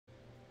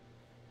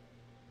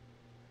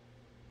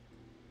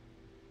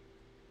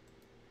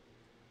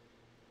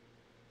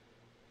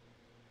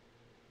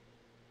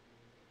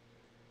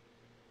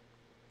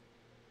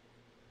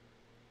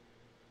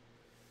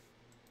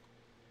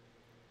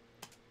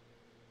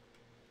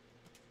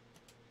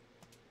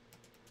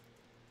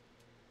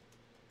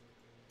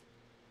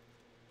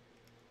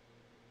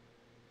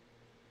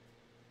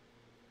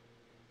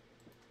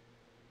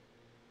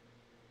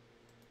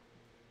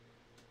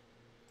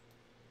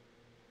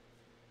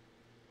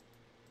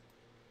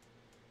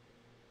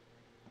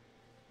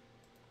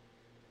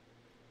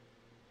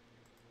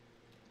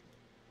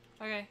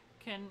Okay,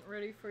 Ken,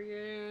 ready for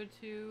you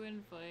to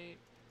invite.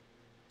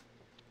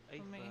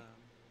 Let me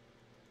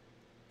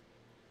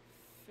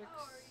fix.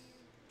 Oh, are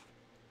you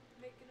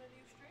making a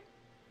new stream?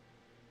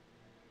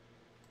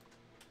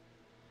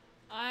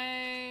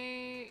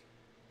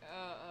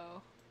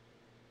 Uh-oh.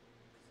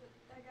 Cause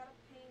I got a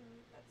ping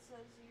that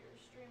says you're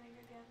streaming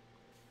again.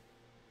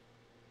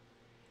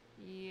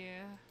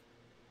 Yeah.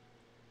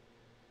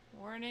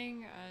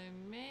 Warning, I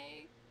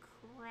may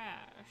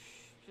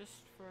crash.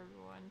 Just for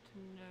everyone to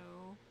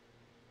know.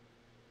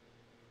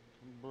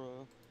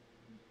 Bruh.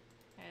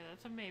 Hey,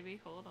 that's a maybe.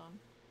 Hold on.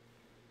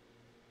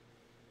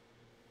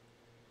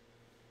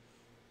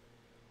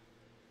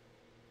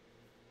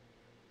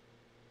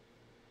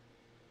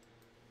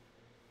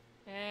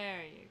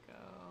 There you go.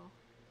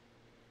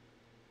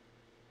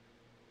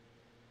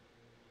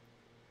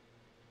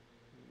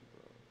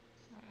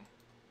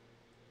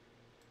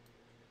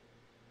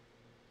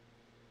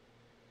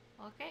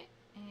 Okay,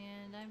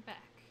 and I'm back.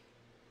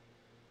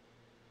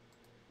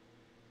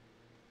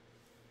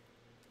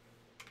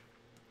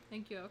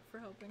 Thank you, Oak, for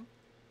helping.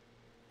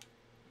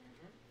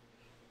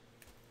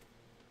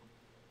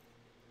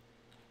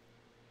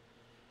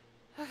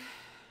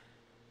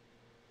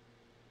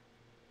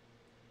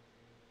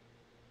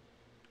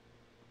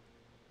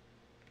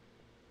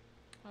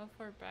 How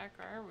far back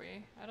are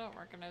we? I don't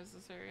recognize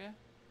this area.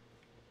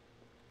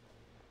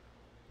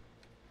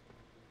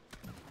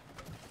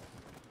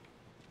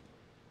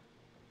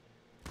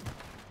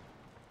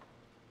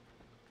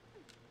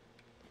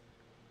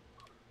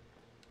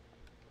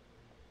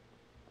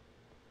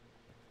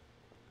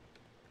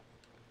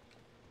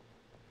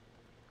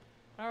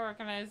 I don't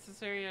recognize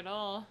this area at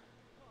all.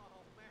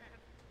 Oh man,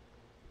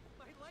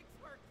 my legs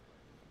hurt.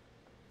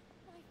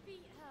 My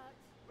feet hurt.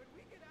 When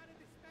we get out of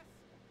this mess,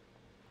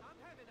 I'm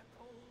having a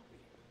cold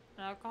beer.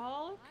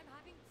 Alcoholic? I'm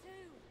having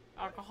two.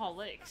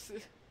 Alcoholics.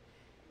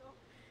 No,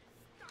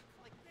 stuck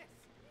like this.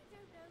 You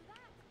don't know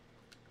that.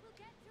 We'll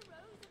get to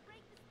Rose and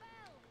break the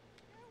spell.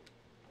 No,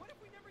 what if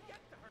we never get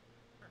to her?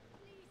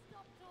 Please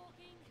stop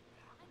talking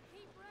and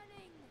keep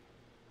running.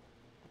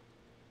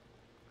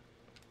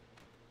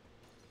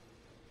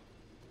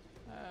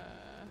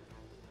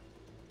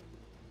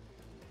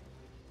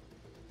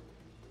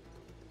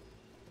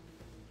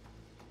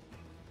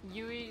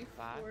 Yui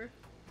 4.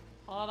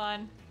 Hold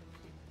on.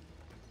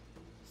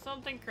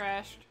 Something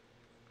crashed.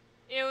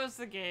 It was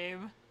the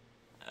game.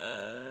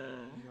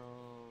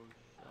 No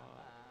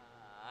shot.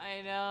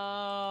 I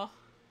know.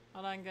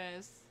 Hold on,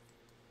 guys.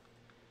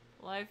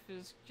 Life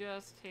is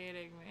just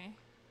hating me.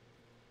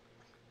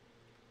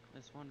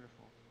 That's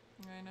wonderful.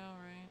 I know,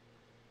 right?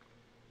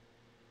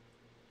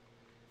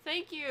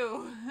 Thank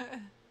you!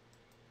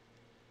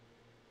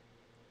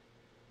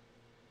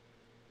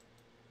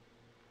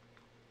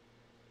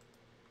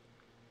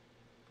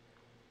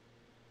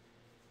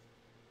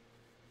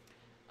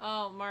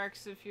 Oh,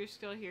 Marks, if you're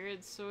still here,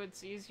 it's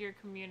easier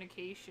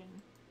communication.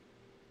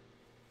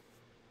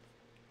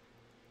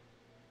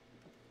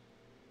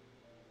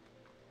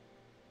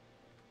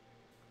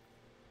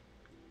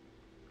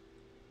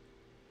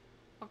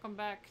 Welcome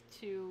back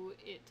to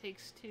It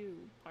Takes Two,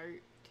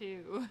 Part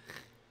 2.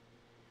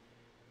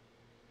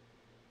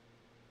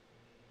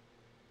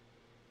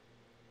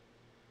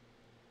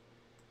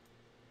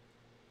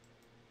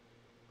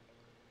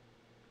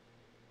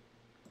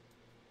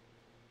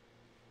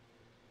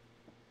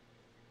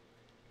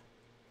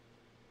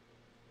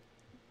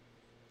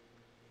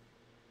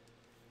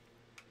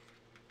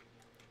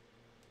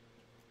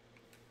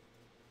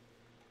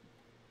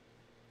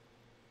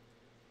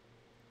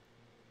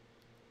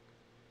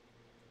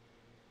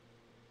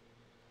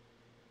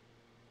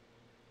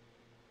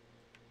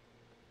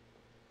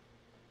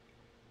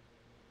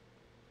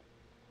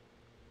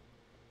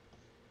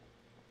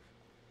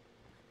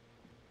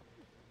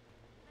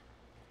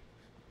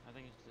 I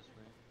think it's this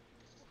way.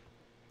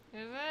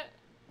 Is it?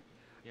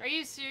 Yep. Are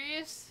you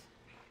serious?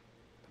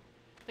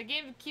 The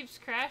game keeps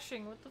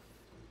crashing. What the f—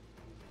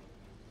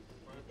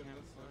 What happened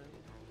this time?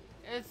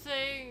 It's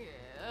a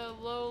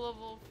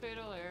low-level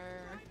fatal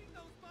error.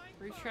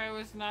 Retry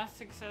was not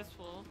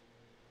successful.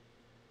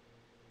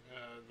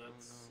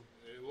 That's...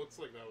 It looks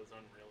like that was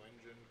Unreal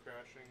Engine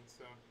crashing,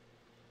 so...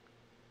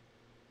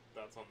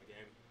 That's on the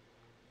game.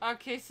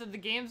 Okay, so the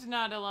game's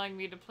not allowing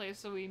me to play,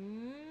 so we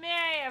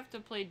may have to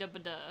play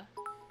Dubba-Duh.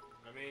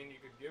 I mean, you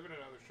could give it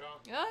another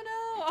shot. Oh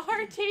no!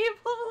 Our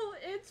table!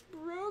 It's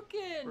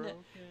broken!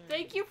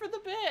 Thank you for the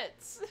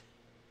bits!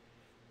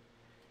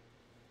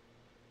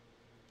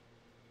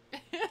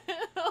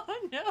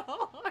 Oh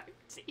no! Our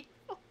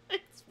table!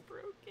 It's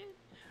broken!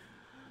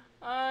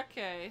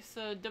 Okay,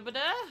 so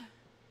Dubba-Duh?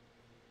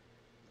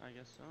 I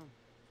guess so.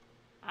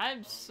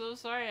 I'm so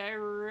sorry, I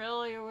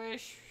really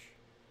wish...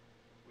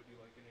 Would you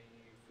like any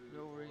food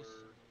No worries.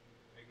 or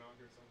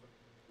eggnog or something?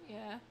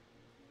 Yeah.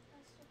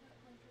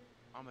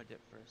 I'm a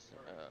dip first, for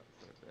a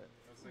bit.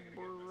 I was thinking of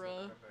getting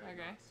myself a cup of Okay.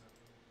 eggnog, so.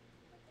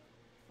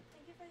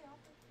 Thank you for the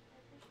offer.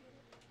 I appreciate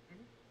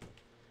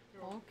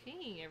it.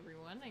 Okay,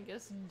 everyone, I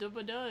guess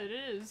Dubba-Duh it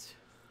is.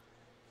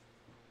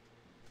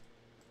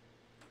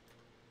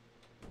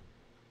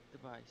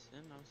 Goodbye, Sin.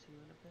 I'll see you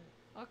in a bit.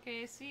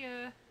 Okay, see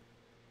ya.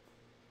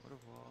 Au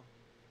revoir.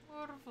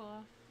 Au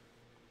revoir.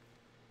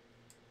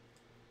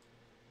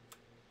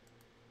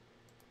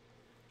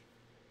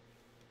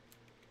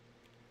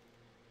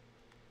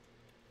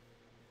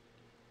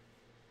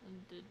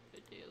 Did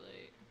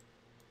daylight.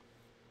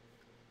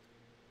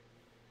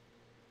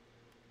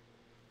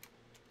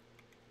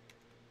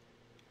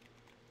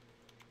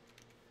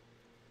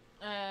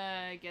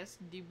 I guess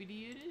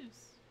DVD it is.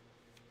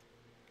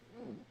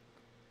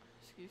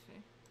 Excuse me.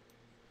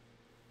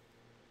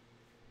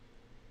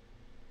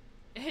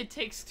 It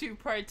Takes Two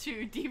Part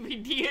 2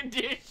 DVD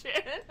edition.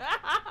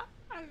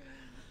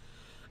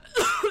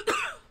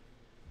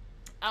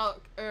 Not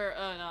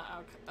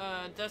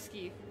Alk.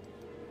 Dusky.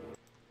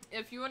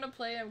 If you want to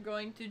play, I'm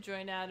going to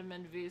join Adam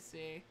and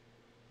VC.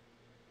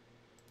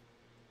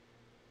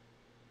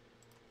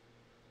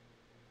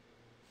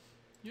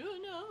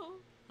 You know,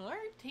 our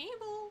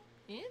table,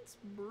 it's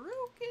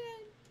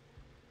broken.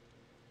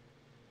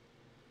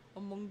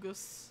 Among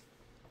Us.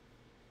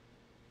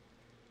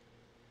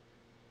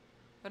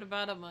 What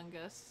about Among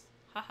Us?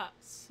 Haha,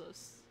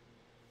 sus.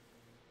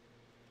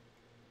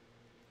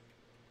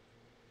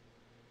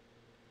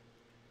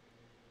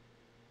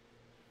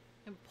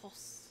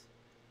 Impulse.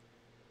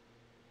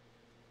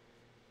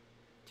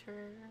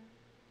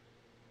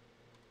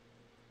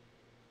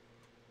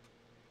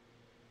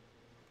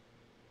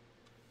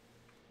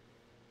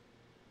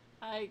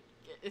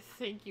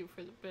 Thank you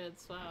for the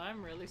bits. Wow,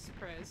 I'm really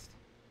surprised.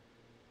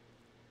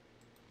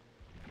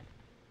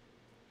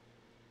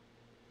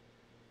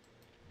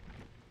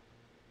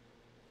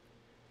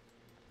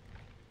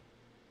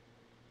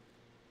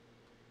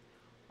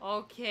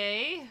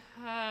 Okay.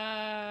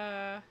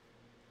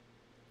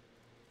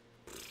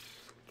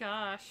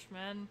 Gosh,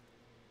 man.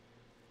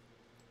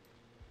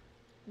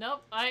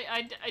 Nope,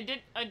 I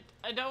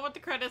don't want the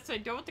credits, I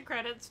don't want the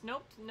credits.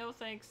 Nope, no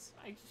thanks.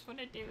 I just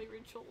wanted daily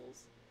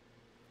rituals.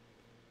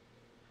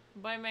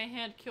 By my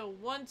hand, kill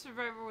one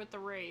survivor with the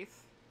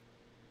Wraith.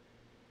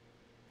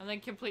 And then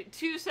complete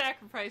 2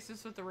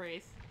 sacrifices with the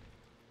Wraith.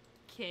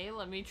 Okay,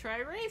 let me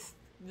try Wraith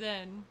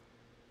then.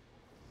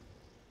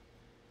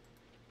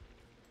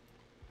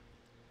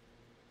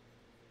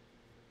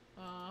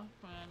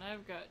 Man,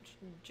 I've got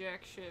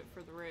jack shit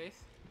for the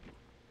Wraith.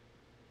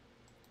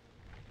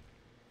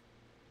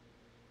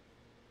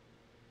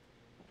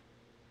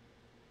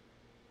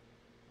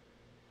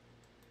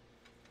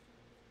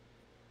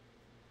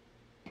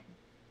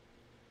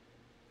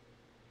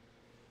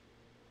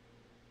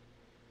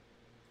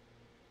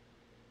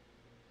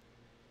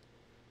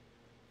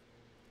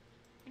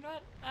 You know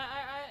what?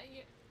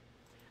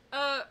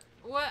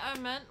 What I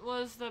meant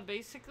was that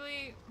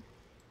basically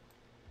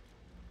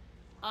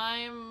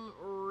I'm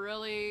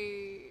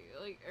really,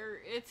 like,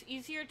 it's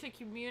easier to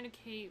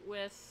communicate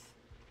with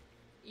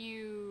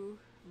you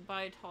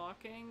by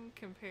talking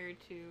compared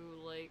to,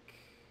 like,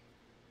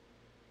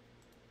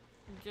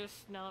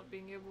 just not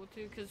being able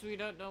to, because we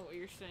don't know what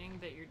you're saying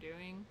that you're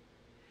doing.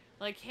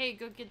 Like, hey,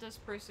 go get this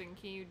person,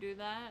 can you do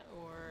that?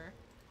 Or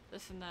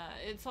this and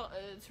that.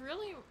 It's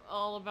really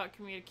all about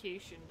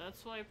communication.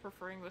 That's why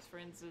preferring with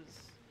friends is...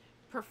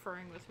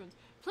 Playing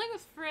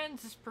with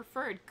friends is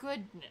preferred.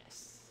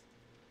 Goodness.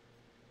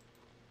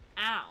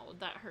 Ow,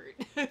 that hurt.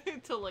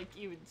 To, like,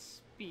 even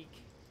speak.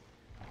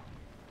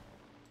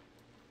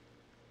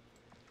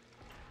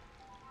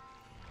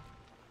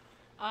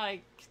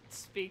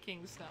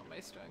 Speaking's not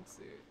my strong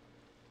suit.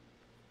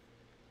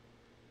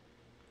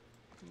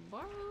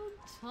 Borrowed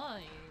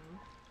time.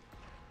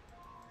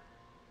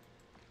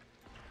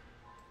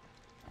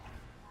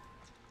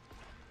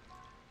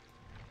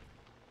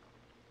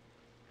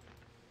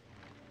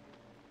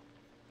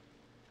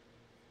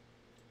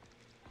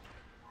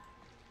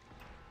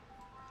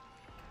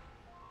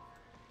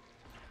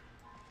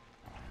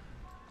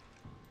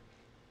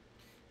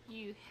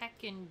 You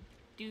heckin'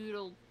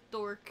 doodle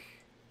dork.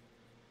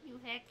 You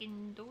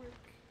heckin' dork.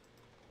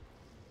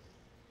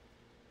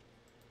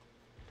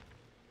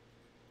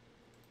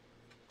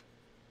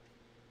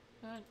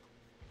 What?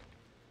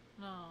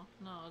 No,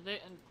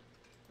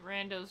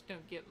 randos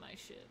don't get my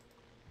shit.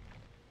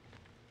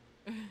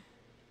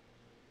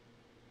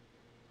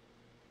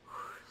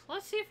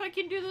 Let's see if I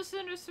can do this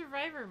in a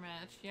survivor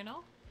match, you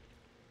know?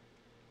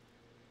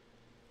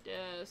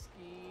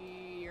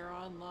 Dusky, you're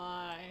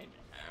online.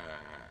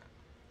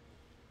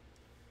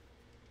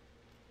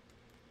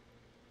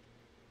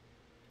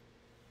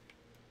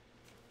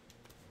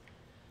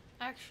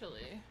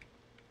 Actually...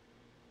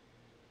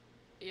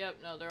 Yep,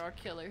 no, they're all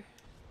killer.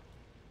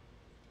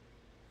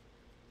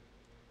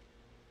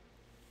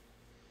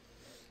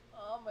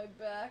 Oh, my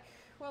back.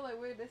 While I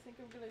wait, I think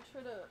I'm gonna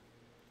try to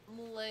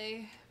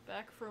lay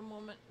back for a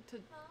moment to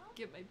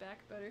get my back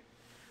better.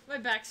 My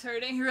back's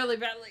hurting really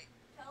badly.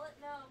 Tell it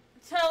no.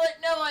 Tell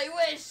it no, I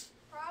wish!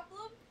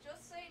 Problem?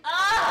 Just say no.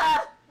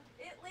 Ah!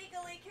 It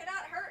legally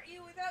cannot hurt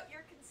you without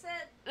your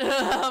consent.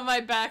 My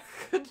back.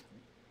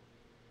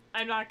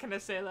 I'm not gonna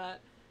say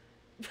that.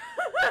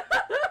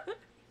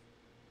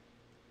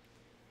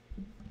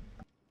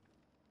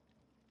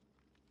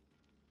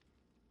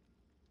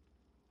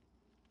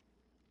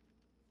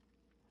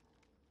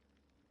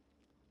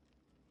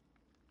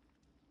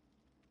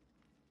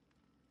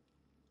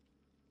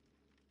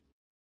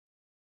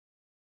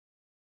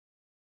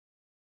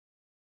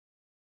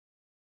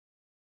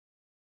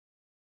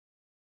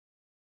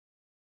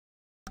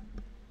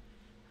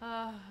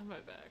 Ah, my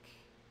back.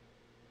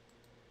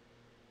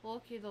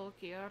 Okie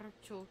dokie,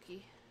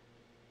 artichoke.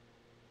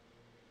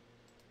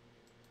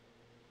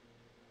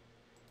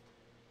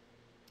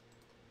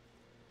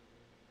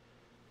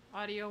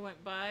 Audio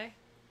went by.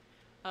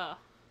 Oh.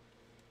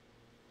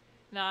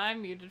 Nah,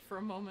 I'm muted for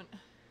a moment.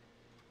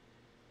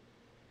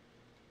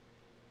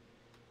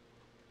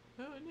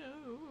 Oh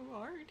no,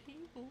 our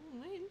table,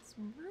 it's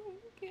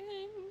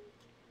broken.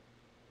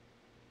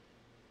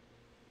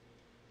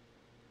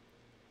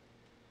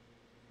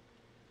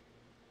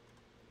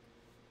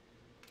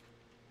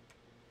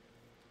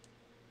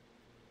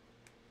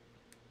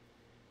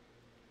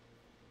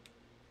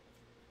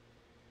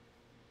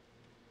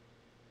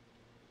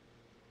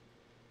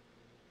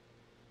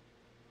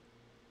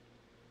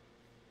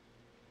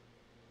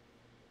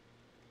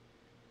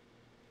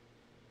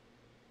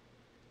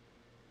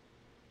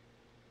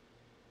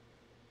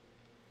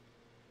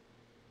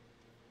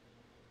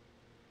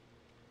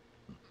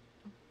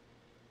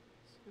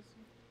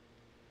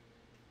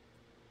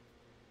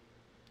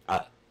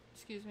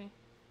 Excuse me.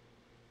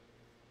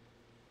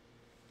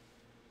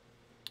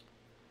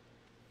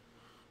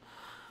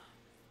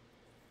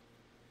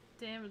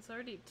 Damn, it's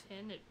already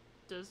 10. It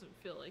doesn't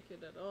feel like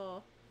it at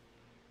all.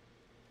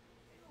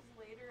 Feels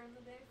later in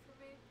the day for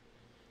me.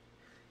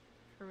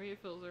 For me, it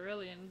feels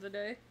early in the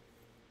day.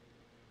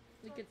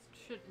 Like it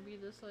That's shouldn't be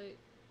weird. this late.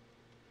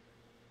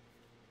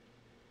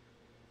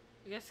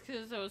 I guess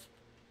because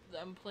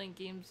I'm playing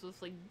games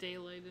with like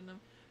daylight in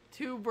them.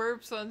 2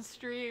 burps on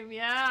stream,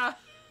 yeah.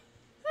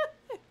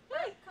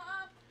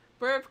 Comp.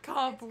 Burp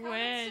comp It's coming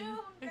win.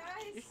 soon,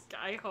 guys.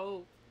 I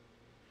hope.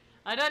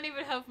 I don't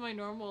even have my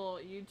normal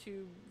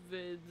YouTube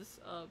vids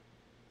up.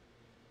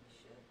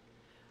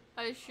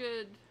 I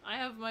should. I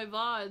have my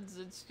VODs.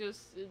 It's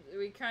just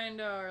we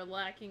kind of are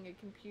lacking a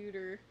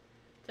computer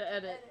to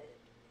edit.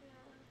 Yeah.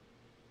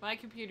 My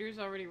computer's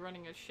already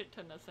running a shit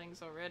ton of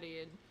things already,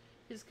 and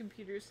his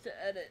computer's to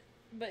edit.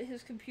 But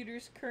his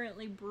computer's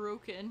currently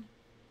broken.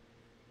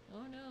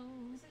 Oh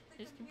no. Is it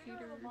the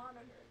computer or the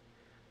monitor?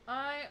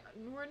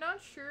 We're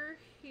not sure.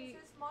 'Cause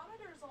his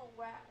monitor's all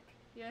whack.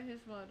 Yeah, his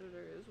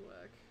monitor is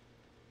whack.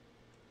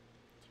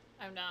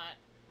 I'm not.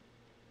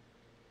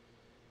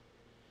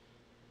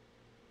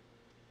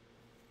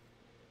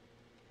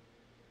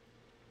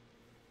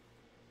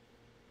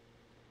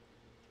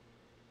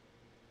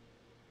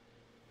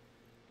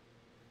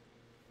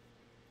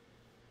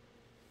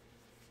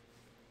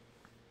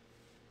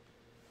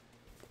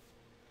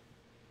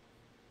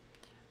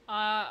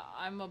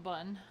 I'm a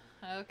bun.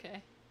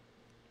 Okay.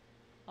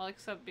 I'll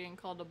accept being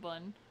called a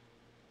bun.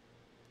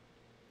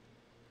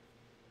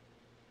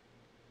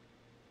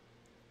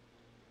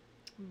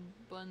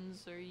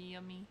 Buns are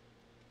yummy.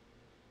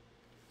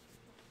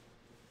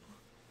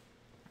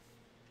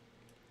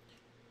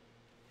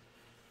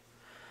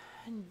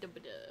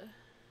 Dubba-da.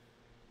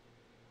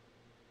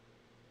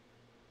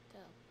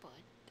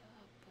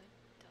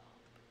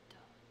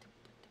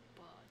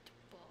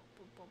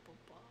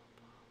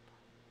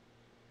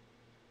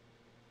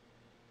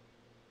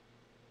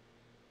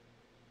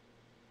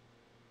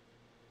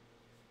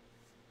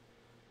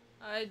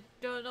 I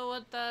don't know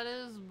what that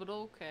is, but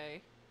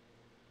okay.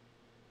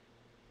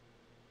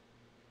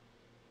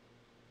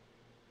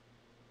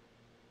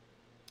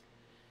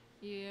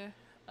 Yeah,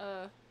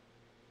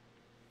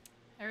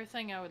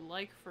 everything I would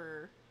like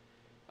for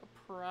a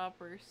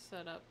proper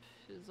setup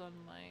is on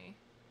my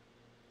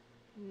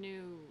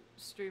new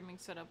streaming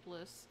setup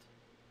list.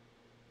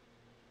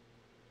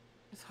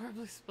 It's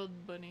horribly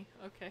spelled bunny.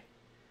 Okay.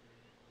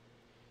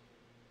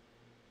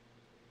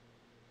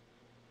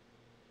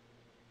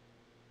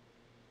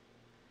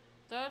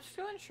 Though I'm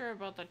still unsure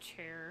about the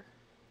chair.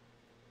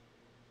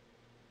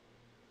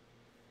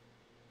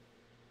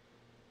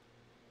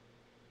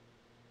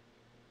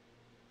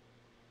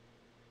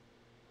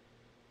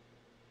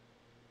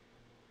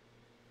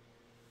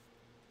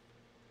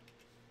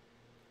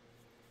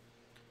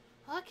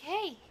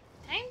 Okay,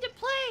 time to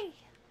play!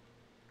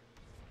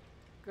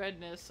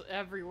 Goodness,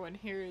 everyone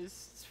here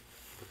is...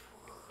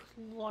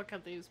 Look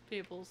at these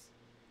peoples.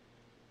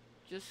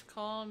 Just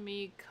call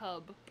me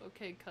Cub.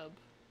 Okay, Cub.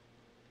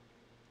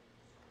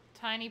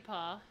 Tiny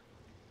Paw.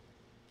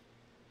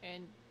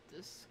 And the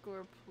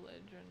Scorp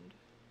Legend.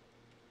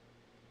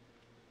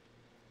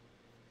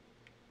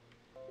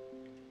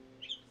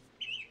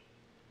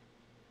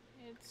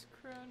 It's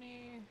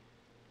Crony.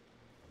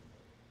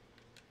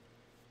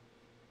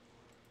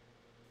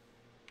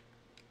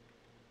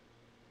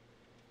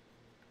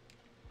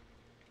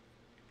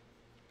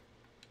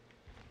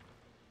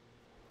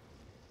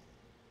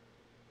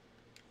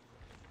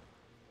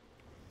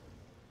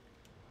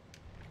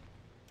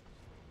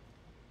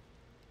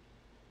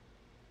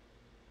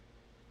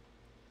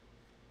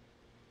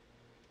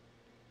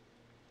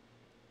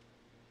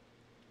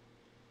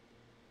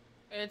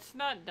 It's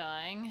not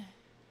dying.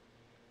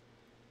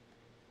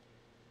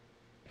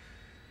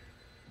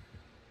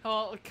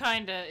 Well, it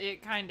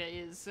kinda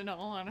is, in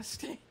all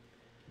honesty. You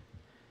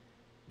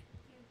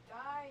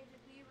die to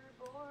be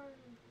reborn.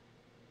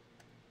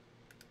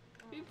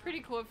 It'd be pretty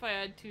cool if I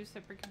had 2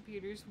 separate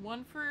computers.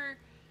 One for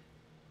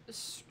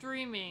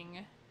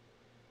streaming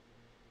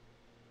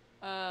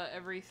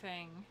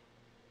everything,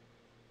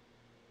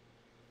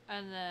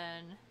 and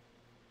then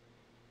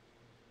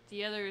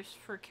the other is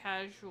for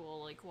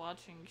casual, like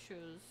watching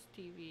shows,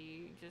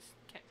 TV, just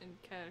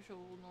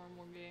casual,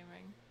 normal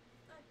gaming.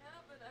 I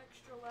have an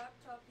extra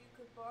laptop you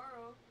could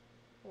borrow.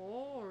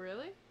 Oh,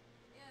 really?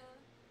 Yeah.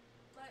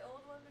 My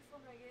old one before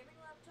my gaming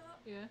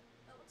laptop, Yeah.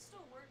 that one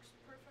still works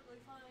perfectly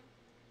fine.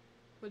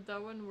 Would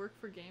that one work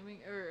for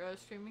gaming or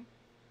streaming?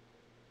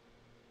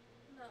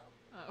 No.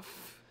 Oh,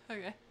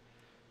 okay.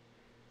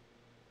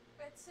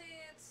 I'd say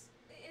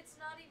it's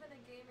not even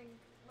a gaming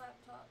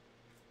laptop.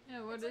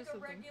 Yeah, what it's is like a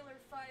it then? regular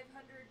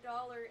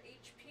 $500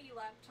 HP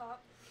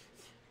laptop.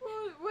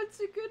 Well, what's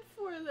it good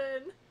for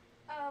then?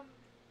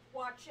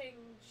 Watching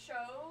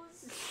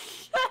shows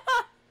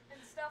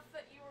and stuff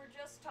that you were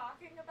just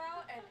talking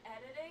about, and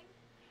editing.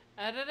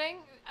 Editing?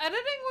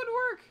 Editing would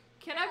work.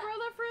 Can I Yeah. borrow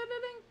that for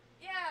editing?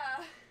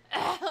 Yeah.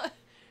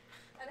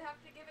 I'd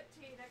have to give it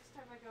to you next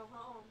time I go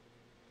home.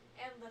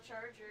 And the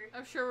charger.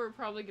 I'm sure we're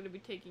probably going to be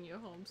taking you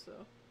home,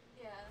 so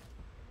Yeah.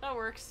 that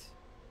works.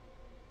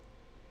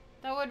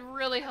 That would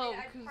really help.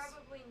 I'd 'Cause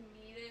probably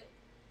need it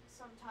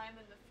sometime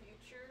in the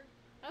future.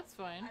 that's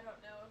fine. I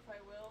don't know if I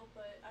will,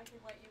 but I can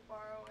let you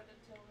borrow it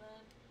until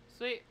then.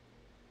 Sweet.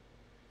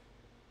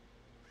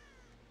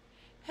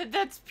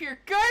 That's pure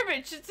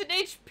garbage. It's an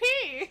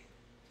HP.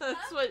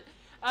 That's Huh?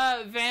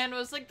 what Van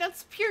was like.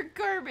 That's pure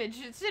garbage.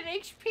 It's an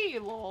HP.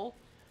 Lol.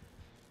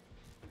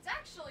 It's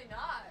actually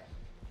not.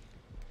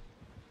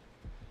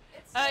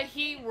 It's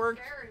He made worked.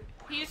 very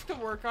He used to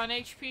work on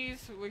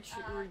HPs, which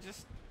were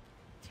just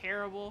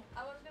terrible.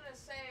 I was gonna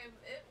say,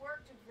 it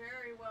worked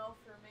very well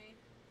for me.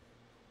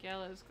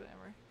 Gallows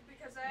glamour.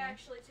 Because I Yeah.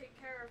 actually take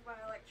care of my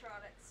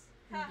electronics.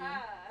 You do.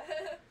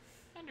 Haha.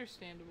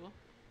 Understandable.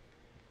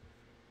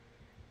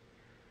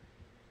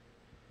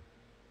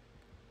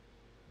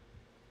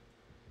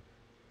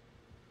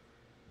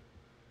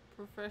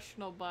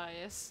 Professional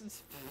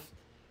bias.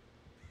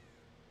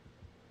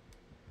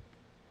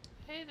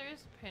 Hey, there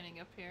is a painting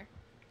up here.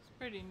 It's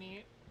pretty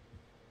neat.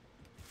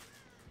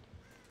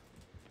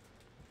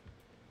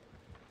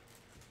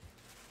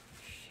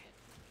 Shit.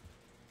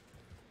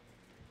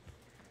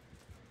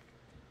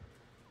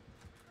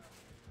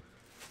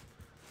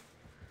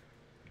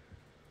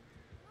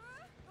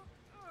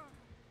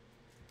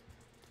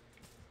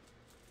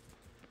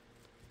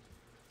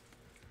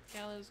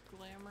 Gallows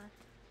glamour.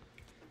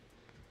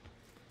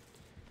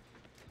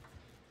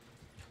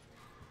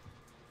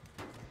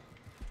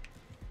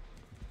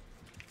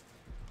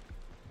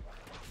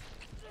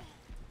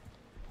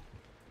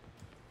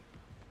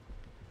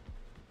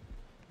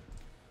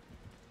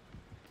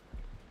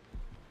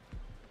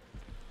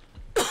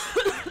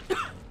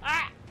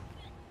 Ah!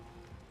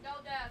 No,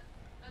 Dad.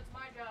 That's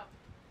my job.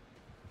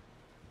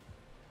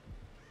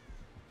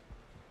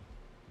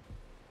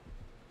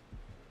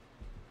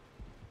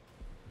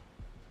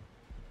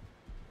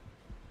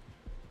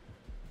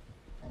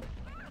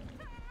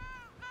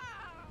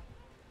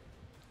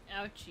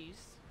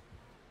 Ouchies.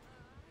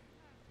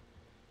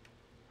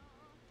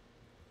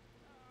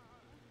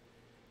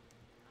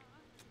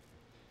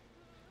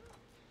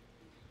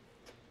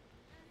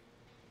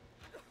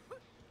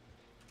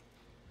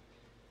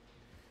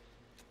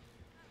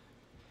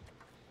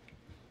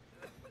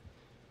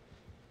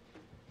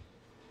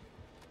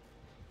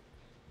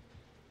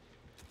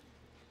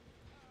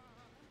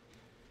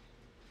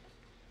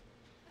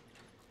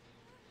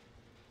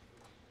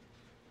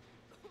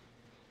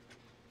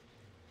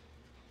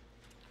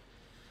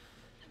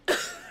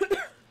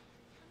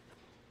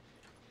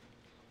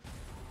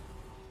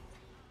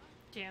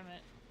 Damn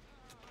it.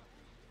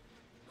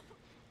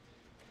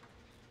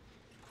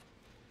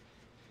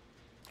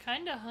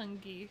 Kinda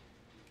hungry.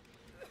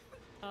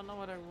 I don't know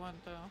what I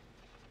want though.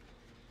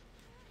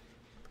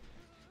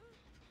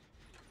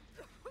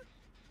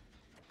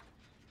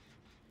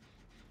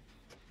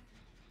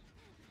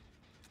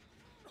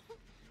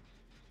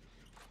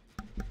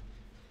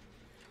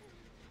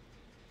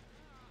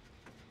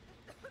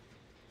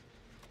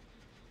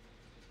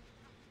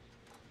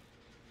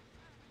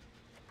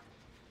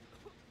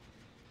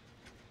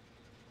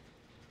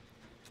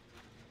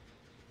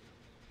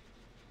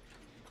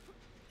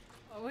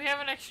 Oh, we have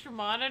an extra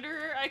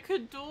monitor? I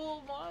could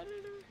dual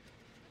monitor.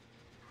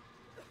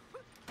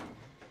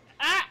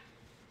 Ah!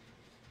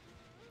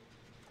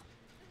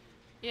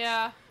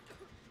 Yeah.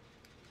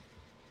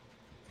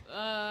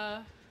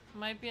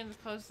 Might be in the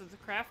close of the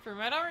craft room.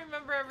 I don't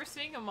remember ever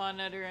seeing a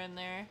monitor in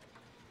there.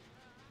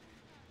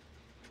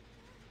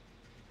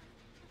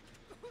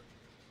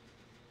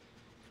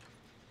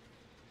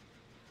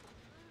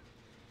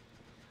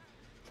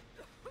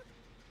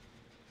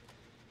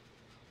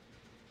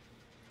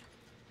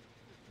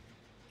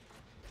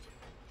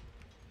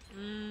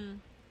 Mmm.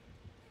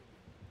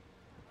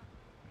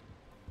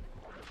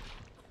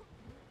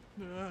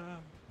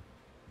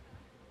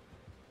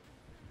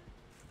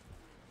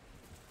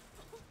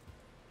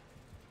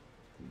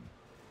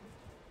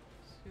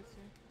 Excuse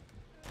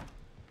me.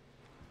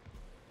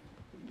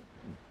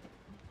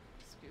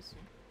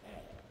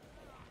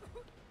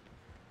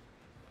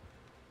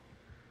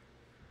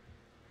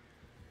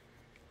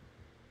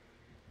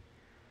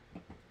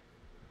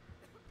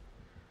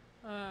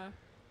 Uh.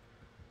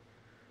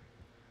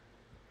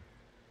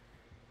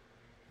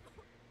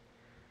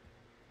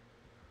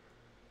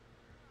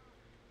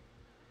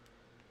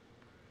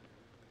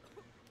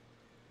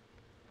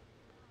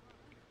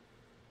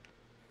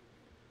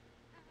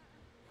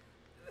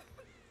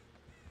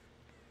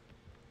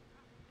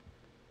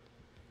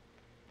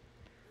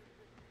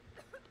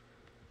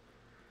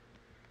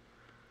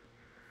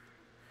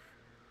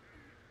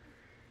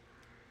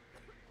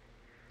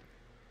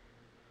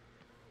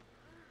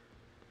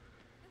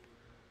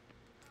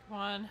 Come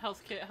on,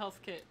 health kit, health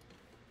kit.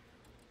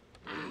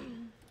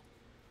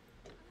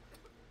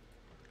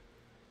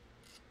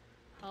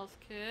 Health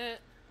kit.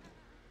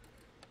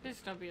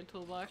 Please don't be a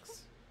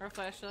toolbox. Or a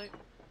flashlight.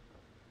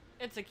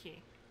 It's a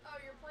key. Oh,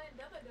 you're playing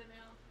Dubba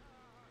now.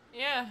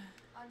 Yeah.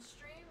 On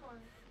stream or?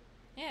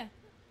 Yeah.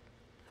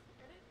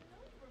 I didn't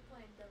know you were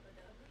playing Dubba.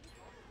 Who you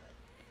talking with?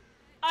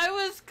 I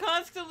was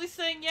constantly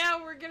saying,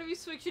 yeah, we're gonna be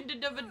switching to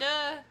Dubba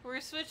Duh.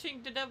 We're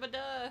switching to Dubba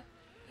Duh.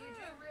 You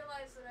do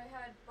realize that I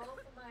had both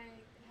of my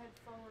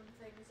headphone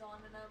things on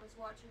and I was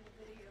watching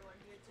the video on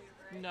YouTube,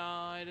 right? No,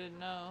 I didn't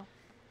know.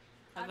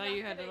 I I'm thought not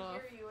you had it gonna off.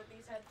 hear you with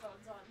these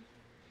headphones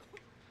on.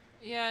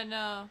 Yeah,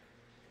 no.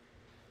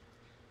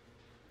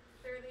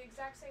 They're the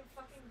exact same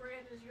fucking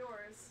brand as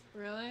yours.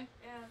 Really?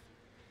 Yeah.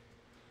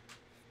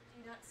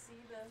 Do you not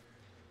see the...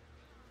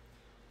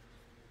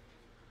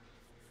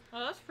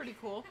 Oh, that's pretty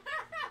cool.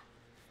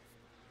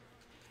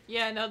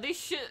 Yeah, no,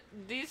 these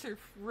are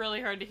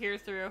really hard to hear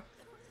through.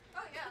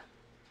 Oh yeah.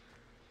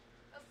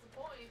 That's the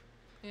point.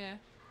 Yeah.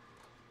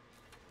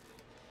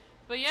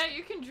 But yeah,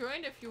 you can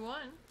join if you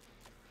want.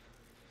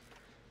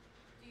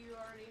 Do you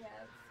already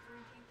have 3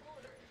 people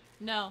or...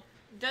 No.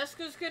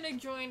 Deska's gonna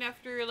join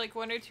after like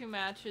 1 or 2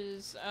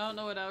 matches. I don't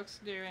know what Alex is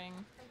doing.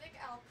 I think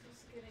Alex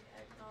is getting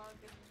eggnog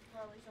and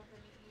probably something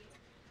to eat.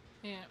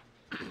 Yeah.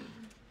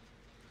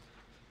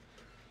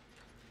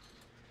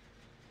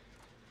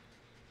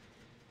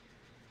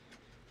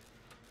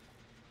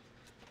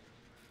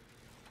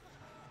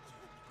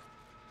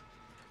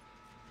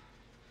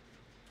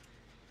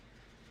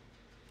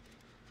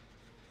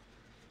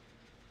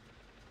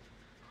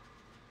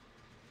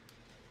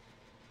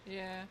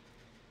 Yeah.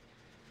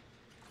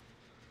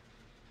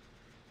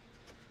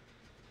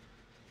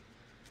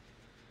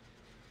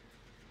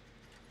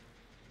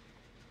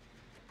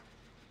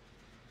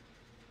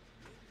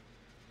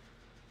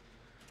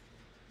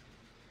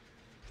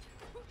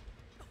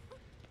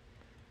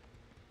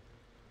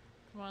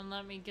 Come on,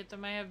 let me get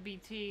them. I have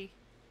BT.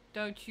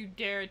 Don't you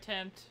dare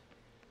attempt.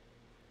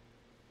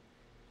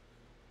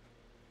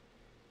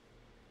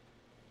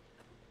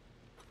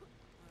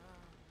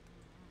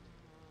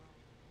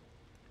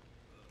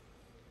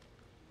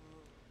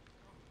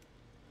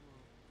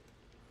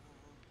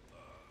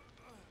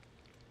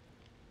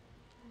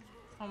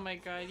 Oh my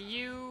god,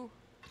 you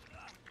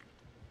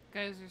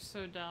guys are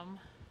so dumb.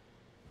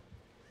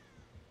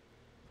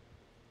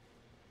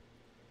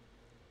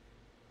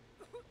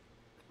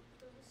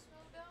 Does it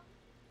smell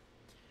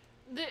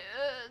dumb?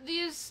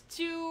 These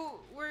two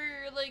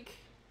were like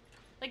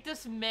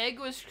this Meg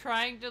was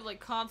trying to like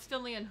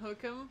constantly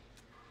unhook him.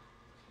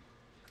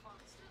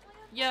 Constantly?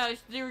 Yeah,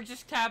 they were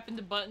just tapping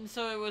the button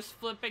so it was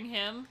flipping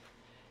him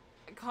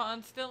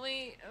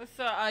constantly,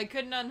 so I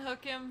couldn't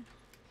unhook him.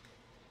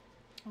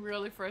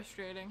 Really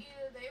frustrating.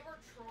 Either they were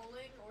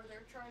trolling or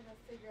they're trying to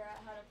figure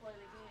out how to play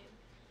the game.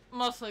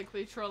 Most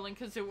likely trolling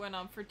because it went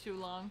on for too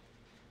long.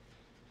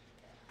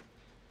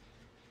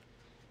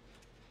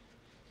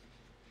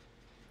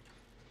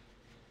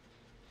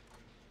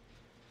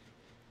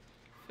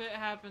 If it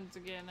happens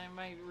again, I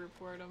might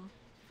report him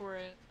for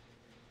it.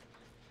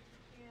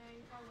 Yeah,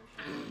 you probably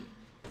should.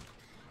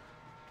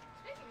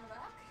 Speaking of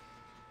that,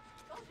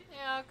 told you.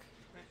 Yuck.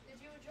 Did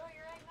you enjoy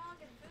your eggnog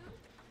and food?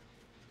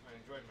 I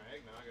enjoyed my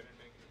eggnog. I didn't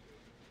make any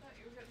food. Thought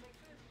you were gonna make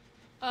food.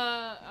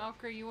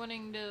 Alker, you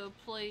wanting to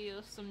play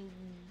some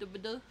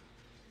dubba?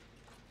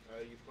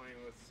 You playing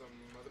with some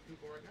other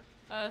people right now?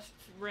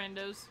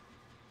 Randos.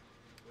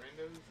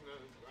 Randos? No,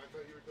 I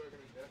thought you were talking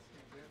to Desk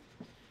and Ken.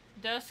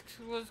 Desk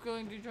was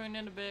going to join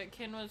in a bit.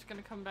 Ken was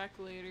gonna come back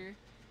later.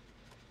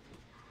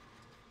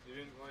 You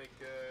didn't like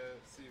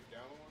see if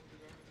Gala wanted to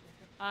go into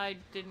something? I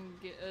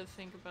didn't get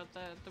think about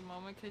that at the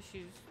moment because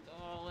she's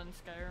all in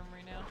Skyrim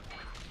right now. Oh, you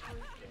just got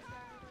it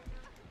right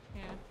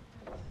now? Yeah.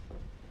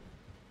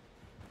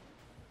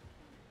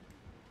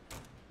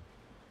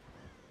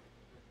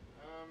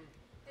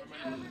 Did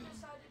you ever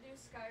decide to do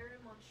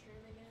Skyrim on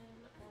stream again,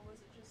 or was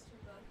it just too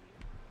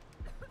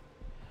buggy?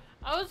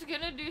 I was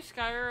gonna do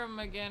Skyrim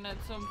again at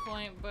some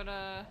point, but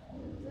Was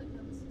it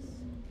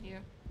Nemesis? yeah.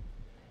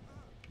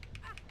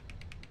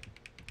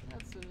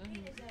 That's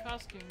a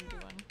costume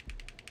one.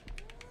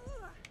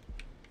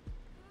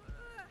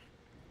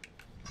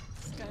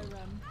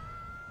 Skyrim.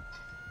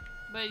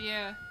 But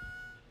yeah.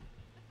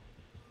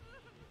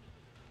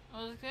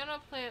 I was gonna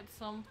play at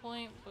some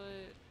point, but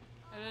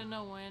I didn't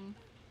know when.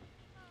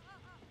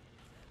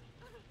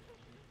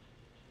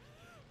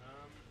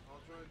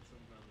 I'll join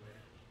sometime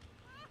later.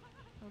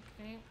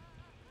 Okay.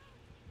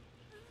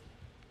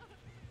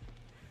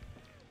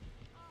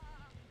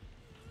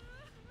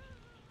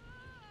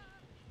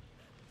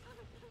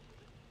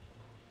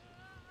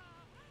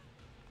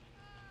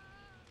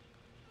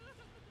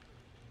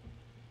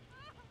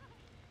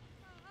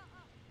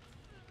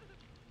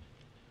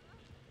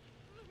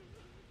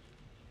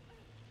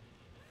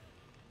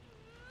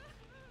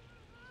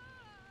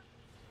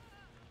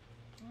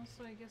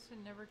 Also, I guess it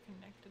never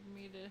connected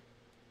me to...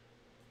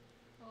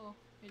 Oh,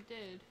 it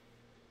did.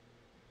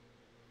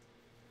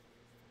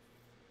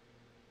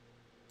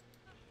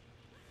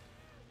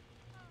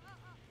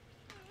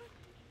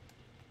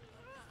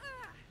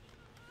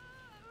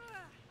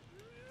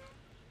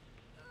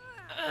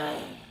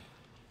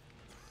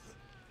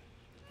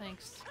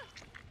 Thanks.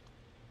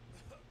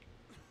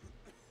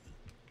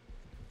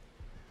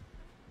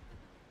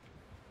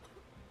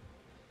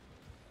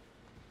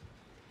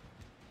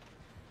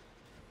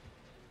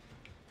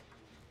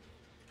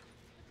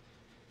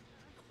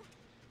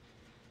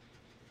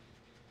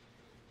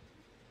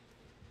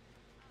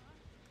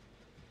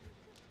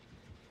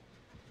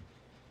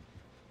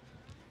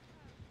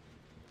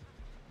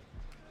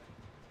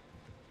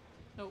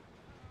 Nope.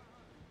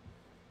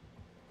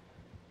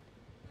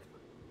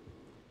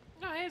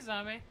 Oh, hey,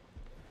 zombie.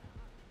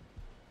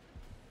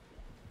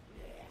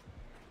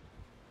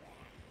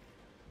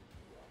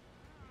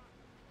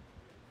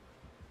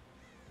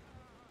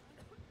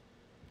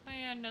 Oh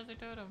yeah, another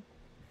totem.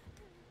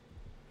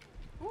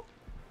 Ooh.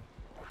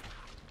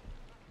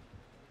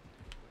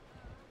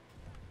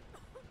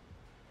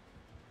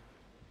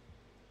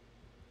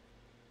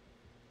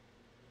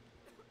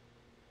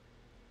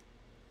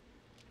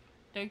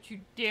 Don't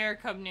you dare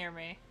come near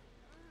me.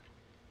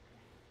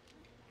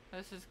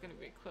 This is gonna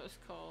be a close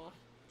call.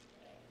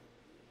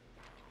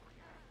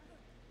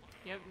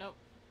 Yep, nope.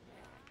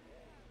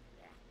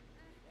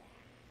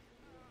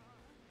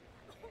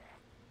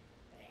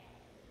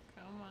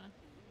 Come on.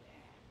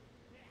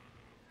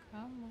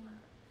 Come on.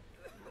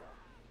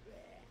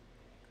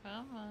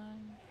 Come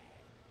on.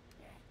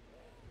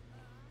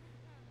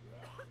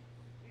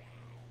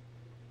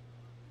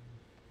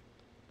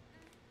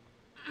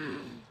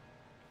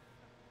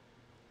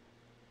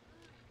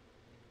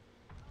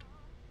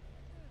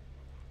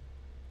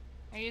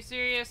 Are you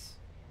serious?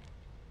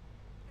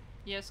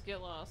 Yes,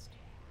 get lost.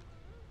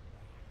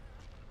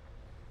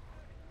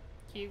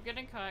 Keep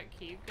getting caught,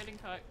 keep getting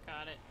caught.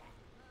 Got it.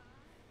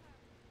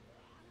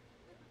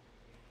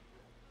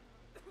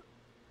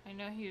 I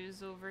know he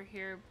was over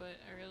here, but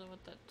I really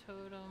want that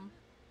totem.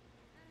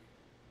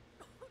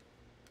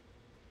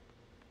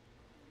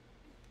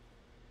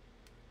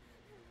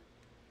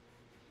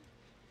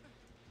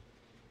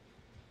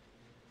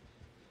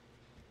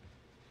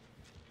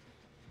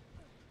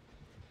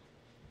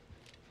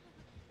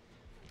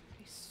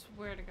 I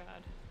swear to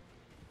God.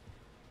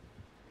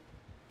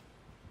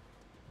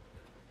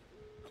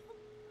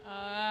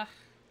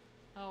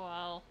 Oh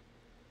well.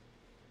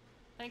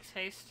 Thanks,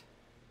 Haste.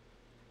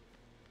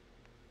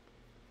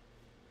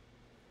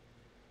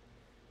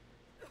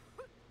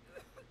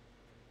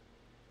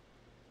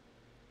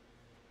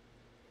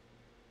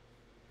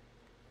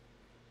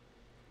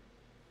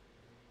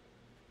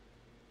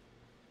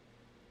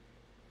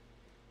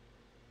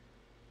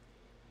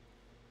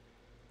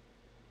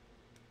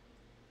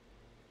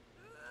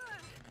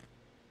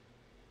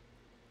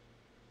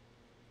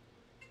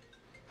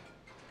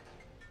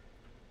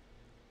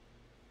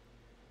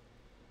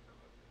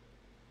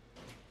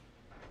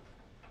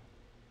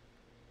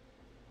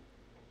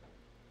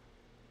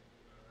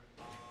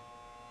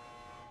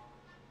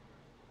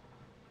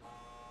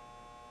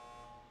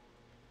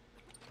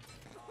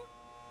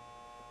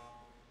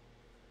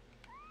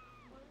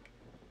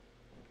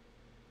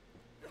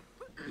 I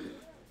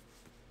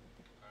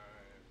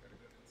gotta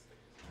go downstairs.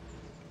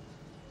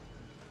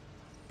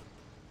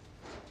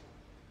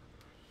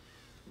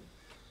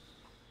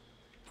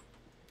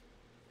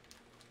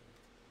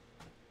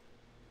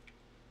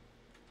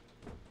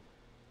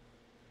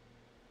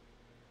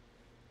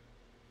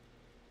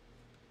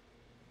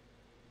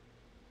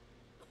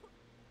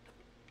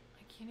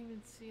 I can't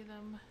even see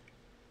them.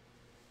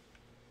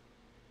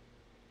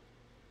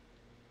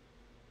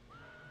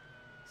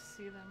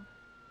 See them.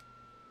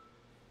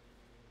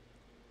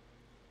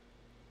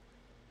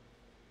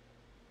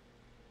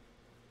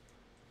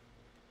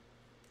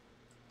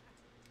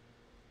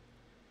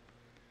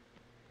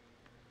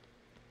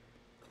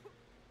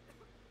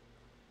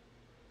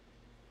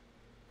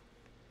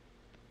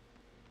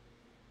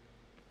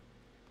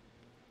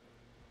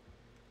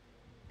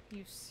 Are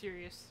you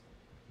serious?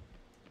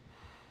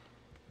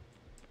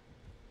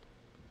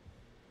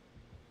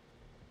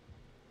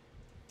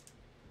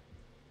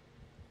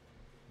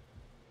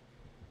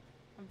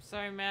 I'm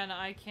sorry, man.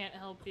 I can't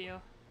help you.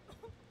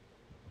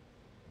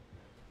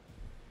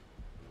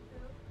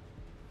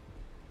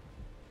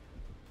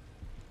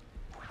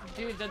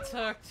 Dude, that's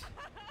hooked.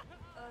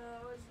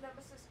 Was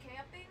Nemesis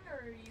camping,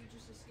 or are you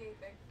just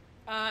escaping?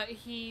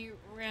 He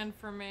ran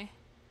from me.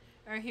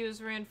 Or he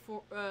was running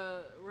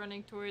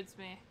towards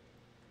me.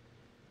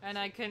 And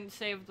I couldn't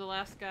save the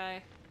last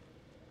guy.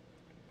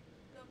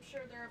 I'm sure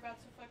they're about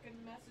to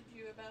fucking message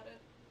you about it.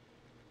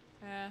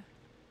 Yeah.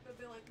 They'll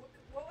be like,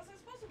 what was I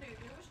supposed to do?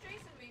 He was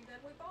chasing me, then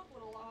we both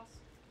would have lost.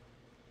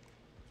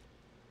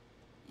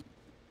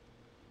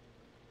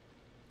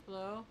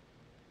 Hello?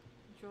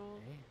 Joel?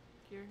 Hey.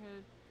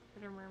 Gearhead?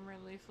 Better murmur,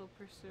 lethal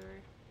pursuer.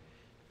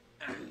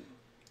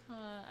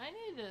 I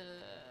need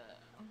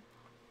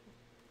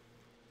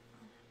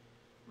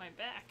my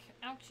back.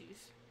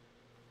 Ouchies.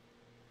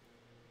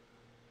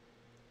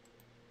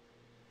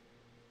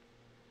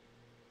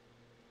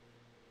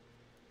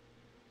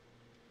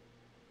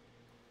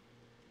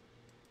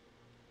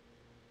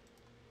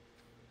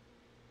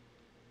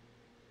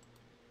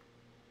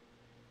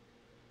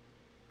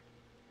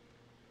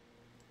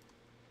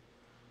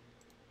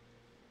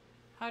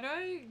 How do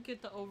I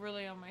get the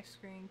overlay on my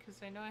screen?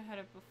 Because I know I had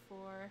it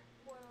before.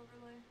 What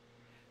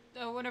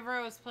overlay? Whenever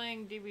I was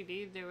playing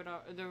DVD, there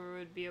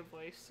would be a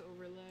voice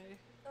overlay.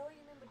 Oh,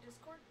 you mean with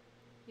Discord?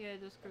 Yeah,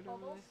 Discord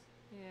overlay. Bubbles?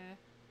 Yeah.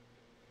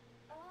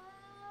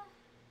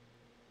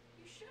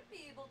 You should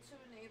be able to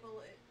enable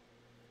it.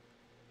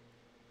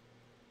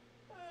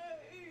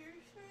 In your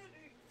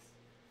settings.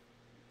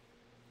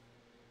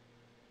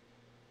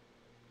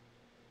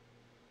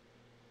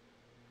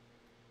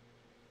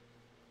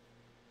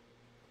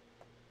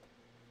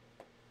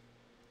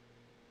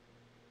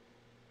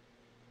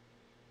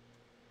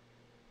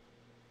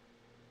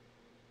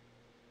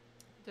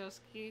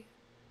 Dusky.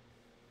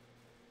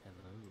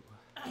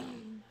 Hello.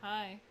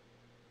 Hi.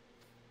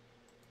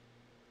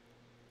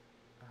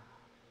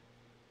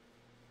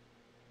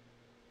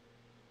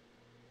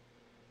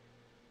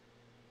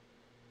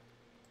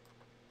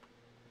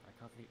 I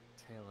caught the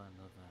tail end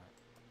of that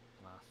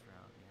last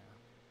round,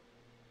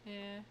 yeah.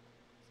 Yeah.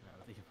 There's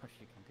not really much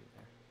you can do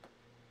there.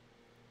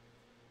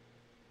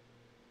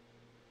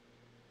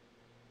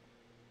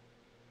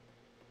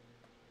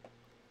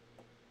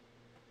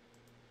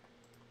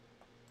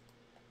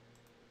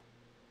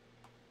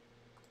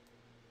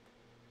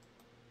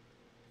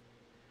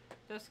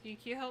 Dusky,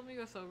 can you help me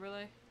with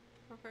overlay?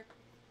 Real quick.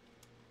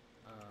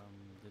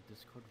 The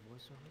Discord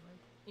voice overlay?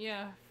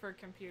 Yeah, for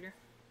computer.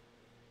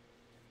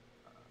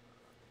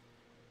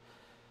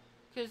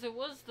 Because it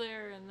was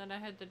there, and then I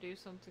had to do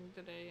something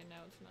today, and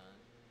now it's not.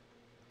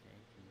 Okay,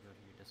 can you go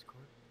to your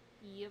Discord?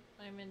 Yep,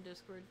 I'm in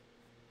Discord.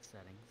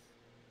 Settings.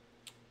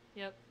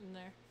 Yep, in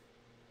there.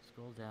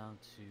 Scroll down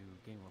to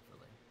game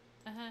overlay.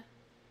 Uh-huh.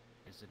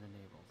 Is it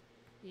enabled?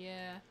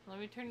 Yeah, let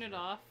me turn it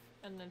off,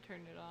 and then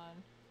turn it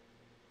on.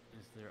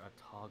 Is there a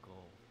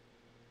toggle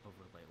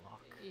overlay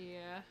lock?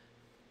 Yeah.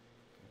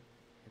 Okay.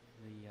 Hit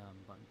the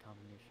button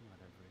combination,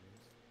 whatever it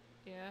is.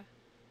 Yeah.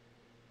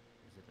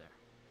 Is it there?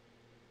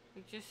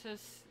 It just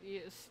says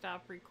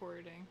stop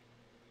recording.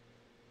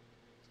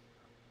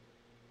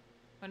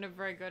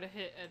 Whenever I go to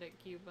hit edit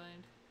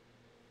keybind.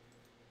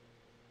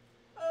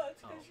 Oh,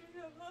 it's Oh. because you're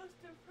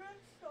supposed to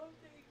press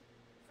something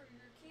for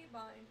your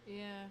keybind,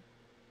 Yeah.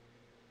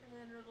 and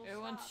then it'll It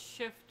stop. wants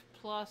shift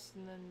plus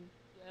and then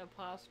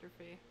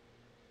apostrophe.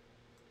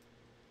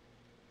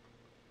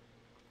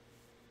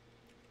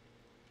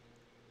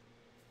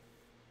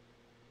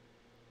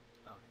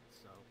 Okay,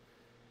 so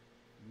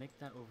make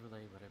that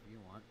overlay whatever you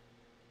want.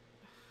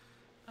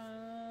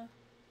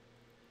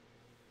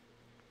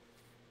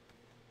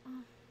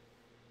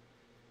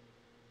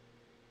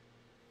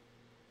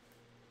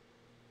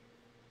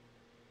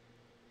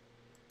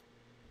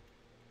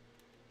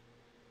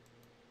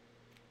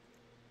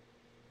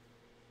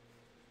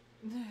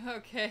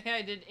 Okay,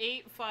 I did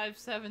 8, 5,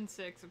 7,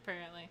 6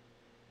 apparently.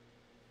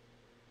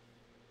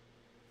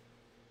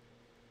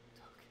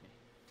 Okay.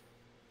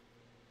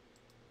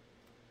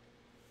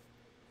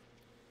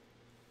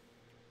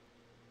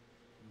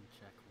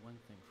 Check one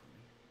thing for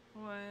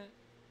me. What?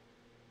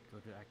 Go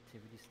to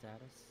activity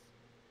status.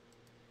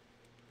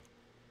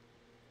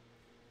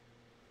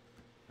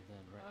 And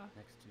then right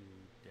next to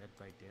Dead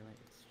by Daylight,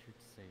 it should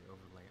say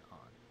overlay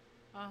on.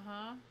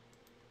 Uh-huh.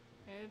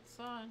 It's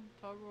on.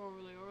 Toggle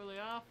overlay, overlay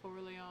off,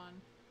 overlay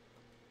on.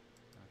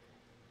 Okay.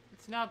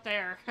 It's not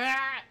there.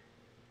 Yeah.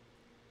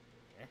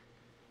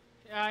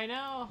 Yeah, I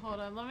know.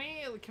 Hold on. Let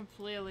me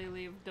completely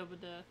leave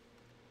Dubba.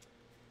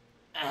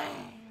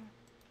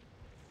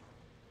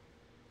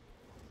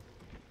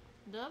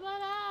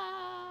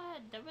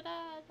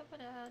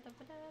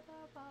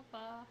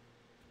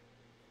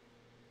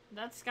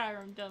 That's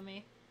Skyrim,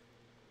 dummy.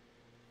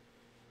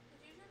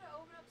 Did you try to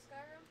open up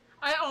Skyrim?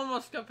 I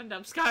almost opened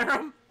up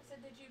Skyrim. I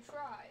said, did you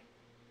try?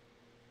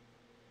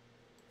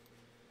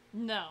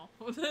 No.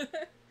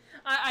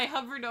 I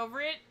hovered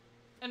over it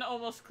and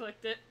almost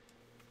clicked it.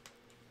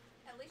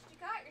 At least you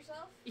caught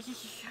yourself.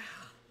 Yeah.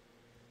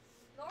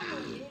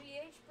 Normally,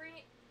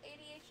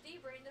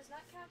 ADHD brain does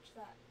not catch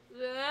that.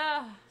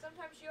 Yeah.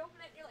 Sometimes you open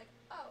it and you're like,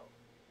 oh,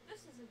 this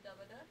isn't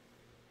Dubba.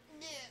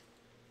 Yeah.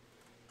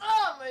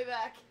 Oh, my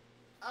back.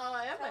 Oh,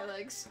 and my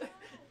legs.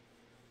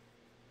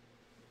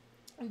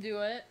 Do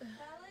it.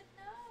 Tell it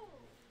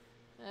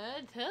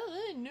no. Tell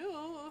it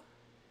no.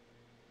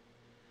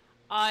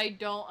 I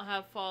don't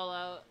have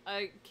Fallout.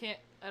 I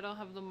don't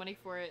have the money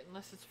for it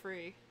unless it's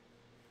free.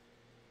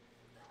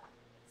 No,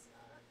 it's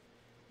not.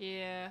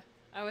 Yeah,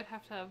 I would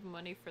have to have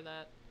money for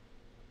that.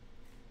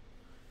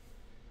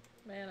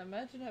 Man,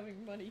 imagine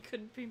having money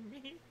couldn't be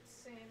me.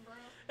 Same, bro.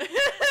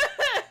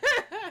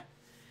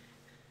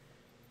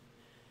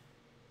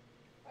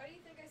 Why do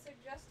you think I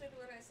suggested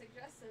what I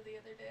suggested the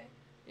other day?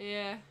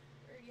 Yeah.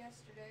 Or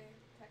yesterday,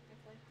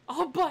 technically.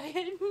 I'll buy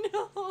it.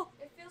 No.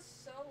 It feels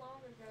so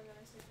long ago that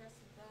I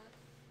suggested that.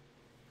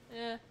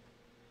 Yeah.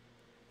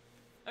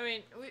 I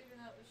mean, Even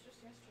though it was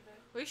just yesterday.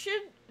 we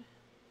should.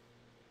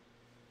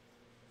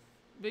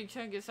 Big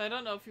Chungus, I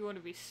don't know if you want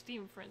to be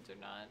Steam friends or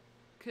not,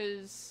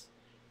 cause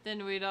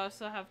then we'd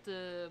also have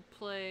to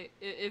play.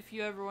 If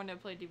you ever want to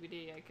play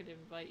DVD, I could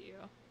invite you.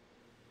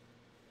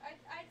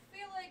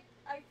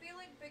 I feel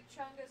like Big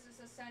Chungus is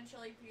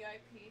essentially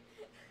VIP.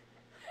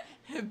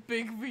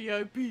 Big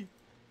VIP.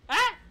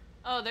 Ah!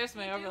 Oh, there's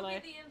my He overlay.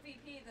 do be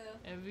the MVP though.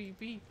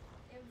 MVP.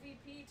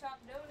 MVP top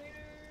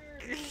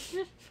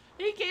donator.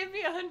 He gave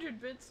me 100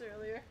 bits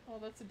earlier. Oh,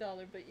 that's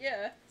 $1, but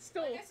yeah,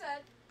 still, Like I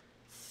said,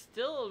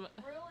 still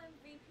real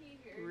MVP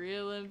here.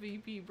 real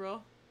MVP,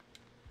 bro.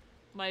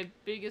 My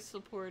biggest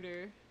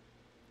supporter.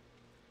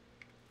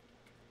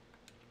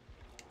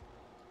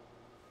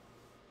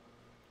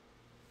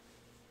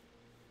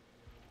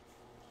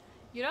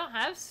 You don't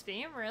have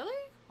Steam, really?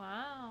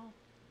 Wow.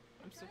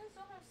 I'm so. Chungus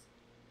don't have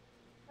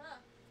Huh.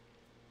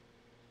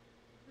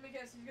 Let me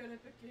guess, he's got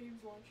Epic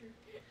Games launcher.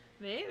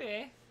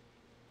 Maybe.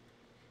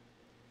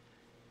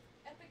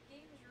 Epic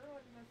Games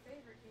ruined my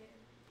favorite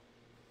game.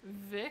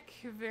 Vic,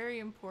 very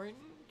important,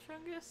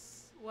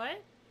 Chungus?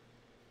 What?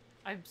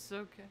 I'm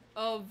so good.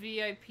 Oh,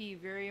 VIP,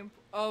 very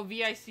oh,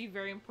 VIC,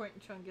 very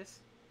important, Chungus.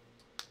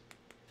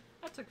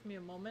 That took me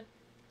a moment.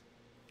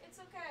 It's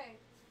okay.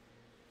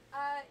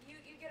 You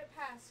get a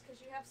pass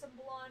because you have some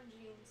blonde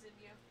genes in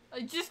you.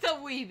 Just a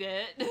wee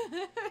bit.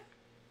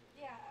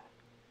 Yeah.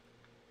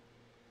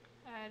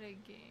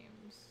 Added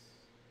games.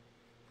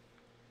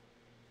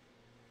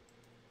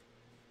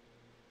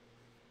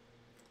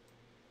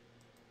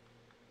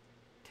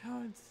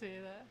 Don't say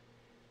that.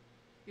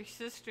 Your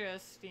sister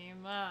has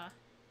Steam, ah.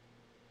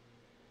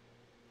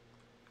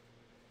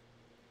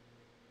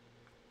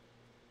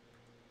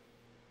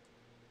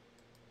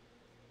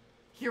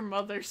 Your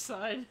mother's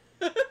side.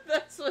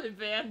 That's what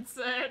Van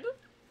said.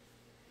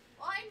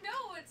 Well, I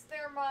know it's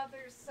their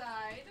mother's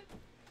side.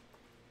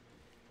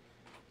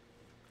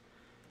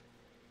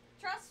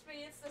 Trust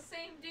me, it's the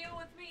same deal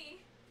with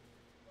me.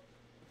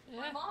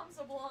 My Yeah. mom's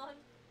a blonde.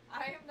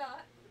 I am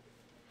not.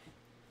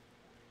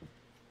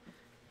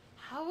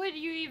 How would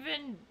you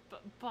even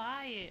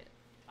buy it?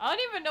 I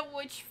don't even know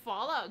which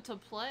Fallout to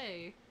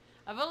play.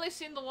 I've only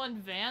seen the one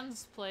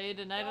Vans played,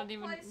 and I don't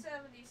even. play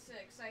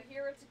 76. I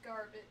hear it's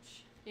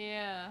garbage.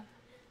 Yeah.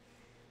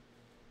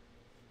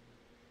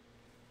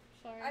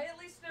 Sorry. I at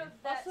least know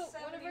that Also,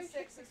 whenever I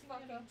 76 keep is picking it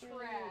fucking up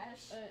earlier,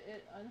 trash.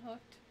 it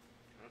unhooked.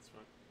 That's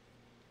fine.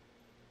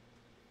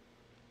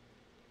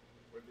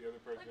 Where'd the other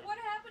part Like, go? what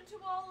happened to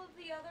all of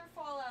the other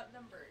Fallout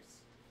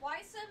numbers?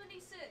 Why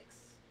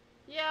 76?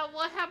 Yeah,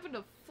 what happened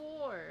to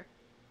 4?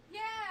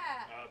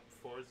 Yeah!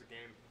 4 is a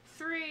game.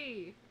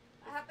 3.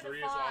 What happened 3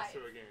 to is 5?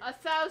 also a game.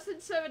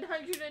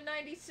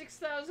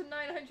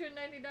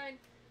 1,796,999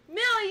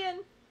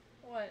 million!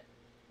 What?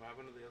 What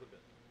happened to the other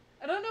bit?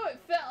 I don't know, it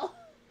fell.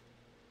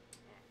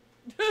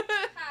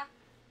 Ha!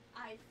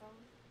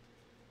 iPhone.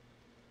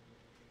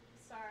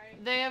 Sorry.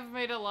 They have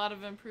made a lot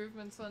of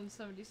improvements on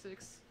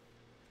 76.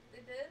 They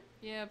did?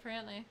 Yeah,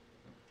 apparently.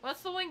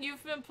 What's the one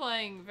you've been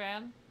playing,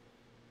 Van?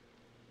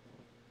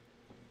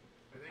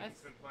 I think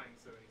he's been playing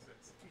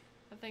 76.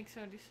 I think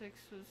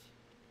 76 was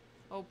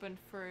opened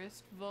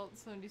first. Vault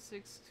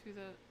 76 to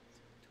the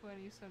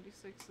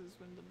 2076 is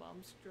when the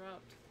bombs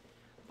dropped.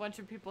 A bunch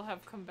of people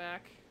have come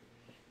back.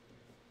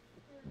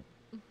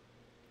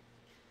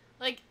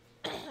 Like,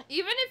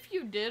 even if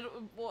you did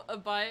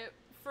buy it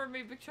for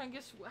me, Big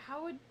Chungus,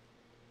 how would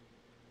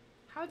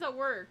that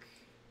work?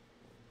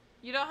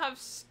 You don't have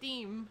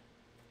Steam.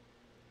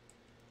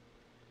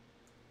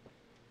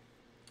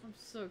 I'm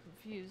so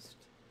confused.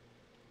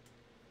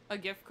 A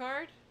gift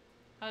card?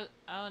 I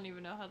don't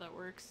even know how that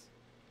works.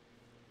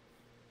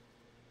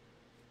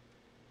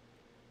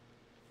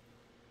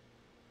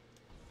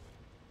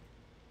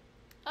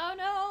 Oh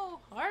no!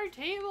 Our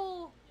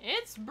table!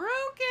 It's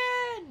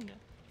broken!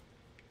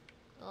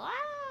 Ah!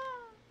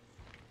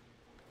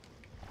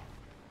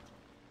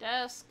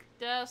 Desk,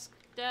 desk,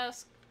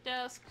 desk,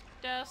 desk,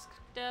 desk,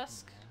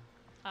 desk.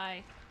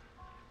 Hi.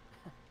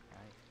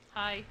 Right.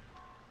 Hi.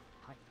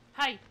 Hi.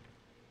 Hi.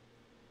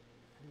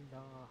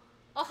 Hello.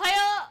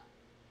 Ohayo!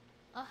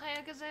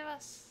 Ohayo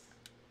gozaimasu.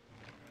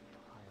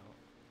 Ohio.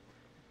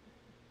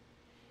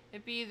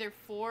 It'd be either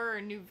 4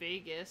 or New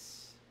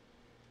Vegas.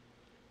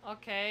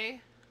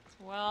 Okay.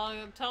 Well,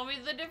 tell me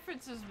the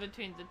differences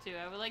between the two.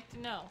 I would like to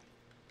know.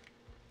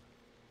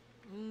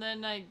 And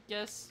then I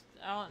guess,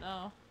 I don't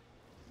know.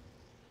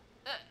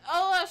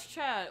 I'll ask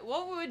chat.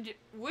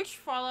 Which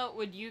Fallout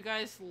would you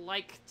guys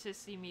like to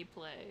see me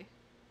play?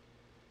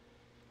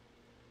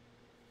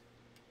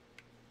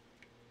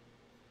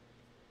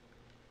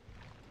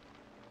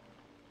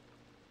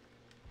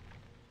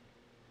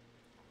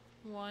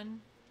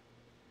 One.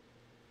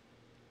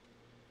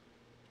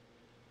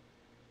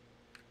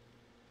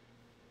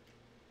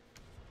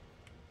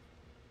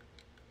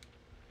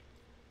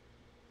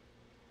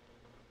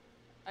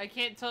 I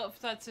can't tell if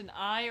that's an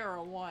I or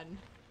a 1.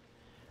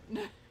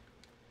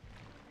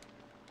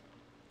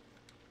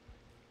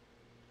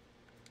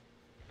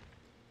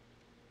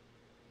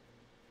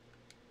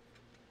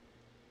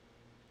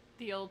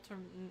 The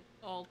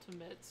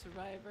ultimate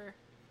survivor.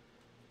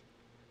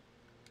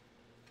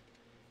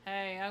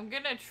 Hey, I'm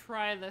gonna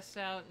try this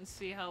out and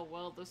see how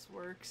well this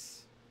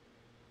works.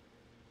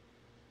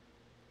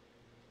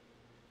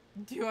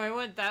 Do I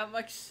want that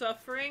much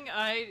suffering?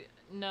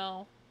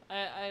 No.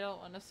 I don't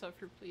want to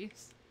suffer,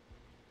 please.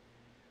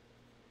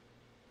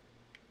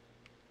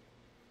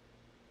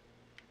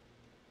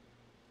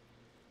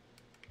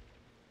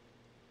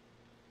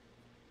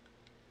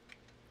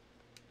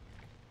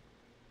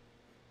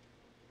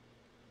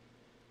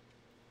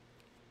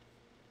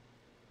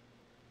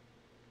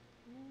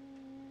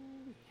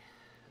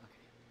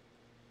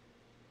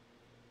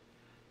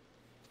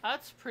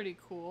 That's pretty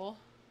cool.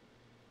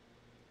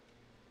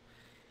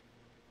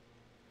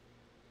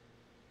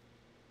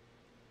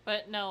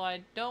 But no,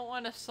 I don't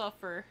want to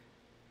suffer.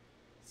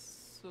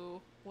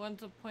 So,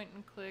 one's a point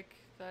and click.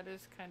 That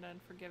is kind of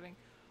unforgiving.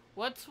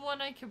 What's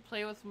one I can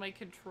play with my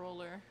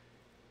controller?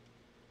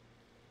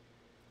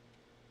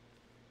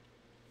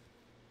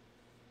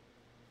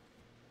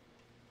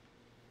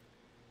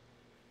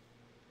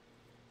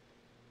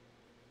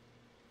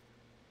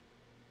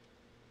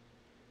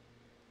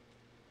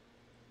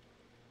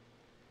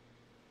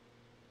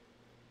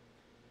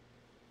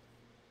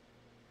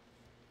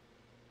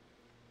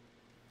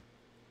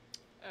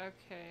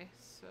 Okay,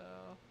 so...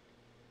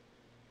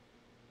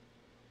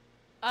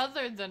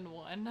 Other than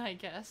one, I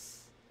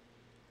guess.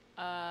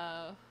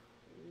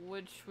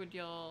 Which would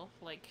y'all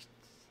like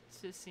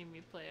to see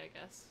me play, I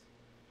guess?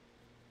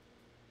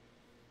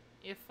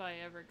 If I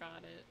ever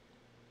got it.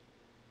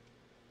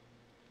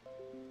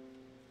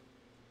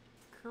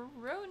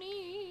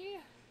 Crony!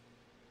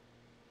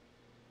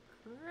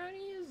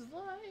 Crony is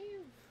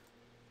live!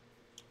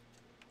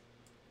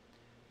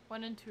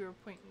 1 and 2 are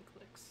point and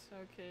clicks,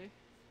 okay.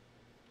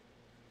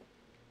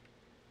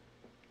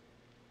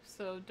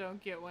 So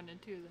don't get 1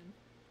 and 2 then.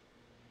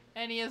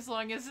 Any as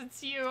long as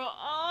it's you.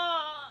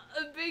 Oh,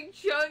 a Big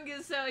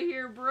Chungus out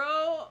here,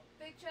 bro.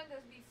 Big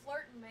Chungus be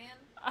flirting, man.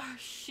 Oh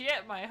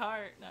shit, my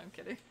heart. No, I'm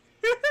kidding.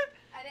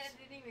 I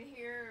didn't even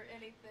hear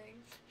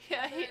anything.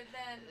 Yeah, he.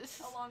 Then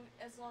as long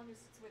as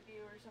it's with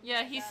you or something. Yeah,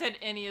 like he that. said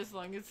any as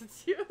long as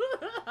it's you.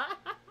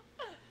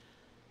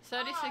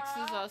 76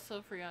 is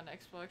also free on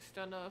Xbox.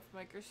 Don't know if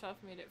Microsoft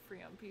made it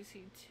free on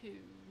PC too. He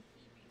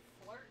be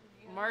flirting,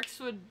 you know? Marks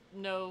would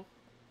know,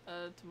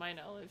 to my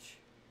knowledge.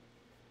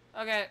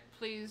 Okay,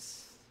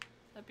 please.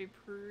 That'd be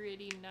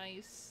pretty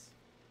nice.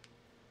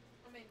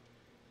 I mean,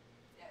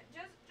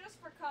 yeah, just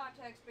for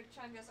context, Big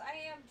Chungus,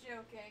 I am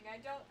joking. I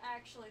don't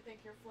actually think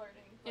you're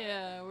flirting. But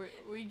Yeah,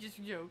 we just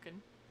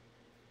joking.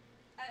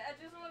 I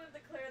just wanted to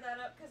clear that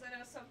up because I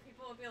know some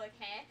people will be like,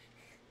 huh?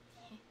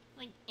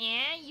 Like,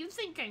 you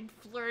think I'm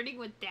flirting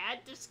with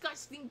that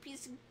disgusting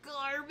piece of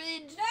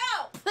garbage?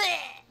 No!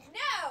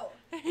 No!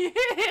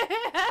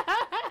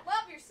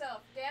 Love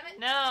yourself, damn it!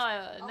 No,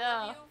 I'll no.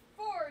 love you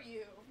for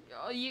you.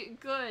 Oh, you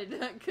good,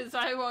 because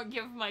I won't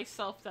give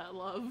myself that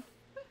love.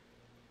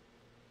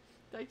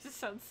 That just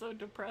sounds so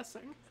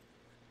depressing.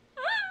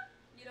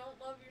 You don't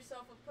love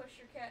yourself and push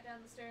your cat down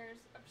the stairs.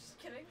 I'm just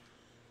kidding.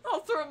 I'll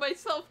throw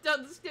myself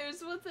down the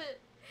stairs with it.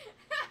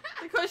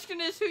 The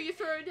question is who you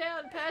throw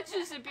down.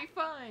 Patches, it'd be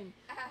fine.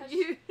 Ash.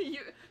 You.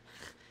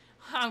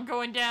 I'm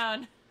going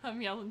down.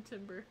 I'm yelling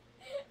timber.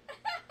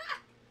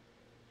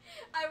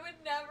 I would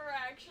never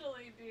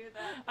actually do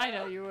that. I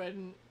know though. you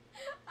wouldn't.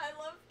 I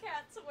love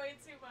cats way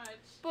too much.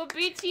 But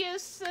BTS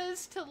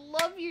says to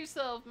love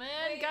yourself, man.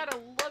 Wait. Gotta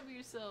love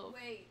yourself.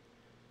 Wait,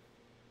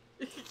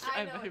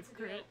 I'm know a what to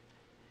hypocrite.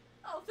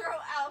 I'll throw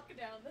Alk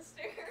down the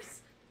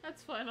stairs.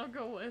 That's fine, I'll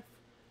go with.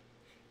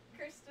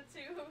 Krista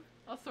too.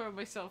 I'll throw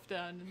myself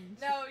down and...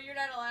 No, you're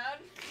not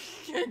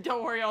allowed.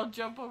 Don't worry, I'll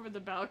jump over the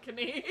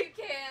balcony. You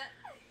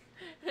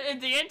can't. And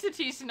the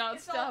entity's not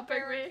It's all stopping me.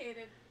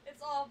 barricaded.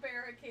 It's all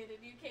barricaded.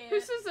 You can't. Who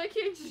says I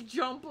can't just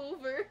jump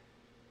over?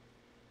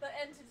 The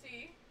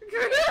entity. You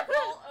can't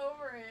fall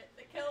over it.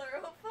 The killer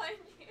will find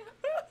you.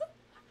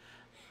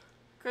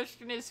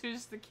 Question is,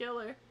 who's the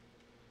killer?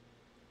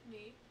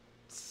 Me.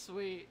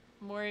 Sweet.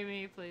 More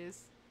me,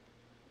 please.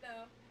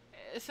 No.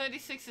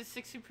 76 is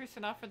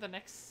 60% off for the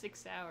next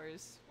 6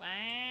 hours.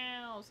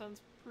 Wow,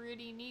 sounds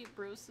pretty neat,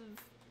 brosive.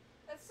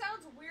 That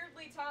sounds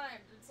weirdly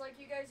timed. It's like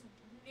you guys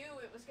knew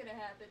it was gonna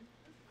happen.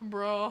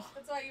 Bro.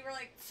 That's why you were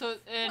like, So,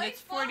 and Play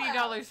it's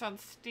 $40 on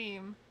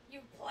Steam. you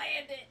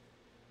planned it.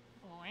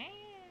 Wow.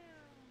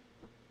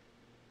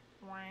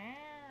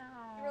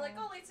 Wow. You were like,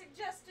 only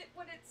suggest it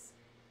when it's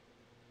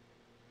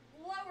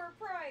lower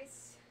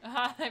price.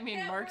 I mean,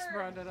 Can't Mark's work.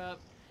 brought it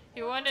up.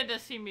 He wanted to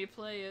see me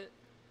play it.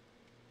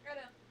 I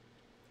know.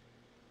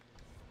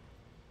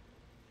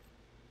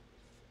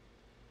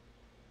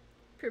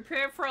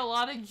 Prepare for a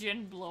lot of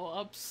gin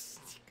blow-ups.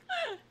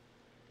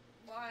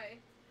 Why?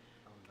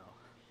 Oh no.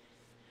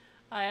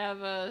 I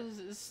have a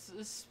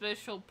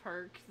special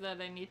perk that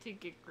I need to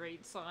get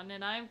greats on,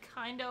 and I'm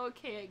kinda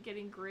okay at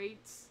getting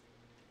greats.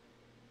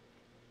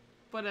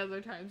 But other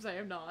times I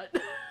am not.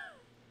 It's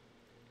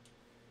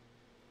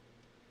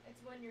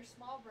when you're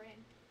small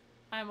brain.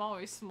 I'm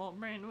always small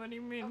brain, what do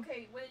you mean?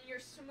 Okay, when you're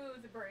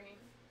smooth brain.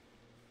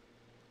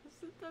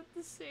 Isn't that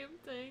the same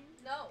thing?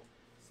 No.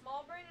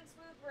 Small brain and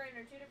smooth brain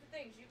are two different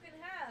things. You can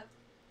have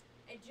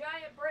a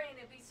giant brain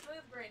and be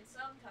smooth brain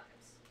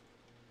sometimes.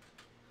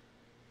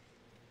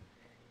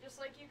 Just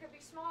like you could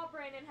be small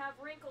brain and have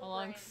wrinkled brain.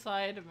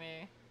 Alongside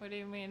me. What do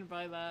you mean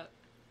by that?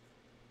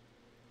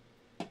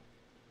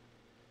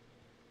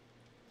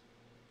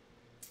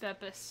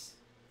 Beppis.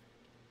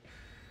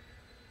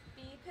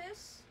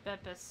 Beepus?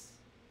 Beppis.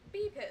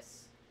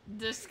 Beepus.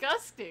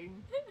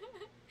 Disgusting.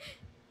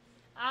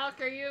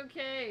 Alk, are you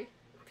okay?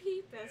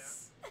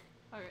 Peepus.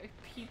 Alright,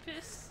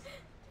 Peepus?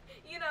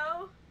 You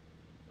know,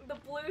 the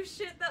blue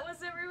shit that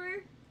was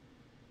everywhere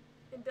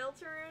in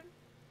Deltarune?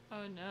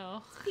 Oh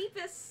no.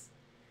 Peepus.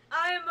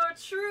 I am a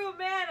true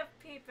man of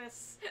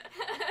Peepus.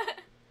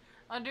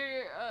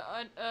 Under,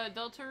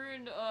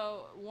 Deltarune,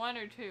 1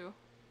 or 2?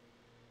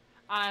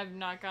 I've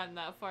not gotten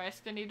that far. I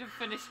still need to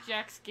finish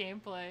Jack's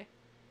gameplay.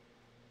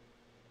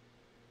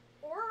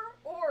 Or,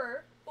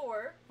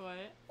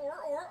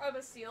 I'm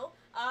a seal.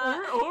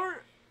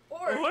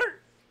 Or.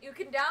 You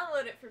can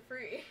download it for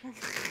free.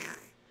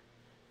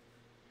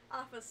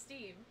 Off of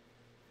Steam.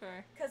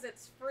 Fair. Because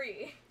it's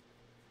free.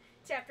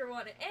 Chapter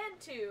 1 and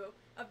 2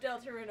 of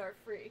Deltarune are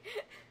free.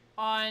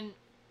 On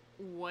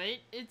what?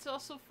 It's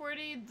also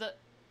 40? The...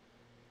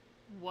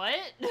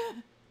 What?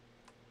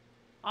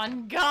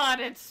 On God,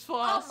 it's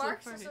also Oh,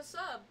 Mark's 40. is a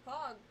sub.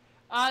 Pog.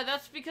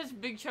 That's because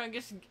Big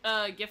Chungus,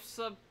 gift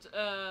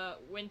subbed,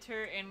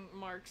 Winter and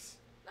Marks.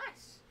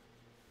 Nice.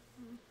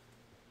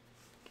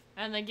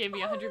 And they gave me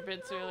 100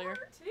 bits no, earlier. Our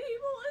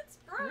table, it's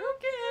broken.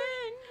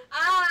 Broken!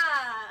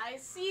 Ah, I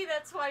see.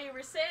 That's why you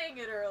were saying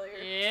it earlier.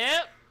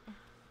 Yep.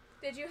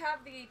 Did you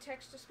have the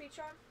text-to-speech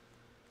on?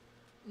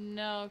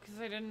 No, because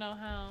I didn't know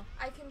how.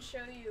 I can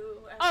show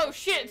you. Oh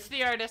shit, it's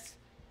the artist.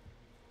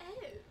 Oh.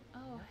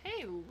 Oh,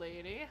 hey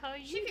lady, how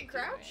you She can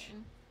crouch?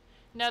 doing?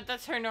 No,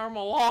 that's her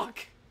normal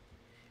walk.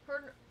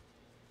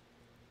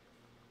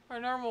 Her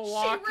normal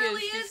walk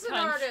really is is just an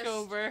hunched artist.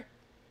 over.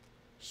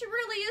 She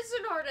really is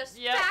an artist.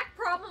 Yep. Back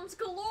problems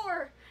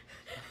galore.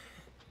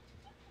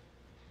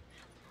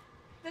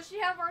 Does she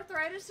have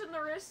arthritis in the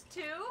wrist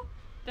too?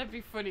 That'd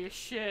be funny as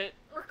shit.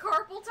 Or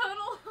carpal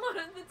tunnel? One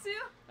of the two?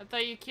 I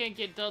thought you can't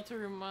get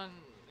Deltarune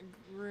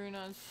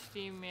on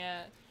Steam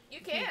yet.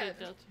 You Can't can. get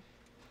Delta.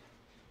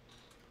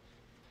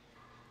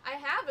 I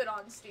have it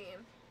on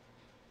Steam.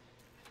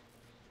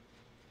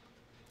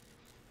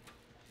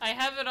 I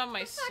have it on my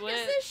What the fuck Switch.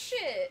 is this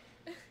shit?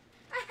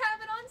 I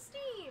have it on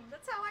Steam.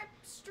 That's how I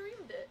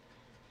streamed it.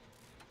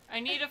 I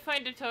need to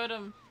find a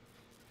totem.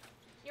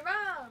 Your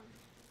mom.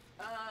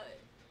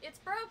 It's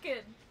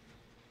broken.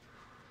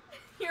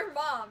 Your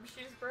mom,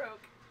 she's broke.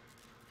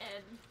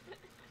 And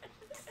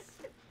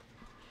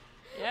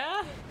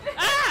Yeah?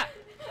 Ah!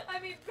 I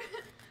mean,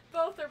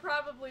 both are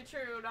probably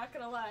true, not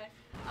gonna lie.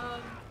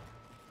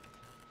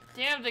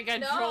 Damn, they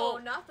got No, troll.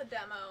 not the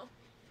demo.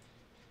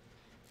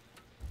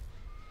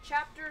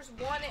 Chapters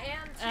 1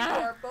 and 2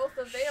 Ah, are both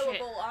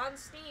available on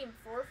Steam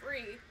for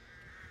free.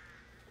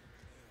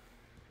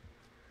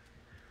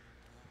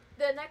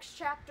 The next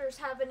chapters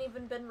haven't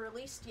even been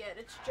released yet.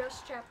 It's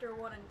just chapter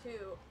 1 and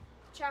 2.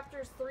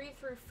 Chapters 3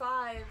 through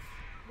 5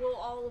 will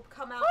all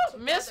come out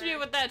together. Miss me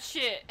with that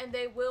shit. And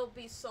they will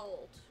be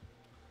sold.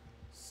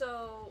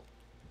 So,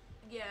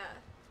 yeah.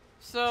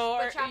 So,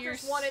 But you're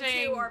chapters 1 and 2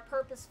 saying... are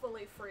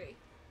purposefully free.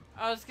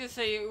 I was gonna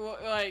say,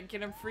 like,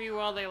 get them free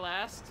while they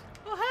last.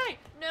 Oh, hey!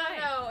 No, Hi.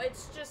 no,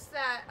 it's just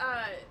that,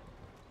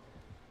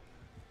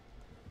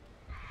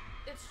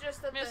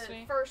 Miss the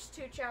me. first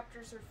 2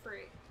 chapters are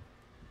free.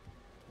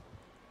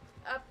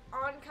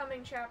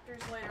 Oncoming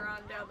chapters later on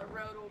down the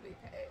road will be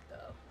paid,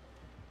 though.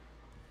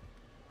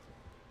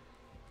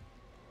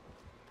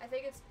 I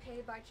think it's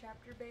pay by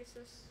chapter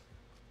basis.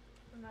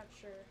 I'm not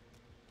sure.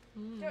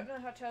 Don't know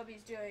how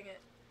Toby's doing it.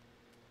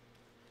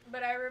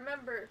 But I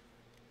remember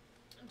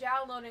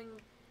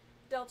downloading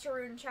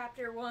Deltarune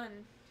Chapter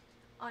 1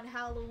 on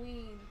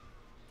Halloween.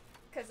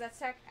 Because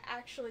that's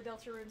actually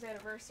Deltarune's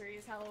anniversary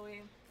is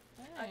Halloween.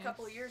 Nice. A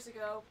couple years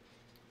ago.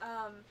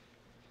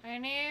 I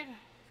need...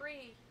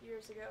 3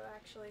 years ago,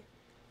 actually.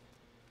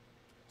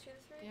 2 to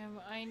 3? Damn,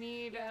 I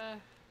need, Yeah.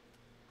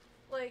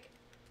 Like,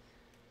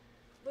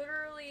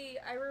 literally,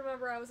 I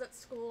remember I was at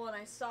school and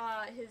I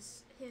saw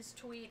his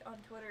tweet on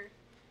Twitter.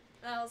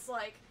 And I was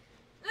like,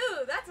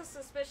 ooh, that's a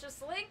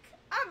suspicious link.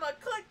 I'ma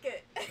click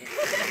it.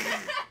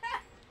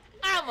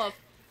 I'ma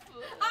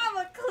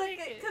click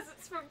it because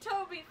it's from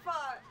Toby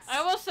Fox. I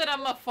almost said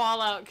I'm a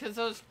Fallout because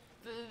I was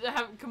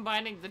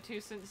combining the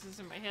two sentences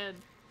in my head.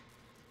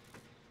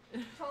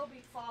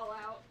 Toby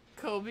Fallout.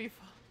 Kobe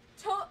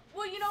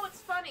Well, you know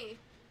what's funny?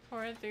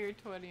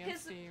 4/3/20 on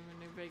His- Steam and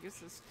New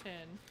Vegas is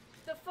 10.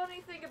 The funny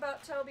thing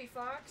about Toby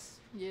Fox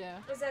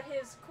Yeah. is that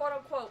his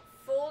quote-unquote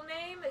full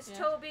name is Yeah.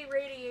 Toby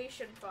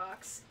Radiation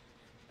Fox.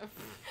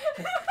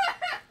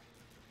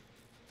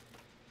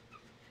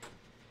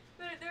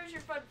 There's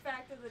your fun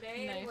fact of the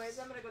day. Nice. Anyways,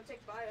 I'm gonna go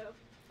take bio.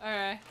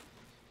 Alright.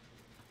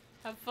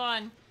 Have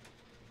fun.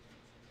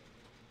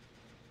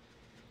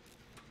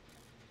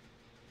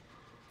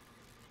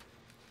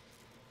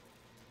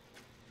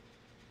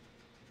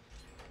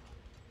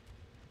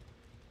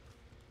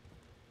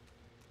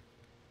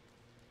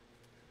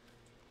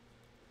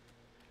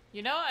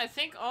 You know, I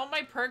think all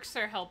my perks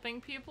are helping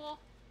people.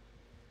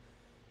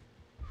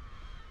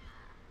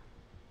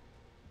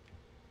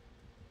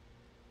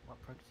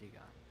 What perks you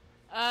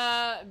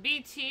got?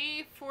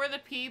 BT for the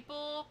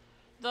people,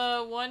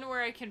 the one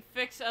where I can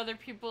fix other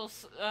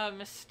people's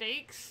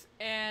mistakes,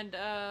 and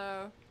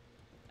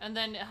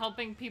then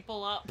helping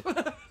people up.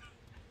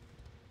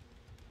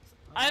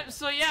 Oh,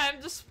 So yeah,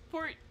 I'm the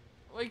support.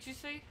 What'd you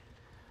say?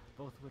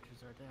 both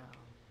witches are down.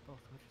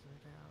 Both witches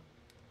are down.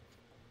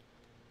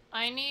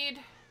 I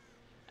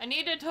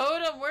need a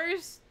totem.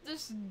 Where's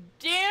this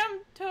damn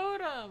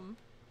totem?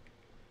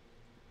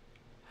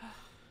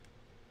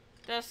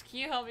 Des, can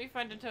you help me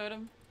find a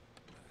totem?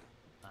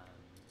 We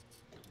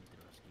need to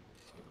rescue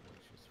the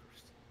witches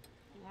first.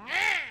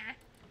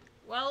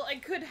 Well, I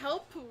could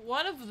help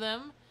one of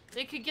them.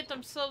 They could get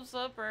themselves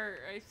up, or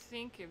I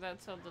think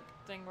that's how the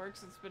thing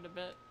works. It's been a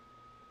bit.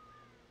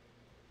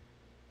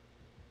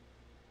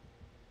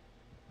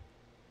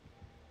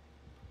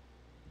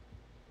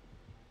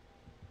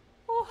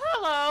 Oh,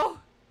 hello!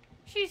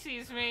 She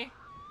sees me.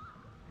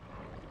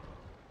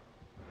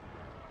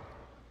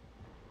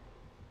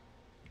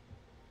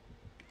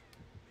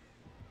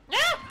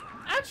 Ah!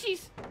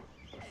 Ouchies!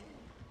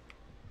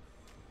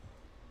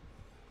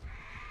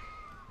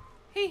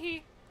 Hee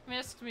hee.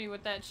 Missed me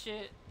with that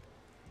shit.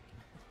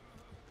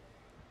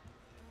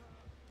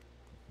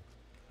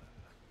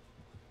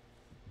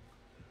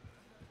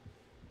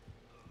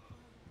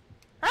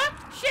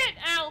 Ah! Shit!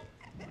 Ow!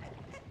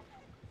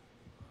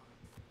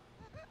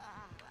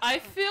 I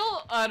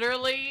feel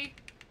utterly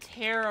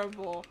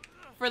terrible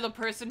for the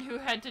person who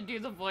had to do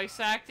the voice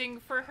acting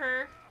for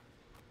her.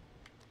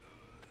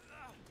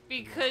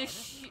 Because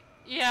she,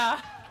 yeah.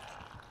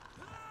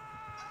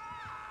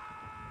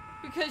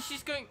 Because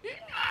she's going.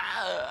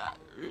 I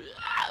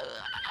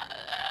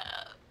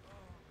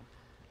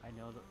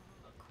know that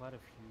quite a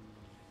few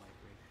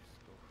migration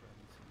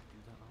girlfriends who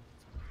do that all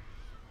the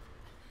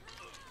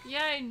time.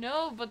 Yeah, I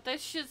know, but that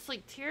shit's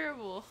like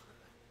terrible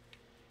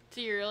to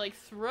your like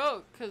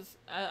throat. Cause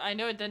I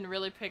know it didn't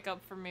really pick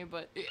up for me,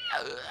 but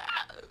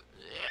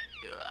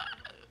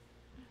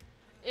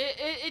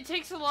it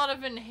takes a lot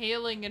of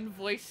inhaling and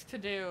voice to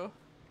do.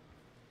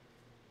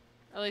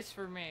 At least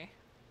for me.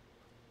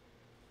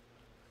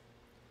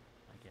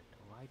 I get that.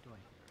 Why do I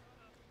hear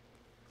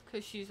her?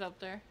 Cause she's up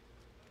there.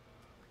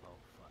 Oh,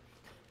 fuck.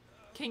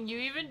 Can you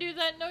even do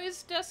that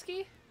noise,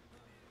 Dusky?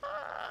 This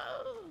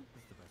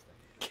is the best I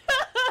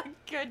can do.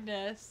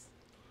 Goodness.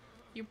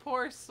 You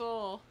poor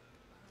soul.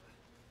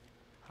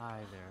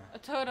 Hi there. A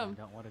totem.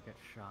 I don't want to get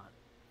shot.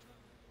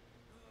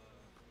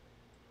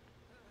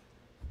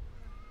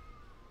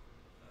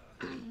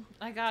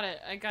 I got it.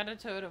 I got a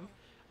totem.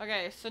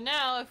 Okay, so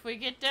now if we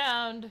get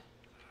downed,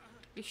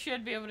 you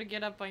should be able to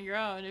get up on your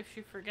own if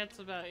she forgets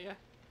about you.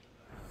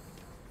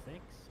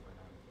 Thanks when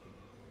I'm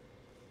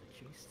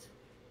being chased.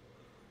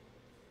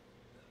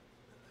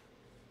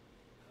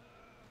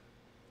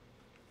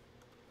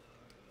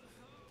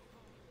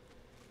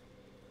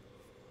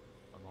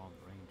 A long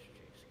range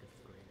chase, good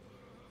for you.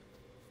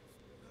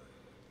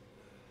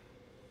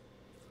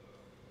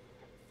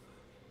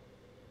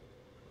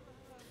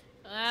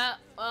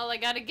 Well, I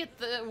gotta get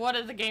the one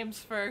of the games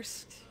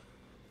first.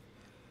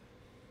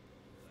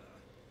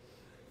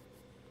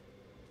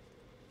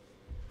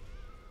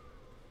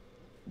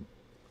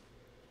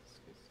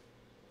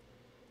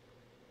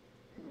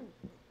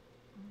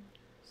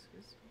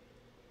 Excuse me.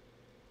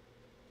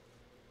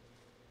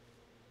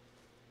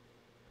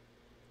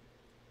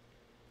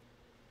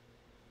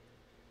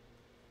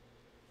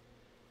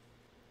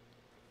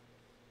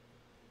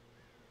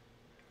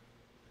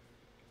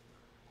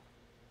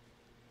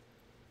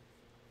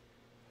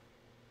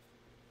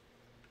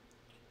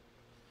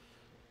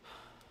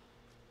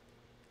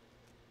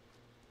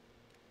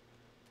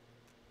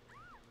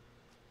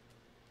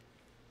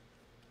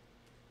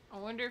 I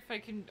wonder if I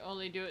can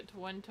only do it to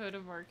one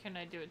totem, or can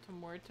I do it to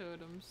more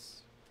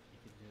totems? You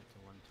can do it to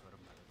one totem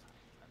at a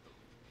time, I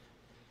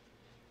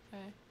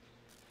believe. Okay.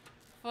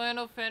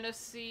 Final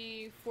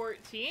Fantasy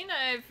 14?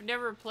 I've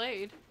never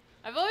played.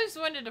 I've always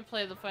wanted to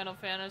play the Final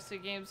Fantasy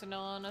games in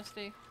all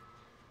honesty.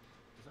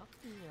 Is that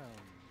the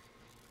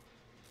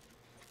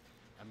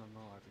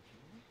MMORPG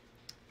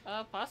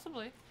one?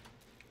 Possibly.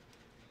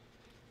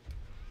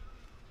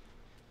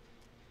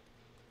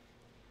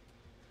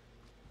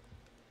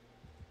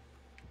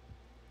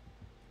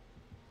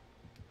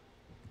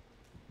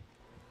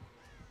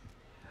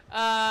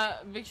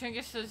 Big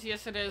Chungus says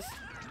yes it is.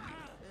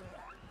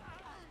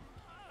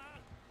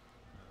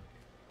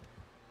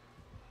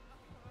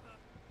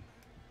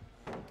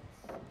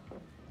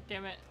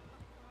 Damn it.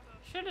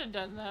 Should have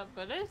done that,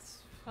 but it's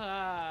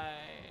fine.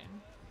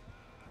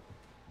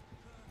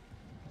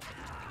 I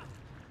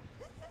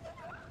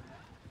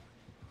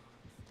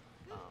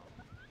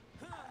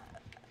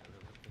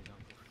really hope they don't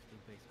go for the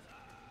basement.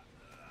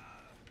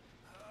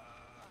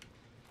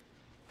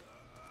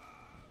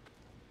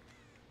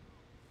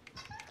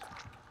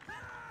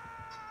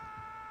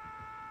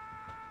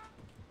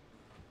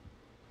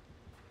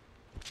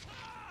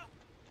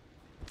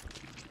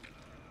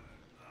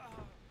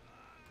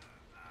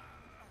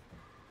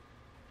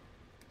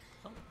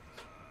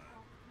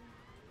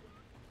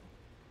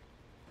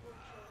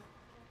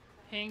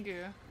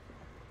 Pingu.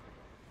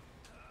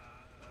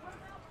 What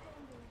about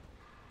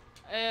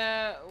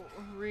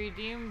Pingu?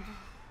 Redeemed.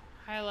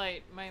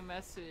 Highlight my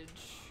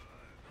message.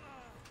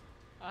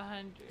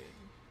 100.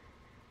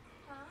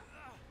 Huh?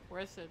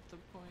 Worth it, the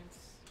points.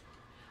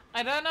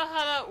 I don't know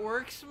how that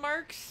works,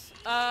 Marks.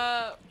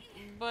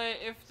 But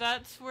if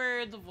that's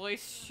where the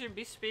voice should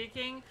be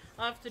speaking,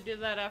 I'll have to do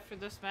that after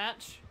this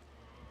match.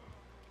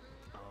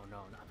 Oh no,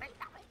 not me,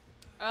 not me.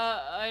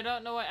 I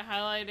don't know what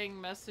highlighting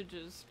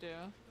messages do.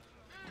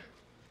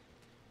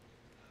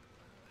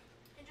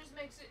 It just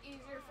makes it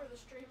easier for the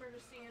streamer to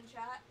see in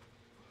chat.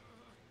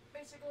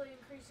 Basically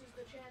increases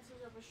the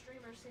chances of a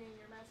streamer seeing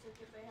your message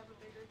if they have a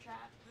bigger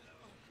chat.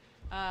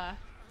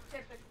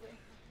 Typically.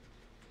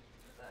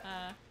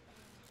 But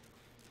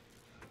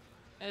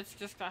It's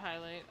just a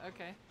highlight,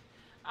 okay.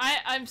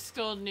 I'm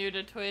still new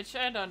to Twitch.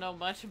 I don't know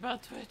much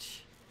about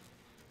Twitch.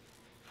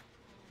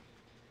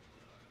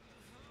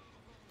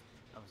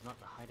 That was not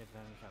the height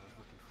advantage I was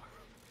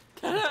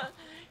looking for.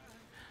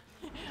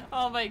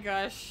 Oh my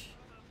gosh.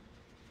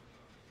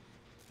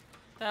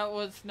 That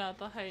was not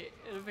the height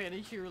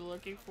advantage you were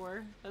looking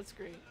for. That's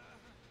great.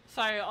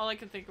 Sorry, all I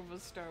could think of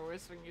was Star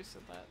Wars when you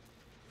said that.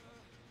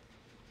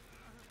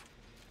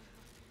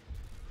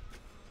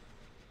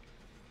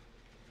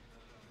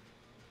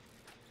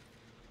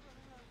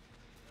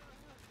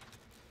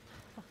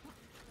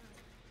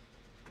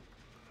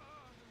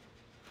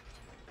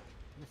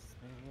 Miss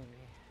me.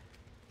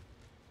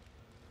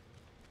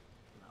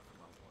 Love him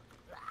on board.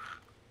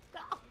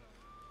 No!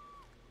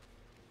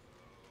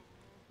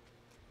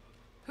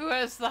 Who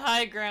has the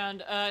high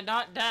ground?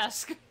 Not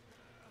Desk.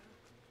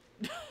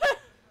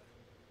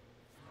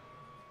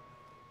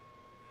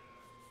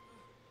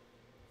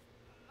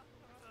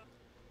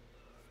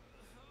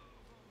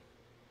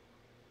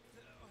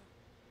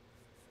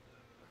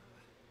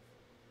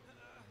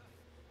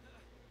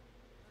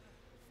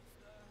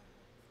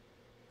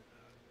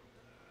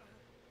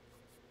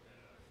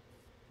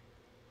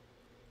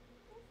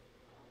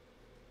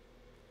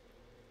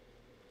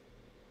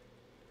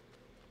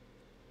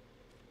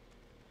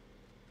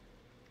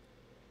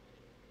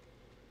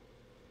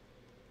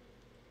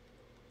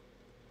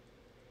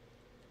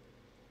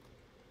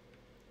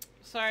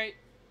 Sorry,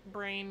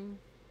 brain.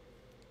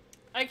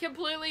 I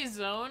completely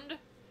zoned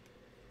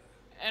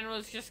and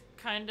was just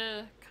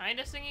kinda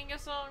singing a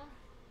song.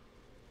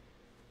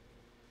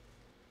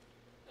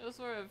 It was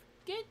sort of,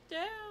 get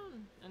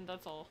down! And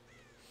that's all.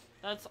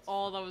 That's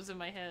all that was in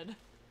my head.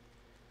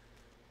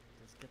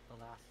 Let's get the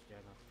last gen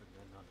up and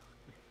then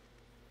unhook me.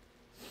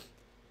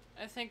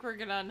 I think we're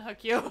gonna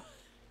unhook you.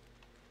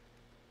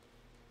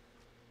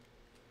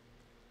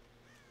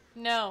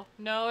 No,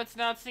 no, it's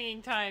not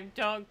singing time.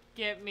 Don't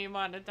get me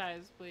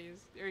monetized,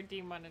 please. Or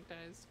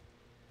demonetized.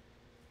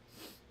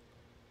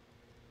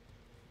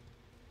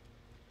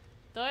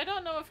 Though I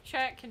don't know if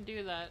chat can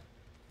do that.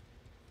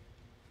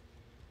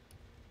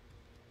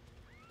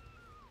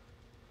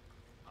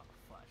 Oh,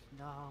 flash.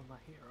 No, my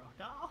hero.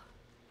 No!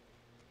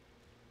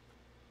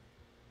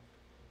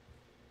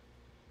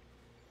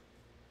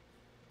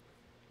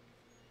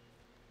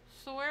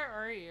 So where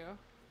are you?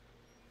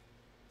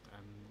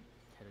 I'm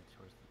headed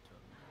towards the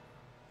totem.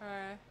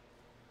 Alright.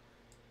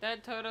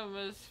 That totem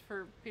is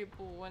for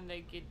people when they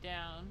get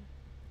down.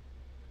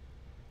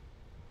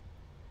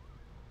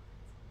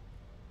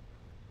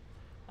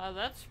 Oh,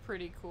 that's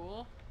pretty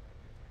cool.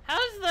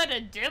 How's that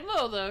a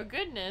demo though?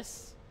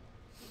 Goodness.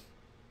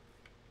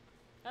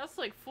 That's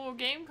like full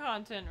game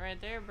content right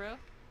there, bro.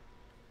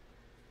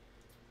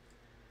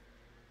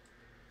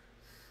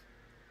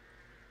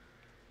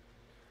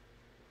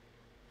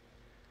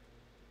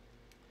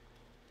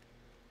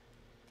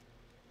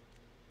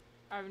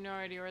 I have no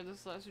idea where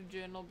this last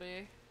gen will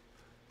be.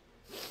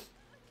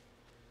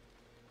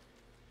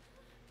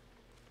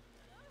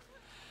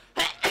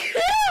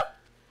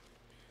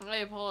 I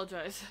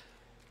apologize.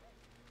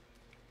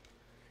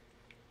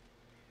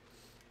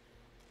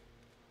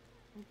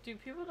 Do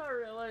people not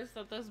realize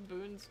that this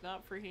boon's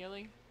not for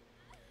healing?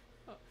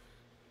 Oh.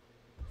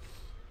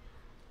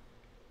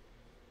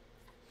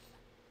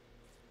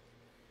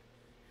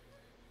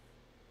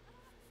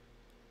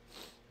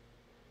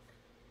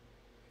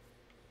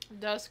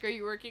 Dusk, are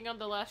you working on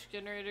the last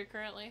generator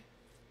currently?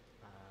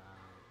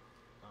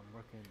 I'm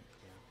working,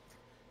 yeah.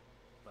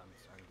 But I'm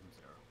starting from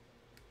 0.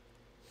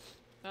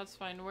 That's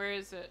fine. Where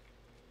is it?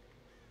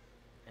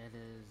 It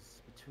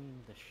is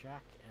between the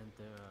shack and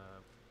the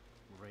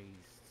raised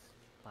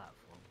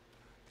platform.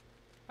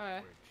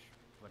 Okay. Bridge.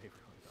 Whatever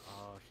you want to go.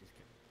 Oh, she's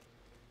good.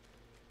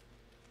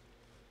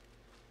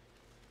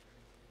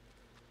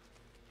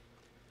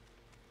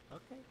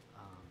 Okay.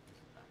 This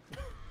is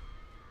back.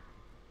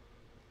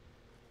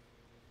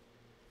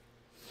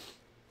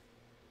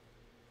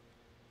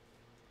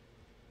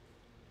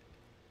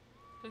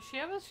 Does she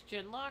have us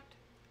gen locked?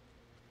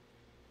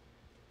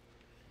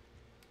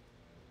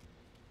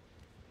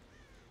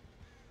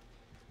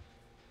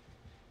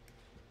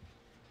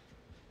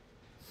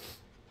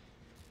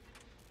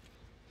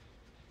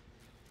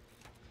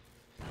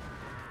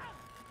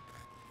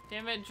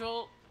 Damn it,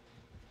 Jolt.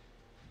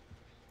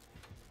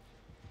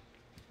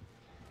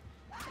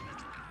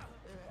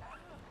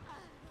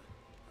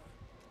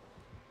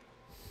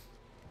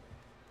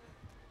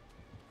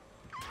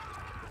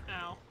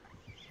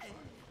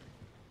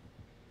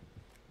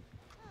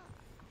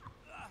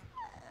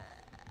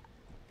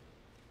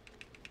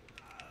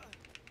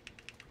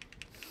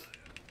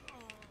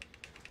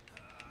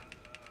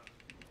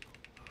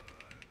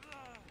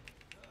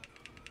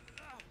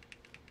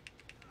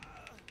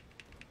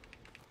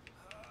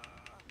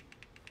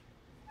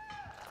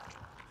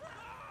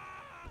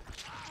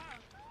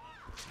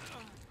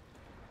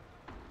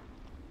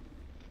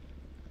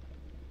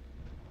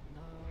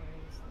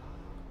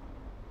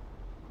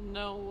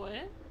 No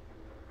what?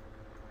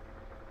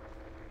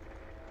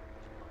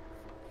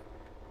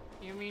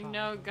 You mean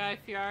no Guy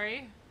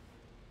Fieri?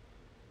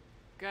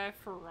 Guy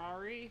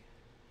Ferrari?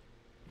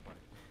 What?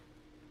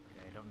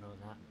 Okay, I don't know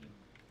that meme.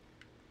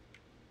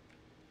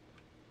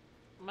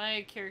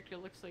 My character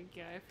looks like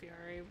Guy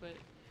Fieri, but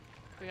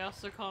we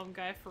also call him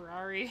Guy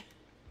Ferrari.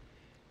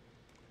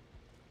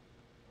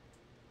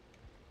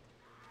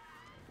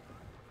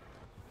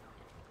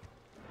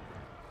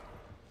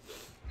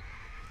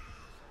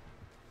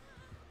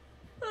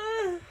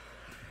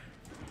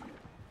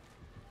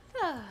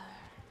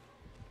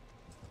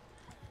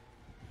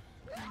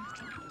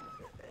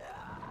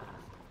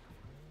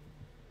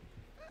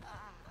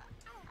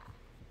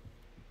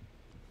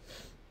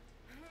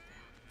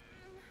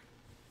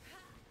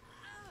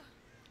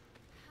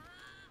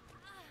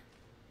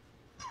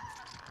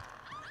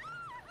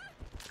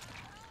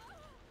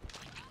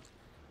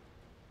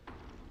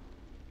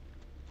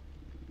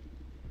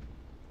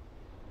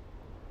 You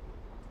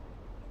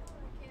know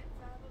what I can't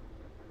fathom?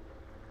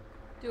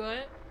 Do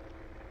it?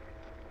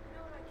 You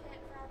know what I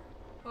can't fathom?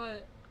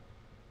 What?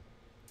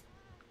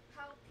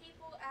 How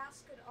people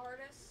ask an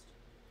artist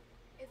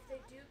if they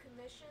do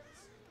commissions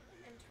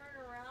and turn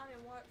around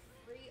and want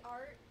free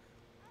art.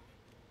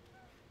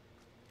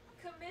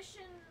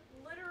 Commission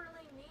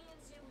literally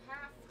means you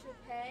have to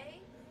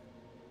pay.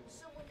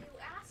 So when you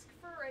ask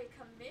for a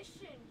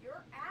commission,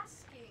 you're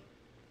asking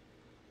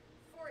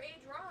for a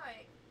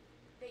drawing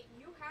that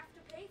you have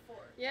to pay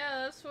for.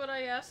 Yeah, that's what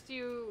I asked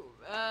you,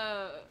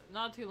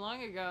 not too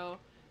long ago.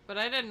 But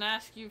I didn't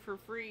ask you for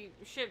free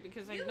shit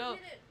because I know.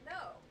 You didn't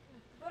know.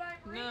 But I'm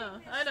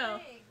reading this I know.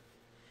 thing,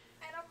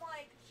 and I'm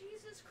like,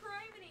 Jesus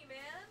criminy,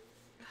 man.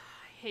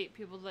 I hate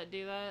people that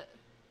do that.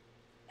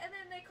 And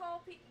then they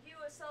call you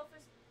a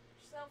selfish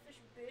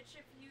bitch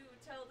if you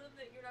tell them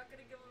that you're not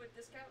gonna give them a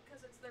discount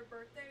because it's their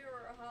birthday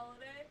or a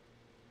holiday.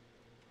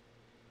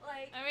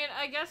 Like, I mean,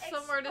 I guess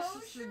some artists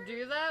exposure?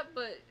 do that,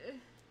 but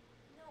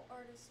No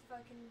artist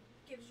fucking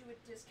gives you a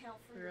discount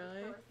for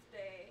Really? your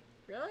birthday.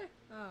 really?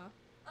 Oh.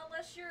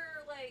 Unless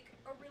you're, like,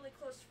 a really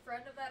close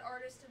friend of that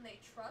artist and they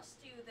trust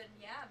you, then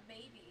yeah,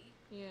 maybe.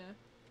 Yeah.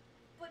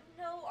 But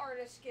no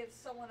artist gives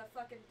someone a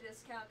fucking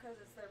discount because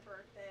it's their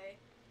birthday.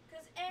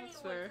 Because anyone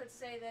fair. could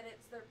say that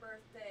it's their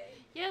birthday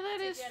Yeah, that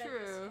to is get a true.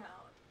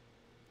 discount.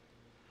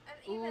 And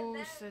even Ooh,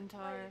 then, Centaur.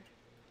 like,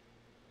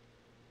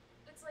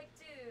 it's like,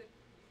 dude,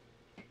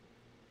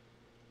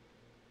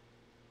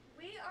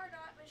 we are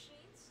not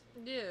machines.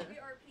 Yeah. We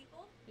are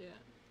people. Yeah.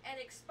 And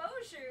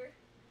exposure,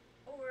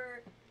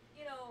 or,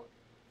 you know,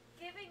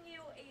 giving you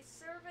a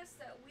service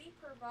that we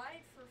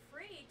provide for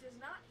free does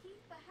not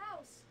heat the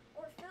house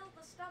or fill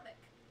the stomach.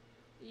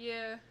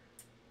 Yeah.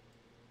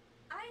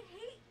 I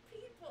hate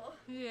people.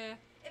 Yeah.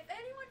 If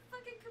anyone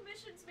fucking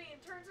commissions me and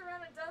turns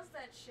around and does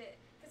that shit,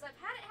 because I've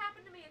had it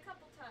happen to me a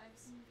couple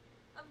times,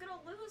 I'm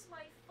gonna lose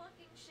my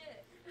fucking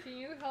shit. Can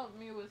you help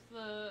me with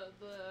the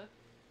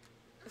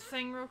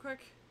thing real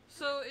quick?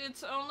 So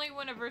it's only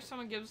whenever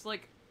someone gives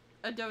like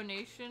a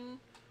donation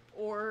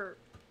or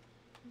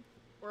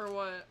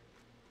what?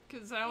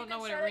 Because I don't know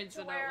when it reads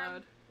it out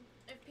loud.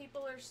 If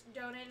people are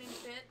donating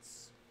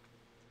bits,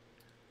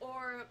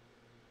 or,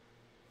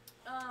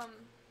 So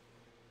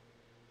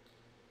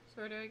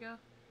where do I go?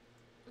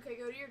 okay,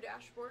 go to your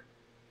dashboard.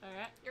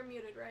 Alright. You're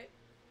muted, right?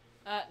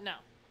 No.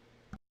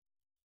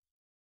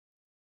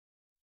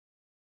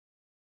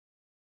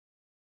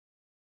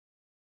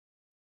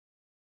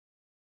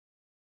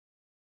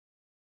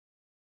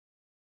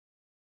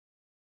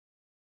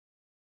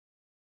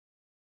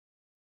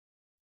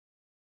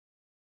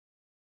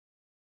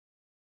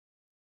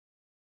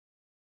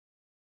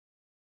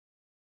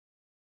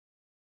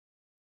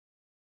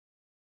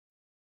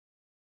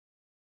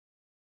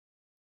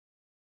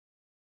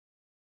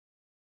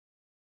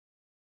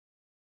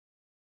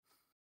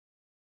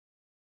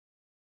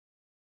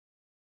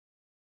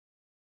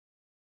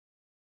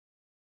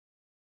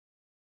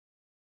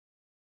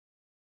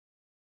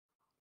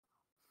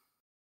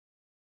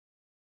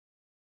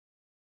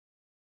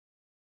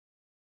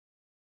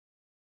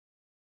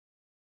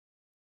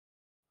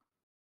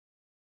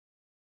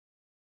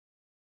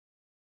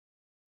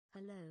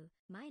 Hello,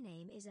 my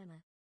name is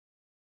Emma.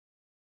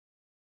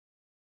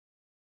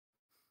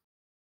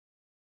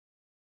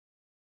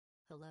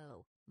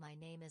 Hello, my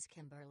name is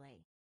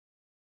Kimberly.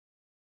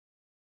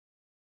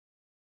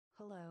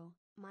 Hello,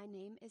 my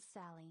name is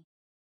Sally.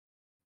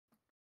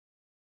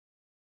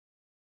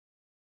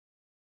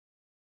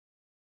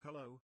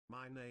 Hello,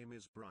 my name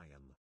is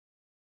Brian.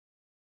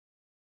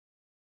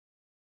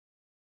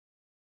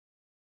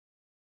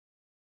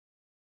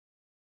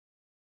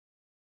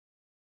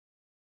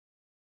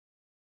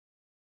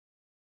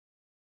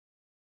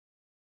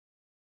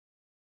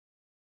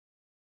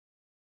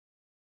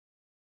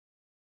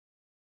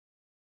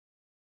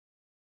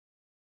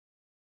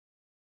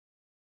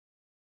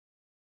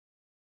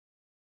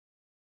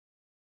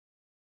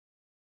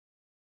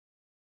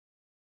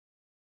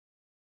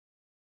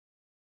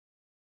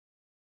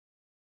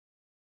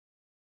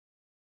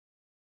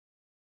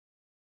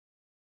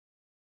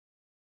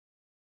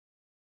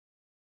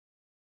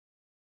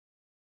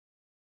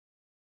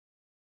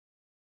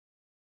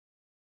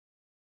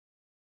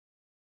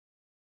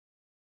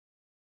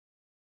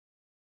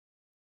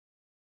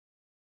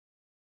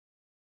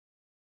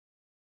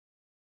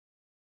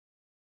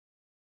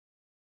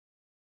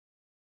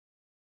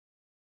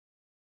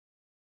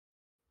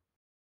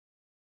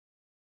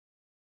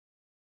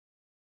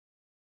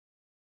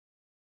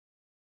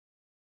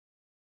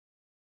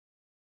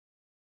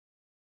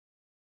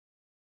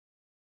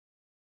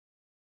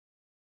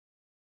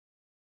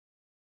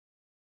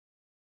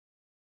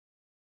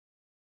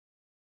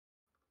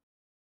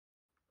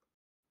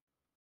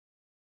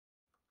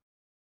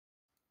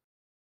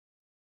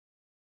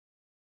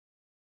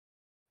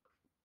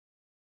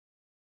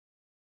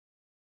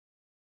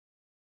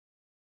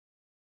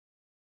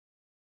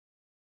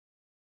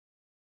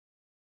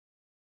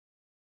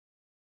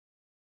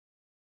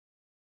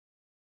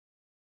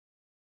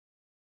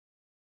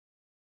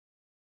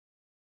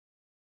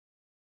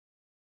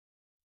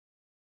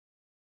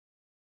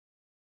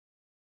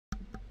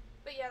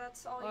 But yeah,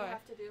 that's all you Alright.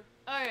 have to do.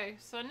 Okay,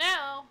 so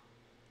now...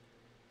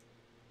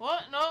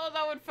 What? No,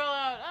 that would fill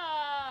out.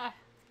 Ah!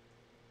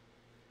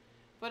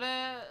 But,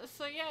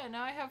 so yeah,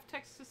 now I have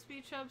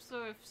text-to-speech up,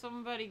 so if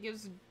somebody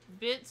gives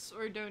bits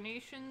or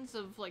donations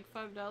of, like,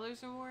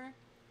 $5 or more,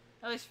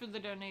 at least for the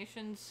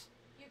donations,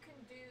 You can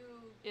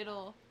do...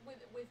 it'll...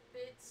 With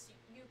bits,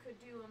 you could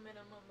do a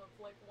minimum of,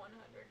 like, 100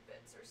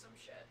 bits or some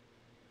shit.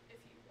 If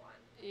you want.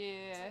 It's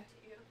Yeah. up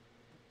to you.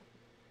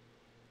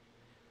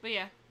 But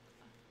yeah.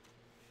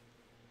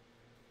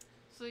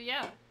 So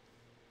yeah.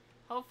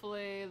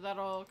 Hopefully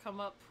that'll come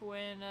up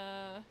when,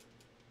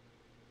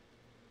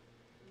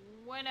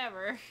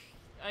 whenever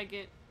I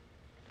get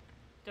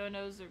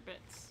donos or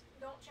bits.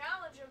 Don't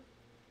challenge him.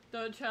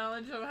 Don't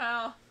challenge him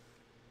how?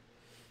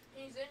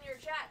 He's in your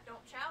chat.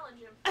 Don't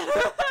challenge him.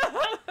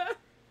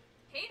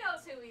 He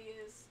knows who he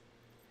is.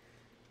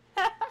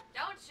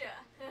 Don't ya?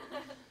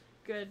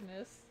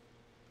 Goodness.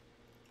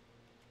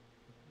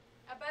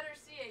 I better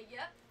see a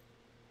yep.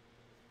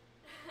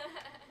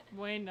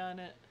 Waiting on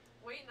it.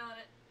 Waiting on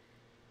it.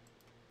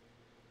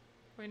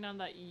 Waiting on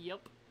that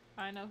yup.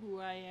 I know who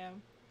I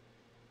am.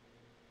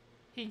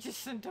 He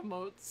just sent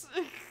emotes.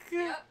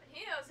 Yep,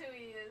 he knows who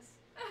he is.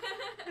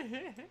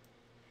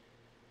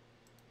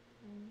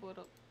 What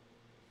up?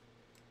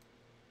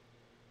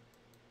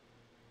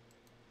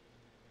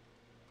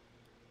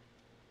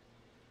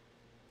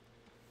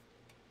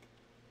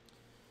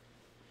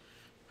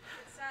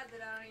 It's sad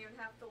that I don't even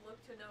have to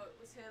look to know it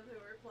was him who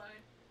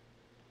replied.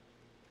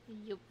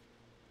 Yup.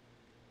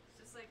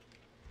 It's just like,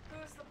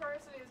 who's the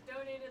person who's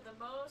donated the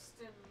most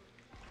and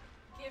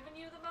given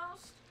you the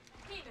most?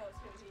 He knows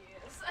who he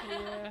is.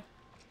 Yeah.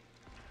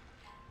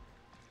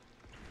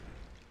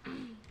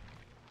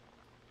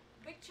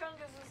 Big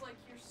Chungus is like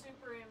your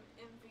super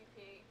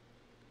MVP.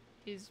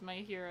 He's my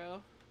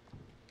hero.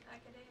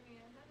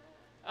 Academia.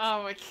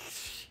 Oh my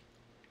gosh.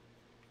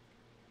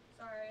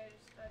 Sorry,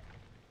 I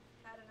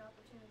had an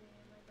opportunity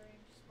and my brain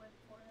just went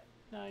for it.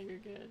 No, you're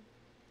good.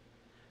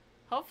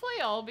 Hopefully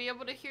I'll be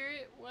able to hear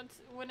it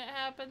when it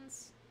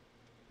happens.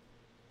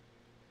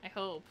 I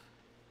hope.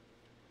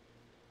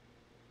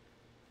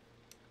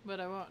 But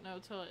I won't know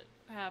till it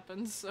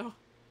happens, so.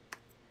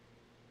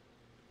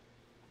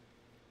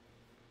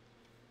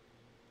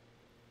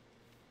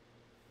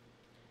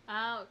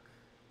 Alk.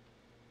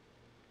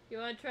 You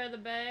wanna try the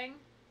bang?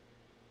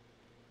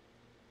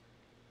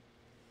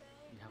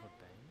 You have a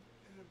bang?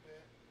 In a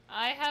bit.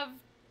 I have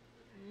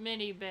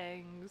mini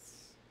bangs.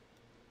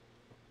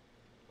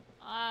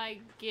 I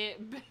get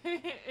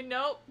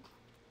nope.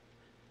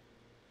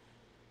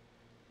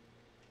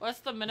 What's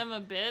the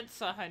minimum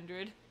bits?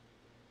 100.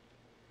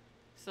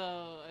 So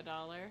 $1. No, the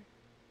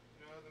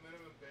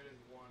minimum bid is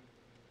 1.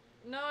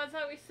 No, I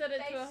thought we set it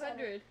They to set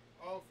 100.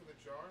 Oh, for the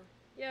jar?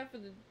 Yeah, for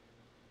the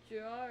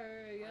jar,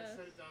 I guess. I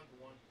set it down to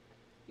 1.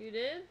 You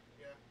did?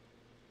 Yeah. I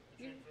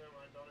You- changed my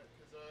mind on it,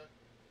 because,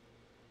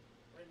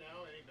 right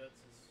now, any bets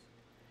is...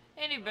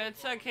 Any bits?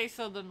 Okay,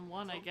 so then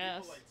 1, I Until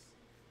guess. people, like,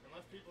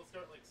 unless people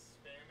start, like,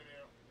 spamming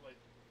it, like,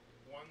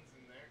 1s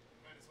in there,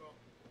 might as well.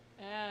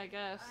 Yeah, I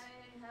guess. I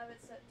have it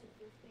set to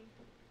 50.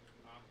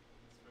 Ah,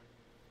 that's fair.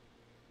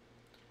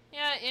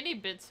 Yeah, any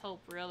bits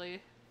help,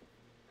 really.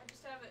 I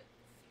just have it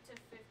to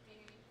 50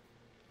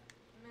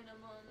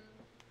 minimum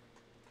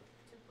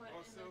to put in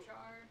Also- the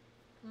jar.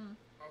 Hmm.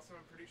 Also,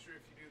 I'm pretty sure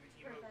if you do the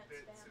emote Prevent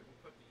bits, spam. it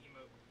will put the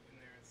emote in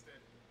there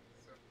instead.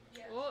 So,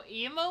 Yeah. Oh,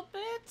 emo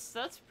bits?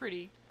 That's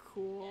pretty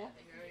cool.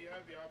 they can yeah, do you that.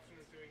 have the option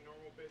of doing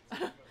normal bits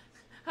and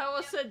emotes. I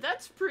almost Yep. said,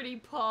 that's pretty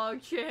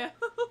pog, champ.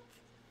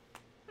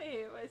 I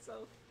hate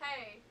myself.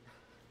 Hey,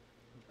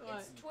 What?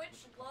 it's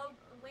Twitch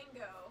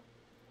lingo.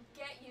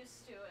 Get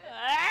used to it.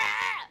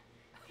 Ah!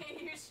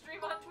 You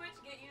stream on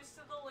Twitch, get used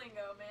to the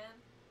lingo,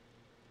 man.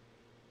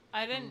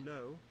 I Oh didn't...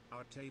 no,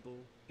 our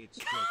table, it's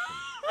broken.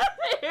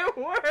 It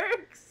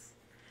works!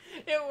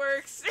 It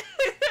works.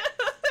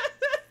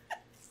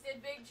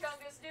 Did Big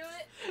Chungus do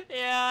it?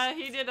 Yeah,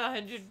 he did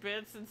 100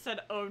 bits and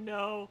said, oh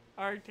no,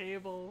 our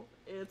table,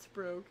 it's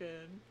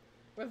broken.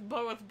 But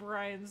with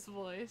Brian's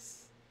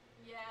voice.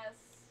 Yes.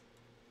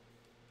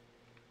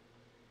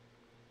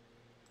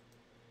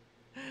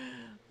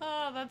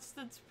 Oh, that's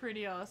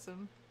pretty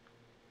awesome.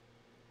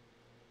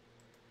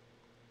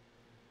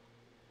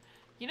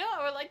 You know,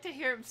 I would like to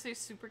hear him say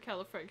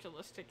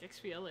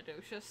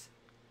supercalifragilisticexpialidocious.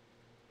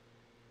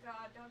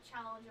 God, don't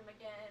challenge him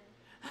again.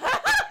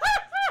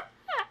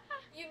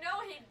 You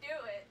know he'd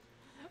do it.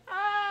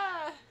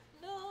 Ah,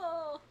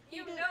 no.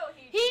 You know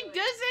he'd He do it.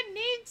 doesn't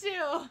need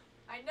to.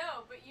 I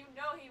know, but you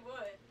know he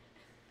would.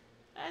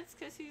 That's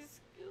because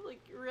he's,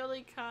 like,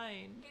 really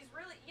kind. He's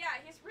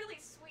really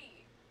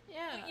sweet.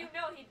 Yeah. But you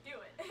know he'd do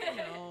it.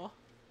 No.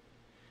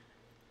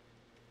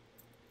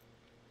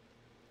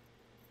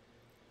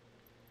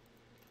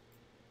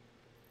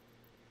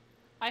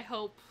 I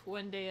hope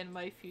one day in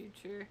my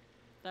future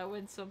that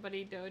when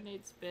somebody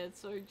donates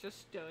bits or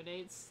just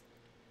donates,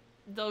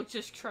 they'll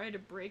just try to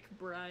break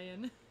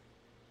Brian.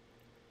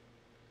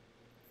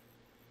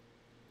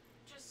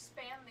 Just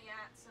spam the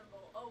 @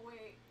 symbol. Oh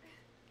wait.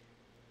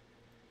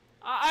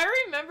 I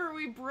remember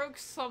we broke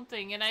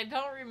something, and I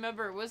don't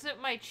remember. Was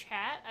it my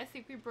chat? I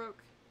think we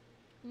broke...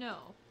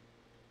 No.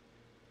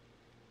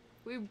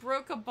 We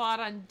broke a bot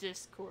on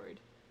Discord.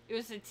 It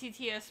was a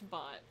TTS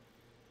bot.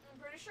 I'm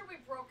pretty sure we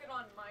broke it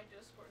on my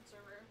Discord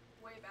server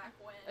way back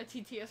when. A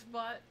TTS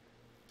bot?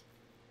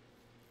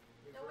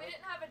 No, we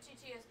didn't have a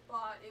TTS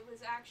bot. It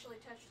was actually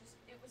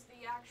it was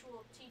the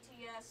actual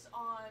TTS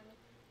on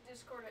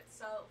Discord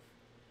itself.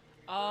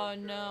 Oh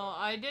no,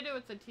 I did it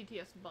with the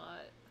TTS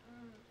bot.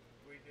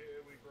 We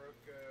broke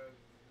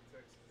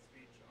text to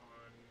speech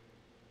on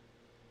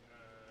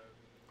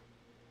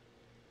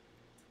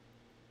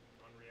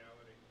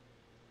reality.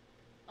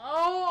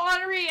 Oh,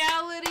 on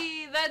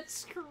reality!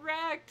 That's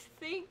correct!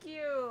 Thank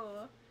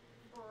you!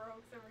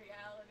 Broke the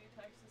reality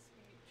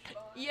text-to-speech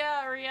bot.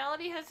 Yeah,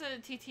 reality has a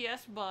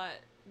TTS bot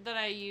that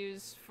I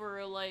use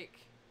for, like...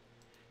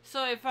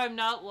 So if I'm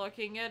not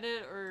looking at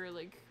it or,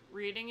 like,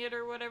 reading it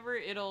or whatever,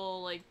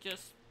 it'll, like,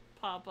 just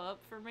pop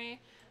up for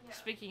me. Yeah.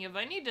 Speaking of,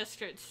 I need to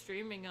start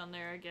streaming on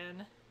there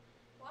again.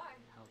 Why?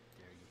 How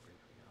dare you break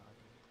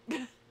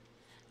reality?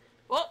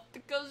 Well,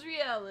 it goes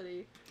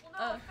reality. Well,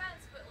 no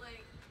offense, but,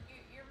 like,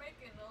 you're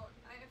making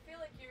I feel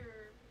like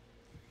you're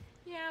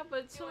Yeah,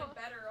 but doing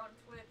better on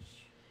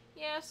Twitch.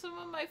 Yeah, some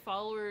of my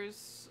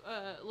followers,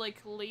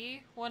 like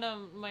Lee, one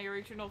of my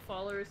original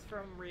followers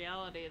from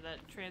reality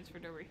that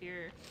transferred over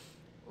here,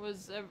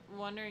 was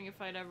wondering if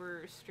I'd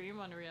ever stream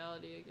on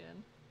reality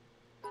again.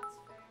 That's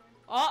fair.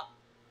 Oh!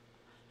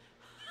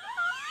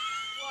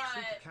 What?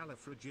 Did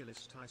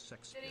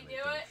he do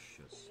it?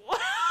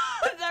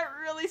 That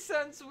really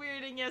sounds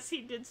weird, and yes,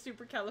 he did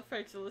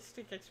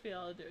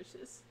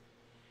supercalifragilisticexpialidocious.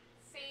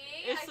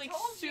 See? It's I like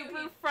told you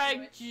super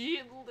he'd do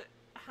it.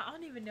 I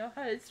don't even know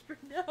how it's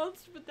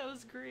pronounced, but that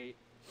was great.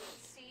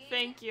 See?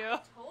 Thank you.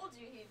 I told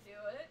you he'd do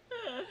it.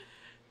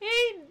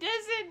 He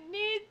doesn't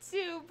need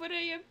to, but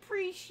I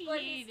appreciate But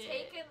he's it.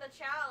 taking the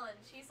challenge.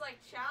 He's like,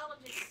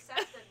 challenge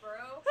accepted,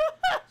 bro.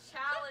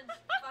 Challenge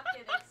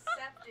fucking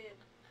accepted.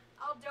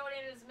 I'll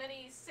donate as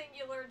many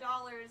singular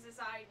dollars as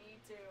I need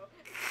to.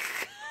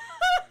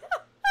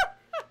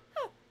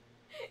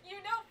 You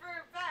know for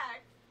a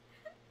fact.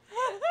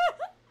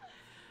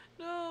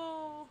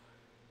 No.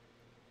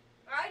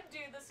 I'd do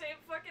the same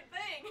fucking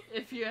thing.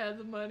 If you had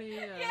the money,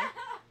 yeah. Yeah.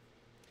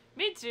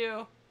 Me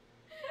too.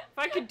 If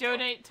I could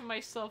donate to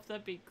myself,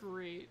 that'd be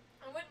great.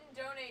 I wouldn't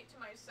donate to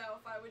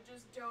myself. I would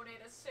just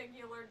donate a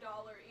singular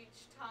dollar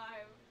each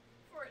time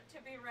for it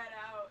to be read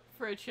out.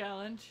 For a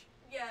challenge.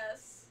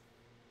 Yes.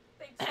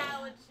 They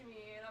challenged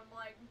me, and I'm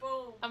like,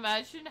 boom.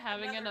 Imagine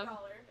having another enough.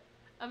 dollar.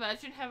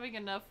 Imagine having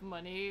enough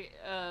money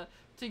to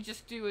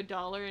just do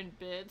 $1 in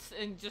bits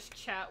and just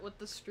chat with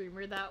the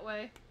streamer that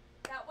way.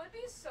 That would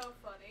be so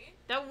funny.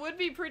 That would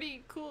be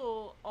pretty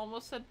cool.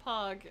 Almost said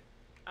Pog.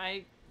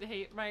 I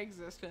hate my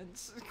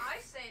existence. I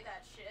say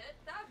that shit.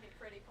 That'd be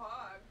pretty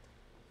pog.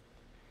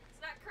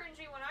 It's not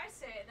cringy when I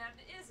say it, now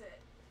is it?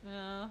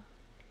 No.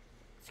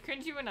 It's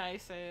cringy when I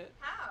say it.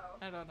 How?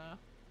 I don't know.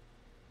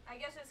 I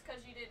guess it's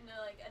because you didn't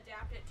like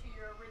adapt it to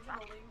your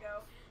original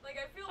lingo. Like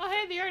I feel. Oh,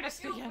 hey, the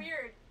artist I feel again.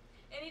 weird.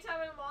 Anytime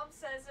my mom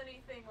says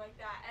anything like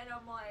that, and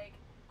I'm like,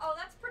 "Oh,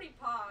 that's pretty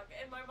pog,"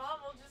 and my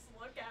mom will just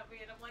look at me,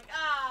 and I'm like,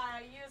 "Ah,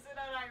 I use it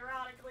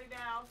unironically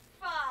now.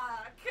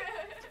 Fuck."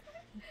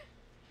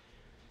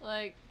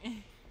 Like.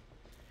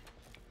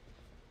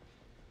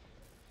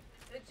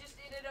 It just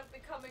ended up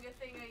becoming a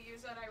thing I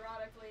use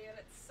unironically, and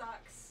it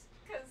sucks.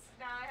 Because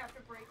now I have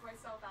to break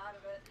myself out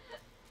of it.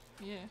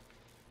 Yeah.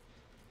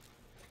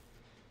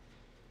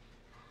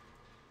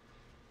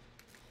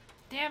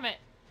 Damn it.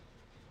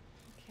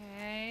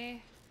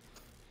 Okay.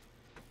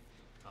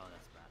 Oh,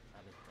 that's bad.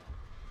 That is bad.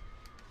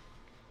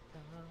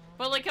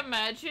 But like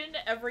imagine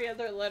every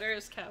other letter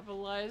is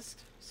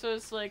capitalized. So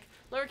it's like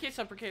lowercase,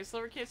 uppercase,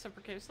 lowercase,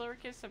 uppercase,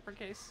 lowercase,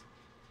 uppercase.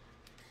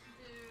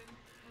 Dude,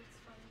 that's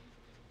funny.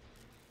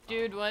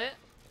 Dude, what? I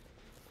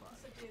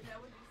said, dude,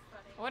 that would be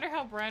funny. I wonder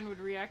how Brian would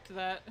react to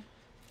that.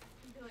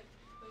 He'd be like,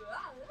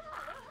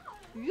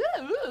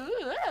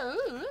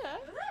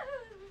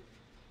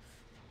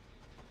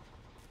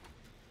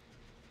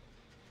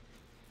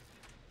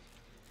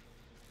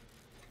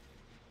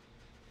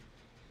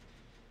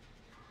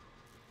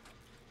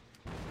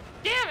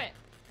 Damn it!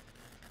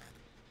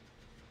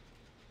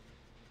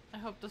 I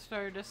hope the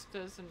Stardust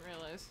doesn't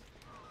realize.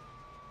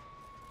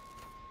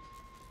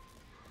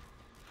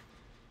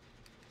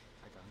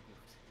 I done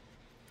goofed.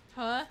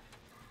 Huh? I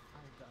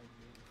done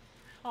goofed.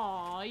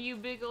 Aw, you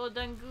big old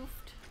done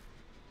goofed.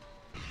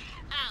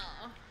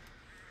 Ow.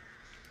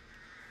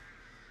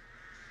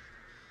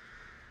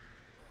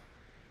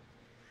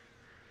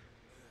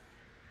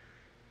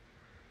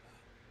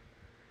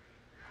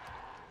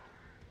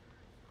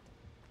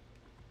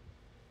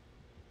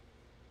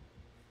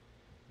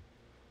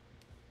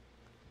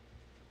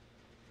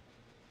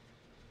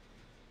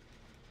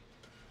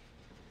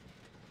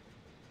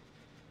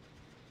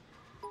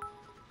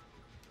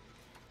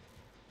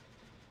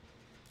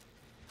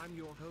 I'm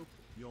your hope,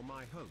 you're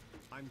my hope.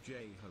 I'm J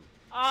Hope.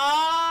 Oh,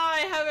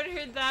 I haven't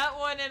heard that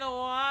one in a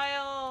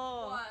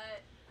while.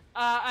 what?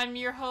 I'm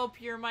your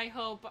hope, you're my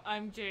hope,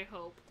 I'm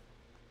J-Hope.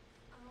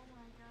 Oh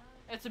my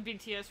god. It's a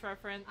BTS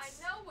reference. I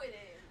know it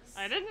is.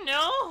 I didn't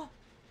know!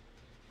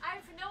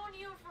 I've known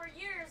you for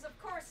years. Of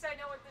course I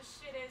know what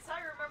this shit is. I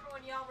remember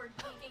when y'all were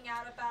geeking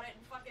out about it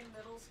in fucking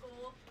middle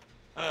school.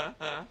 Everyone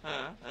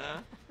knows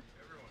that.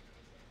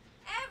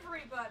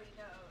 Everybody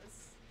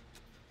knows.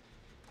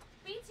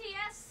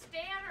 BTS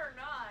stan or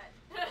not.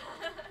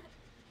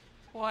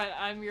 What?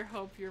 I'm your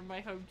hope, you're my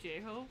hope,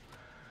 J-Hope?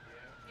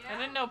 Yeah. I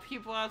didn't know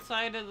people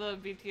outside of the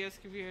BTS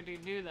community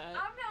knew that.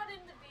 I'm not in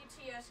the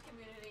BTS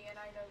community and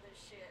I know this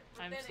shit.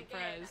 But I'm then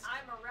surprised. again,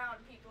 I'm around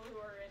people who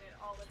are in it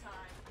all the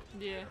time.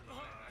 Yeah.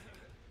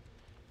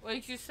 What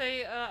did you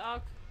say,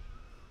 Alk?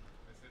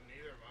 I said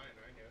neither am I,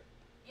 and I knew it.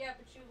 Yeah,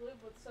 but you live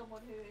with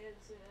someone who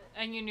is in it.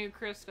 And you knew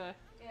Krista.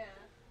 Yeah.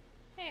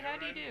 Hey, how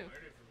do you do? I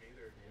learned it from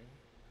either of you.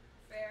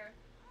 Fair.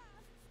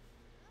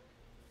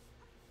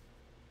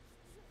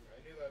 I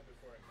knew that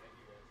before I met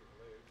you guys, I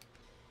believe.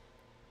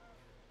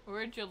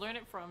 Where'd you learn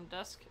it from,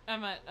 Dusk?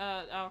 I'm at,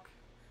 Alk.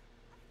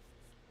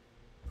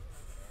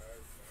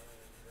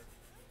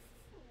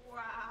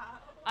 Wow.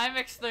 I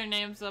mix their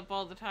names up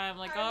all the time.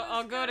 Like, I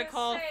I'll was go to gonna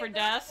call say, for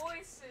their Dusk.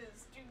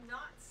 voices do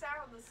not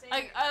sound the same.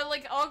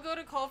 I'll go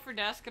to call for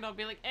Dusk and I'll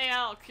be like, hey,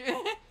 Alk.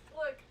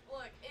 Look,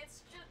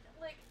 it's just,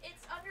 like,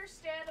 it's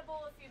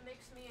understandable if you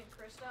mix me and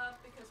Krista up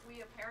because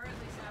we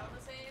apparently sound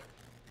the same.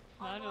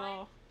 Not at online,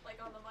 all.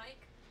 Like on the mic.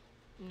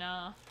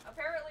 Nah.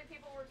 Apparently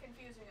people were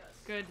confusing us.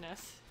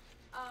 Goodness.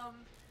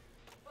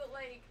 But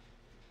like,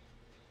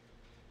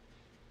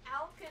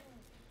 Alk and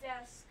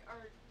Desk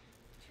are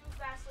two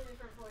vastly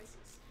different voices.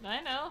 I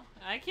know.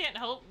 I can't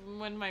help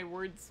when my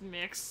words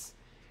mix.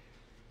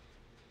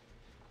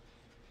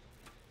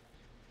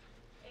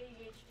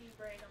 ADHD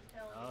brain, I'm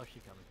telling you. Oh,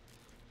 she coming.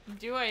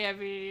 Do I have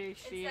ADHD?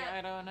 It's that-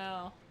 I don't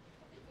know.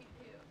 I think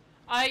you do.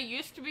 I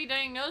used to be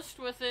diagnosed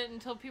with it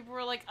until people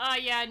were like, ah,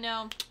 yeah,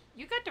 no,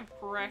 you got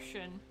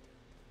depression.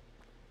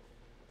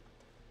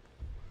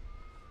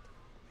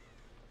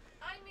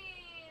 I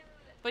mean...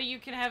 But you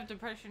can have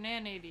depression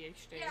and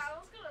ADHD. Yeah, I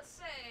was gonna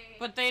say...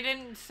 But they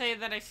didn't say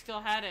that I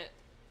still had it.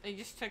 They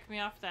just took me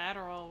off the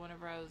Adderall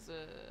whenever I was,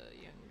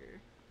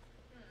 younger.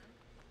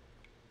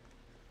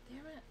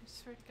 Damn it, I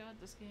swear to God,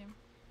 this game.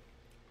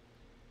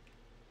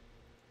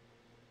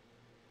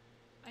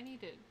 I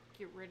need to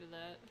get rid of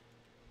that.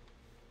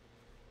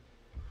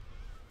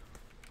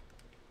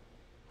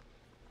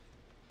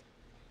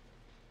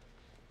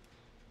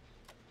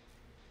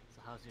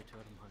 So how's your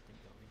totem hunting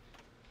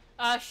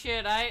going?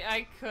 Shit,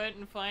 I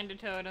couldn't find a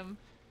totem.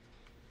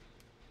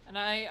 And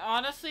I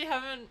honestly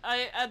haven't,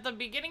 at the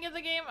beginning of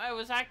the game, I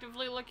was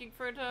actively looking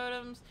for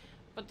totems,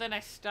 but then I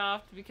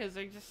stopped because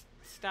I just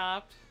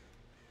stopped.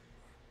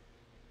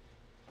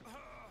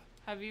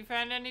 Have you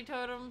found any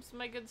totems,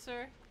 my good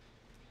sir?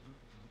 I'm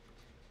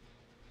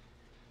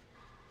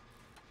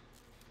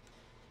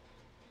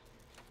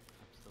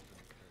still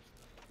being cursed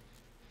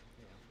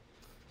though.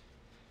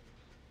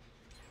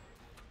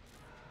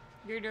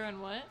 Yeah. You're doing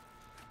what?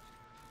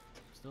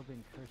 I'm still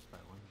being cursed by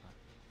one, but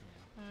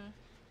yeah.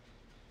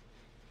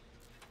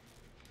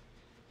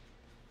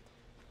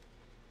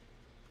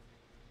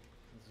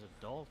 There's a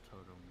doll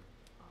totem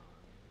on,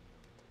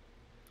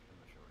 I'm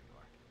not sure where you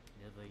are.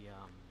 Near the,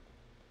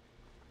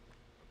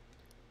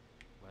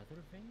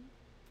 weather vane?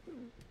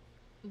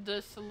 The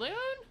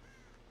saloon?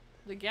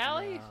 The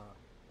galley?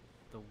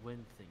 The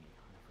wind thingy.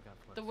 I forgot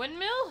what The it's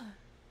windmill?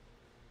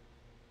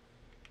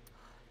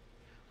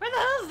 Where the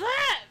hell's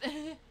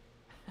that?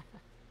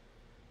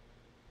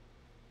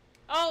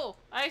 Oh,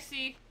 I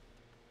see.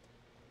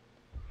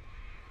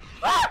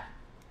 Ah!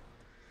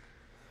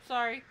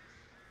 Sorry.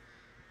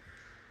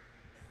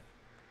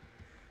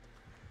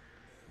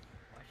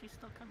 Why is she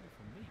still coming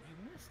from me?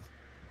 You missed.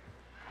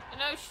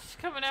 No, she's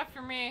coming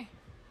after me.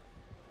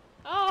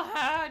 Oh,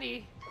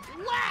 howdy.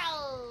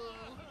 Wow!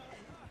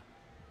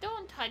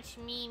 Don't touch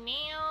me,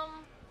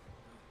 ma'am.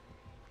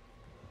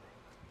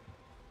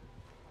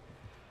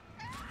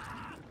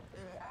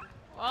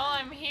 Well,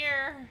 I'm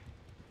here.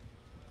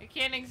 I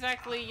can't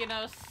exactly, you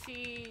know,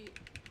 see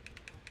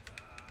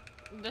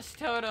this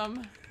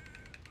totem.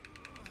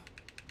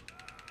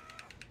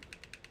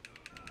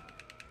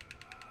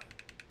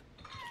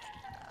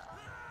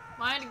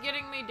 Mind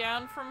getting me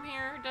down from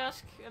here,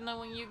 Dusk? And then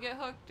when you get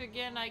hooked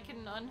again, I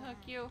can unhook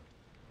you?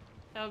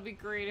 That would be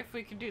great if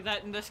we could do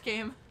that in this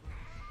game.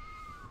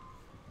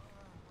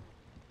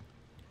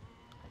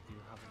 I do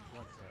have a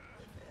blood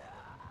debt.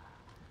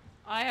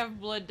 I have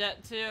blood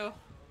debt too.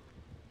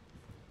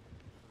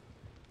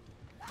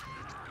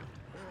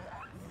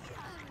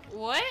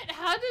 What?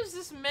 How does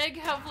this Meg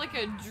have like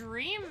a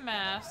dream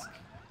mask?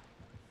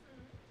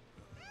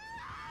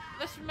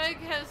 This Meg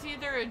has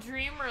either a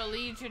dream or a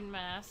Legion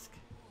mask.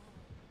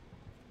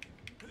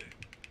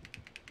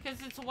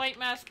 Because it's a white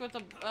mask with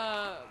a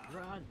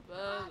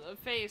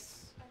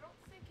face. I don't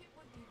think it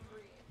would be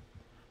green.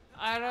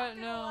 I don't Not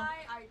gonna know.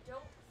 lie, I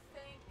don't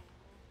think...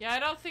 Yeah, I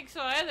don't think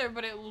so either,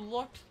 but it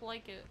looked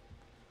like it.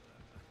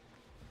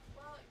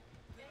 Well,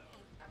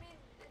 I mean,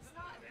 it's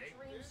not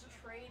Dream's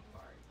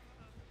trademark.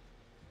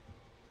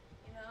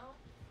 You No?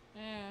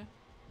 Yeah.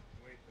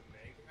 Wait, the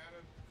Meg had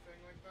a thing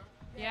like that?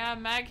 Yeah,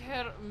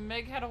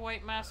 Meg had a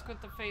white mask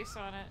with the face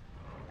on it.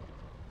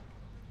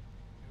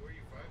 Who are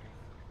you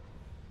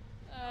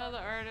fighting? The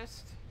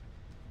artist.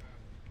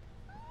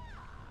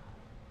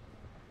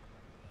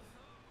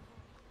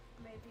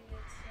 Maybe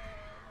it's an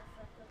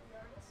effect of the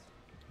artist.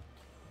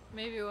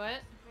 Maybe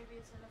what? Maybe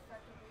it's an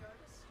effect of the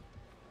artist.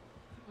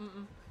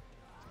 Mm-mm.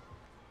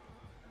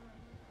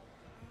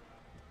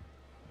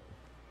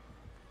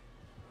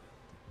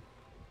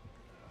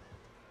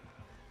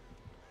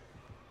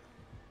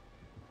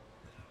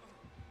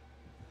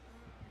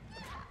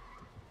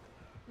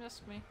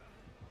 Missed me.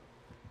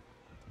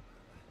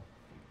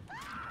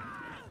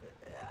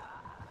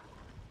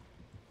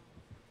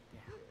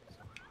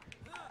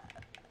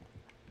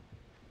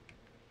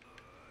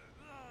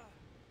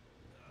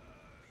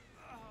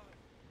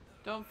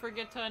 Don't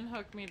forget to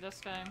unhook me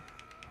this time.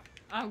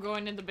 I'm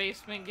going in the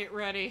basement, get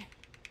ready.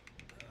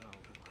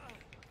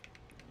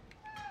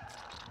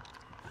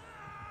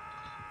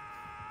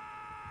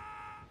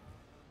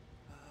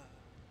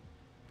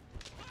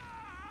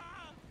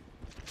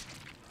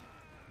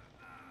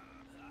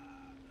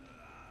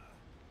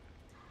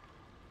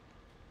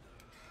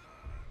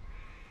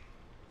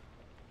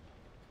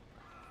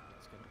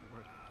 It's gonna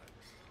work.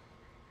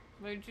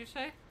 What did you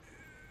say?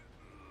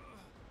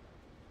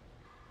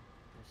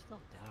 They're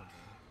still down there.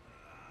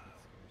 That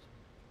scares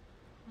me.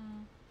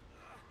 Hmm.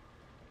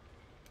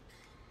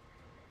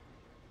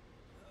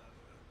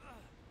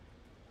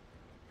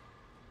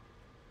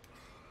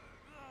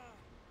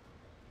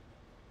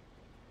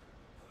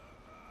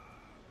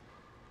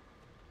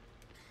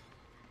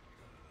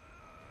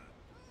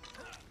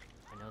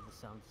 I know this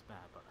sounds bad,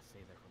 but I'll stay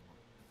there for a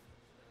moment.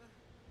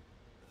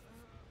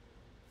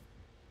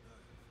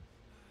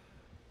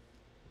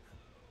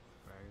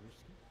 Very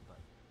risky, but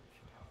it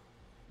should help.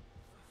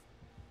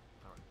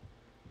 Alright.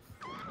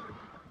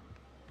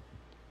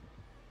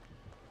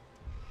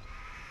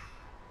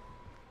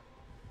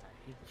 I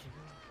hate you.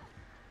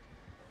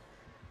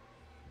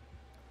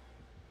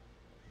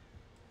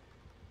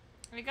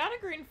 I got a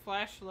green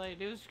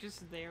flashlight. It was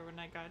just there when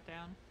I got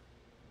down.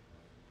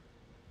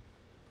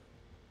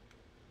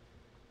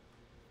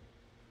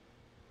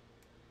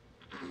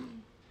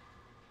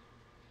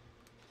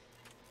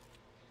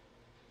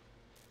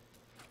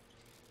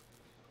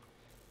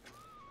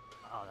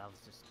 Oh, that was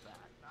just bad.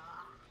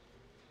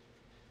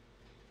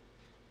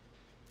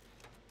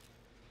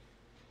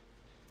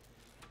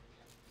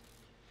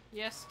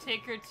 Yes,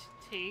 take her to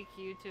take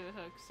you to a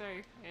hook.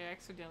 Sorry, I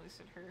accidentally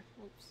said her.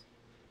 Whoops.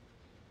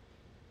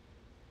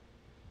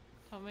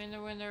 Tell me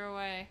when they're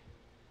away.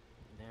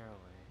 They're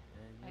away.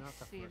 And you're I not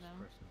the see first them.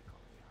 person to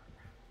call me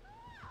her.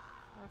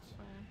 That's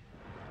fine.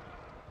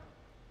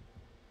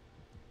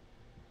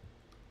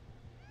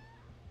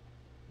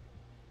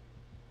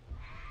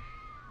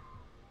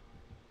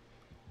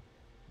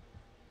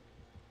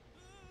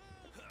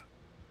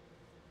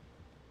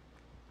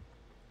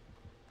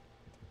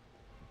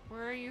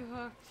 Where are you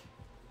hooked?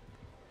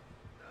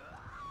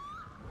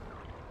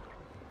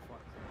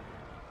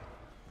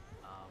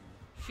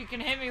 She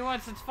can hit me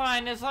once, it's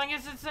fine. As long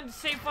as it's a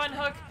safe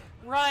unhook,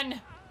 run!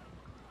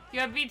 You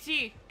have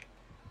BT.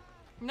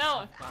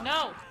 No,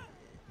 no!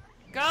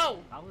 Go!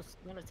 I was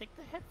gonna take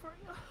the hit for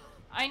you.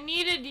 I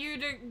needed you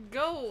to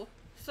go,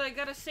 so I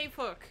got a safe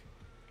hook.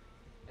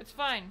 It's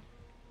fine.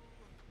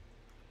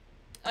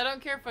 I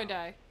don't care if I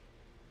die.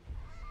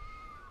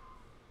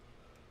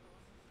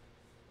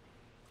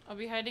 I'll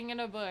be hiding in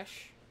a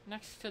bush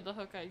next to the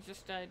hook I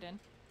just died in.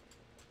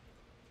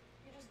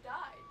 You just died.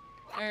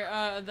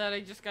 Or, that I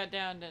just got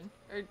downed in.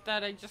 Or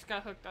that I just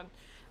got hooked on.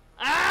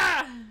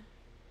 Ah!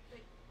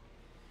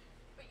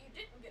 But you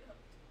didn't get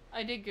hooked.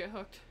 I did get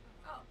hooked.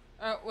 Oh.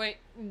 Oh, wait.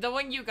 The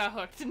one you got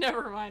hooked.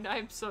 Never mind.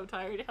 I'm so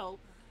tired. Help.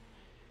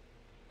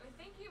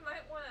 I think you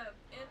might want to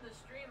end the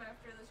stream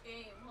after this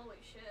game. Holy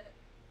shit.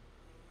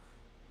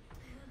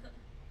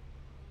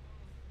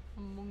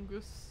 Among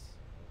Us.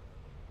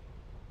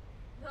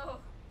 No.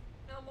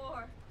 No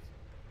more.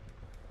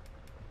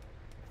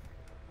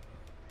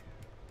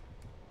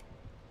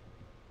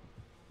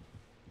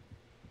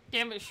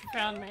 Damn it, she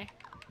found me.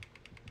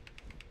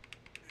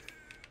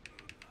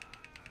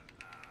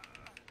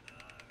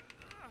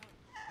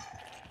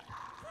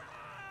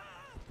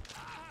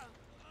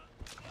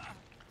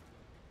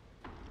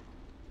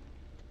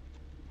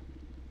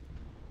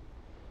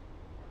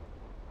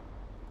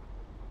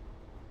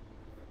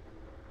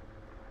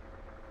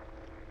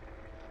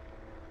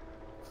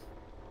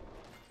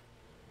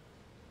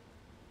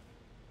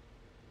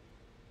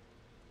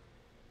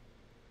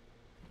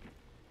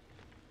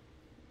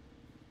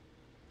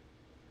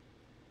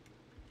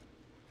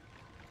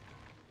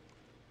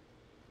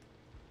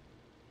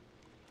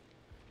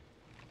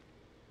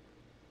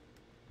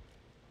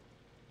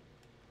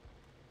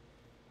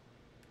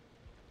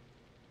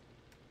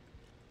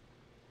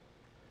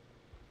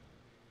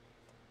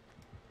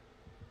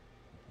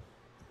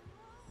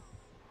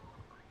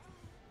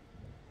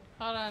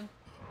 Hold on.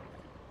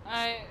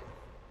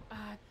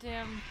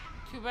 Damn.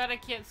 Too bad I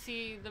can't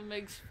see the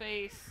Meg's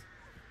face.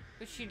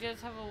 But she does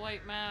have a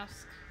white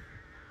mask.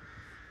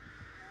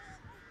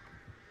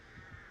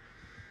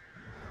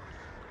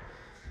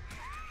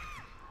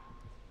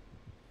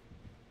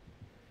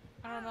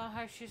 I don't know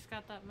how she's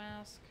got that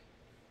mask.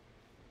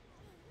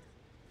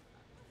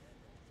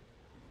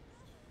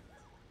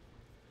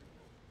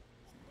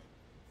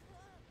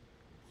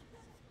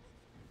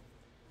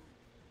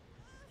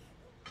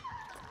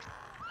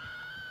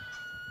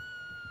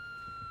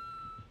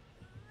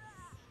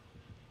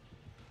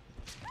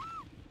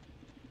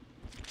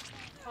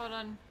 Hold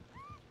on.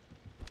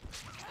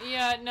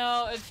 Yeah,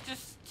 no, it's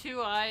just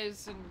 2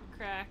 eyes and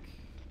crack.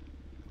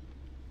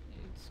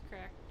 It's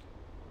cracked.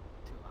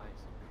 2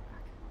 eyes and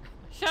crack.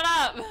 Shut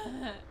up!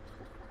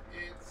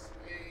 It's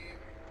a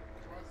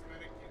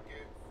cosmetic you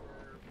get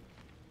for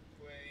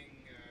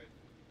playing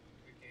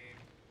the game.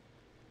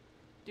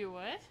 Do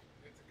what?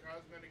 It's a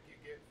cosmetic you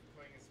get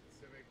for playing a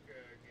specific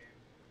game.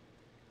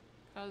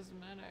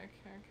 Cosmetic,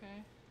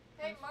 okay.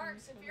 Hey,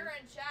 Marks, if you're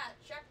in chat,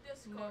 check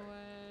Discord.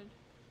 Noed.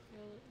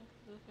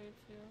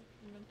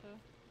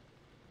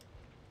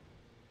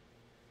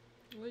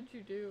 What'd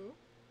you do?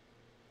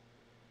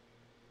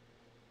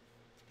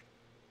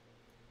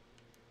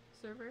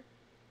 Server?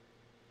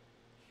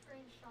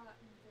 Screenshot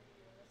and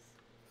videos.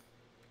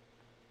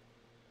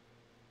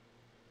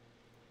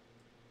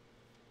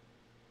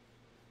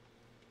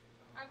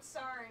 I'm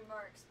sorry,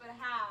 Marks, but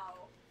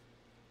how?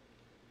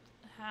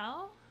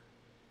 How?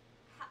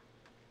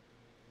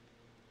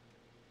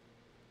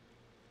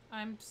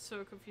 I'm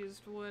so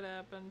confused. What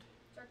happened?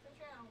 Check the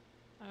channel.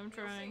 I'm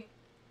trying.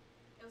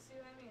 You'll see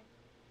what I mean.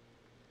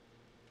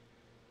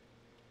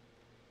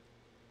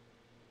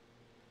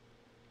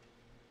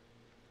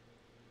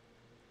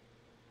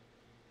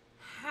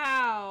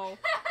 How?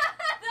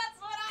 That's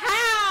what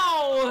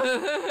How?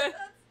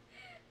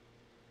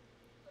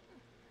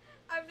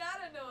 I'm not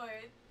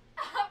annoyed.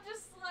 I'm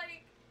just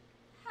like,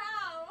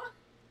 how?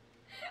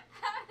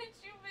 How did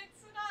you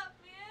mix it up,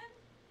 man?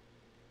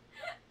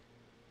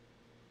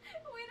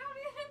 We don't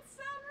even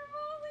sound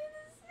remotely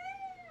the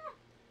same.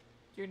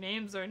 Your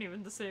names aren't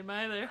even the same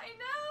either. I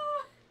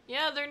know.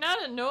 Yeah, they're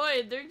not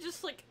annoyed. They're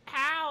just like,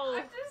 how?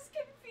 I'm just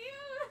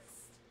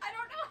confused. I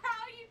don't know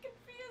how you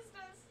confused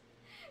us.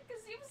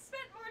 Because you've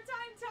spent more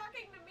time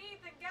talking to me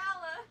than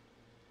Gala.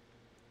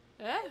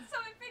 Eh? So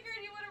I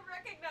figured you would have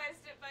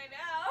recognized it by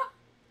now.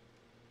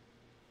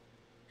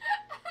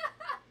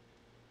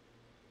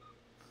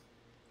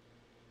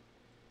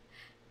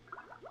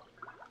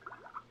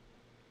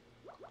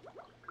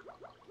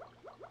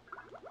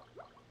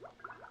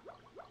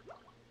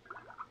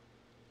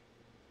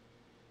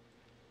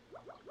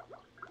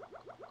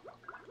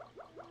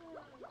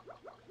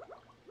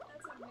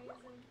 That's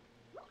amazing.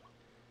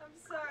 I'm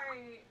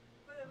sorry,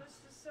 but it was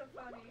just so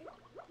funny.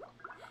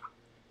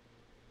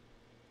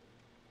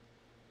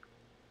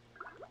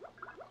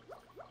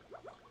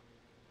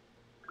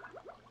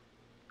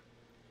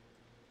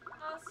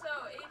 Also,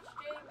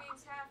 HJ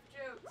means half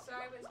joke, so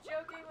I was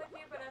joking with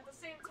you, but at the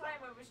same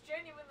time I was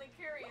genuinely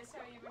curious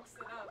how you mixed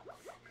it up.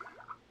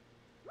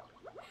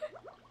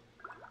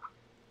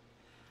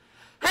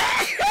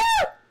 Bless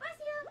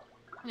you!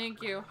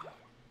 Thank you.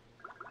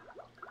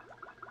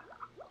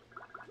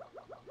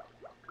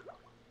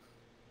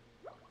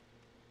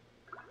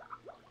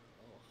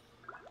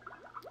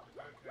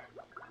 Okay.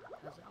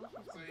 Has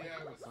Alfie's So been yeah, it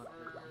thinking was about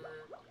for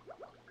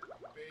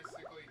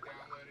basically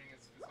downloading a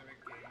specific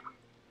game.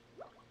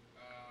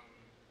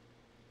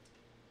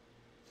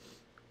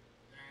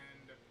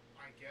 And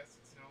I guess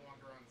it's no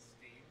longer on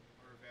Steam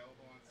or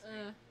available on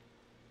Steam.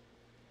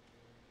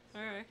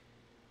 Alright.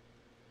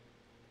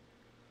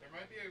 There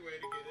might be a way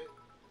to get it,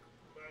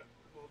 but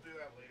we'll do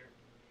that later.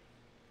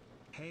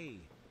 Hey,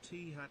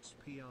 T-Hats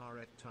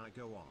PR@I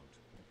go on.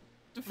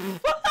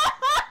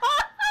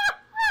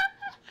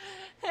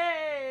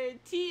 Hey,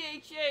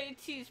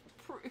 THAT's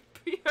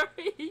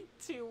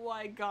P-R-E-2,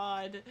 my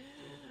god.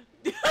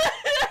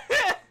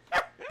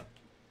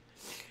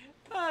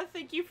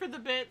 Thank you for the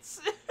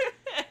bits.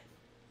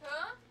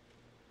 Huh?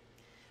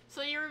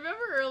 So you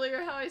remember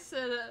earlier how I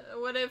said,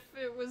 what if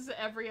it was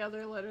every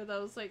other letter that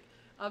was like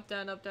up,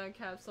 down,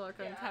 caps lock,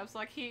 on Yeah. caps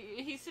lock?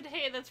 He said,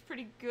 hey, that's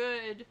pretty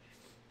good.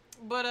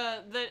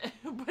 But,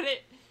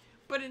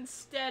 but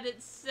instead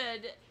it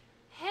said,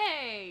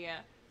 hey,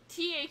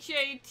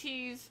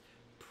 THAT's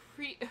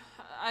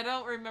I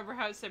don't remember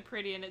how it said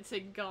pretty, and it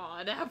said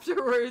God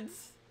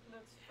afterwards.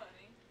 That's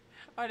funny.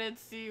 I didn't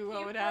see what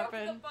You would broke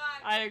happen. the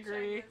bot, I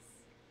agree.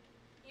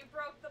 Chungus. You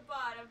broke the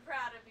bot. I'm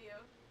proud of you.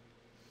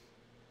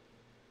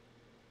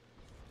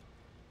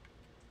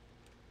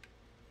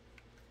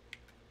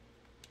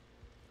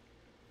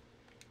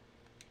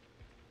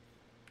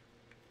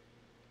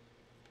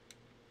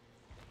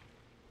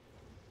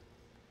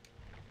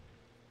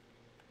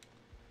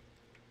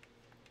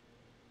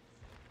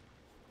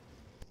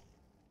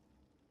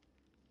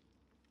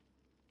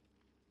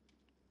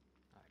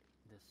 Alright,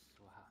 this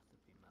will have to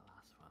be my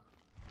last one.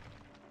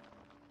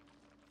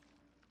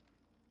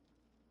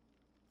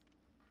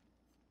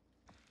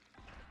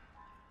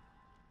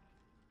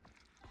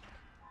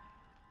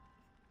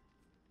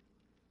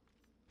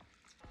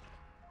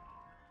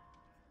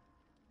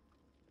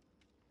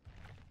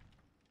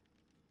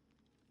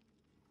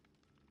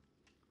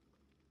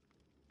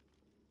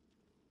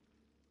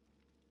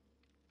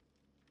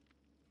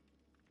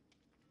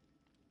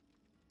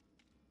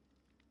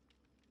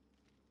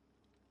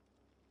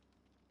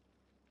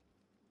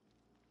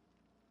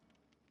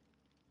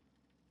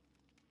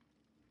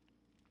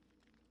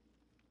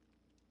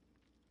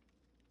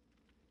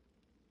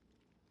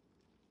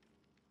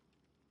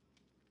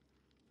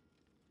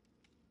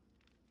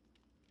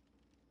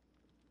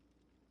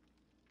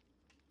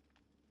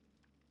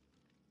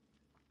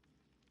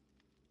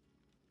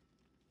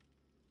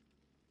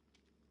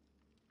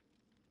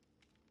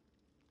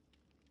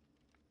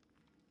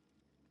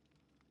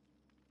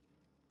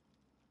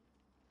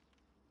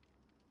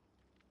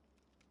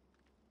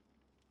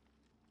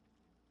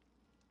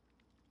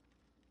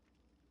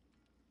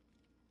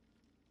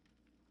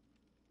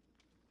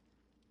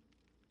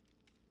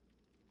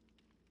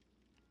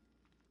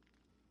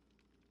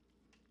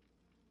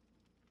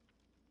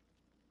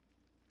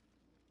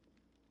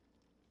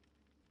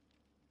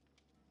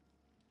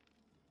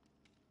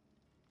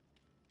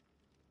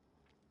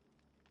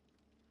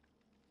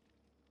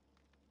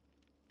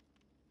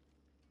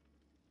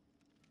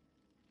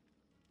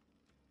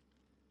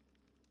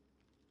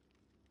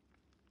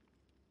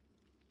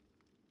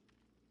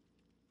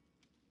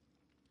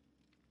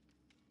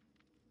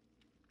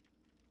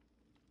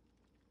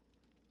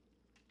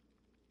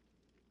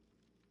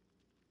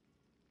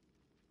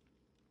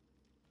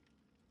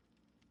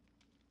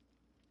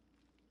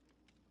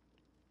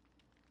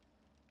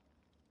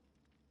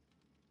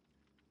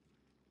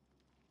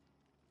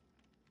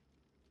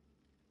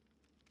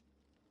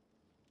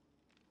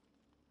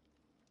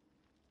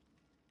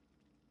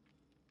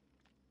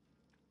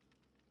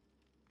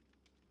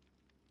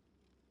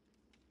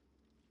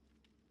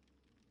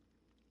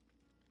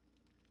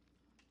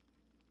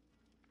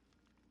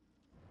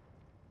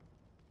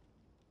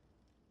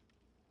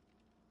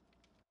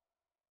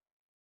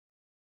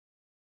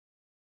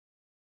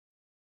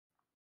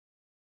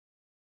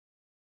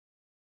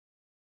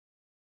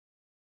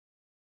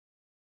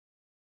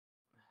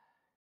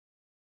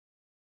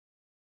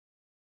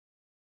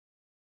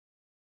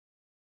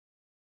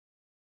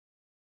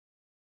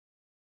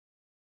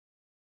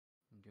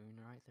 doing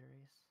the right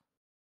theories.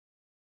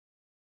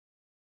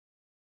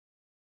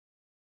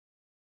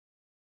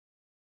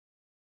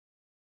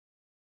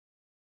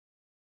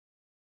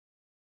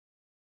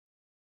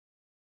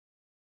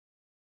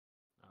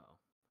 Uh-oh.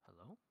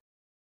 Hello?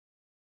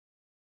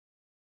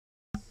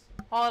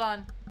 Hold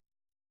on.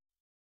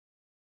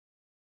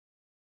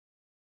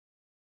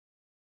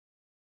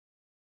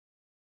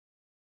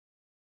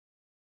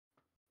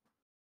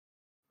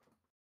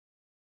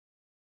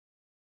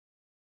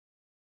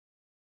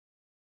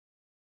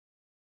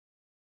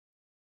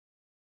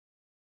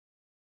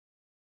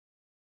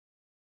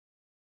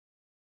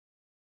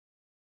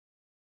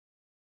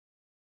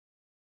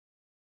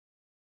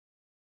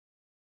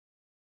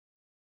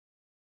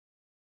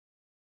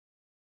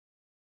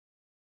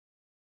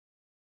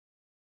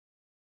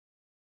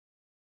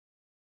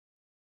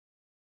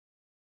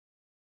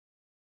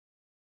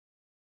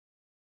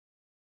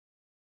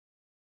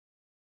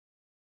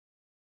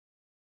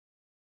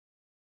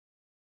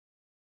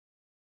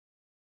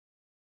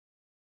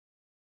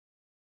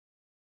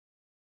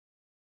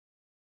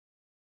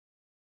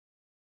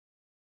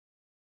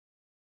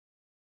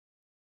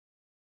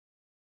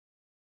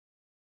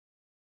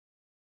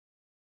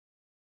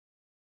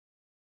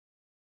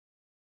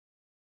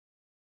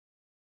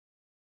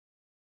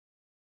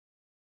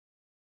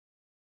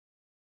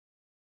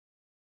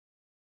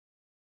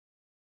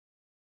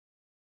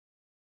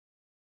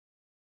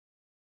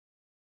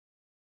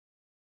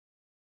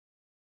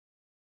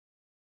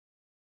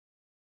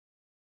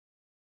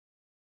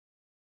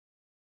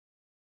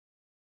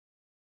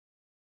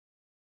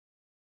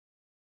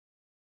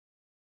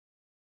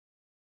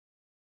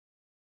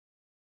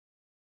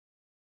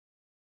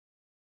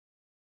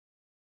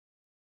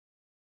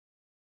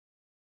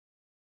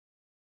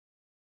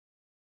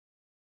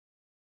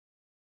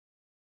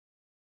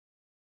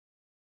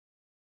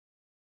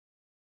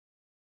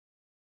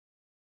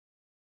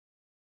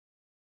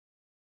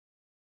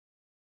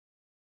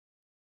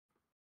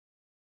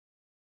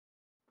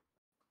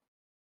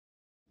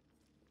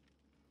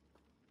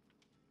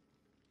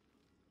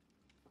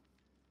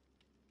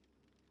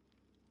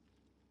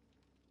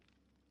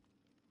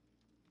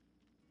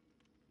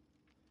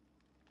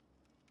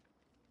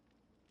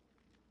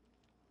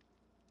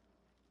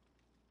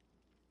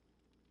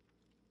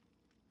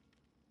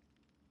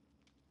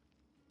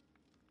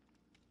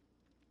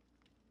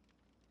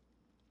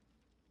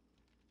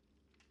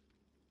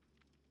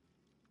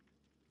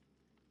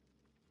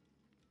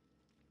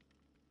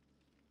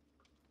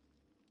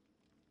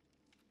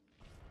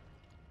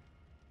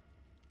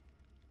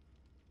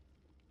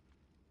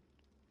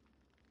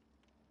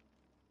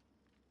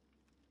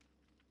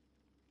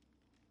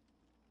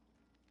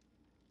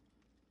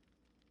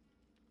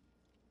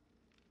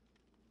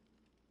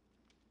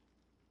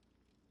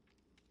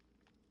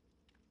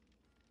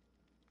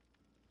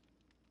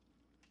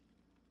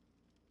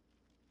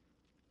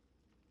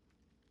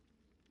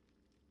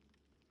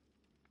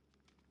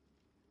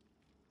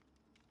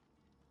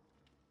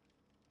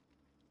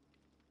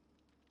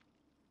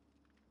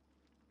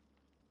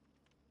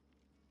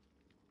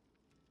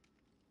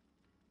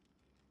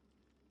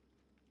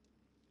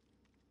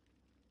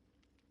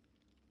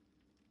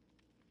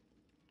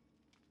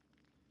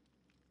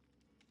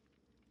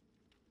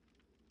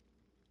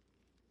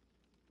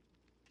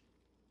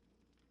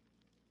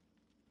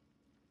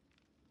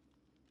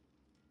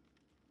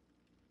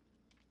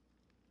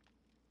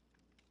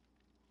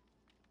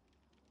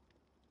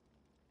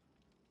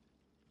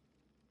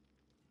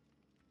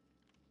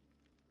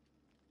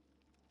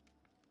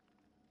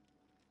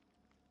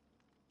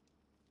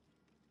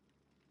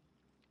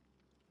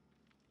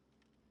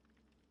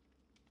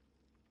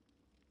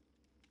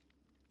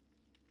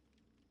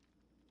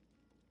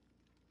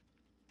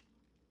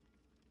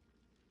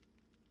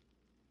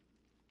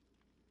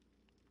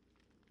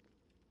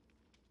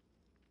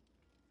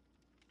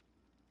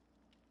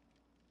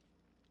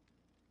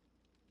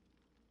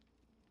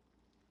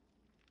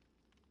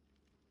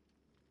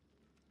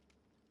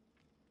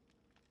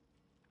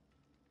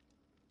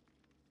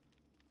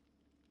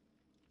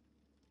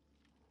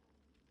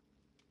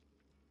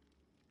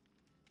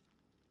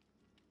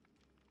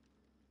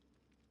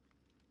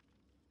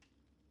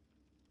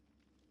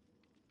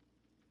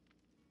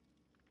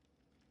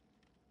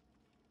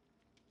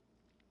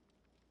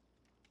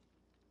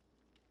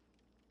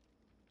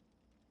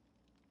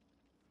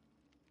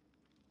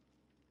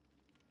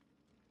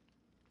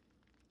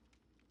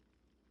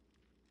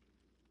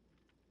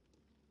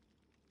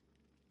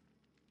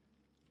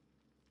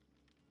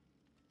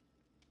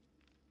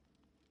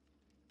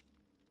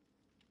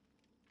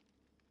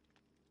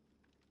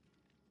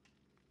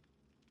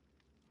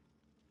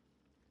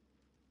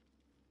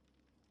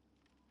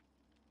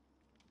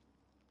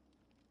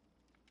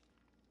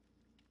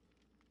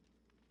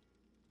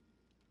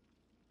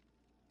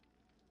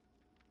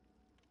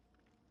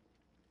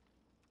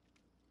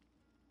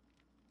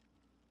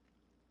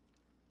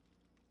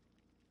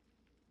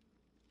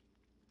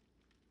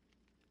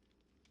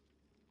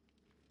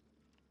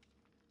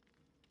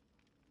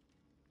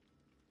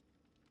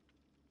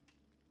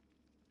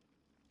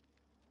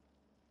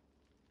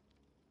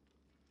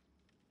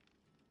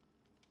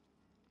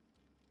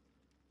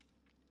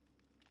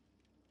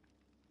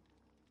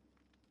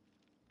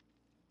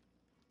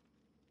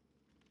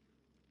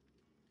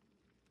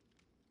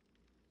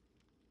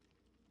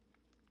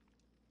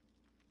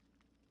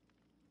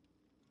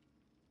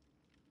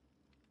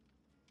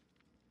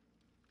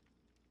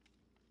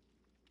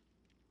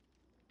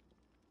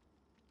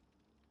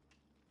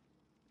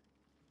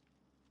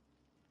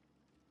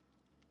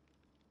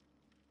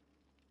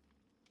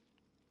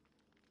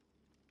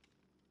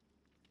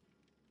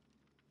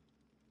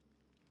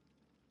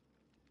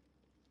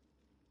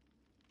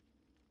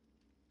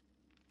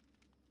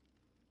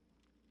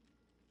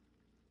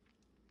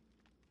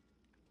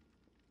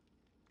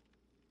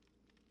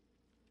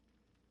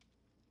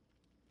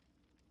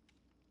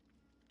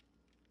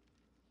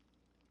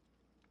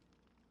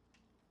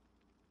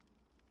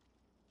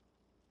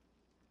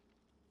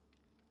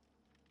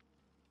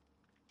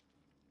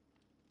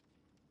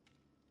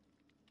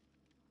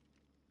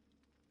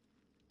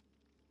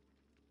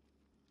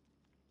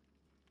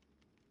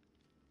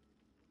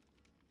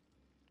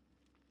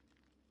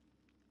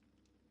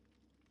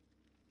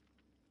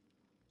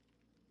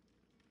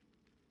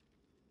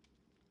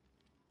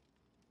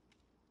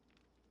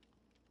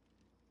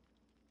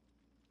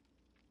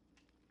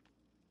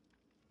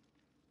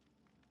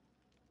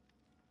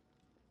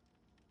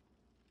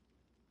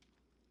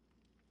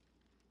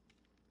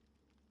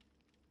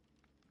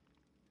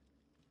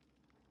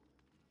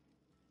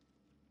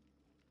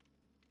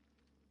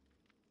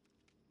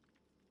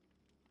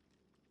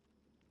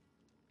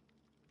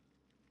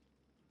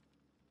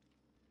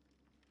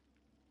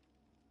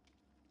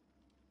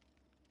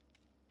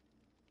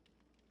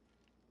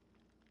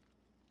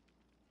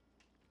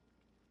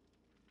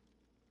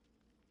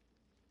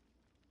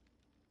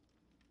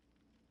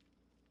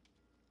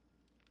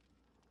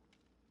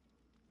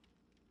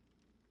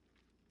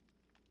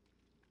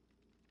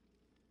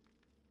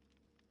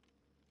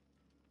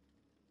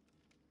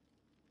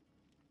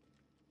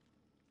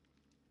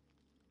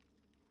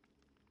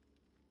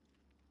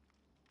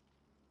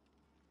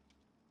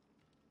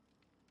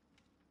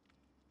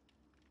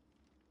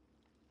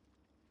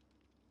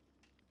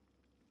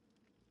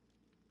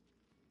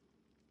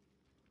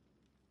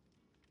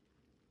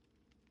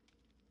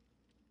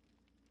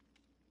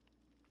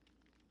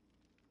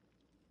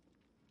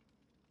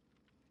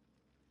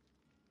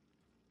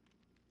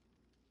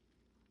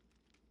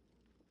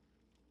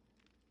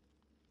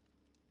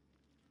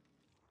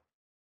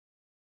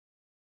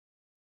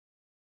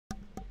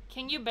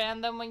 Can you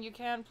ban them when you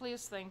can,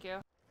 please? Thank you.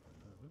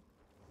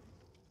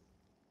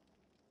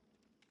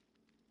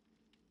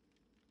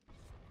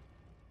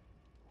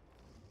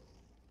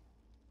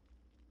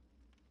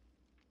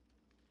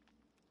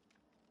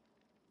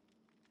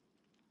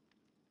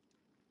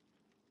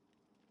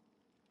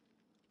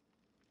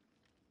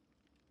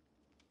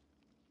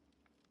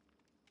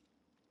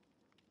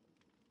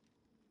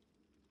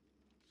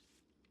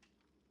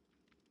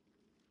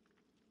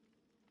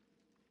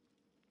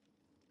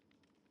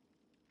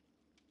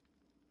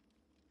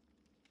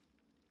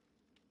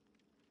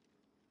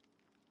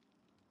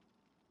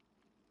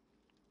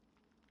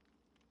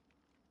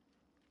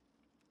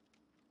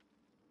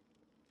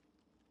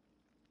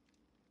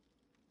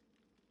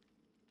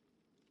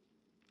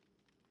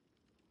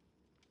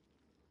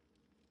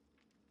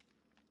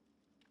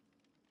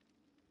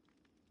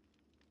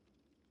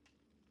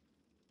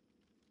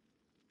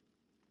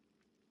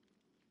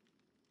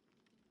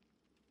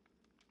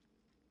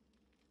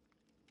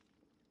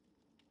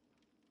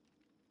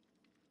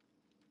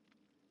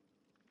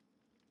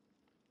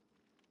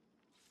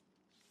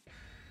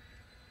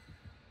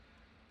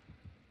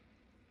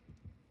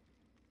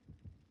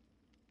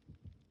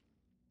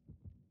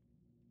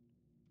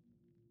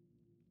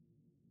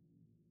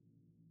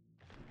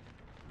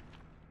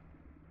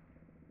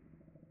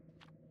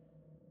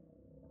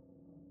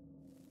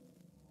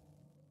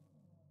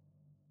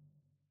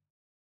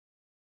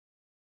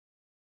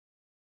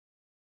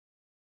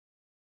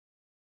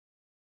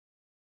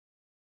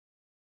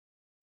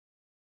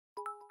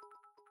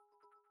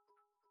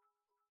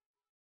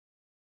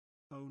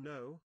 Oh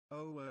no,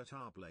 oh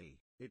table,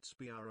 it's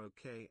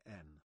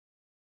BROKN.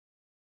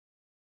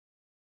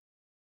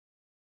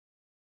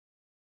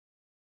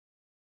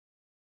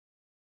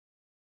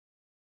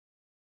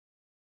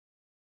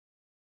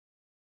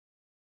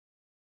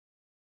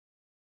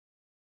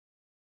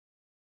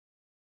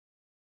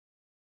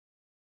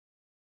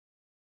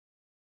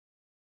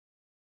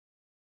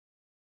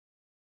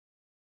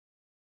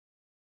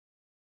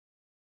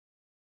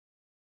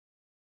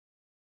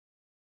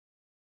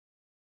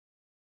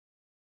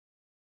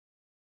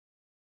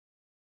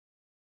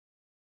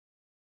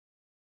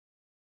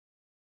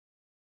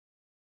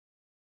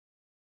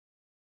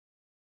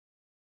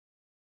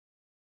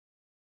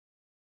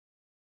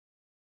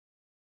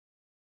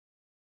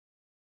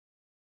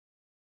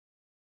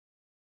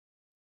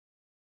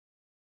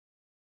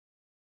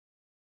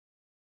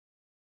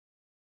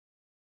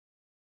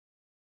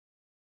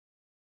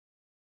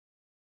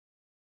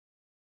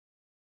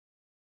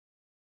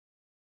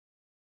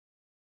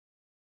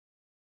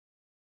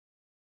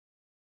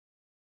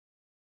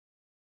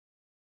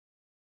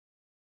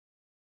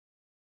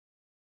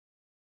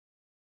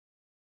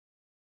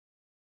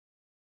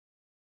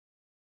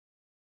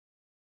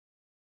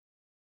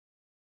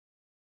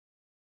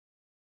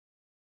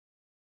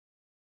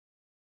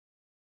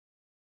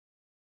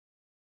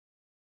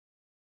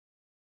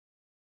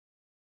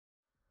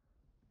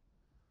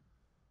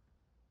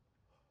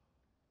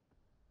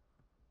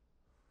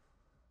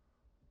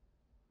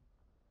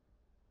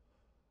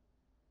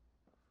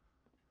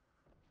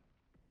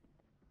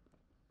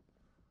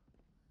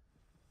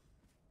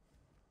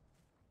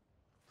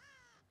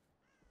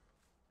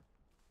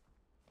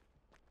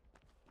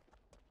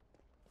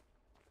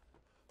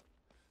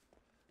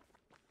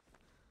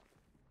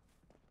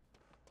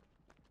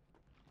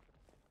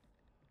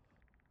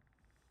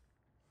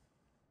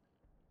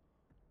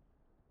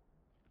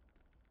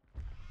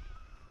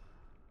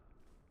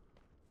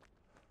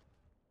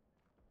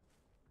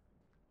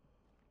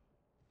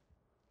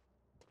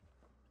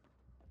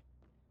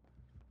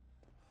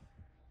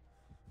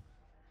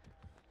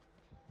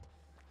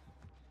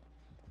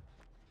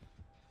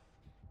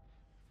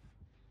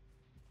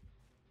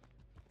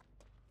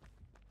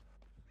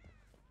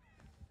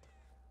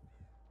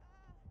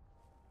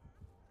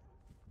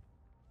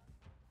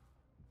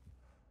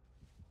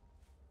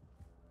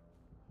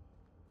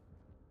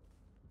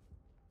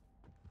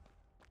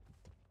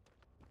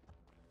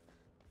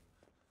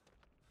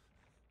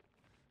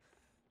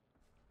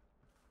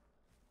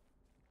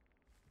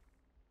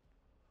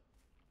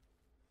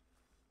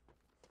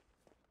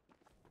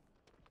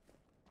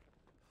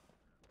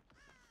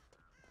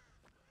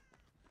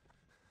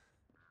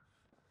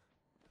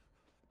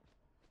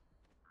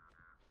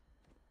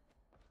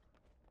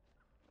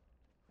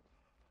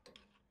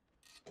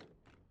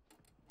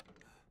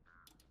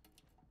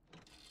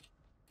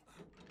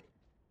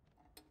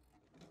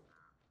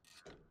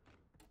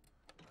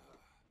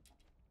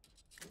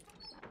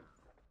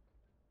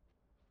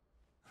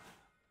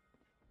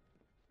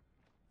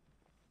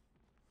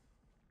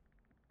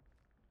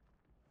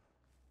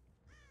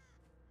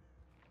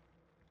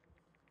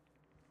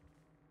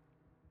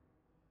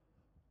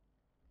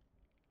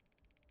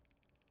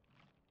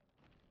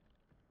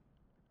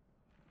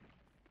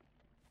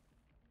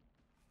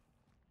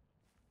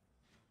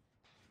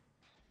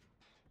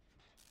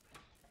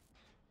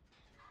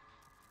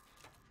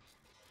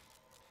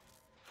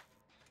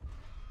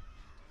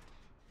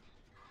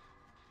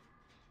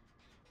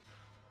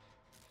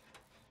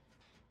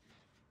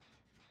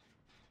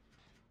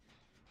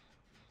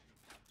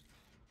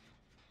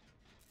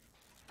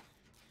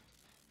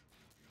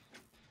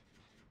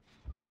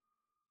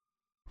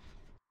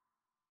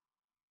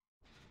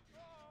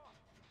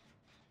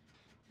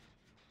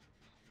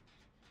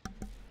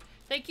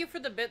 Thank you for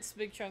the bits,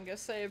 Big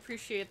Chungus. I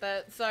appreciate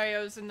that. Sorry, I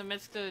was in the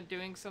midst of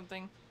doing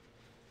something.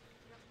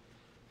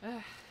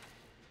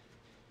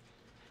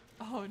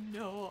 Oh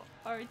no,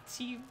 our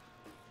team.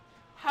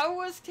 How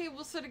was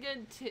table set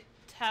again?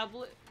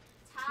 Tablet.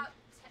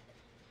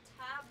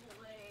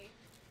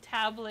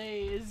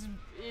 Tablet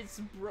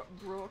is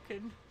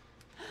broken.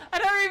 I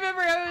don't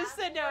remember how it was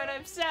said now, and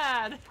I'm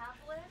sad.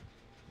 Tablet?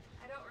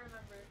 I don't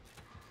remember.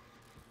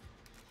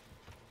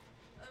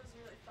 That was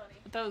really funny.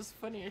 That was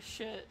funny as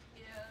shit.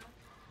 Yeah.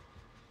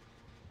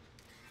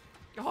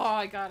 Oh,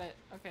 I got it.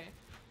 Okay.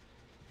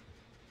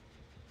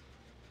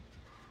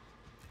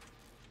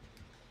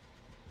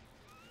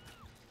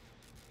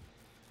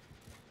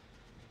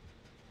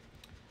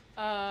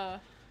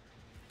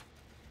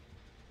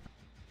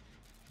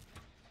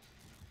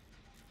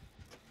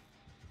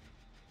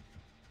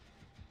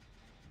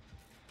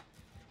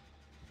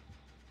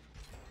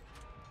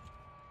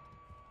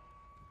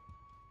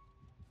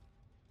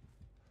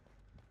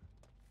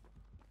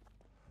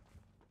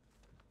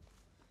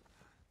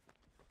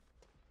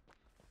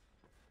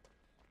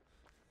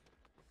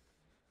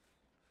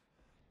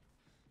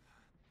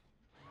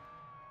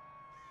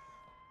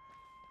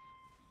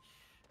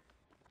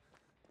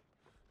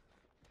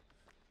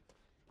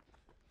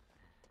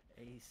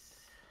 Ace.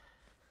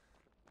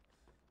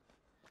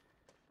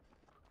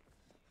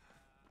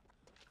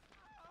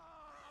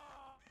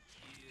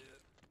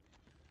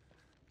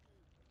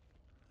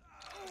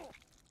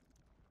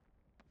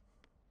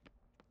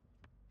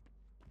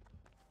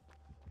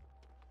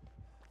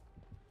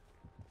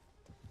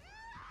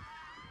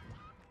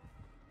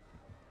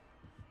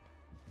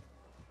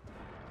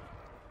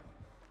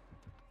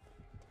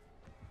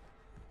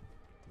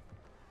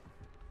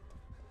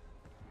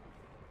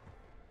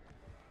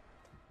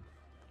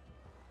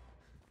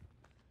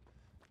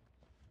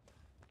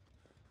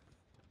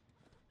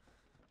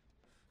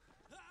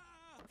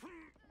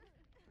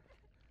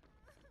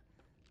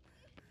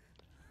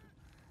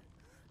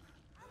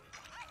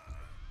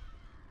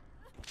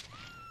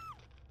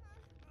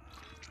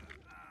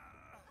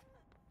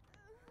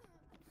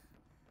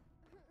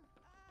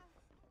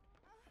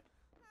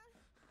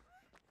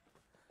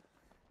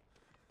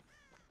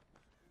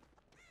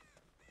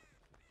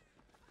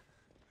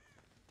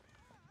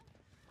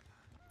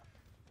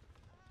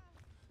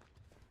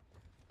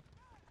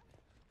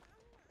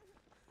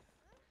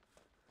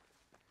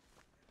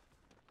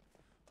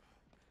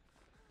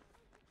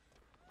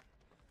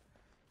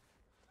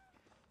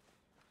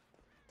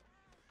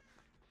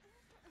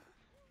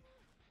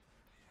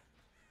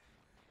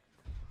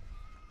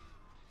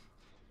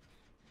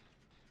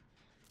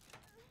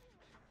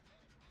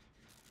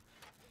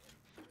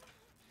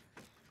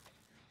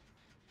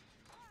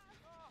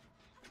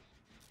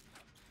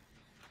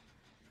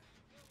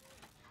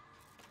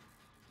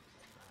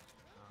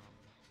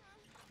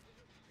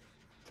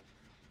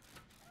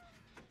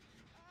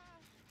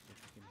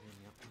 If you can hear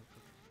me up real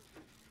quick.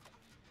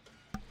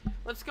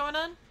 What's going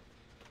on?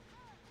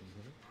 Can you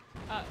hear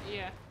me?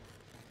 Yeah.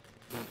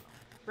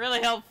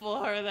 Really helpful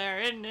over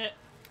there, isn't it?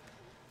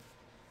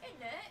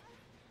 Isn't it?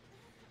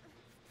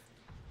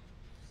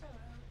 So.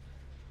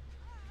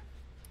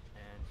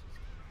 And she's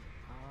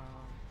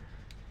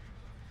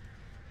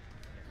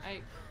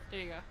coming. There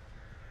you go.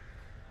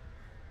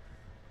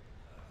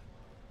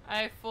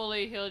 I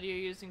fully healed you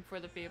using For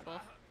the People.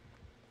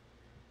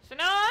 So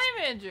now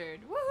I'm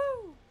injured!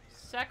 Woohoo!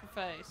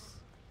 Sacrifice.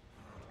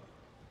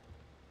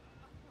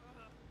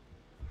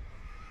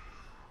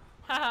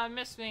 Haha,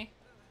 missed me.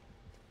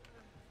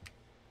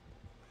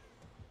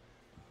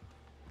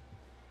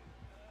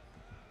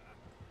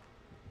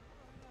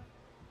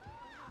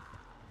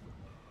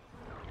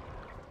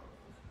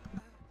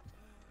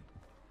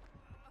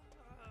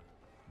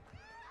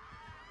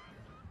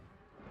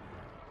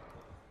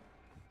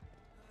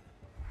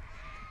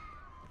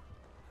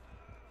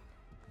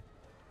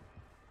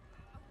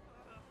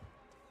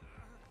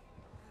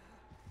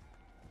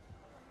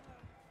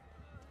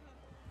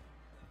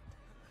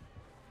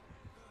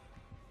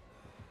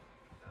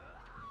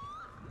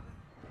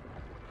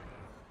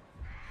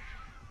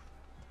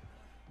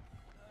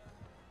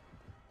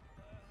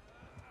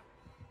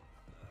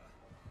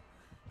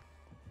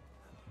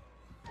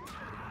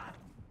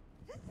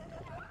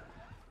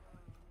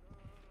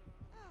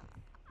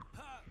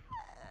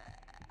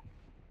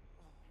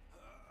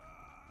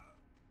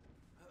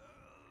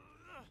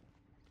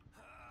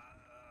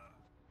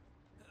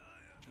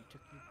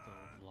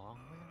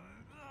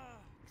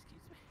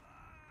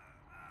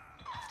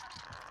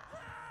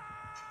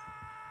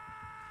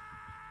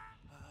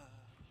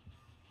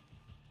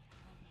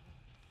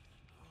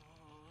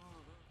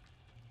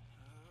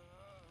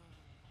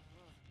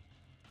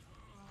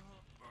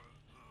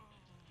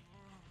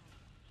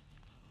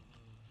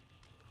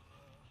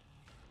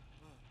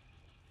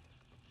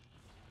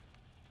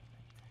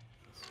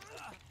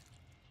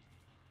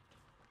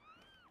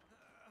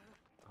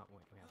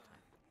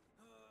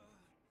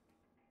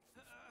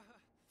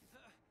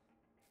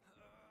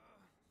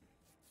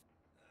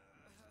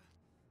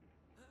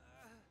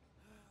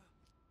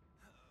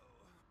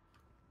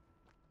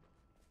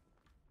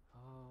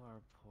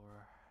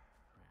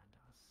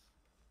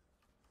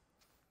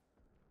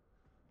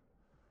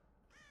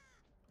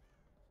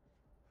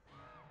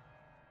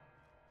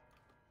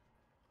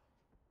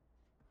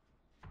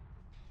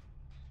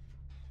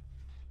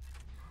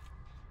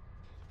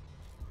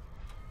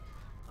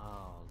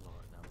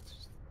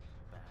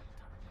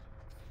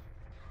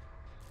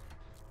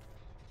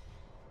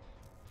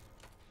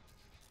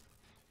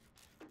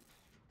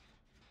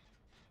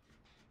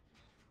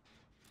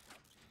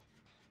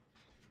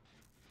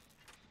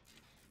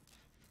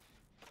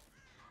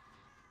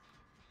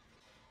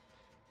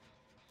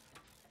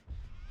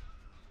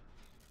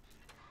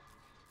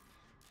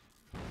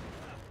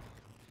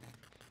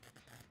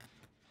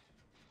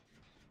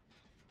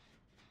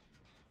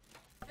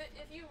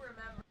 if you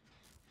remember.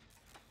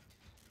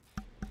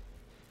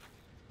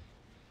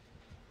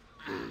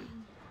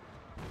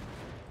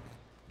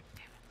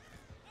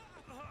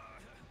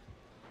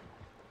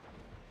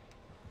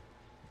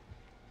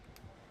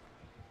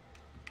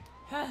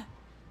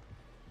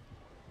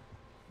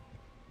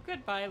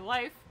 Goodbye,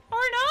 life. Or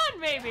not,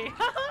 maybe.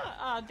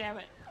 Oh, damn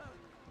it.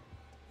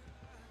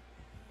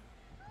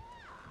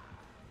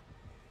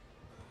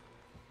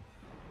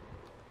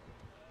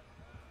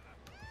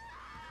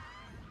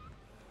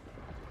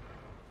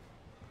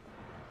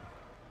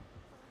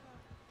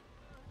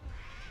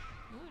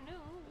 Oh no,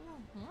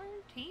 our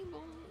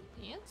table,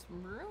 it's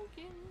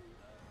broken.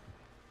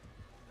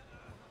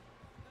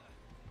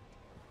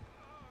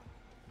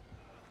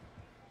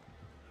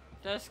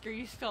 Dusk, are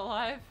you still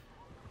alive?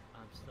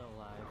 I'm still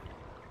alive.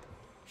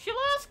 She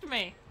lost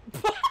me!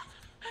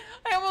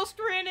 I almost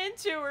ran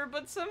into her,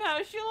 but somehow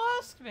she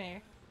lost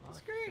me.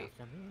 That's great.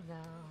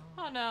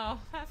 Oh no,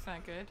 that's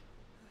not good.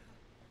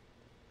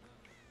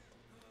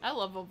 I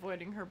love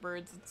avoiding her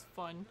birds, it's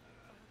fun.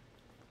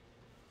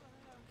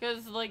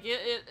 Cause like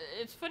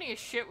it's funny as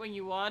shit when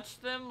you watch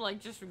them like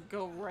just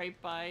go right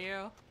by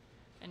you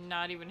and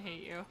not even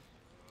hit you.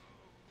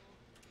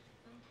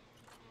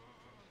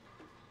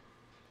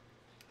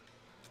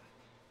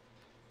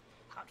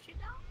 How'd she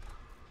know?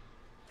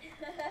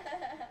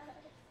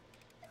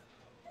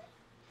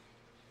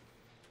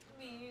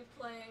 Me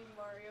playing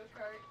Mario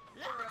Kart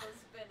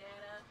throws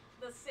banana.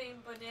 The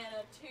same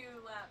banana 2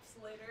 laps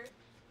later.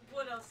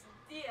 Buenos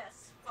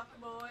dias,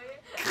 fuckboy.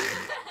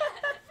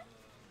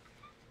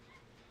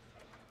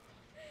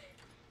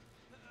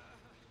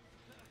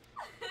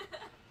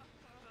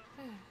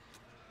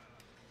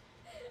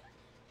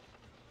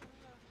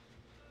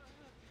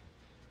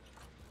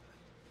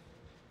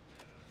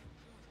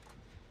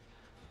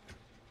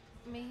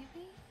 Maybe?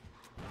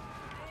 Man,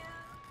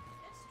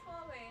 it's 12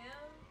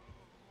 a.m.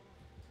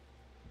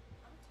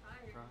 I'm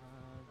tired. Run.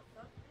 What the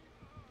fuck?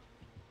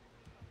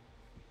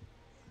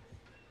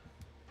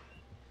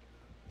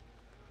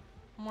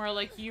 More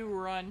like you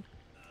run.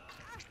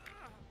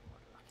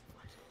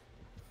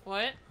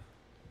 What?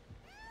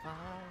 Bye.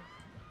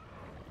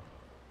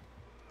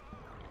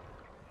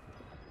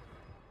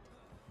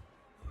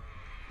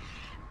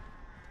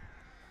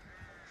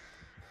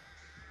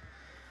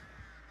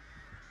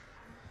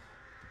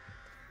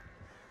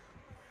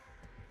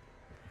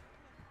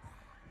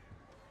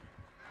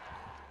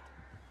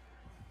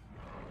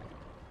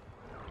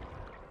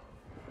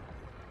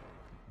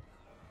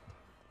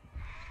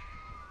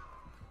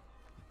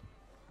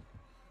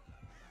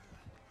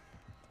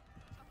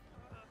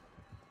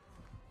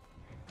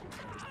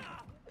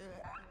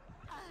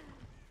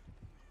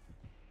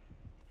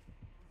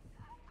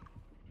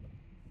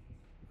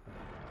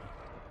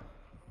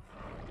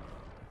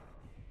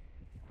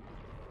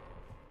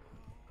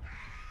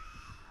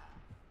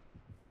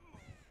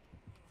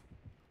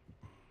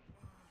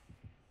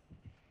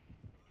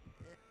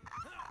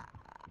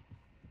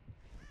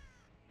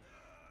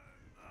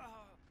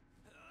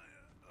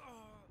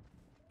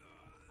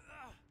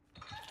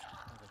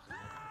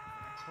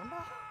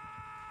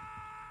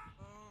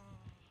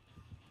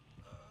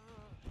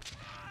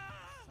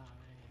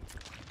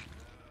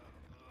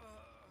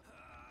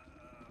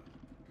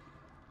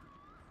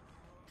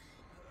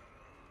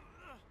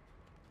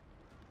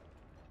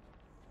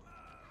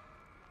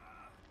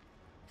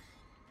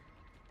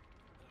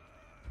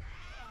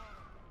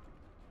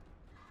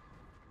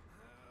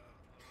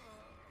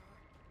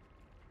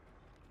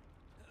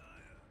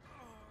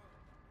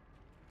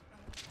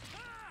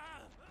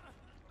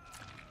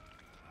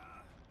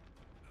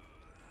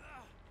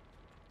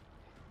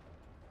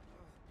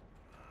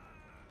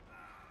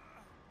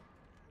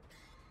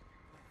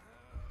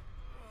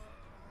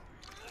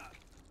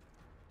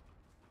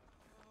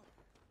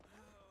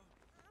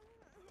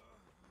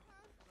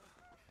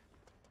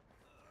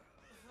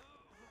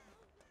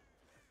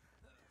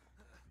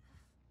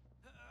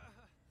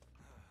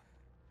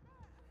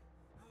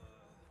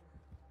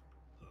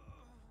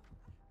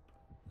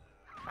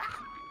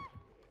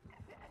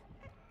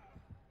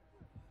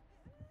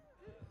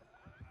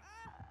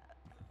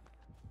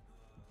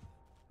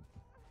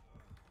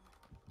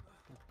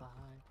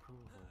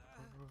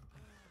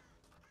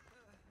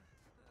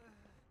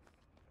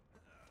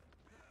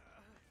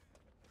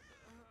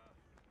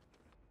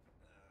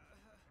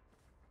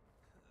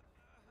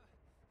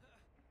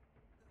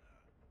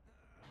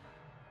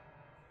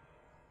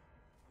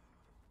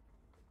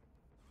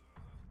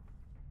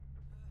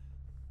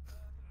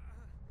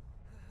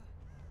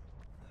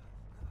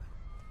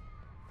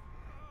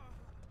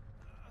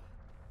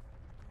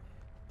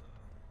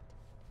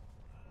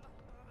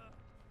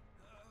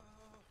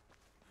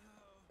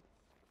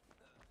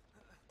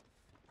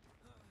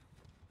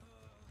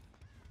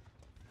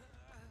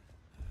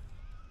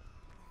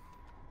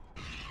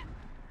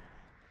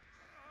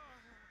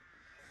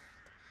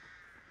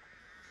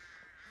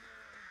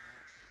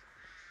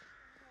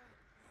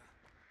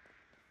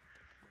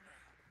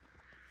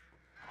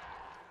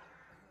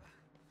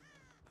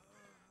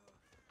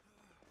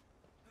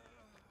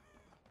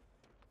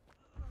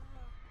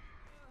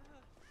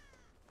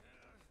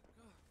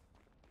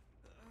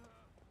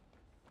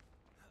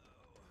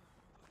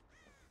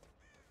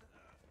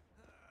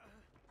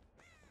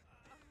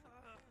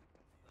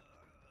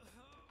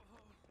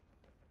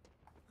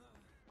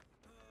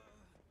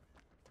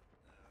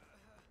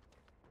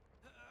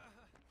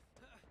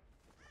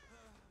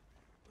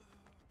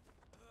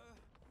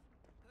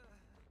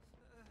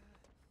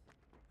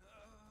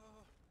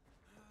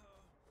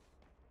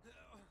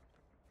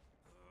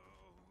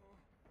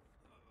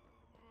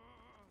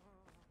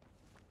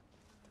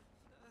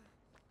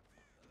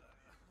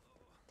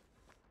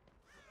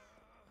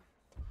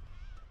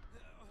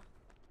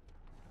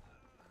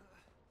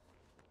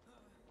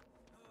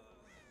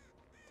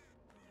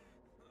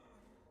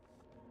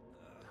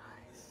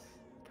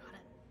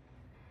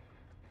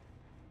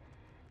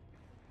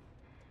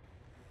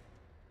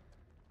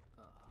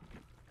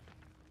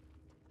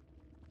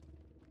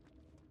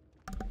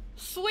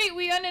 Sweet,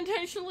 we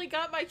unintentionally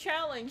got my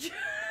challenge.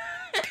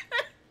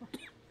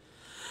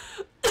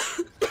 Us,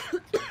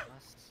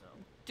 so.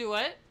 Do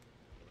what? It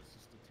was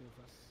just the two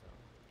of us, so.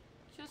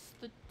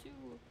 Just the two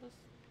of us.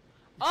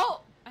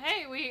 Oh,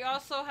 hey, we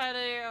also had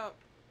a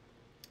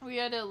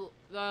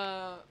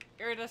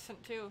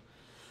iridescent too.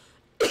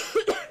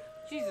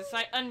 Jesus,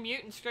 I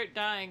unmute and start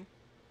dying.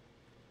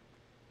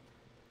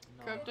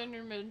 No. Corrupt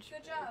under mid.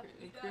 Good job,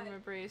 you Grim died.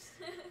 embrace,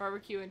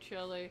 barbecue and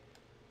chili,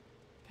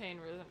 pain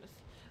resistance.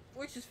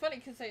 Which is funny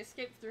because I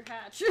escaped through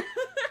hatch. I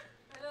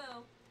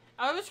know.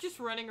 I was just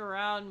running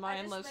around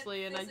I just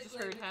mindlessly meant and I just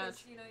physically heard because,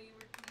 hatch. you know, you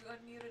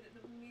unmuted and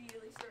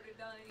immediately started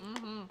dying.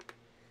 Mm-hmm.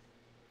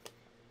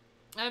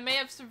 I may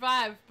have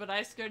survived, but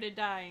I started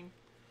dying.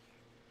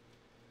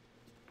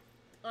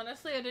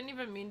 Honestly, I didn't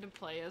even mean to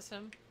play as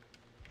him.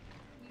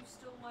 You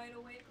still wide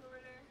awake over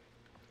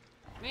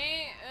there?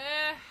 Me?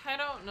 I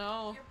don't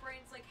know. Your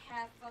brain's like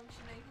half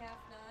functioning, half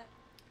not.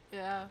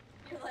 Yeah.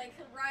 You're like,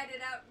 ride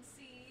it out and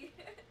see.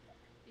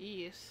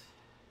 Yes. Is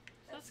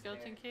that That's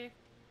skeleton fair. key?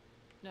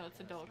 No, it's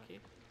a No, doll it's key.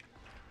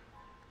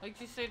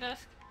 What'd you say,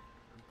 Dusk?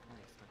 I'm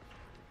kinda spent for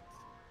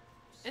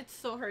the day, It's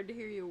so hard to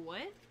hear you.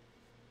 What?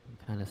 I'm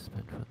kinda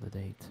spent for the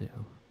day,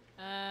 too.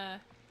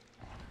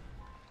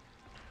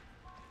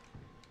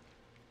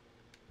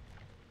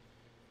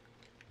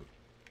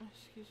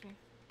 Excuse me.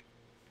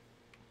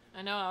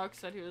 I know Alex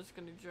said he was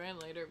gonna join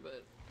later,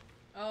 but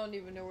I don't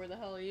even know where the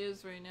hell he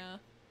is right now.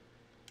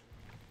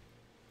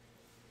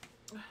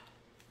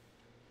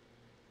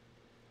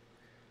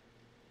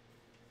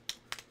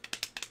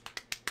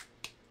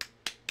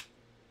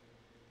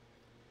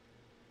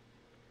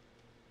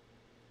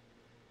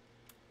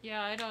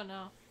 Yeah, I don't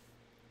know.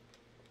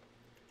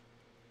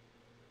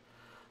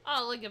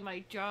 Oh, look at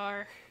my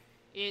jar.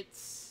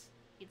 It's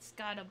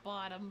got a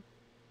bottom.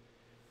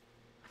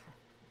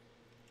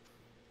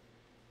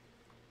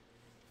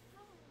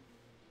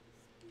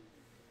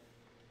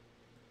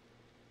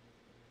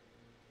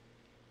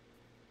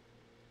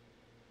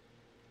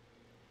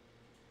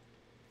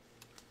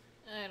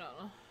 I don't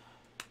know.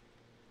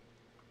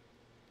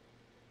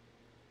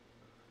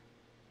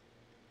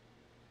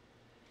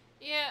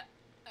 Yeah,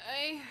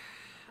 I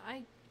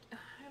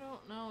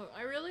don't know.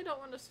 I really don't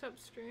want to stop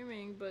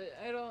streaming, but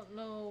I don't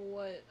know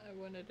what I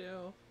want to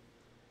do.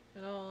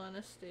 In all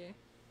honesty.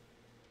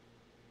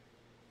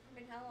 I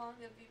mean, how long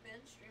have you been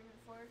streaming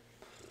for?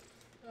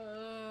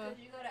 Because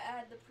you gotta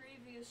add the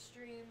previous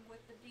stream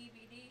with the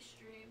DVD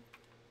stream.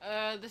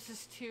 This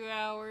is 2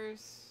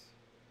 hours,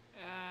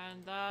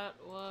 and that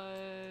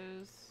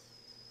was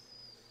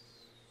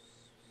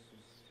We've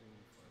been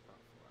streaming for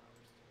about 4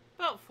 hours.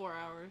 about 4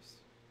 hours.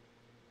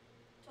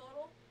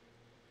 Total?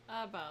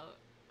 About.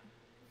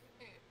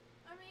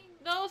 I mean,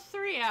 No,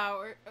 3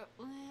 hours.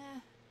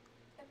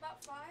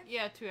 about 5?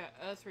 Yeah, 3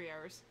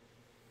 hours.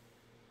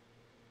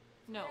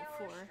 No, 3 hour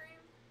 4. stream?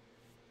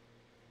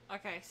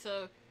 Okay,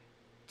 so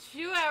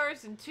 2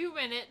 hours and 2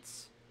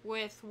 minutes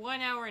with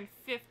 1 hour and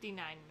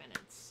 59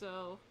 minutes.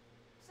 So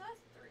So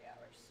that's 3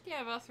 hours.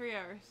 yeah, about 3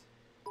 hours.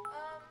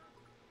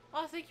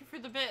 Oh, thank you for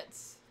the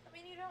bits. I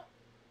mean, you don't.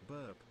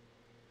 Burp.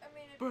 I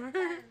mean, it Burp.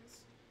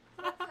 depends.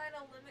 What kind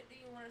of limit do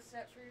you want to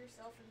set for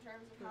yourself in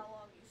terms of how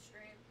long you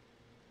stream?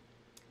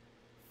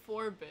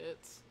 4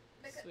 bits.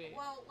 Because, Sweet.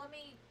 well, let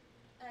me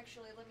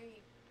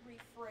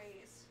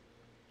rephrase.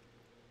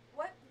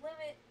 What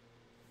limit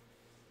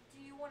do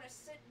you want to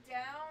sit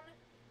down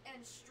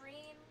and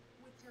stream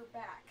with your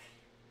back?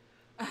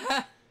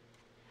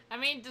 I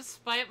mean,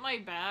 despite my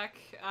back,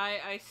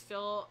 I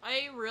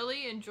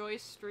really enjoy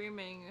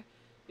streaming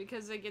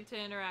because I get to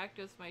interact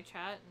with my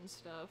chat and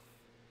stuff.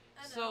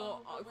 I know,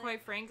 So, but, like,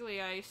 quite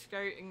frankly, I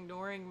start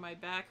ignoring my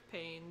back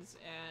pains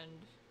and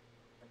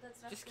but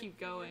that's not just good keep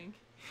for you. going.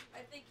 I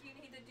think you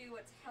need to do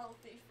what's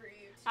healthy for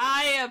you. Too.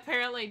 I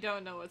apparently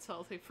don't know what's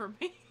healthy for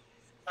me.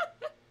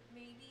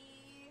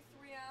 Maybe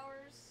 3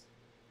 hours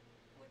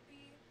would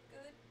be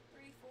good.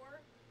 3,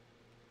 4,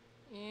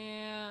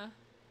 Yeah,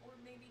 or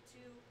maybe 2.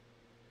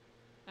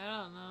 I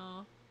don't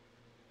know.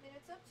 I mean,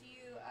 it's up to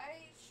you.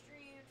 I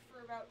streamed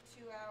for about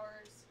 2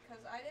 hours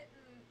because I didn't.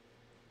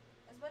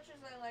 As much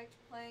as I liked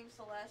playing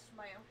Celeste,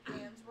 my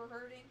hands were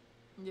hurting.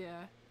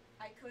 Yeah.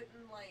 I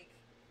couldn't, like,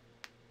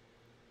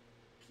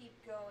 keep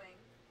going.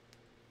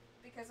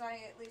 Because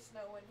I at least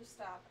know when to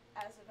stop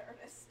as an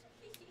artist.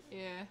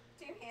 Yeah.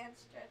 Do hand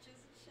stretches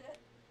and shit.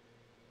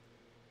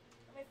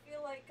 And I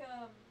feel like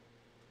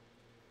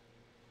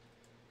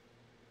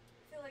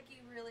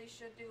you really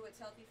should do what's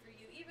healthy for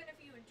you. Even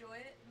if you enjoy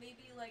it,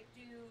 maybe, like,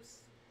 do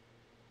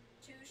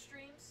 2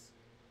 streams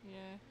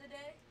Yeah. in the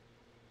day.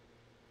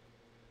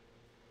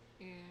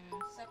 Yeah.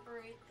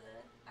 Separate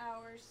the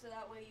hours so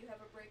that way you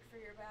have a break for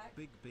your back.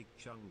 Big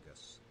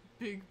chungus.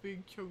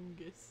 Big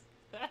chungus.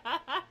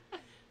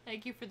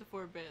 Thank you for the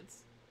 4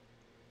 bits.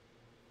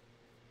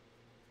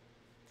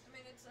 I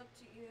mean, it's up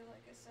to you,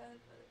 like I said,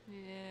 but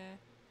Yeah.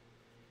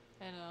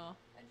 I know.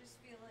 I just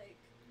feel like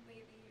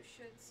maybe you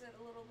should set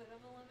a little bit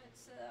of a limit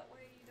so that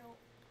way you don't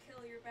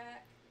kill your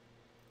back.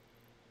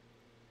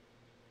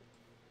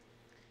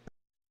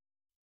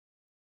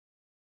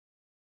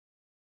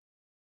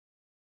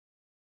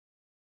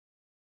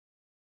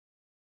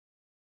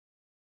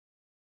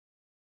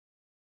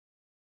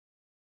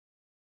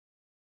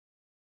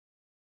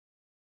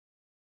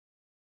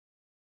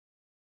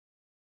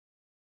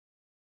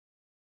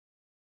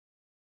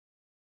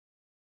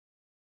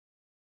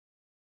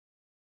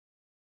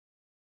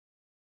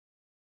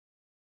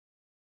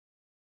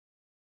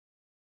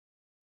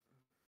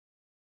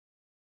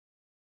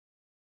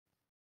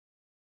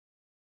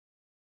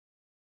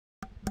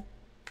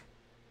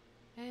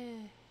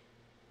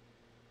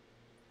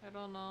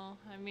 don't know.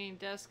 I mean,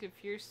 Desk,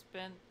 if you're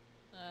spent,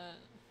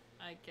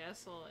 I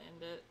guess I'll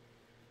end it.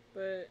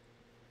 But,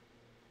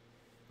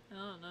 I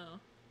don't know.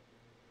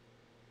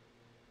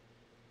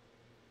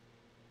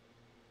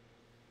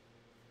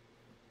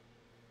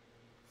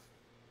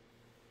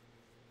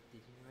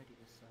 Did you already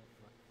decide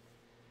what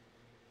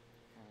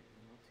kind of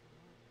emotes you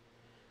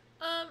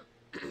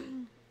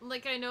want?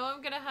 Like, I know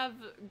I'm gonna have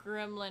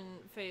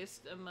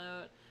gremlin-faced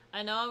emote.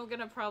 I know I'm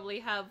gonna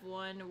probably have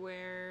one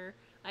where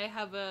I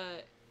have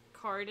a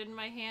card in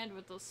my hand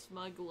with a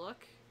smug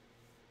look.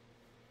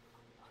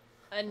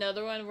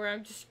 Another one where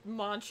I'm just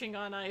munching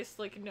on ice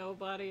like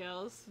nobody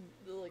else.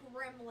 Like,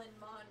 Gremlin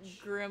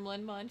munch.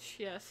 gremlin munch,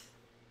 yes.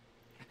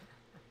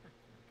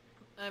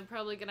 I'm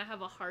probably gonna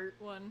have a heart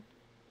one.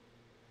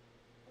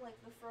 Like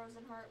the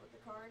frozen heart with the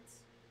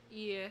cards.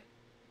 Yeah.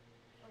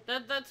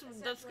 Like That's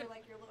essentially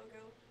like your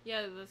logo.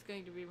 yeah, that's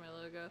going to be my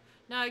logo.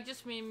 No, I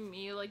just mean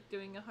me like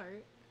doing a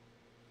heart.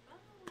 Oh,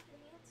 with your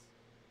hands.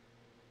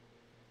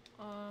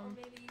 Or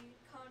maybe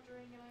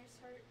conjuring an ice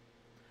heart.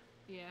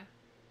 Yeah.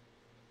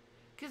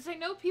 Cause I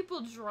know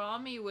people draw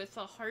me with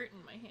a heart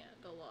in my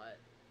hand a lot.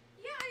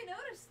 Yeah, I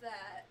noticed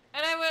that.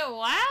 And I went,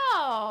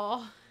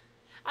 wow!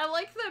 I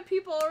like that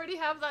people already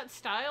have that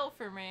style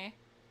for me.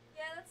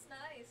 Yeah, that's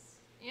nice.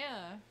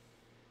 Yeah.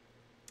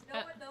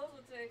 No one knows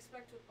what to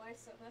expect with my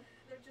summer.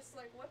 They're just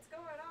like, what's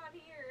going on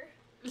here?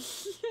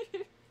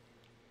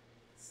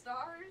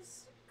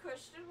 Stars?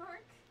 Question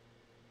mark?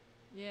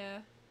 Yeah.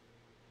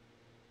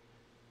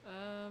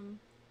 I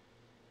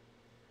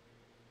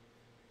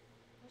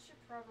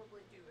should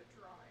probably do a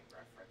drawing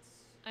reference.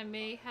 I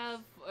may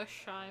have a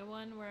shy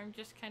one where I'm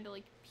just kind of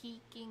like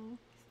peeking.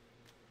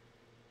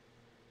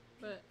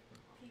 But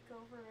Peek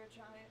over a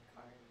giant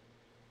card.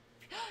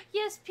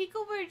 yes, peek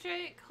over a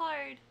giant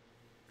card.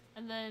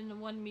 And then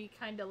one me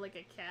kind of like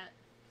a cat,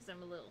 because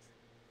I'm a little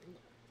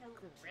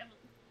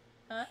gremlin.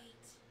 Huh?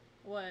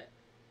 What?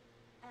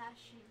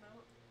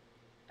 Ashimote.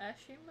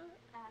 Ashimote?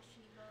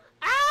 Ashimote.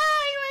 Ah,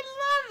 I would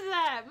love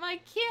that! My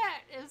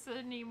cat is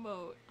an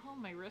emote. Oh,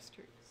 my wrist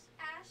hurts.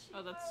 Ashimote.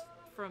 Oh, that's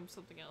from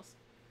something else.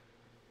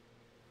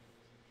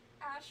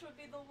 Ash would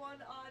be the one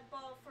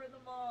oddball for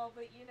them all,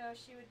 but you know,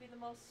 she would be the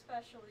most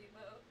special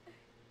emote.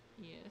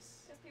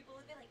 Yes. Because people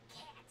would be like,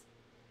 cat.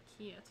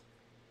 Cat.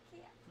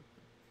 Cat.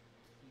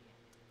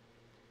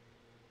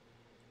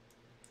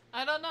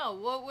 I don't know.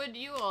 What would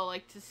you all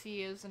like to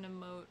see as an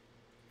emote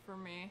for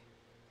me?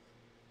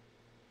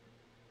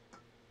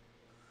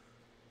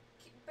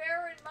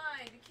 Bear in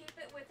mind, keep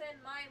it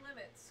within my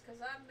limits, because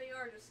I'm the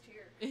artist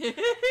here.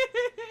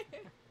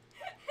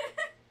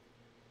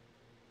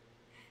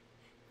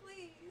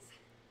 Please.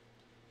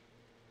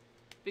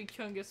 Big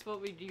Chungus,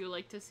 what would you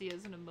like to see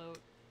as an emote?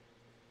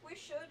 We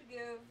should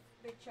give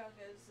Big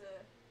Chungus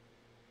a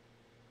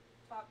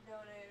top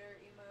donator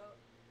emote.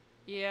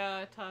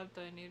 Yeah, top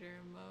donator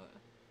emote.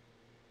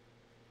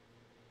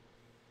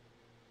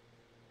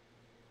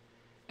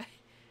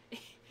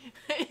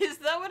 Is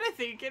that what I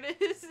think it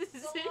is? So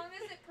long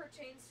as it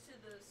pertains to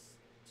the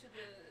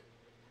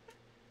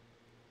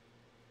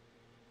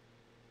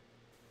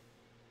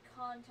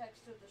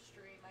context of the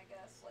stream, I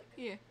guess. Like,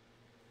 yeah.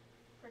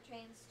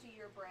 Pertains to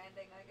your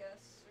branding, I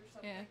guess, or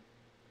something. Yeah.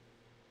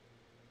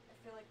 I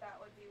feel like that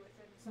would be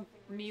within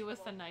something reasonable. Me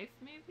with a knife,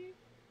 maybe?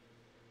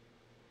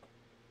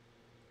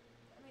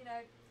 I mean,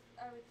 I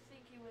would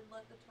think you would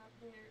let the top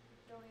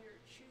donator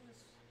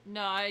choose.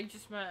 No, I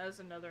just meant as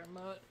another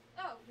emote.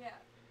 Oh,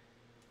 yeah.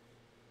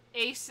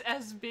 Ace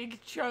as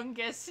Big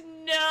Chungus.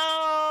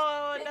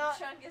 No! Big not...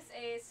 Chungus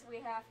Ace, we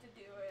have to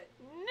do it.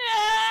 No!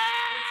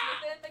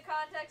 It's within the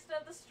context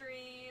of the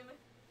stream.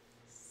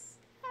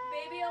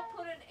 Maybe I'll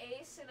put an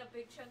ace in a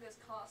Big Chungus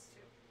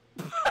costume.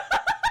 You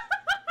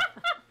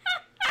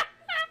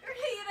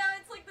know,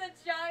 it's like the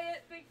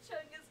giant Big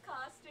Chungus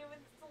costume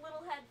and it's the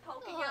little head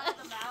poking out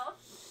of the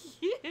mouth.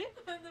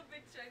 Yeah. And the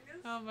Big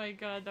Chungus. Oh my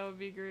god, that would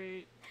be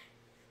great.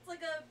 It's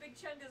like a Big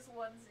Chungus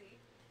onesie.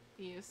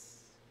 Yes.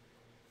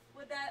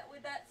 Would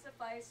that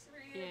suffice for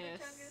you, Yes.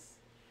 Big Chungus?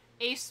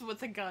 Ace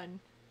with a gun.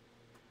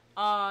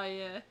 Ah,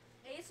 yeah.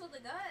 Ace with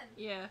a gun.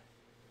 Yeah.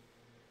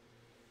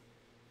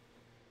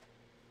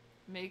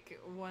 Make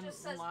one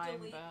Just says line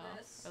delete bow.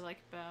 this. Or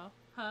like bow.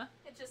 Huh?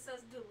 It just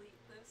says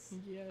delete this.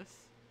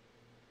 Yes.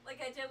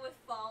 Like I did with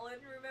Fallen.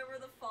 Remember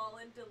the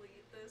Fallen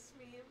delete this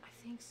meme? I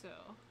think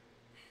so.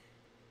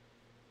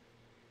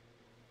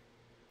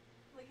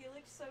 Like he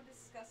looked so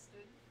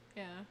disgusted.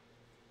 Yeah.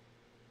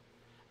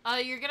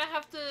 You're gonna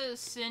have to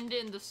send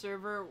in the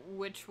server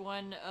which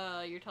one,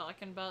 you're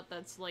talking about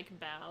that's like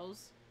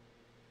bows.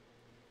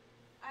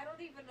 I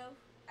don't even know.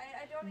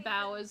 I don't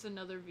Bow even... is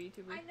another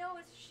VTuber. I know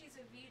she's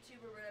a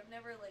VTuber, but I've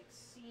never, like,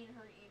 seen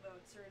her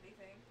emotes or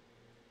anything.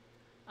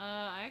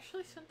 I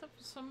actually sent up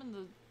some in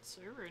the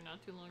server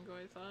not too long ago,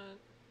 I thought.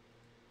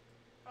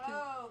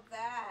 Oh,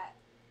 that.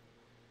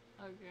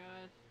 Oh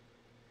god.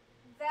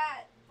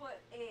 That,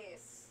 but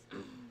Ace.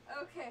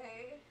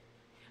 Okay.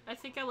 I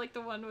think I like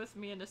the one with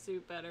me in a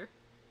suit better.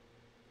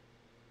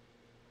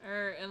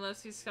 Or,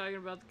 unless he's talking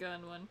about the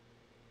gun one.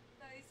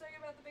 No, he's talking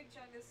about the Big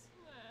Chungus.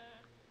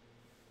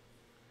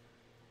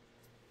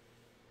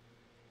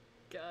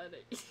 God,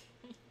 I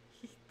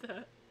hate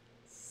that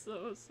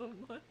so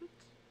much.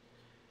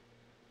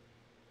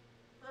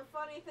 The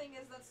funny thing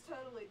is that's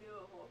totally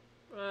doable.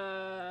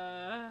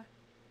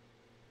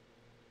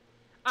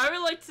 I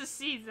would like to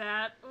see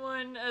that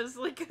one as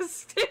like a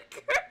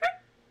sticker.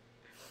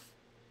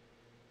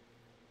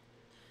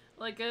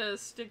 Like a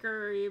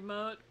sticker or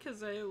emote,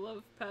 because I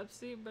love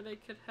Pepsi, but I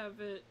could have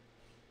it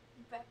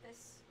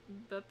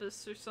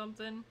Beppis or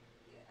something.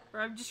 Yeah.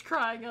 Or I'm just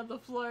crying on the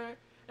floor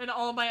and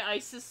all my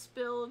ice is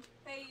spilled.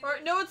 Hey, Or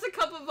no, it's a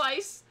cup of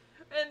ice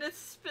and it's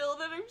spilled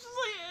and I'm just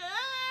like,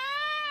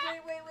 ah!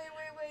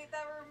 Wait,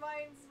 that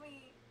reminds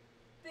me.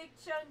 Big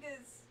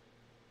Chungus.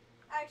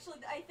 Actually,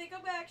 I think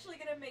I'm actually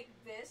gonna make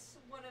this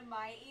one of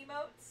my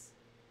emotes,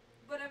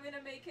 but I'm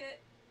gonna make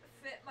it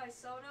fit my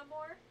Sona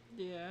more.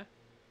 Yeah.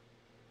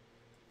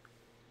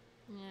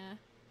 Yeah.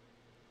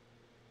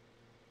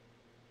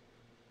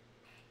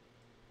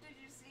 Did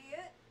you see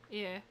it?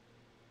 Yeah.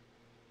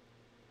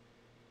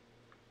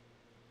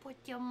 Put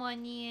your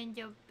money in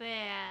the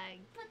bag.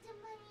 Put the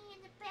money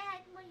in the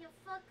bag,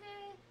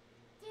 motherfucker.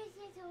 This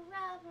is a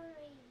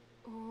robbery.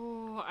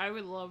 Oh, I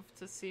would love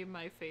to see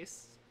my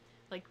face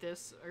like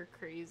this or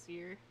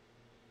crazier.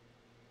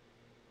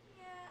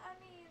 Yeah, I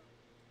mean,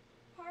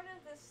 part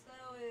of this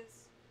though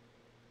is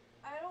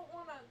I don't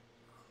want to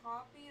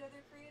copy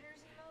other creators'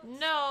 emotes.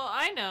 No,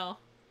 I know.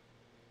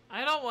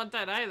 I don't want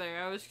that either.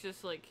 I was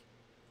just like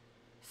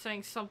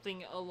saying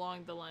something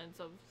along the lines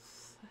of,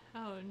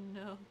 oh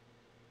no.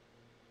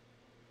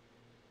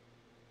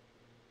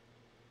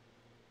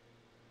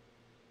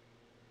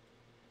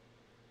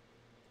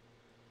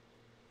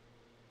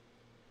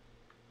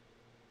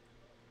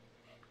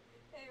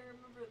 Hey,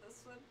 remember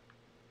this one?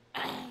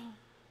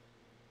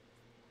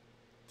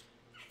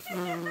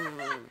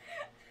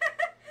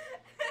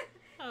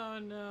 Oh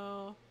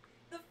no.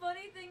 The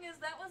funny thing is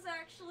that was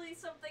actually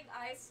something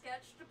I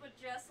sketched, but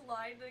Jess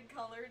lined and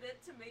colored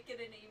it to make it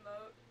an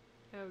emote.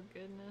 Oh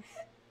goodness.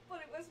 But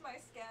it was my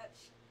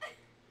sketch.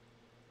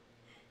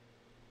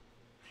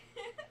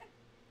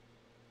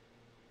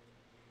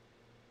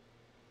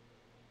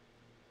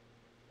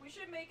 We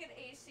should make an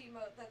AC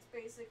emote that's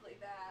basically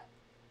that.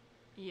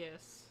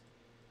 Yes.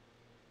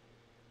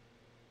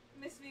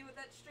 Miss me with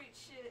that straight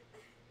shit.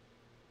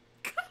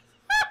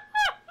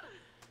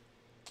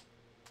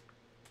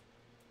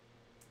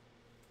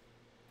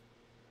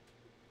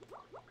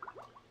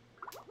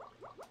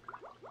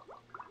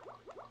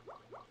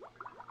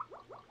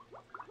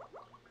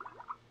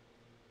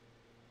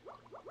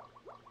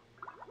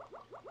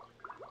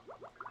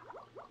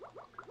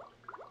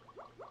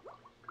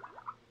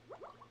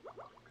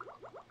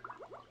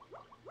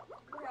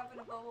 We're having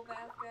a bubble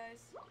bath, guys.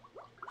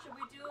 Should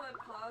we do a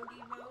pog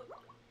emote?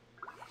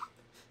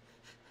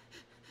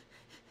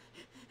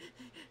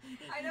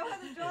 I know how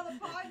to draw the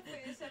pog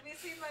face. Have you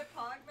seen my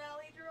pog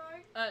Mally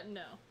drawing?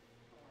 No.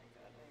 Oh my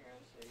god, I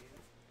gotta show you.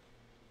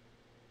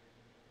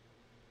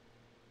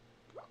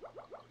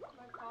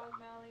 My pog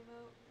Mally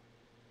emote.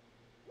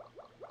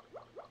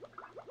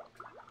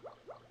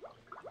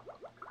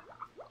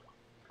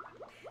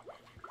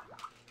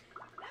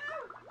 No!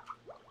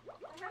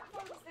 The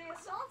headphones, they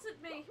assaulted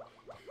me!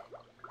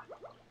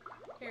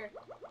 Here.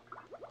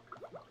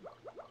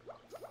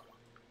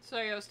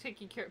 Sorry, I was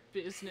taking care of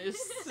business.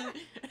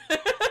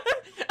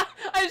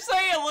 I'm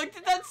sorry, I looked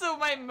at that so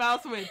my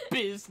mouth went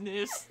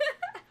business.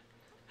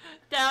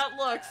 That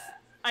looks...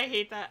 I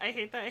hate that. I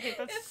hate that. I hate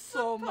that It's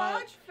so the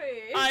much. pog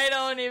face. I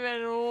don't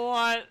even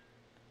want...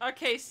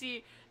 Okay,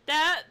 see,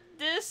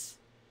 this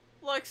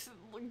looks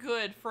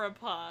good for a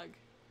pog.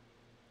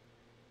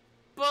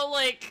 But,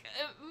 like,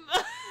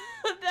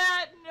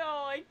 that,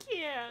 no, I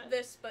can't.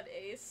 This, but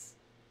Ace.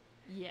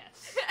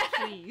 Yes,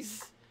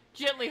 please.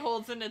 Gently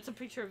holds and it's a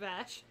picture of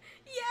Ash.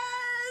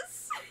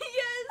 Yes!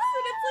 Yes!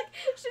 And it's like,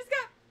 she's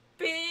got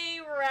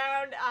big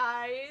round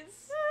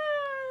eyes.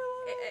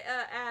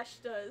 Ash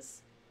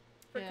does.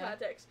 For Yeah.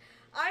 context.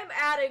 I'm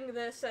adding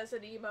this as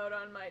an emote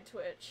on my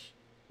Twitch.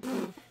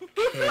 No,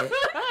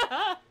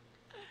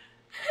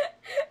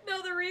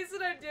 the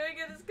reason I'm doing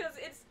it is because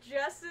it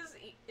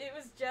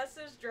was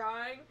Jess's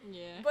drawing,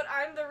 Yeah. but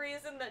I'm the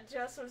reason that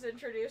Jess was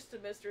introduced to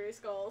Mystery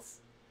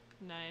Skulls.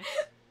 Nice.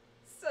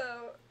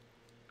 So...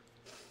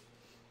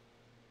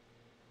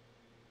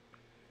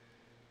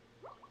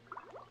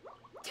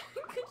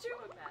 Could you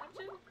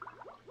imagine?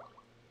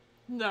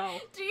 No.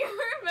 Do you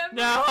remember?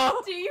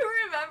 No. Do you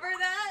remember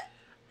that?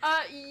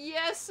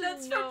 Yes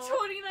That's and no. from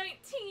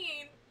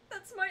 2019.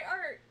 That's my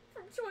art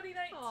from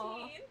 2019.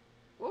 Aw.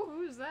 Oh,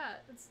 who's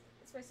that? It's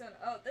my son.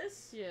 Oh,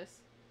 this?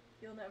 Yes.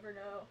 You'll never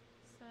know.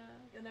 Sad.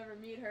 You'll never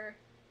meet her.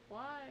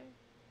 Why?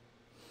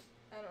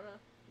 I don't know.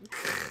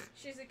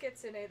 She's a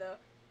kitsune though.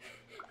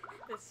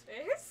 This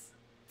face?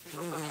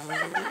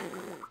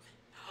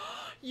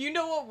 You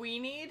know what we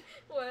need?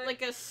 What?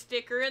 Like a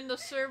sticker in the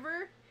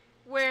server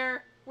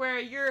where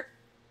you're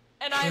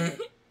and I'm the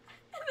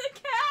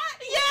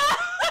cat? Yeah.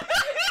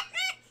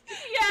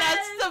 Yes!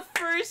 That's the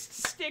first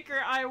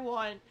sticker I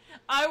want.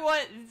 I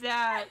want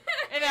that.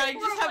 And I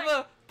just have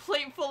a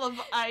plate full of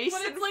ice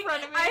But in it's like,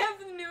 front of me. I have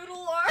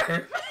noodle arms.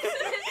 And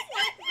it's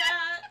like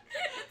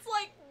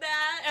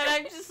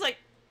I'm just like,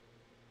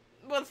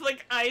 with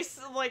like ice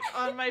like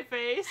on my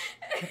face.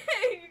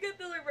 You get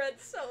the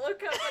red solo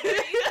cup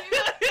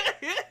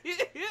underneath you.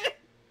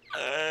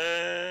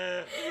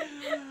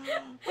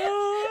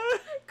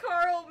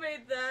 Carl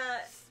made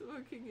that.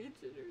 Smoking it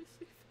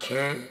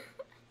generously.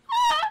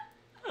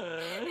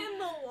 In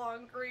the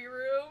laundry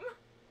room.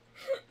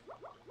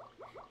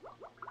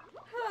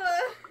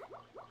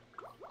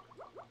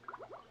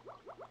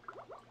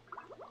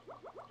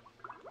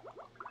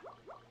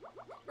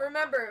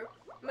 Remember,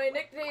 my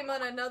nickname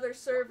on another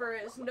server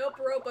is Nope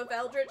Rope of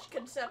Eldritch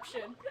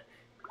Conception.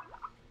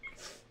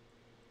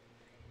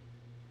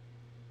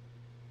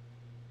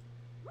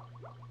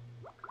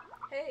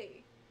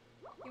 Hey,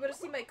 you wanna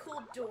see my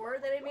cool door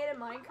that I made in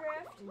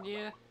Minecraft?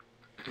 Yeah.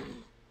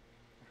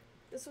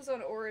 This was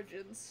on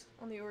Origins,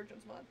 on the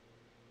Origins mod.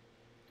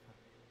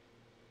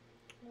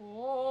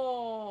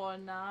 Oh,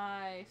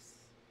 nice.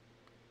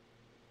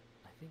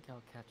 I think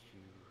I'll catch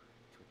you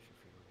Twitch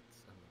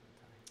affiliates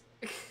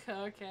another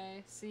time.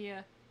 Okay, see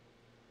ya.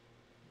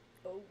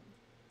 Oh,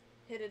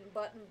 hidden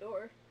button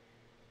door.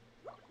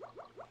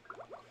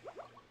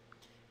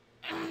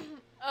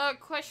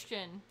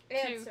 Question.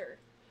 Answer.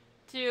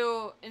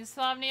 To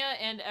Insomnia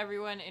and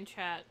everyone in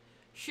chat.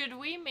 Should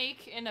we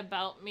make an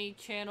About Me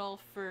channel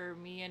for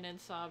me and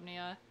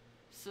Insomnia?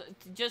 So,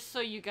 just so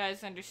you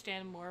guys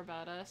understand more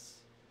about us?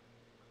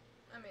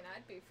 I mean,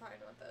 I'd be fine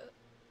with it.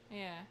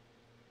 Yeah.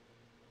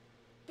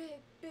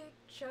 Big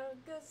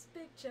chungus,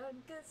 big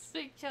chungus.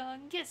 Big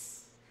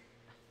Chungus.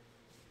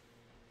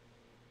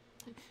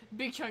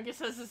 Big Chungus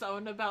has his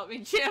own About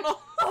Me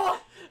channel.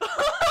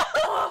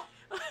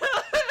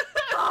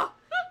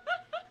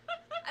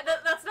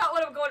 That's not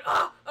what I'm going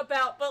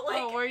about, but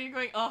like... Oh, what are you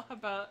going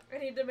about? I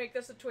need to make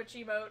this a Twitch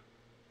emote.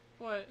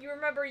 What? You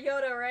remember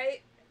Yoda,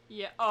 right?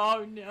 Yeah.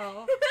 Oh,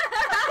 no.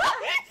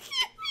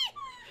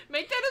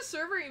 Make that a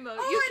server emote.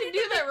 Oh, You can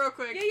do that real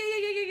quick.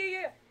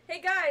 Yeah.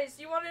 Hey guys,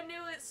 you want a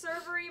new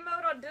server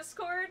emote on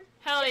Discord?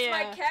 Hell It's yeah.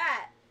 my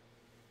cat.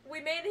 We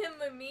made him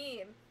a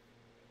meme.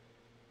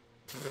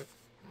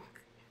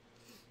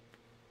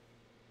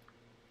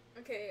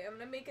 Okay, I'm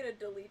gonna make it a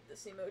delete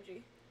this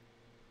emoji.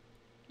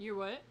 You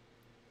what?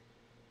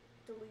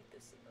 Delete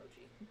this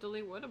emoji.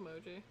 Delete what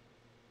emoji?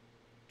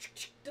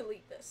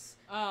 Delete this.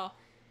 Oh.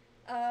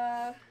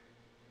 Uh...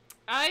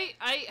 I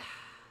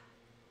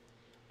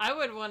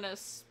would want a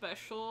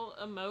special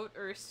emote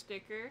or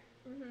sticker.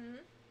 Mm-hmm.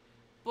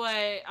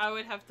 But I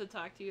would have to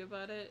talk to you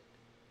about it.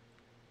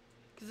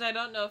 Because I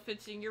don't know if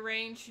it's in your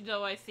range,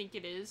 though I think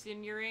it is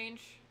in your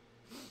range.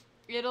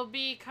 It'll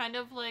be kind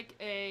of like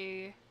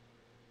a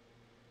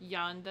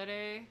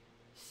yandere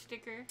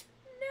sticker.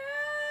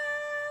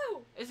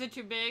 No! Is it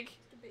too big?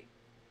 It's too big.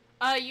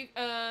 I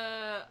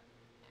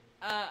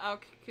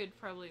could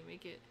probably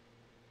make it.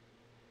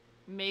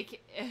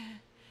 Make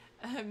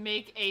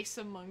Ace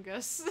Among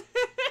Us.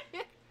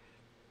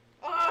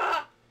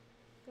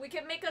 We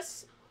can make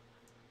us...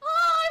 Oh,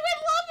 I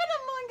would love an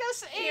Among Us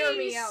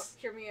Ace!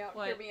 Hear me out.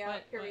 What? Hear me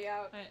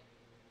out. What?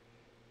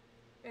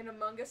 An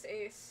Among Us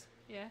Ace.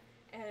 Yeah.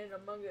 And an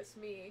Among Us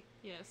Me.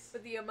 Yes.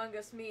 But the Among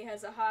Us Me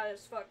has a hot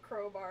as fuck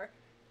crowbar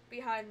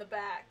behind the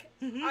back.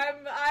 Mm-hmm.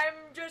 I'm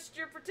just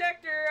your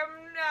protector.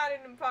 I'm not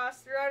an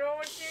imposter. I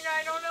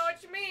don't know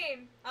what you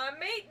mean. I'm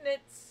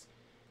maintenance.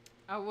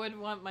 I would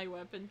want my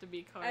weapon to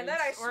be cards And then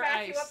I or smack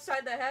ice. you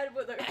upside the head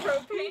with a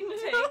propane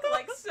tank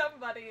like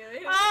somebody.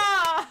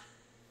 Ah!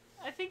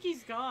 I think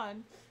he's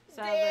gone.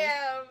 Sadly.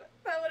 Damn,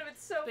 that would have been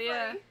so funny.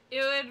 Yeah,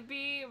 it would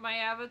be my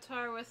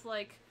avatar with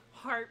like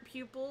heart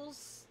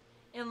pupils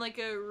and like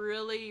a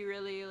really,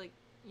 really like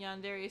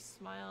yandere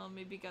smile.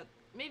 Maybe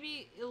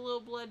a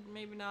little blood,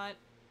 maybe not.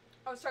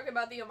 I was talking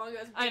about the Among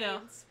Us beans. I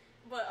know.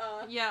 But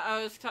yeah,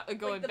 I was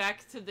going the-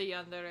 back to the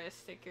yandere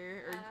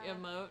sticker or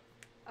emote.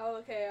 Oh,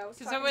 okay. I was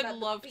Because talking I would about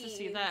the love to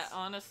see that, beans.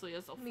 honestly,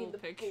 as a I mean, full the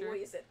picture.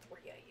 boys at 3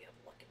 a.m.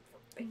 looking for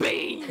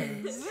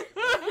Beans!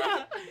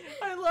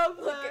 I love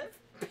that.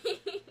 Looking for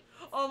beans.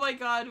 Oh my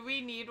god,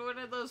 we need one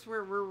of those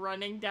where we're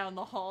running down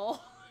the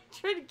hall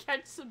trying to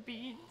catch some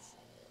beans.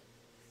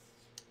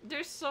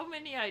 There's so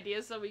many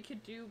ideas that we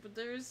could do, but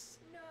there's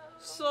No.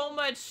 so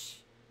much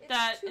It's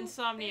that too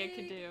Insomnia big.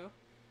 could do.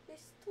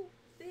 It's too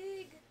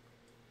big.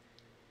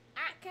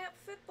 I can't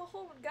fit the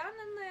whole gun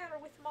in there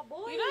with my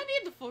boy. You don't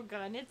need the full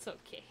gun, it's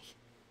okay.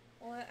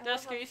 Well, I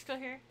Dusk, don't are you have still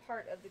here?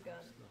 part of the gun.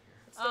 Still here.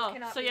 It still Oh,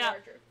 cannot so be yeah,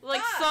 larger.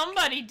 like Fuck!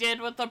 somebody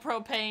did with the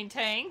propane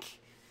tank.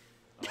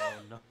 Oh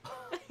no.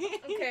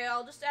 Okay,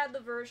 I'll just add the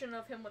version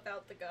of him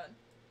without the gun.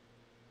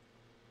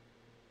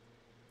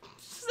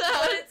 So,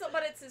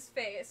 But it's his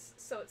face,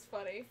 so it's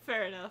funny.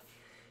 fair enough.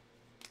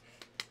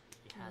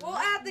 Yeah. We'll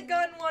add the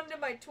gun one to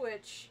my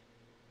Twitch.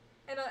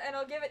 And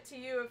I'll give it to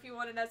you if you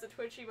want it as a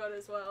Twitch emote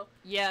as well.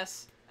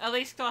 Yes. At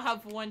least I'll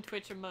have one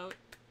Twitch emote.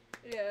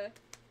 Yeah.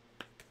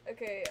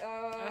 Okay,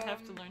 I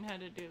have to learn how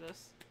to do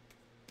this.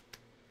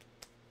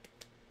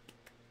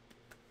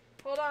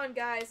 Hold on,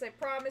 guys. I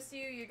promise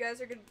you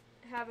guys are gonna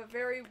have a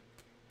very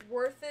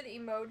worth it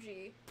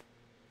emoji.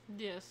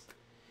 Yes.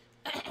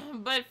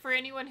 But for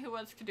anyone who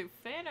wants to do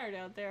fan art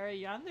out there, a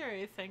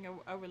yandere thing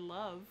I would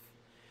love.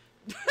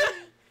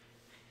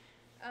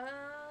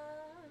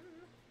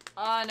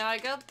 No, I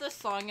got the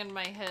song in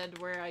my head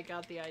where I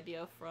got the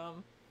idea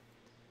from.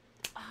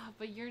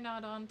 But you're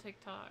not on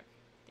TikTok.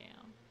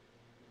 Damn.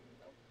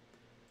 Nope.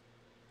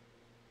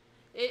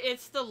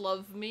 It's the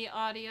Love Me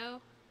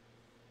audio.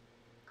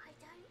 I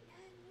don't know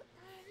what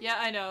that is. Yeah,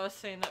 I know. I was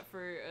saying that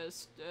for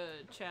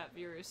chat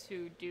viewers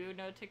who do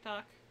know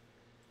TikTok.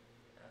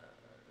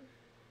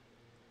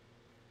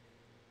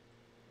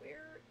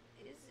 Where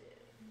is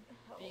it?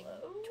 Big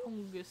Hello?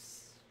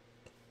 Tungus.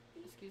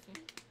 Excuse me.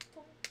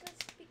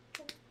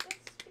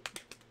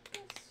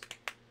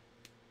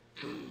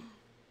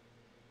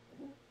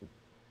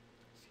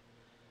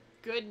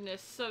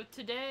 Goodness, so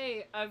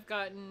today I've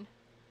gotten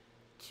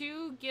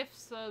 2 gift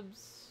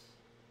subs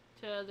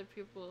to other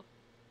people.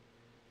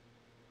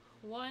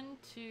 1,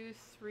 2,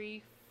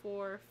 3,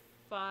 4,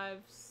 5,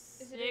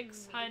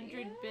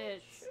 600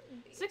 bits.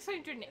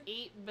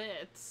 608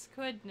 bits.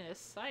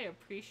 Goodness, I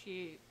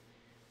appreciate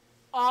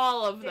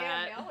all of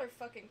that. Damn, y'all are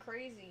fucking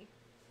crazy.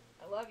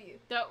 I love you.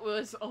 That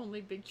was only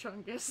Big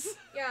Chungus.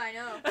 Yeah, I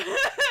know.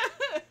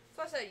 That's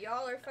why I said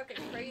y'all are fucking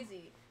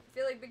crazy. I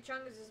feel like Big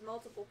Chungus is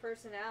multiple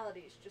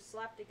personalities just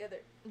slapped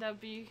together. That'd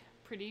be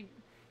pretty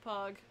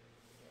pog.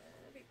 Yeah,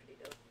 that'd be pretty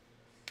dope.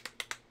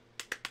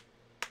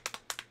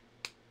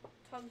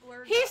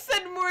 Tugler. He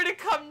said more to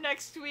come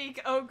next week.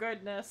 Oh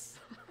goodness.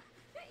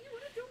 Hey, you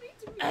wanna donate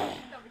to me?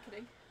 No, I'm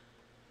kidding.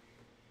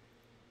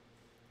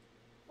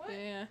 What?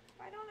 Yeah.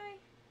 Why don't I?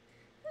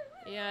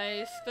 Yeah,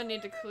 I still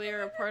need to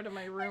clear a part of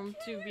my room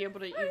to be able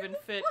to even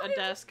fit a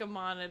desk, a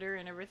monitor,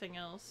 and everything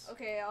else.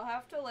 Okay, I'll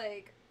have to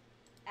like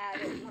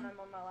add it when I'm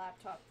on my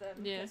laptop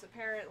then, Yeah. because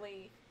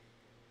apparently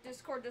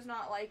Discord does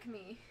not like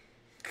me.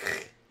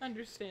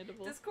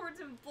 Understandable. Discord's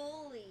a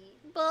bully.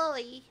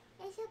 Bully.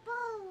 It's a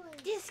bully.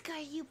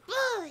 Discord, you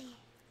bully!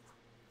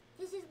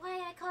 This is why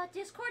I call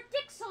Discord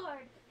Dick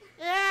Sword.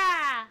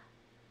 Yeah!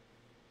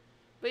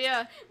 But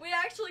yeah, We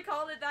actually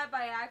called it that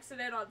by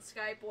accident on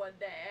Skype one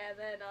day, and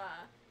then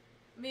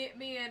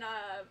me and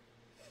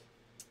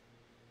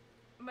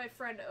my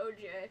friend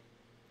OJ,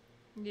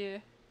 yeah.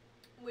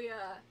 we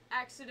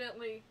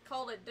accidentally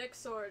called it Dick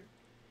Sword.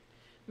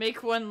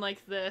 Make one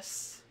like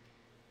this.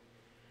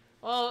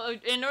 Well,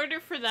 in order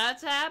for that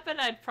to happen,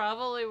 I'd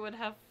probably would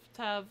have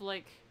to have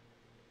like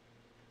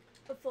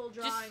A full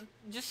drawing.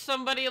 just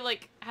somebody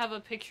like have a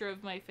picture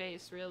of my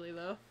face, really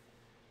though.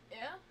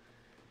 Yeah.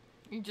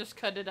 You just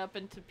cut it up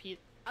into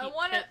I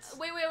want to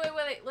wait.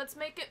 Let's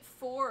make it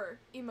 4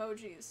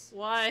 emojis.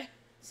 Why?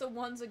 So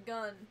one's a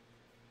gun.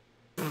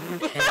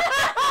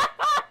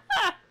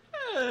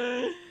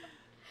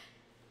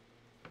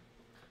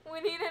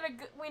 We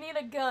need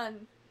a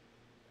gun.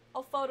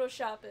 I'll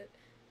Photoshop it.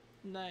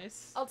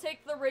 Nice. I'll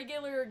take the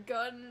regular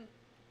gun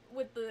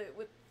with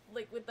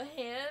the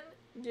hand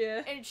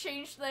Yeah. and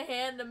change the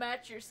hand to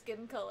match your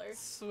skin color.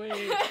 Sweet.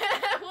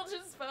 We'll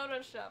just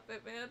Photoshop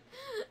it, man.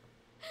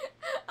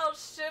 I'll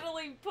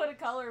shittily put a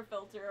color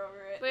filter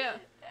over it. But yeah.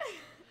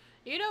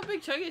 You know,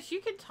 Big Chungus, you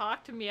can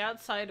talk to me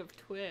outside of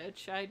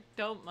Twitch. I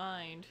don't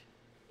mind.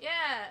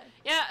 Yeah.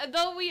 Yeah,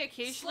 though we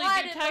occasionally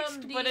Slide do in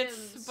text, them but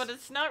DMs.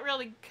 it's not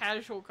really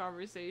casual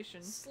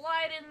conversation.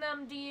 Slide in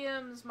them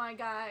DMs, my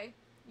guy.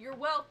 You're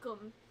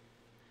welcome.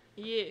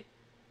 Yeah.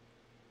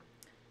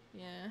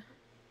 Yeah.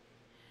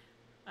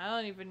 I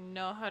don't even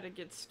know how to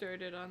get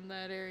started on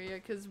that area,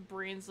 because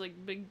brain's like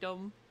big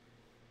dumb.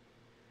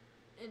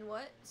 In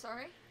what?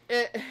 Sorry?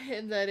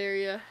 In that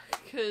area,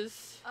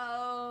 because...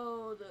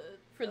 Oh,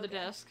 For the okay.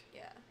 desk.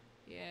 Yeah.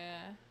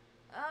 Yeah.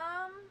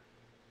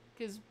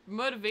 Because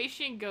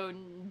motivation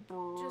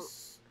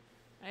Just...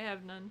 I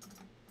have none.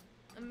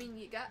 I mean,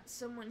 you got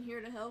someone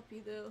here to help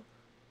you, though.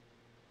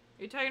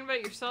 You're talking about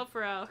yourself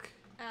or Alk?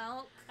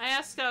 Alk? I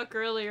asked Alk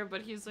earlier,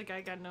 but he's like,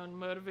 I got no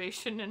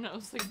motivation, and I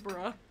was like,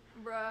 bruh.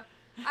 Bruh.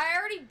 I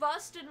already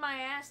busted my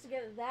ass to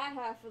get that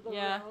half of the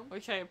room.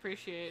 Which I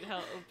appreciate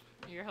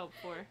your help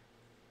for.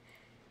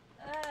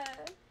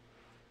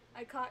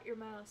 I caught your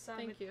mouse. I'm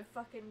Thank a you.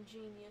 fucking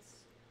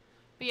genius.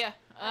 But yeah,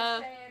 I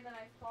say and then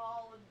I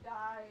fall and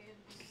die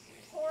and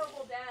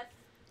horrible death.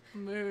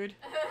 mood.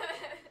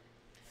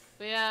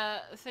 But yeah,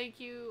 thank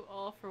you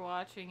all for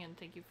watching, and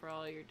thank you for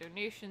all your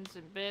donations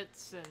and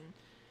bits and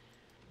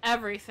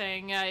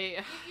everything. You really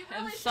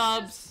And should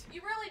subs.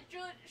 You really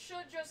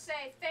should just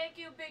say thank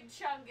you, Big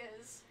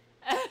Chungus,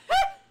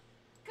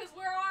 because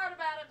we're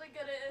automatically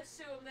gonna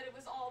assume that it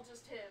was all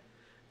just him.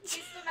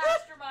 He's the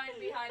mastermind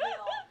behind it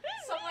all.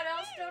 Someone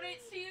else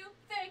donates to you?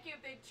 Thank you,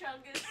 Big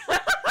Chungus.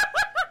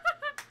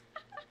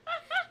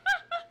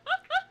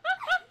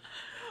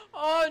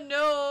 Oh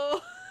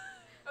no!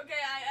 Okay,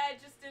 I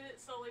just did it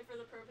solely for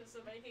the purpose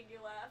of making you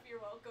laugh. You're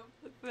welcome.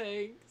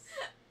 Thanks.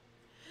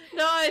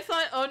 No, I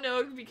thought, oh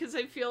no, because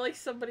I feel like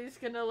somebody's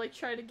gonna like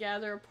try to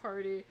gather a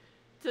party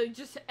to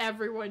just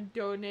everyone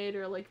donate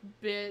or like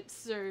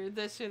bits or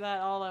this or that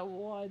all at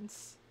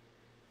once.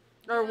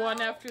 Or one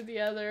No. after the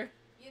other.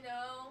 You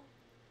know,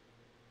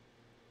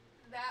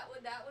 that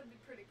would be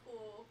pretty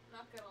cool.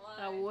 Not gonna lie.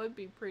 That would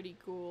be pretty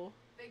cool.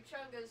 Big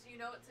Chungus, you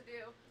know what to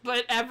do.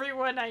 But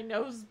everyone I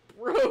know's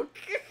broke.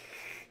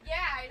 Yeah,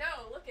 Yeah, I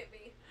know. Look at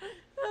me.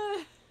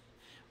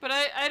 But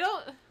I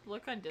don't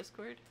look on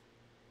Discord.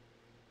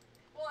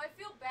 Well, I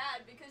feel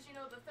bad because, you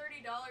know, the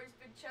 $30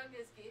 Big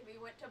Chungus gave me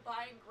went to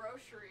buying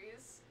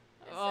groceries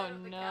instead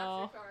of the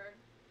capture card.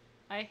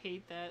 I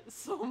hate that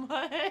so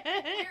much.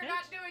 We're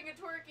not doing a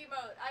twerk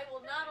emote. I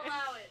will not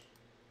allow it.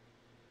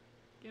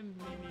 Give me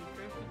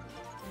Griffin.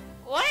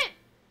 What?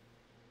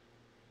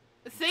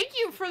 Thank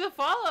you for the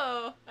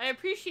follow. I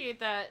appreciate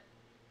that.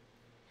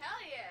 Hell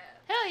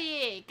yeah. Hell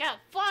yeah, got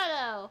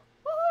follow.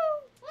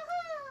 Woohoo!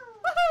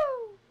 Woohoo!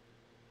 Woohoo!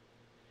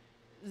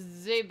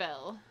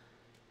 Zabel.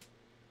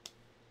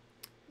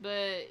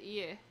 But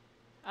yeah,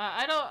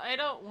 I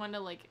don't want to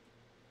like.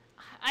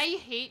 I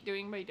hate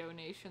doing my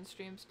donation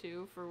streams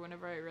too for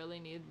whenever I really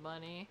need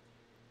money.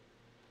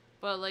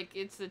 But like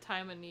it's the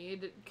time of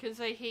need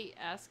because I hate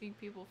asking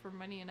people for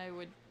money and I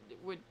would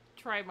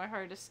try my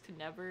hardest to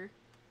never.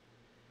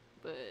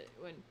 But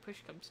when push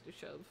comes to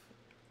shove.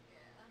 Yeah,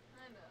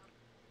 I know.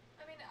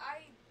 I mean,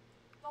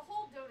 the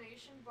whole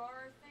donation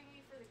bar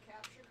thingy for the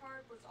capture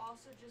card was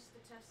also just to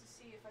test to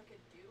see if I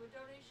could do a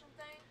donation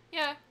thing.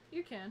 Yeah,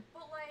 you can.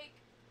 But like,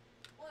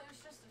 well, it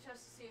was just a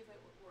test to see if it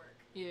would work.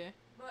 Yeah.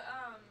 But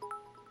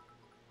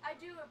I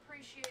do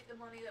appreciate the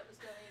money that was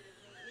donated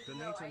to me, even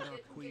though I Donating our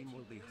didn't queen get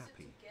will to be use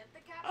happy. it to get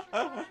the capture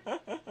card.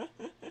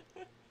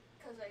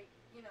 Because I,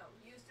 you know,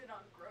 used it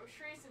on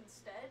groceries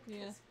instead.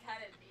 Because kind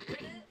of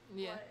needed it.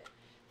 Yeah. But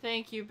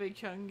Thank you, Big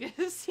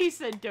Chungus. He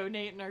said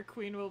donate and our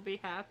queen will be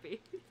happy.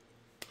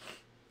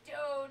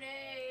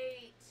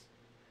 donate!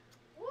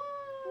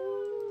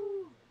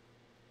 Woo!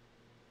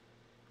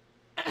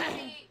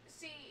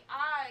 see,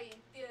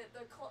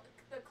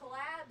 the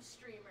collab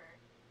streamer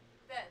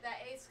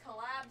that Ace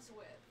collabs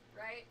with,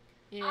 right?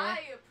 Yeah. I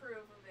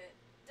approve of it.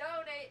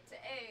 Donate to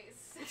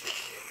Ace.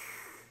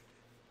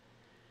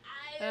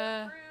 I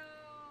approve.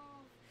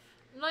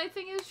 My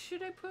thing is,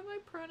 should I put my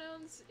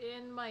pronouns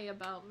in my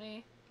about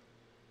me?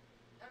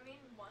 I mean,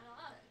 why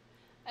not?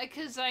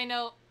 Because I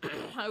know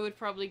I would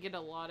probably get a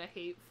lot of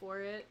hate for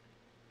it.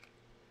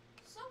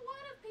 So what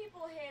if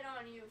people hate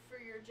on you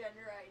for your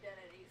gender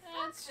identity?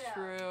 That's Fuck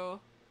them. true.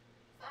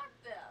 Fuck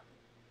them.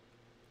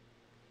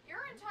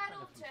 You're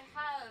entitled to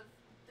have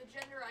the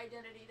gender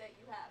identity that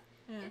you have.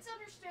 Yeah. It's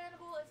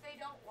understandable if they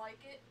don't like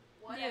it.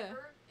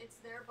 Whatever. Yeah. It's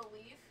their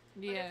belief.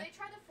 But if they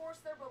try to force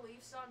their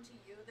beliefs onto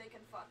you, they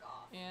can fuck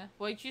off. Yeah.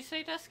 What'd you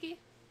say, Dusky?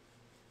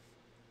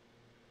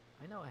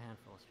 I know a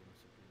handful of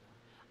streamers who do that.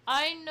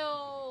 I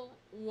know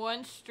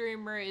one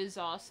streamer is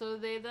also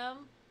they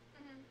them.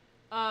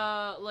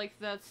 Mm-hmm. Like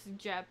that's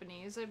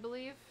Japanese, I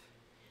believe.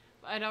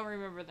 I don't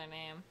remember their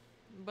name,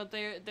 but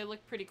they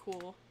look pretty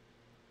cool.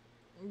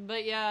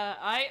 But yeah,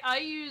 I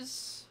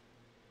use,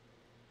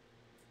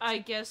 I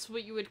guess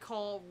what you would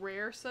call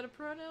rare set of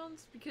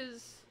pronouns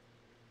because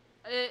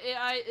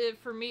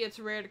for me it's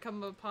rare to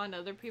come upon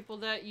other people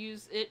that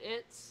use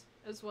it's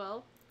as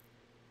well.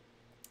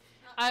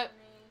 Not for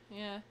me.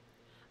 Yeah.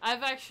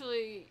 I've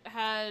actually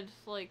had,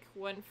 like,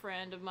 one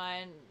friend of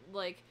mine,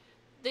 like,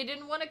 they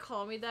didn't want to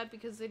call me that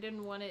because they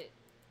didn't want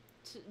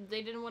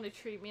to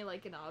treat me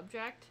like an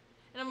object.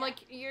 And I'm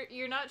like,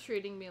 you're not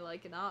treating me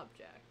like an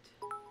object.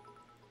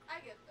 I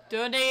get that.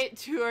 Donate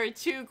to our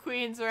 2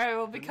 queens or I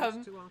will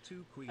become, To our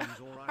 2 queens,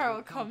 or I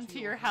will come to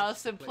your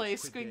house and play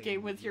Squid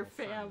Game with your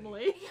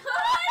family. Oh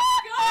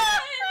my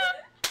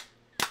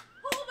god!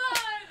 Hold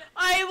on!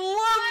 I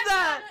love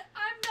that!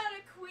 I'm not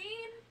a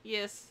queen.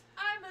 Yes.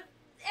 I'm a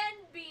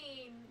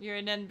N-bean. You're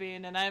an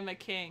N-bean and I'm a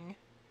king.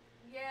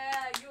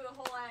 Yeah, you a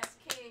whole ass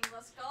king.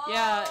 Let's go.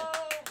 Yeah.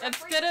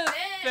 Instead of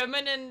Represent.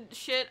 feminine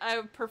shit, I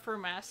would prefer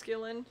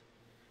masculine.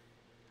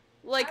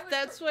 Like,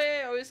 that's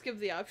why I always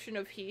give the option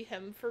of he,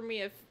 him for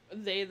me if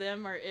they,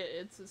 them, or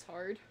it's as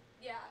hard.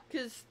 Yeah.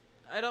 Because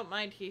I don't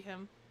mind he,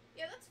 him.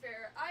 Yeah, that's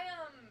fair.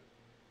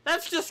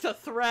 That's just a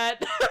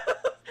threat.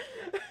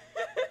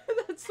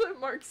 That's what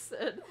Mark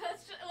said.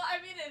 That's just, well, I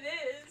mean, it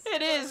is.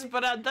 It is,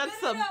 but that's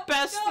the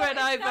best no, threat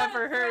I've not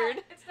ever a threat.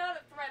 heard. It's not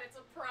a threat, it's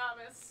a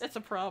promise. It's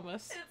a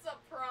promise. It's a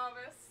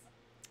promise.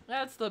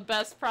 That's the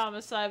best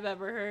promise I've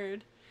ever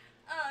heard.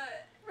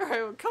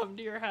 I will come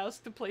to your house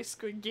to play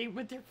Squid Game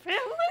with your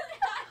family.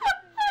 I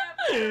have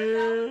never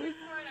heard that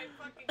before and I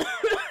fucking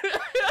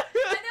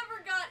I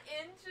never got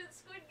into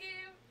Squid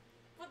Game,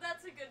 but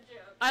that's a good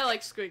joke. I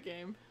like Squid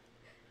Game.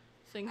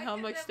 Seeing I how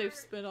could much they've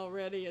never- spent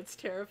already, it's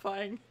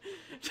terrifying.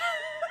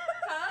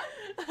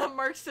 Huh?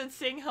 Mark said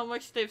seeing how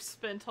much they've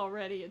spent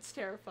already, it's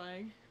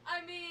terrifying.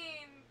 I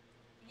mean,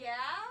 yeah?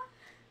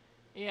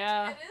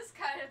 Yeah. It is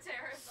kind of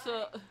terrifying.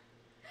 So,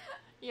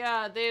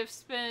 yeah, they've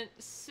spent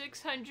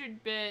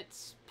 600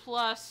 bits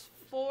plus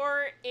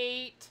 4,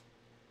 8,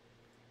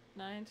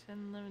 9,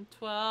 10, 11,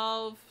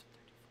 12,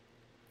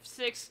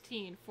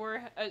 16.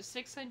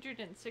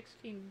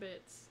 616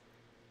 bits.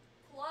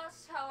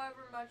 Plus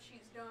however much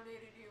he's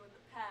donated you in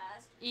the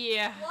past.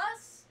 Yeah.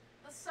 Plus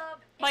the sub.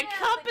 My and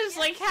cup the is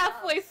like gift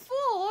halfway subs. full.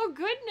 Oh,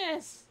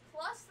 goodness.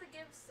 Plus the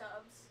gift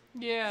subs.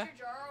 Yeah. Is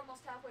your jar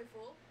almost halfway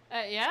full?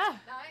 Yeah.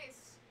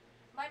 Nice.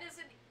 Mine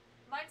isn't.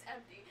 Mine's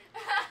empty.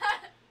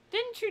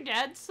 Didn't your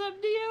dad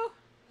sub to you?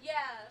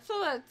 Yeah.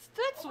 So that's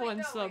Oh, wait, one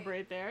no, sub wait.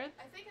 right there.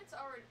 I think it's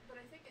already, but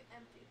I think it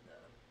emptied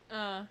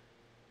though.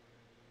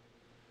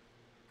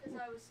 Because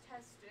I was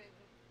testing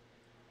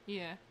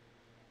Yeah.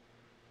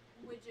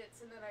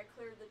 widgets and then I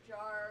cleared the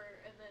jar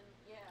and then,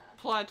 yeah.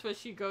 Plot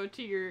twist, you go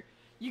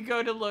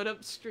to load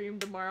up stream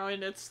tomorrow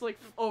and it's like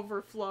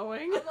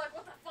overflowing. I'm like,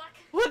 what the fuck?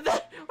 What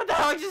the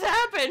hell just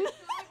happened? I'm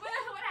like,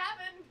 what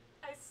happened?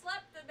 I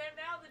slept and then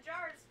now the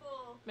jar is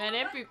full. Man,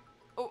 What? it be...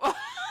 Oh.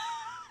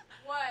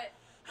 What?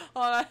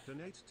 Hold on.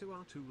 Donate to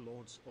our 2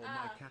 lords or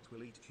my cat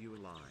will eat you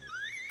alive.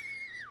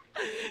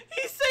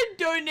 He said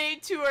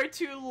donate to our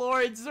 2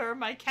 lords or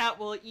my cat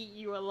will eat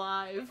you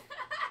alive. Is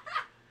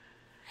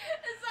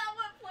that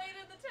what played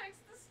in the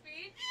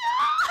text-to-speech?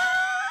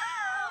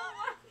 Oh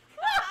my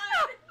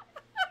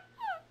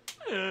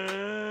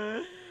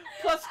god!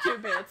 Plus 2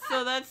 bits,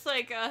 so that's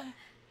like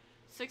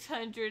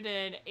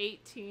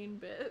 618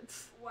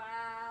 bits.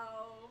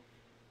 Wow.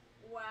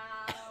 Wow,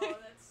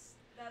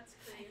 that's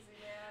crazy,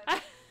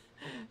 man.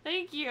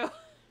 Thank you.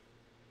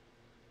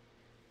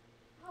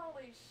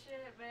 Holy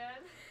shit,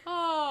 man.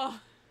 Oh,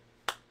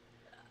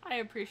 I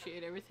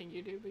appreciate everything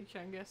you do, Big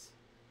Chungus.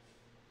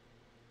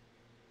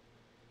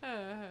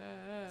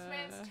 This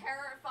man's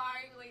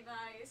terrifyingly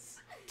nice.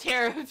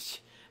 Terror.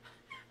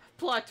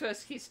 Plot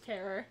twist, he's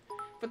terror.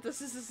 But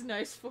this is his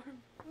nice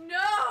form.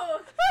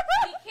 No!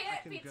 He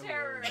can't be go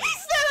terror. all He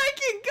said I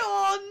can go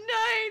all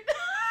night!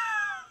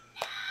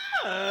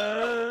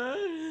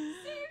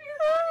 Save your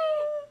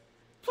money!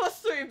 Plus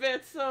 3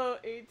 bits, so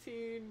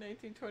 18,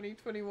 19, 20,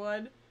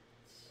 21.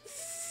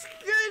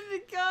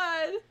 Good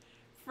God!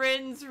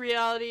 Friends,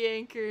 reality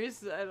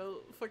anchors, I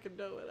don't fucking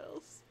know what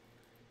else.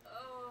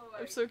 Oh my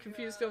I'm so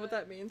confused on what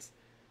that means.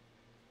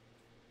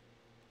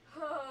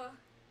 I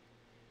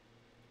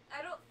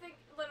don't think...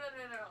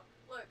 No.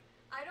 Look,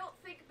 I don't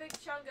think Big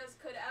Chungus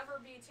could ever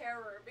be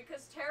terror,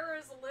 because terror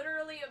is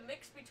literally a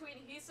mix between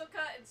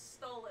Hisoka and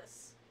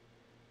Stolas.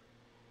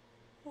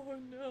 Oh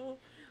no.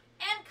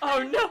 And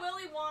kind of a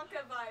Willy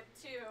Wonka vibe,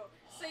 too.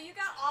 So you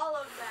got all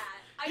of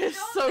that. I don't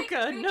think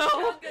Hisoka, Big no.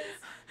 Chungus...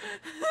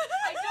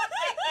 I don't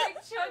think Big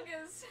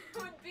Chungus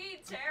would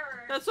be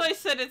terror. That's why I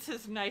said it's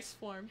his nice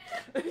form.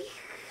 There's no...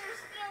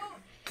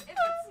 If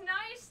it's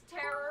nice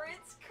terror,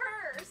 it's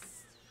cursed.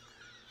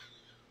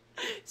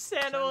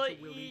 Santa will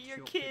eat your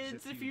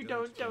kids if you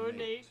don't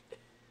donate.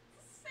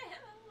 Santa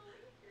will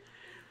eat your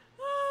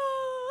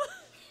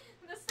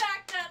kids. The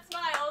sack that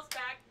smiles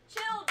back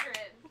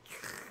children.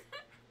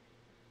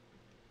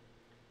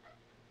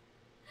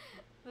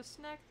 The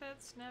snack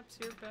that snaps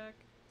your back.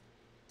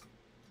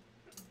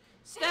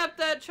 Snap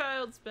that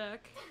child's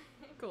back.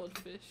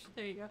 Goldfish.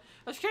 There you go.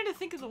 I was trying to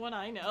think of the one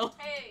I know.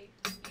 Hey,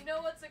 you know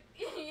what a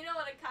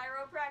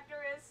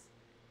chiropractor is?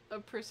 A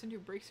person who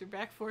breaks your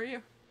back for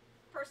you.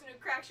 Person who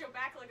cracks your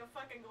back like a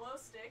fucking glow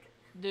stick.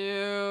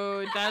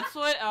 Dude, that's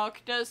what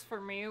Alk does for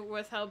me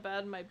with how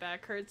bad my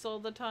back hurts all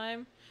the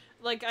time.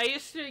 Like, I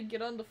used to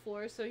get on the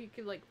floor so he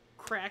could, like,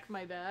 crack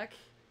my back.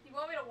 You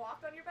want me to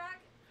walk on your back?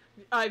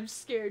 I'm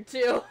scared,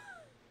 too.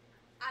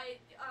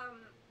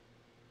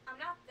 I'm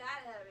not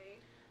that heavy.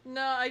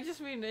 No, I just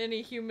mean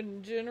any human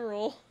in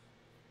general.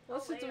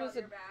 Unless I'll it lay was on a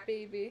your back.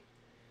 baby.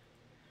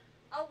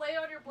 I'll lay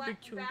on your back Big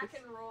and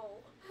chungus.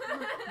 roll.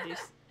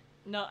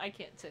 No, I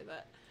can't say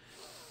that.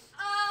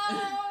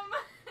 Um...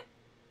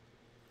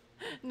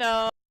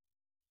 No.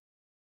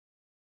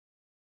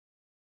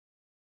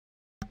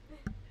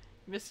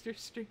 Mr.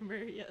 Streamer,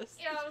 yes.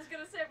 Yeah, I was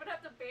gonna say, I'm gonna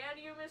have to ban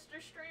you, Mr.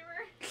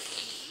 Streamer.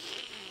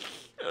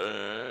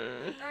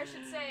 Or I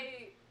should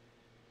say,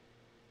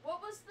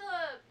 what was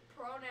the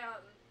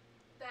pronoun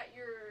that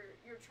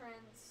your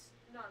trans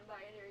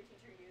non-binary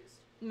teacher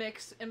used?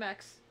 Mix,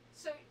 MX.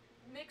 So,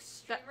 mixed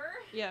streamer?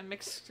 Yeah,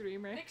 mixed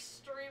streamer. Mixed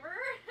streamer?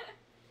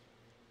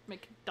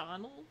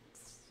 McDonald's?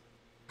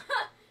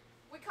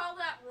 We call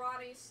that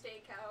Ronnie's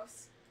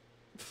Steakhouse.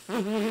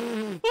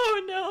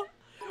 Oh no!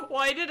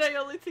 Why did I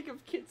only think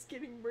of kids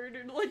getting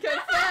murdered like a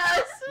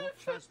fast?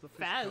 Watch as the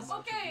fish Faz. come out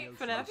of the Okay,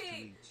 ocean FNAF. to okay,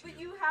 eat but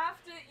you. you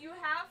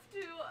have to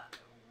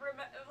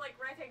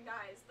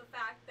recognize the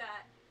fact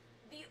that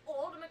the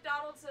old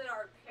McDonald's that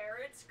our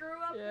parents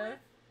grew up with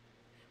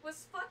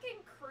was fucking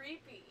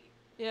creepy.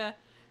 Yeah.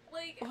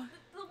 Like,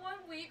 the one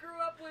we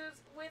grew up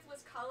with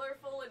was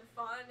colorful and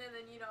fun, and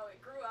then,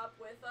 it grew up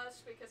with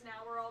us because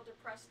now we're all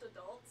depressed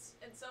adults,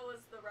 and so is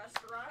the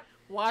restaurant.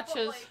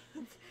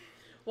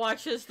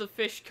 Watch as the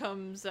fish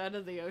comes out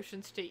of the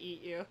oceans to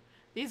eat you.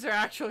 These are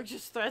actually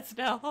just threats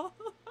now. Oh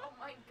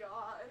my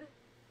god.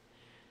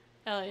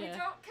 Hell yeah.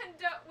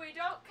 We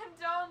don't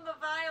condone the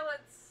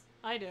violence.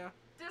 I do.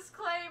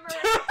 Disclaimer.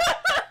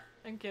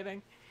 I'm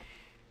kidding.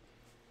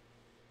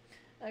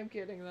 I'm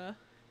kidding though.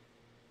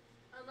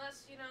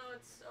 Unless,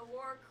 it's a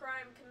war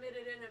crime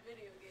committed in a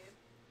video game.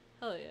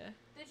 Hell yeah.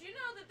 Did you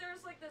know that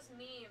there's like this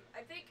meme,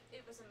 I think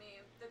it was a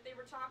meme, that they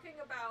were talking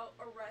about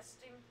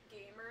arresting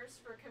gamers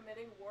for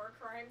committing war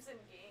crimes in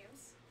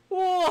games?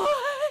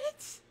 What?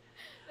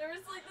 There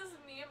was like this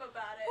meme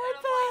about it, What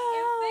and I'm the like,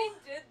 if hell? they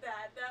did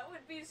that, that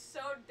would be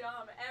so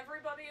dumb.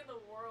 Everybody in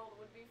the world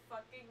would be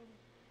fucking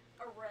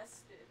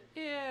arrested.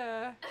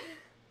 Yeah.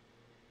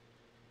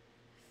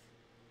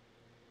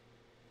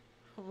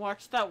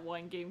 Watch that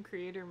one game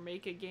creator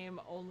make a game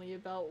only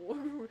about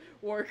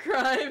war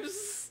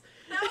crimes.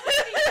 That would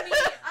be me.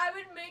 I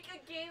would make a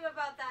game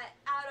about that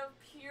out of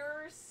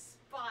pure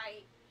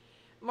spite.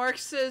 Mark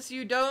says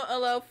you don't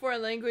allow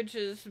foreign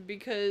languages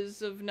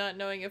because of not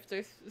knowing if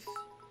they're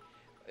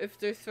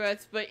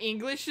threats, but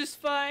English is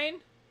fine.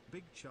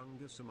 Big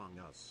Chungus Among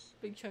Us.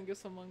 Big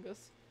Chungus Among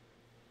Us.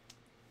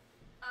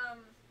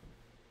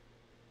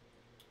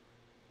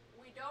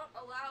 We don't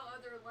allow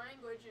other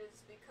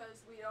languages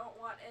because we don't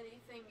want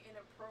anything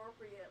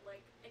inappropriate,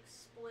 like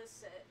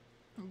explicit,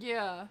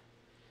 Yeah.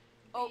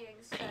 being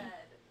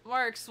said.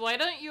 Marks, why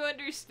don't you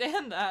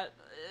understand that?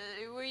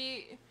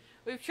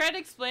 We've tried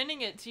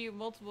explaining it to you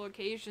multiple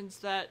occasions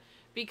that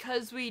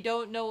because we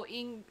don't know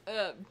English.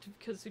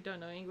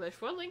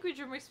 What language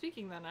am I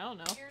speaking then? I don't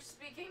know. You're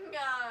speaking,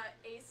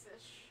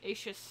 Asish.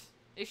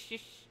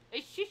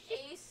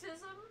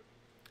 Acism?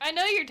 I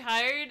know you're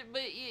tired,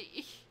 but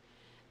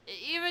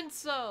even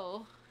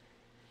so,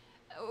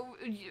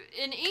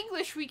 in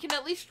English we can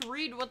at least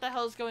read what the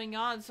hell's going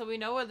on, so we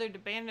know whether to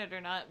ban it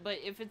or not. But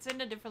if it's in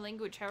a different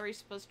language, how are we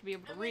supposed to be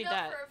able to read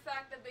that? We know for a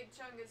fact that Big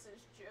Chungus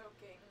is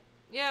joking.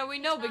 Yeah, we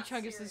know He's Big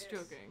not Chungus is serious.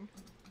 joking.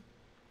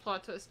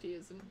 Plot twist, he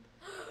isn't.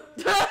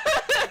 I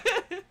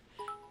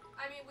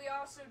mean, we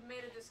also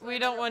made a disclaimer. We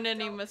don't that want we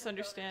any don't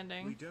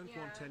misunderstanding. We don't Yeah.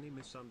 want any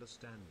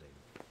misunderstanding.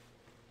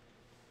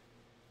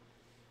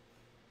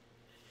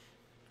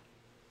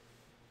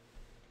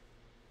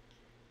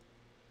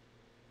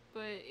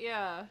 But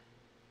yeah.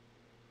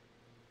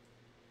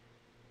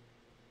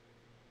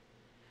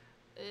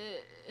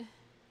 And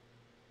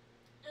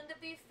to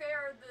be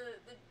fair, the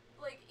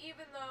like,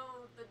 even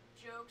though the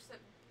jokes that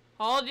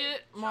Hold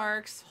it,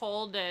 Marks,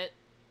 hold it.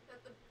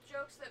 the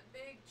jokes that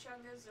Big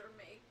Chungus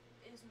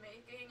is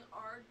making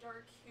are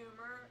dark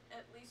humor,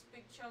 at least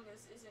Big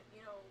Chungus isn't,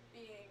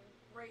 being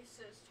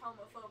racist,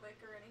 homophobic,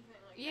 or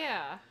anything like that.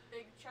 Yeah.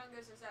 Big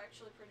Chungus is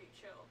actually pretty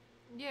chill.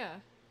 Yeah.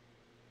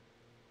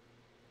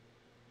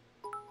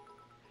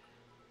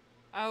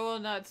 I will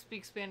not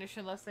speak Spanish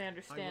unless I I will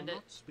understand it.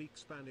 not speak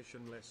Spanish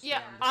unless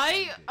Yeah, I I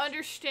understand it.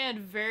 understand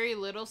very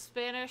little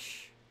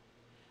Spanish,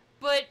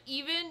 but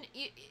even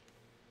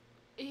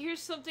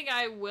here's something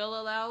I will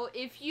allow.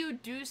 If you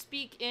do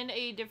speak in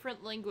a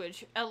different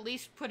language, at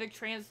least put a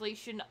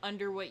translation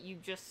under what you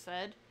just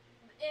said.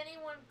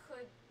 Anyone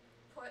could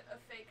put a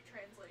fake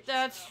translation.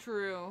 That's though.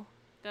 true.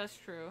 That's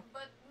true.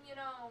 But,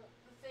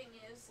 the thing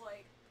is,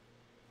 like,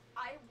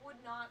 I would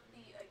not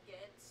be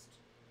against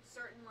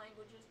certain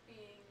languages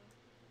being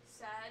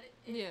said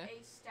if Yeah.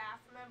 a staff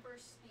member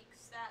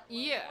speaks that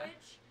Yeah.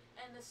 language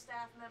and the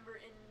staff member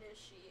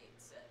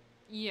initiates it.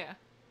 Yeah.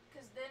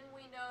 Because then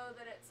we know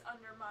that it's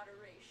under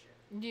moderation.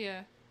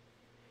 Yeah.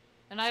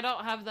 And I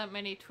don't have that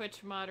many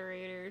Twitch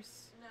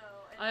moderators. No,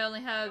 and I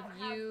only have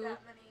don't you,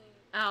 that many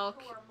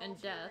Alk, who are and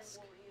multilingual Desk.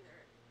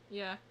 either.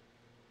 Yeah.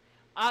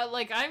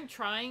 I'm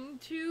trying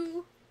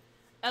to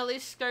at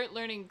least start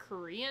learning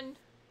Korean.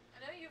 I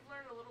know you've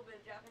learned a little bit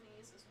of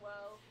Japanese as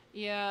well.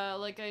 Yeah,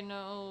 I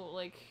know,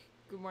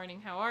 good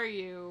morning, how are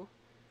you?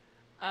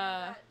 I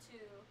know that too.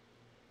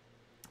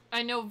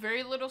 I know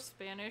very little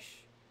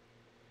Spanish.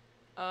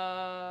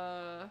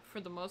 For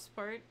the most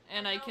part.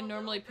 And I know can a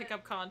normally little pick bit.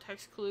 up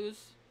context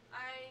clues.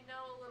 I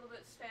know a little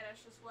bit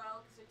Spanish as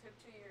well because I took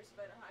 2 years of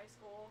it in high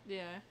school.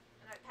 Yeah.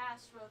 And I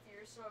passed both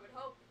years, so I would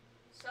hope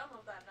some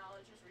of that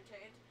knowledge is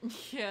retained.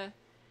 Yeah.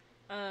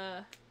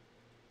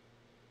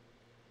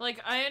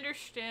 I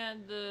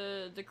understand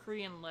the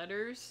Korean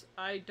letters.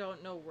 I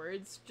don't know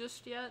words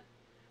just yet.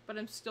 But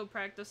I'm still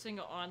practicing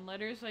on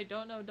letters. I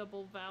don't know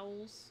double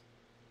vowels.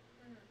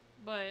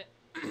 But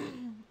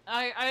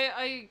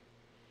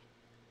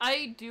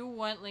I do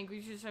want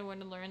languages I want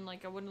to learn. I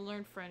want to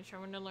learn French. I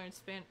want to learn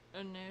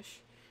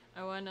Spanish.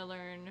 I want to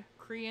learn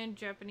Korean,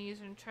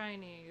 Japanese, and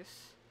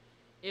Chinese.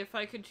 If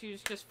I could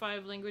choose just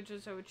 5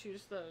 languages, I would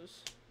choose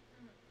those.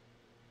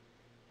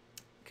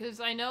 Because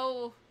I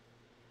know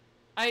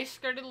I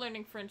started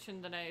learning French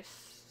and then I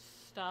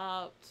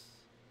stopped.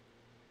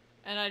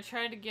 And I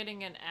tried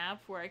getting an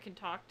app where I can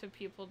talk to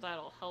people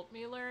that'll help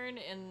me learn,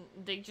 and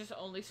they just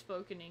only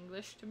spoke in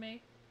English to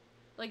me.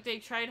 They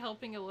tried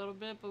helping a little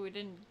bit, but we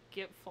didn't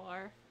get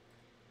far.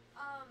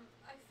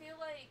 I feel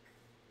like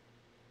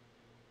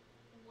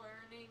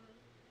learning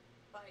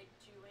by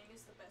doing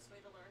is the best way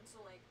to learn. So,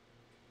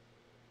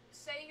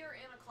 say you're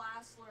in a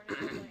class learning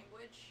a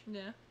language.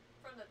 Yeah.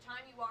 From the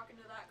time you walk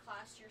into that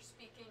class, you're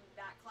speaking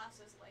that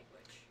class's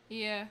language.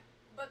 Yeah.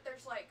 But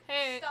there's,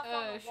 Hey, stuff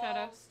on the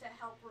Shadow. walls to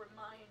help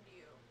remind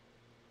you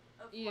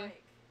of, Yeah.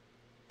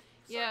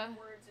 certain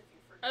words if you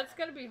forget. That's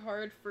gotta be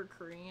hard for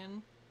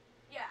Korean.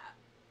 Yeah.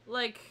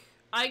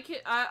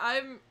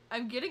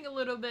 I'm getting a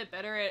little bit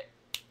better at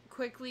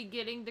quickly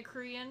getting the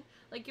Korean.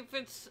 If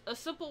it's a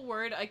simple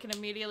word, I can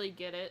immediately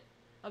get it.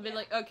 I'll be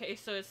okay,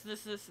 so it's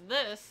this, this, and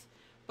this.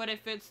 But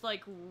if it's,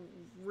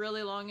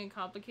 really long and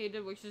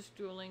complicated, which is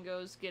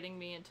Duolingo's getting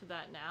me into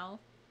that now.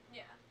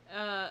 Yeah.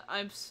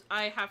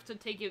 I have to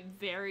take it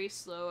very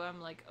slow.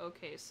 I'm like,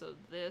 okay, so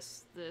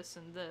this,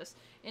 and this.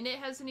 And it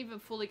hasn't even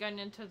fully gotten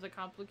into the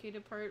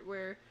complicated part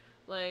where,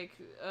 like,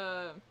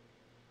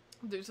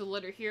 there's a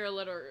letter here, a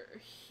letter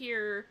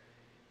here,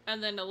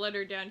 and then a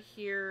letter down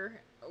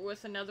here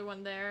with another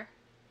one there.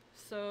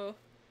 So,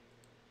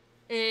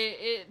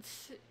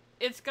 it's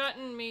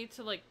gotten me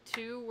to, like,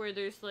 2 where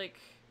there's, like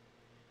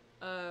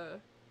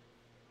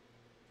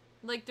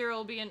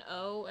there'll be an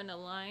O and a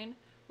line,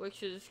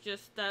 which is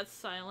just, that's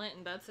silent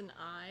and that's an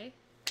I.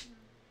 Mm-hmm.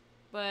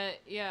 But,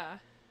 yeah.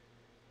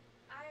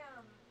 I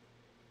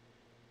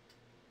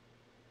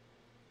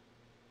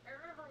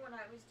remember when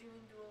I was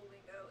doing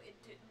Duolingo, it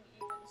didn't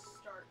even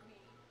start me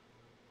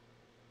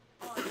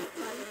on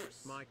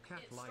letters. My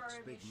cat it likes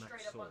started Big me Mac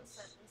straight up on sauce.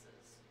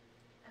 sentences.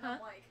 And Huh?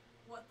 I'm like,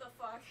 what the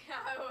fuck?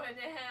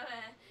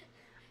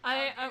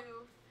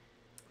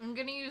 I'm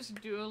gonna use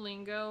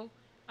Duolingo,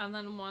 and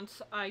then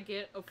once I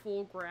get a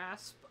full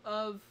grasp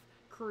of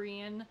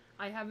Korean,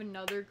 I have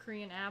another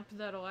Korean app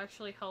that'll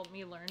actually help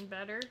me learn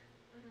better.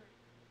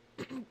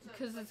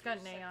 Because it's got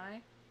an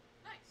AI.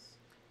 Nice.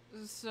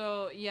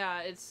 So,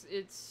 yeah, it's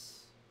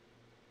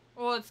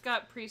well, it's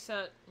got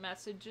preset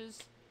messages.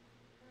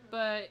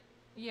 But,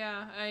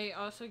 yeah, I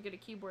also get a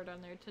keyboard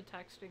on there to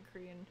text in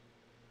Korean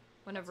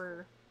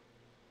whenever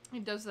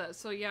it does that.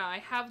 So, yeah, I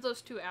have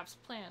those 2 apps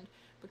planned.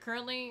 But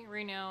currently,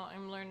 right now,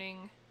 I'm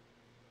learning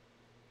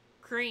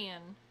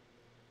Korean.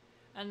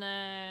 And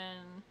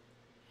then,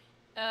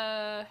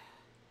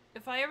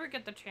 if I ever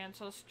get the chance,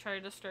 I'll try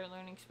to start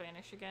learning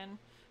Spanish again.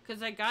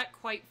 Because I got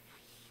quite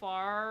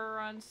far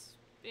on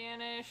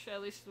Spanish,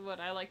 at least what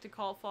I like to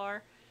call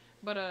far.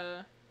 But,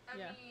 I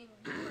yeah. mean,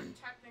 you were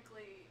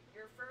technically,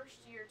 your first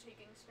year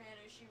taking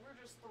Spanish, you were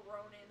just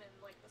thrown in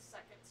like the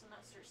second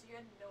semester, so you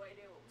had no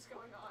idea what was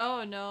going on.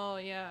 Oh, no,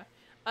 yeah.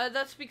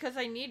 That's because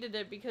I needed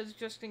it, because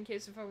just in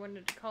case if I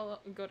wanted to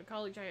go to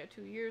college, I had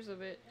 2 years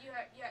of it.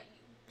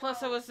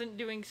 Plus, I wasn't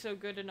doing so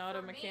good in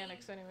auto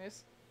mechanics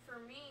anyways. For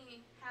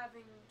me,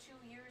 having 2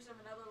 years of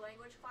another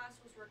language class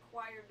was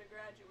required to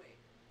graduate.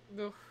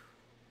 Oof.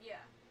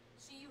 Yeah.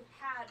 So you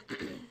had to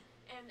do it.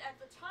 And at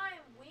the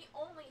time, we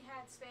only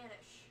had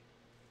Spanish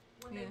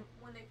when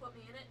they put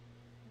me in it.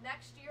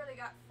 Next year, they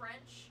got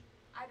French.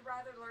 I'd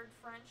rather learn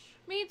French.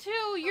 Me too.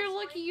 Personally. You're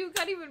lucky you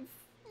got even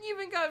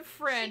got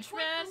French, she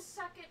quit man. the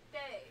second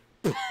day.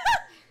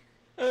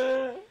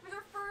 For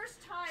the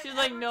first time. She's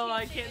like, no,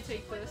 I teaching, can't she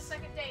take quit this. The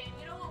second day, and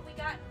you know what we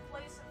got in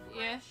place of French?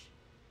 Yeah.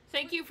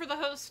 Thank you for the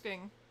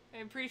hosting. I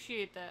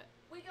appreciate that.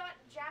 We got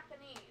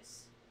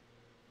Japanese.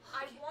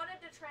 I wanted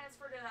to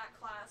transfer to that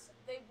class.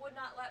 They would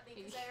not let me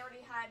because I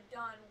already had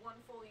done 1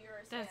 full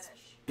year of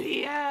Spanish.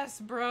 That's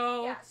BS,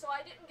 bro. Yeah, so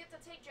I didn't get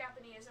to take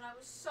Japanese, and I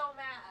was so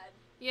mad.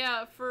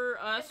 Yeah, for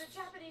us. And the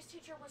Japanese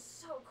teacher was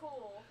so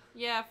cool.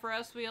 Yeah, for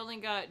us, we only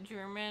got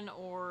German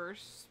or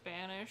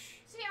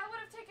Spanish. See, I would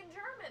have taken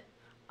German.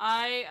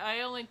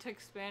 I only took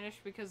Spanish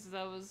because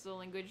that was the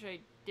language I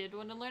did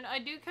want to learn. I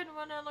do kind of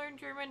want to learn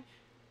German.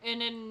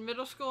 And in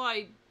middle school,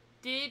 I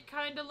did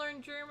kind of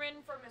learn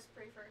German. From Miss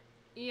Prefer.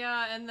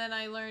 Yeah, and then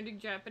I learned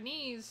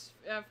Japanese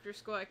after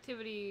school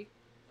activity.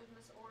 With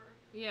Miss Orr.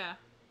 Yeah.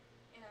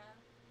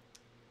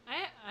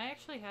 Yeah. I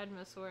actually had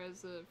Miss Orr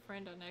as a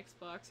friend on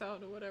Xbox. I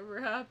don't know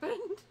whatever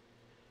happened.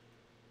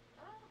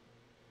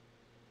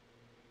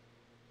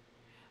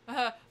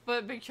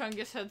 But Big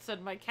Chungus had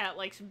said my cat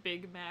likes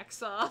Big Mac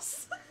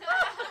sauce.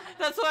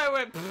 That's why I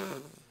went.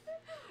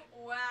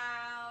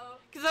 Wow.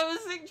 Because I was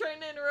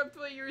trying to interrupt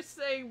what you were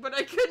saying, but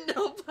I couldn't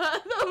help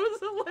that. That was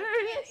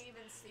hilarious. I can't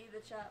even see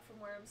the chat from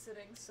where I'm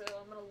sitting, so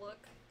I'm gonna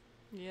look.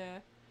 Yeah.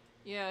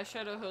 Yeah,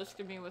 Shadow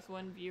hosted me with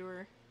 1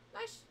 viewer.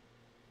 Nice.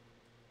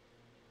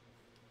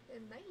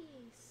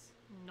 Nice.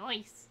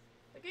 Nice.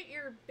 Look at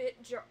your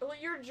jar.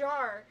 Your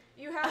jar.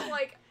 You have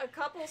like a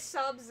couple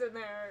subs in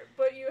there,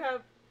 but you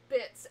have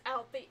bits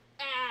out the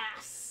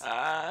ass.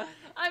 I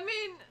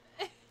mean,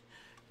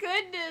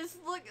 goodness,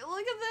 look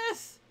at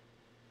this.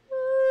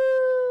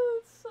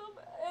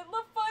 And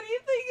the funny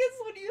thing is,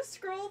 when you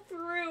scroll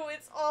through,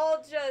 it's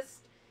all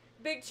just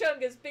Big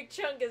Chungus, Big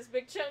Chungus,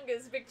 Big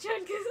Chungus, Big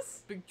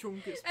Chungus. Big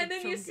Chungus. And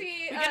then you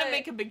see. We gotta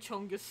make a Big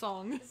Chungus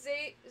song.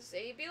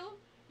 Zabil?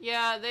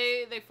 Yeah,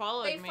 they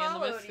followed me in the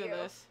midst of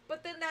this.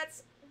 But then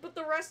but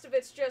the rest of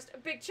it's just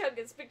Big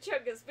Chungus, Big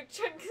Chungus, Big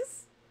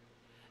Chungus.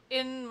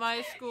 In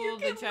my school,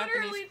 the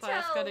Japanese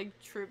class got a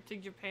trip to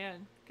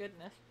Japan.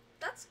 Goodness.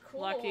 That's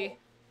cool. Lucky.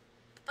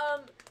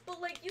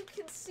 But like you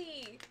can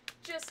see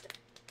just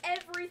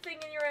everything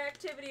in your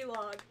activity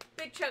log.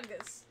 Big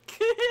Chungus.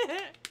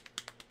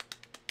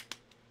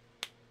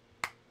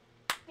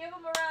 Give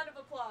him a round of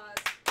applause.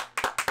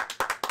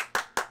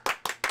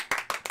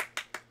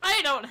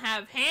 I don't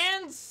have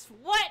hands.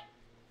 What?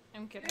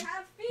 I'm kidding. You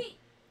have feet.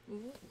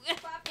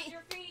 Clapping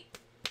your feet.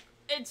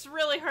 It's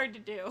really hard to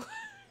do.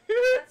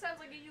 That sounds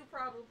like a you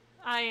problem.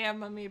 I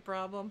am a me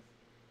problem.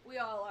 We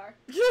all are.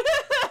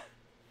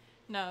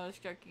 No, I was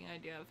joking. I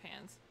do have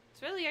hands.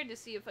 It's really hard to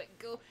see if I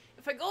go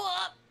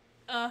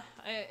up.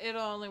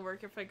 It'll only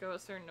work if I go a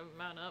certain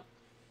amount up.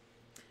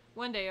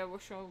 One day I will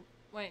show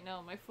Wait,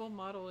 no, my full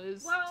model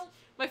is... Well,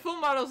 my full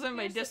model's in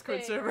my here's the Discord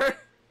thing. server.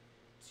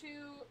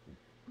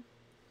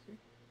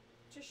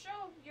 To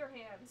show your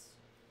hands,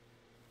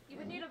 you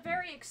would need a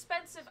very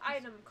expensive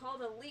item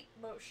called a leap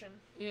motion.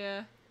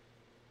 Yeah.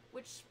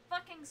 Which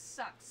fucking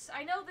sucks.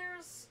 I know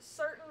there's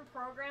certain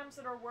programs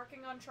that are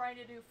working on trying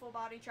to do full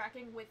body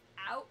tracking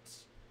without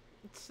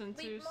Sensors.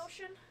 leap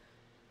motion,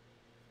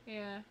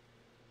 Yeah.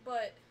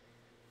 but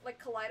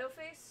like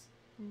Kaleidoface,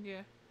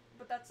 Yeah.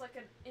 but that's like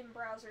an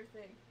in-browser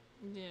thing.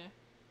 Yeah.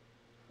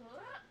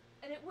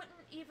 And it wouldn't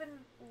even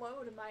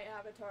load my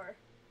avatar.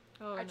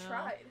 Oh, I no.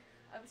 tried.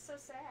 I was so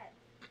sad.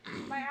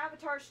 My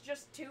avatar's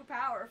just too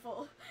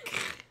powerful.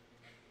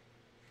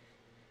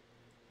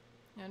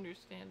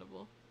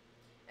 Understandable.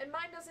 And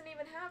mine doesn't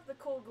even have the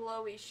cool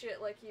glowy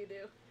shit like you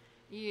do.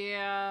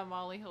 Yeah,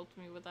 Molly helped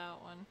me with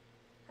that one.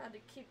 How to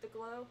keep the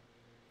glow?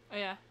 Oh,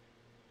 yeah.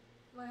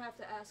 I have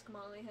to ask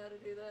Molly how to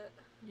do that.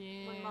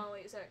 Yeah. When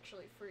Molly is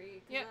actually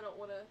free, because Yep. I don't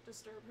want to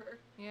disturb her.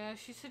 Yeah,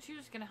 she said she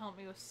was gonna help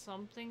me with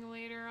something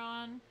later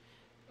on,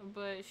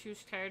 but she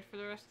was tired for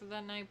the rest of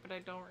that night, but I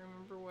don't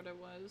remember what it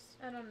was.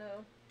 I don't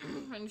know.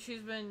 And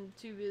she's been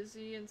too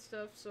busy and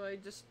stuff, so I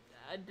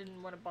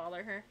didn't want to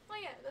bother her. Oh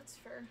yeah, that's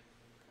fair.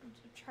 I'm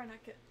just trying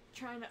not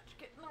to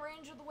get in the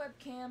range of the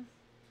webcam.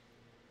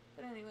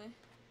 But anyway.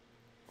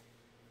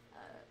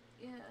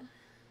 Yeah.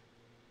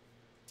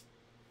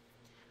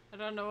 I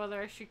don't know whether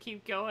I should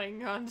keep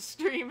going on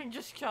stream and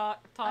just talking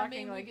I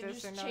mean, we like can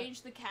this or just not.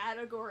 change the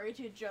category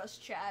to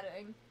just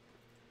chatting,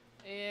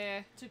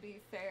 Yeah. to be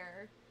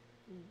fair.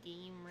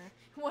 Gamer.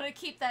 Want to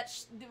keep the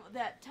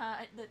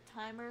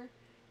timer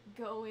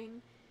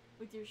going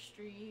with your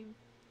stream?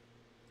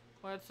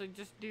 What, so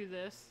just do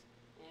this?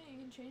 Yeah, you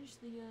can change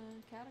the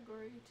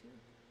category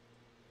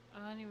to...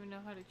 I don't even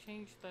know how to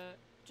change that.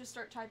 Just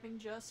start typing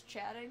just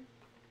chatting.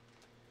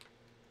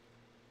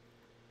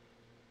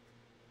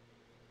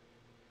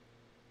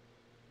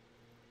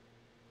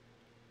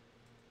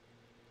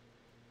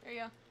 There you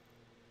go.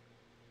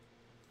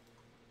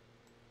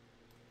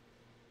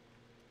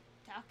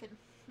 Talking.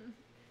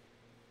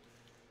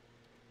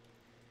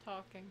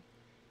 Talking.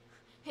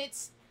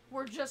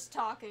 We're just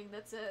talking,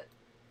 that's it.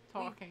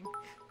 Talking.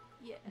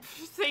 Yeah.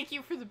 Thank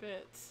you for the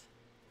bits.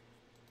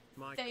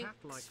 My Thanks cat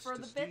likes for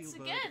to the steal bits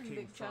Burger again, King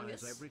Big fries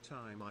Chungus. every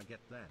time I get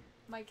them.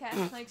 My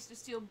cat likes to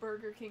steal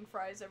Burger King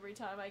fries every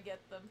time I get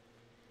them.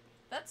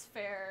 That's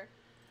fair.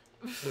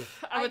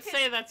 I would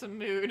say that's a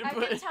mood, I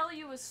but... can tell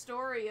you a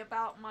story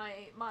about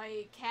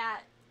my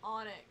cat,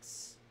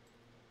 Onyx,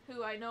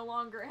 who I no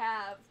longer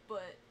have,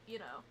 but, you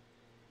know.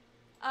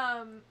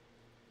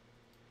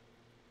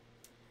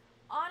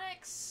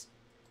 Onyx,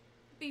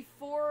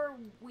 before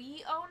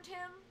we owned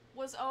him,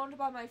 was owned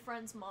by my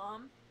friend's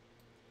mom.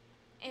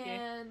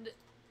 And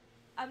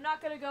I'm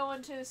not gonna go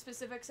into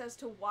specifics as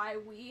to why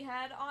we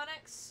had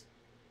Onyx,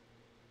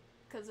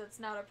 because it's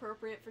not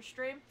appropriate for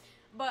stream,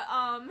 but,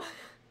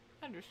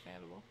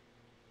 Understandable.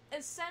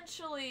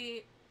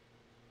 essentially,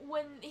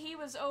 when he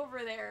was over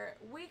there,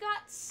 we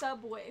got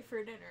Subway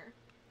for dinner,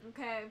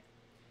 okay?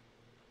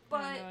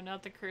 But Oh, no,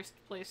 not the cursed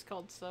place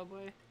called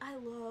Subway. I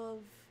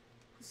love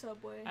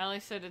Subway. I only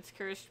said it's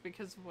cursed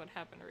because of what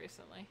happened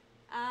recently.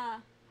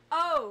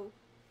 Oh!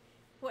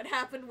 What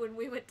happened when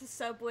we went to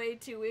Subway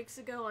 2 weeks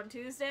ago on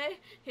Tuesday?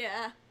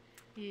 Yeah.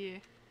 Yeah.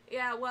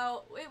 Yeah,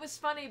 well, it was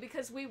funny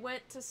because we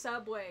went to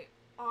Subway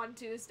on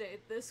Tuesday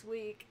this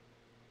week.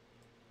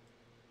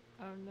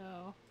 Oh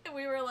no. And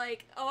we were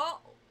like, oh,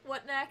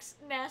 what next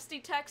nasty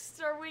texts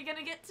are we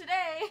gonna get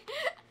today?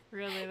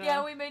 Really though?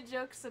 Yeah, we made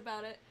jokes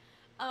about it.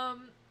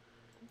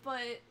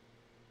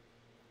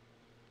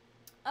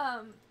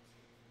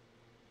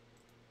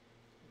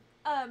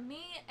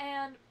 Me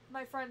and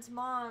my friend's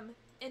mom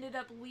ended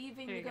up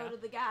leaving There to you go go.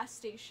 to the gas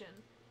station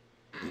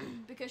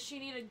because she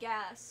needed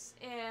gas,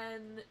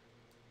 and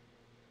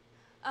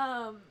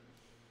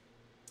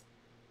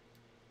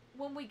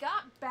when we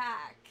got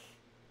back,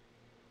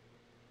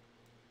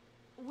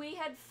 we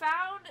had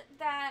found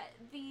that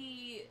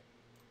the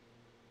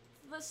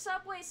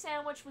Subway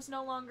sandwich was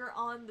no longer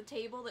on the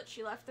table that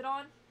she left it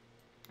on.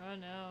 Oh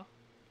no.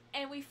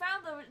 And we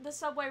found the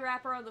Subway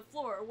wrapper on the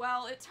floor.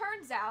 Well, it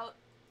turns out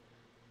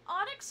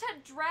Onyx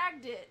had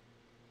dragged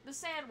the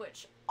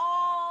sandwich,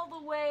 all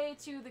the way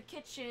to the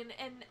kitchen,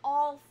 and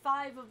all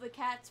 5 of the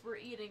cats were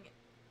eating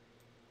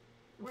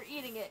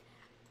it.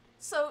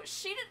 So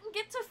she didn't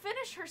get to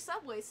finish her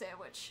Subway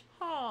sandwich.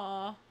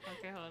 Aw.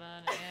 Okay, hold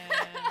on.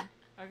 And...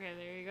 okay,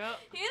 there you go.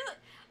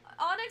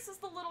 Onyx is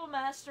the little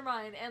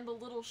mastermind and the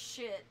little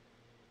shit.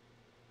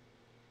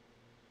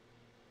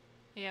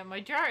 Yeah, my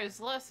jar is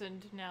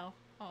lessened now.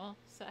 Oh,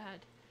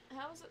 sad.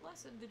 How was it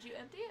lessened? Did you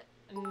empty it?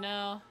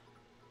 No.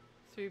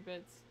 3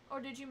 bits. Or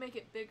did you make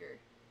it bigger?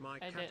 My I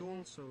cat didn't.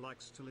 also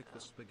likes to lick the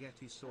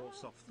spaghetti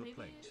sauce off the Maybe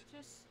plate. it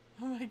just...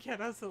 Oh my god,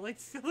 I also like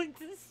stealing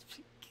this.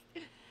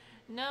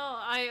 No,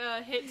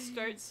 I hit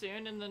start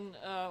soon and then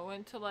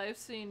went to live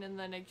scene and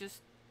then I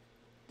just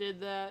did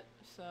that,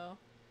 so...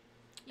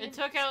 It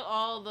took out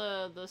all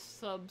the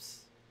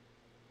subs.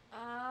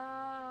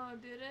 Oh,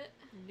 did it?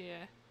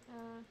 Yeah.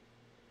 Uh,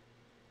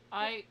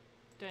 I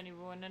Don't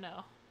even want to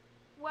know.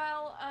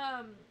 Well,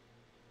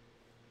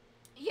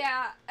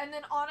 yeah, and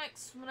then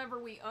Onyx, whenever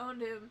we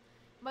owned him,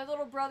 my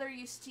little brother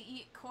used to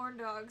eat corn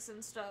dogs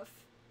and stuff.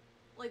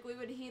 Like, we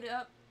would heat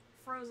up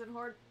frozen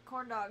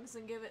corn dogs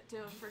and give it to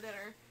him for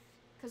dinner.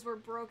 Because we're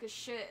broke as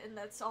shit, and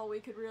that's all we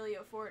could really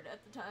afford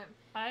at the time.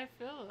 I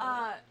feel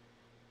it.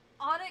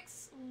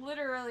 Onyx,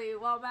 literally,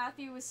 while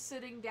Matthew was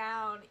sitting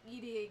down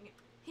eating,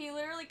 he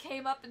literally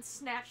came up and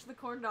snatched the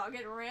corn dog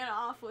and ran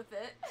off with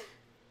it.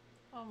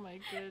 Oh my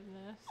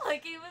goodness.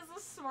 Like, he was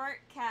a smart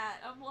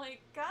cat. I'm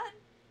like, God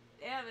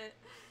damn it.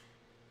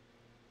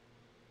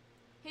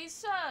 He's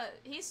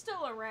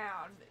still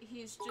around.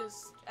 He's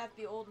just at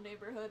the old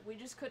neighborhood. We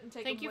just couldn't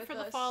take him with us. Thank you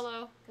for the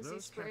follow. Because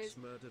he's crazy.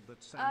 Murdered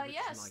that sandwich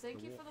Yes, like thank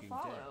the you for the Walking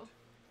follow. Dead.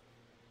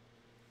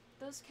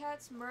 Those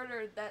cats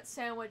murdered that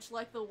sandwich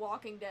like the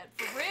Walking Dead.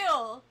 For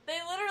real! They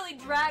literally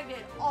dragged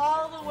it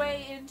all the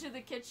way into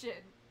the kitchen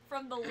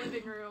from the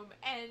living room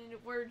and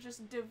were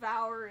just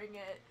devouring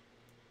it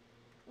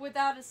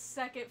without a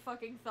second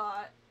fucking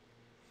thought.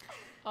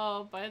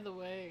 Oh, by the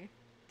way,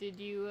 did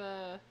you,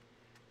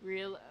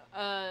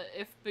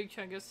 if Big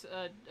Chungus,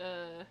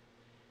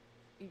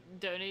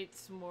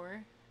 donates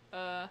more,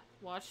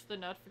 watch the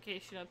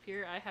notification up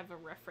here. I have a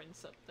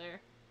reference up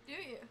there. Do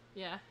you?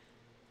 Yeah.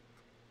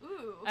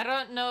 Ooh. I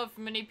don't know if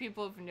many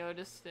people have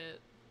noticed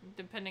it,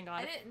 depending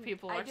on if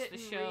people watch the show.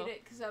 I didn't read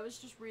it because I was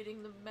just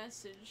reading the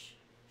message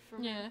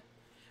from Yeah.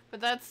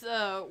 But that's,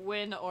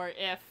 when or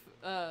if,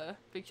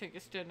 Big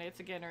Chungus donates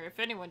again, or if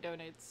anyone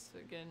donates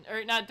again.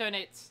 Or not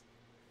donates,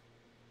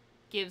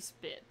 gives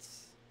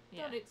bits.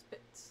 Yeah. Donates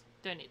bits.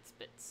 Donates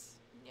bits.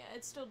 Yeah,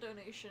 it's still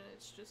donation,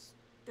 it's just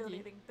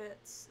donating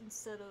bits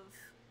instead of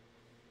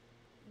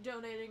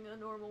donating a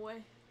normal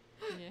way.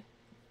 Yeah.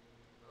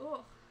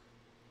 Oh.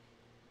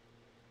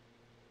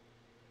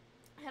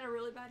 I had a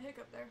really bad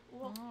hiccup there.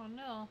 Whoa. Oh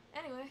no.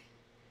 Anyway.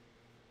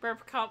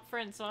 Burp comp for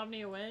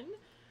insomnia win?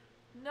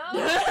 No,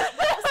 that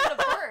wasn't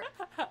a burp.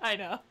 I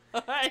know.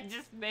 It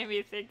just made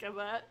me think of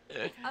that.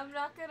 I'm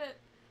not gonna...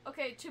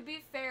 Okay, to be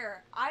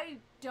fair, I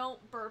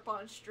don't burp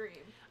on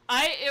stream.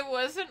 It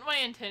wasn't my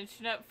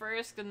intention at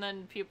first, and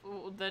then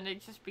then it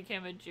just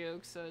became a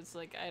joke, so it's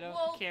like, I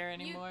don't care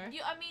anymore.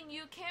 I mean,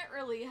 you can't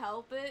really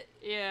help it.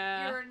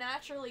 Yeah. You're a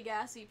naturally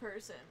gassy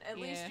person. At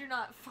least you're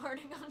not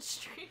farting on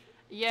stream.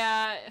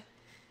 Yeah.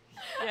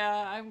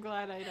 Yeah, I'm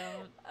glad I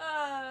don't.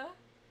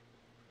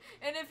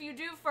 And if you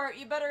do fart,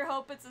 you better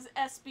hope it's an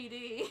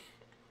SBD.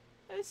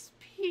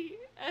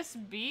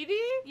 SBD?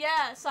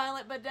 Yeah,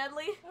 silent but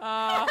deadly.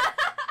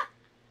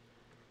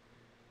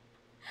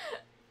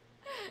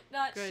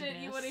 Not shit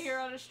you want to hear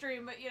on a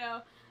stream, but you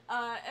know,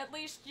 at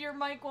least your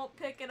mic won't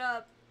pick it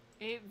up.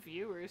 8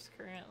 viewers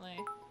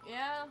currently.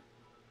 Yeah.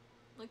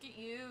 Look at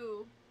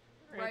you.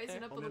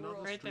 Rising up in the world. On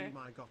another stream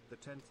I got the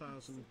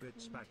 10,000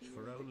 bits badge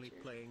for only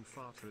playing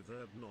fart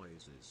reverb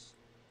noises.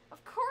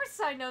 Of course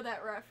I know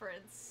that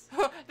reference.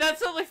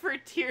 That's only for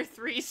tier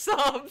 3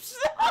 subs.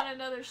 On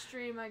another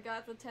stream I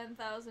got the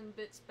 10,000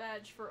 bits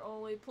badge for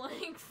only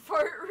playing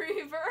fart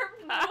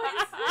reverb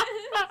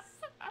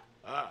noises.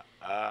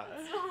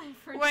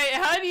 Wait,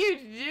 how do you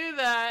do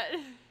that?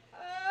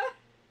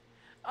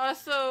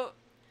 Also...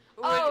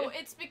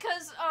 it's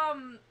because,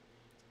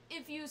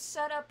 if you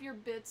set up your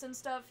bits and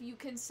stuff, you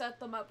can set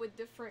them up with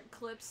different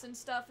clips and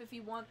stuff if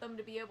you want them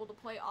to be able to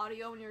play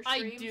audio in your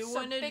stream. I do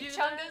want to do that. Big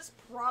Chungus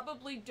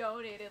probably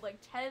donated like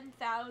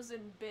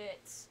 10,000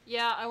 bits.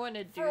 Yeah, I want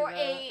to do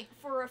that.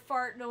 For a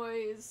fart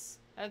noise.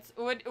 That's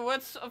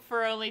what's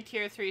for only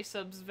tier 3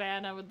 subs,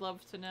 Van? I would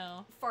love to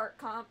know. Fart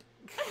comp.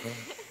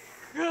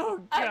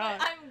 Oh god.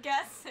 I'm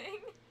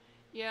guessing.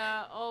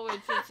 Yeah, all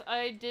widgets.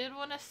 I did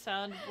want a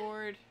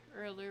soundboard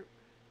earlier.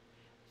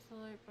 It's the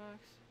light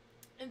box.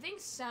 I think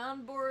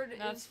soundboard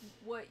is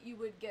what you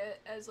would get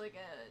as like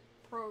a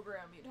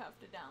program you'd have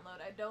to download.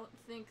 I don't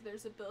think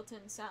there's a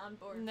built-in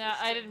soundboard. No,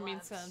 I didn't mean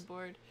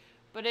soundboard.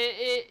 But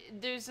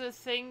there's a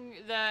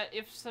thing that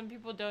if some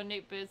people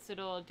donate bits,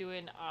 it'll do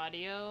an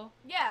audio.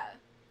 Yeah.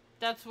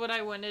 That's what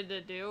I wanted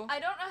to do. I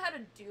don't know how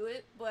to do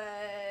it,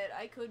 but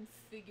I could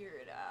figure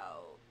it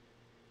out.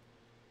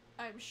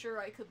 I'm sure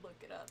I could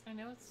look it up. I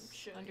know it's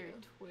under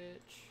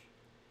Twitch.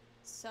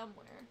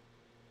 Somewhere.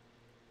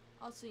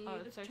 Also, you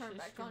need to turn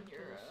back on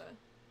your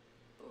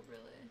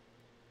overlay.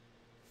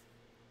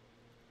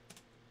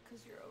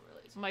 Because your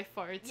overlays. My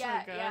farts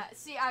are good. Yeah,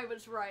 see, I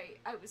was right.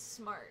 I was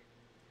smart.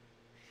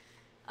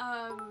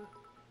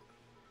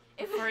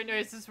 Fart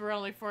noises were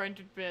only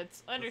 400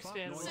 bits.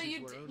 Understandable. So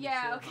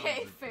yeah,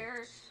 okay,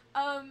 fair.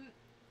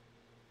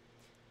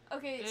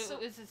 Okay, so...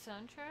 Is it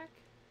soundtrack?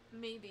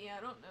 Maybe, I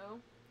don't know.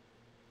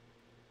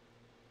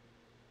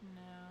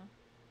 No.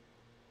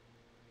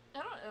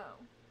 I don't know.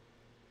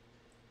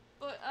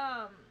 But,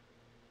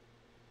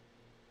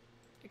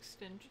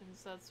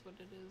 extensions, that's what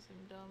it is,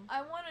 I'm dumb.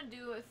 I want to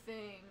do a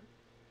thing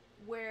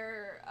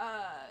where,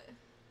 I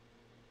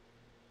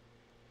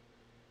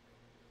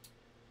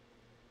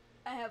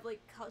have,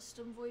 like,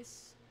 custom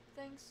voice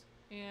things.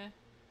 Yeah.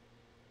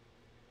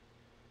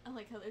 I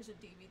like how there's a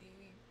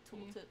DVD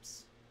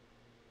tooltips.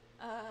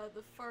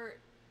 The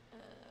fart,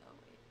 wait,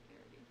 we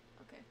already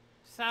Okay.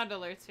 Sound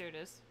alerts, here it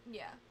is.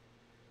 Yeah.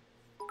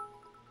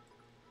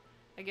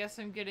 I guess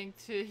I'm getting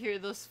to hear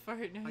those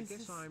fart noises. I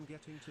guess I'm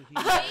getting to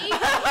hear.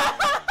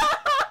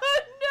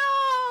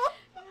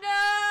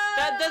 No!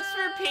 That's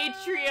for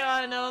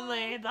Patreon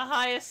only. The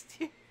highest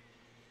tier.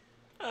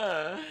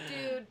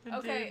 Dude,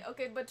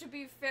 okay, but to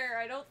be fair,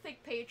 I don't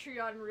think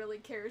Patreon really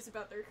cares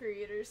about their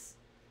creators.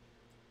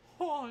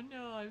 Oh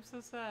no, I'm so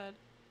sad.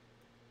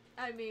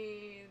 I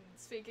mean,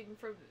 speaking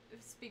from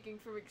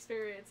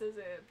experience as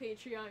a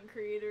Patreon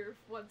creator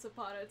once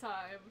upon a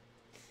time.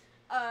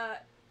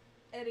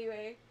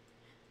 Anyway.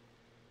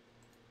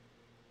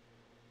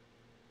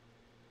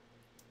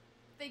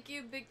 Thank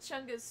you, Big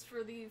Chungus,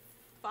 for the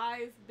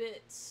 5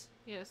 bits.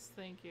 Yes,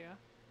 thank you.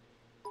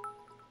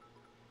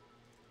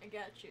 I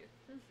got you.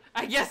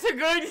 I guess I'm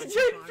going to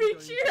join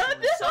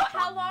Patreon. So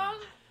how long?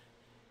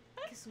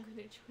 I guess I'm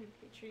gonna join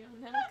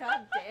Patreon now.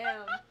 God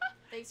damn.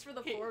 Thanks for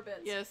the 4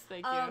 bits. Yes,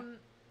 thank you.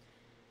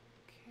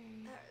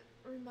 Okay. That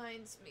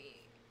reminds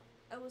me.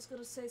 I was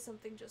gonna say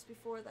something just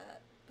before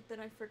that, but then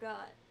I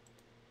forgot.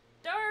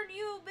 Darn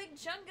you, Big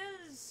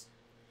Chungus!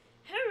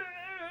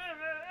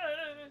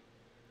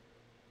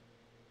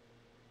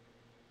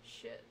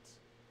 Shit.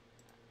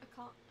 I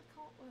can't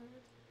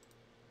word.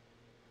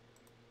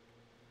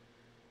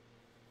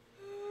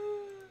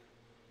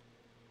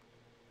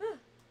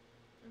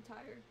 I'm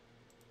tired.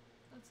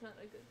 That's not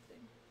a good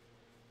thing.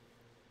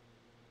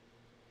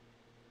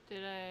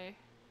 Did I?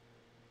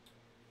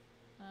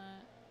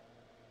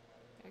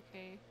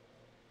 Okay.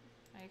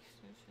 My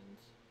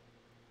extensions.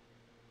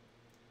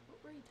 What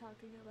were you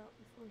talking about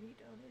before he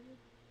donated?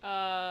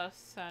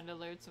 Sound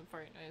alerts and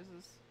fart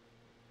noises.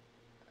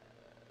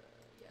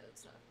 Yeah,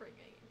 that's not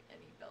ringing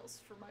any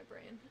bells for my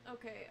brain.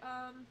 Okay,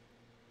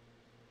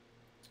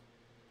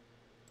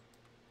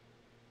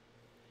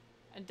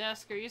 And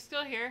Desk, are you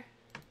still here?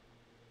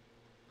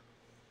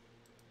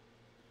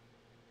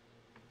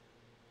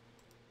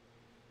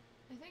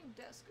 I think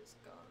Desk is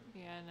gone.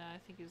 Yeah, no, I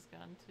think he's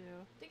gone too.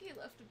 I think he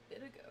left a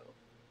bit ago.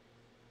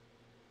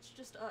 It's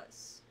just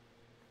us.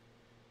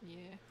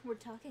 Yeah. We're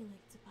talking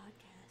like it's a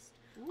podcast.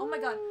 Oh my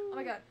god.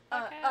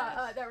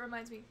 Podcast. That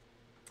reminds me.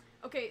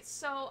 Okay,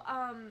 so,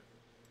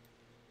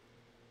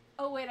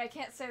 oh wait, I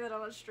can't say that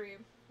on a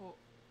stream. Oh,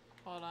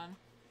 hold on.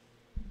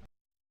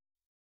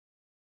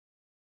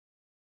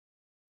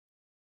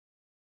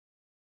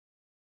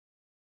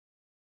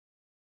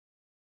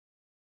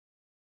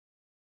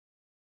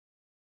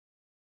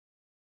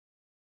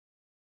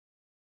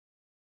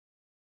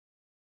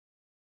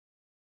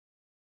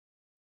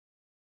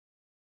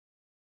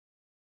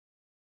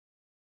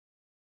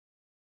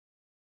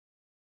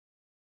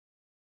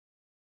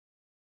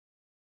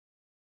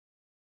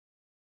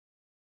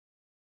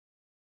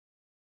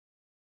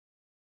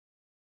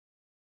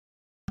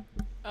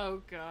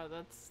 Oh god,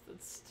 that's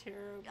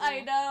terrible.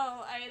 I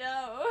know.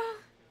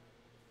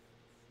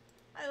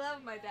 I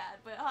love my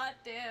dad, but hot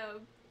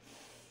damn.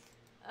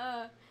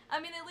 I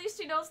mean, at least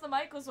he knows the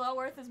mic was well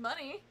worth his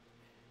money.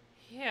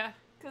 Yeah.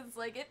 Cause,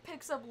 like, it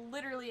picks up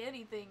literally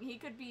anything. He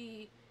could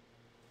be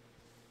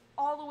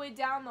all the way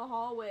down the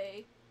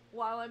hallway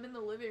while I'm in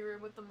the living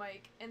room with the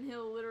mic, and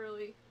he'll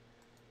literally,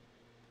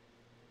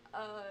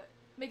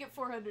 make it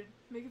 400.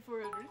 Make it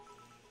 400.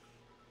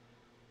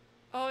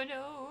 Oh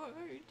no,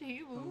 our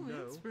table Oh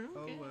no, is broken.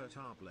 table.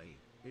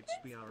 It's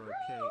BROKN.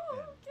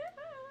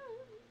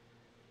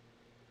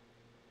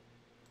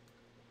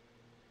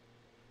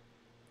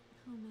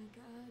 Oh my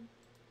god.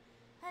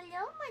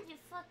 Hello,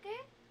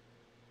 motherfucker.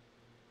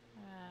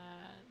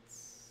 That's...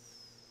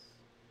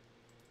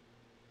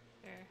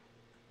 There.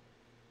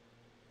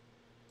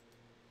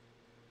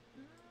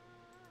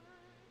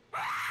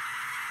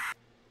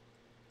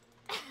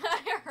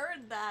 I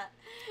heard that.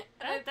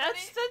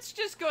 That's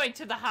just going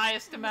to the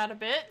highest amount of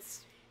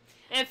bits.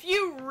 If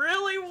you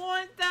really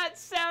want that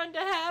sound to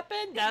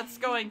happen, that's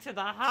going to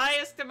the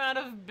highest amount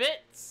of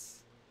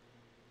bits.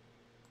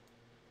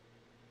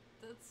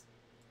 That's...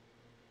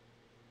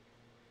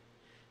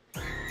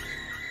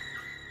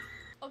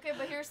 Okay,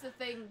 but here's the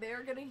thing.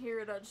 They're gonna hear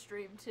it on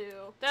stream,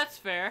 too. That's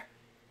fair.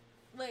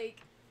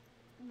 Like,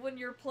 when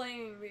you're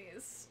playing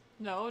these.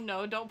 No,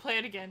 don't play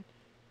it again.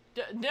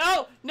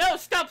 No,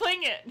 stop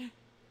playing it!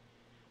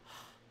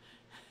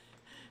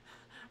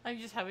 I'm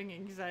just having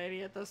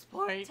anxiety at this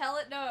point. Tell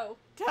it no.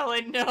 Tell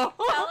it no.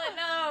 Tell it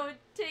no.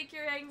 Take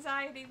your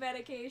anxiety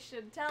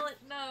medication. Tell it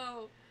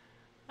no.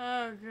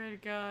 Oh,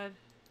 good God.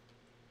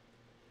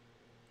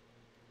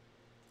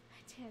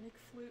 Titanic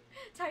flute.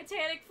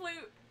 Titanic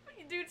flute.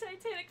 You do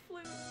Titanic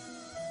flute.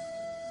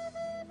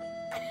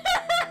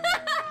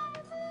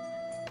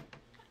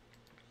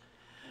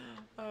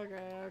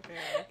 Okay.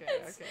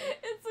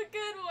 It's a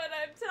good one,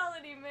 I'm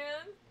telling you,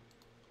 man.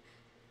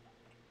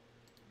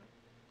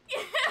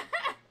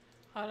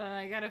 Hold on,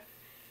 I gotta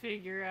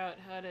figure out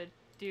how to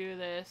do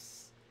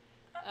this.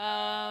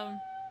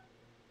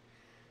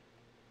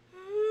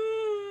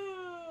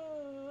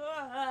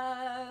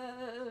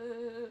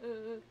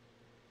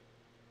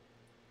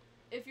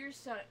 If you're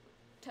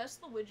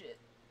test the widget.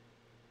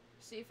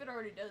 See if it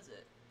already does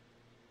it.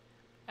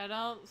 I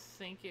don't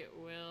think it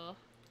will.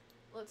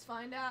 Let's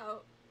find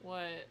out.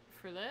 What,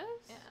 for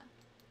this? Yeah.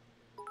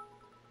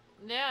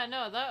 Yeah,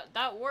 no,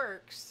 that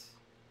works.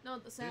 No,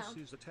 the sound.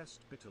 This is a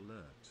test bit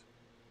alert.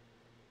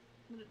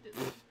 Did it do,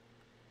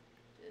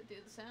 did it do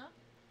the sound?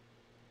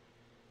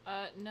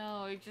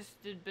 No, it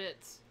just did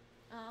bits.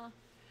 Uh.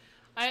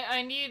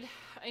 I need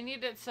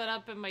it set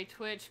up in my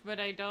Twitch, but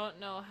I don't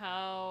know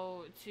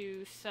how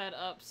to set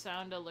up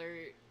sound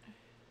alert.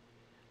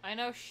 I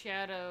know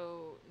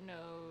Shadow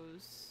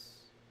knows.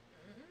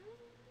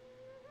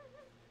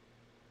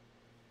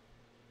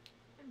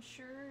 I'm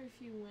sure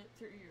if you went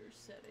through your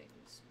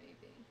settings,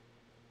 maybe.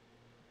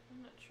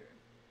 I'm not sure.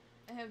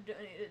 I have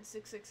donated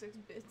 666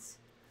 bits.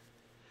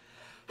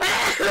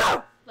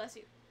 Bless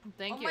you.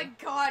 Thank you. Oh my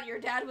god, your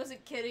dad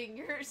wasn't kidding.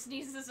 Your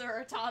sneezes are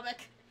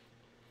atomic.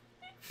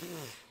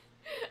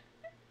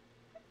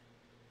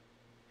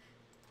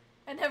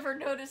 I never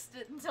noticed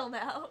it until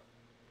now.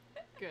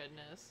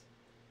 Goodness.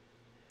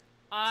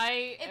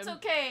 It's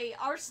okay.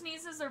 Our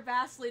sneezes are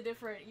vastly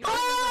different. Yours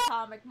is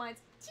atomic.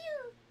 Mine's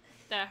chew.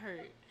 That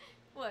hurt.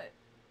 What?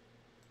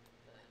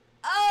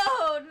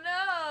 Oh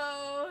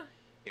no!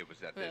 It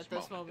was at But this, at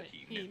this moment, moment,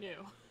 that he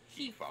knew.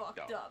 He fucked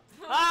up.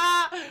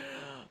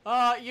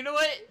 Ah! You know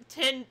what?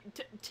 10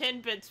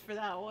 bits for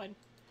that one.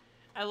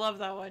 I love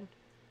that one.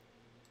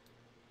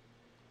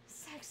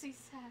 Sexy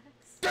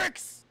sex.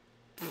 Dicks!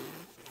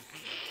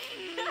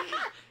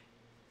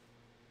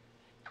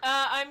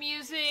 I'm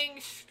using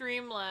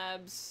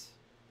Streamlabs.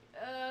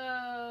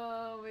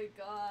 Oh my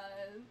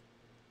god.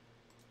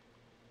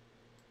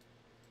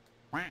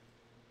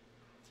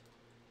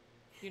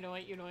 You know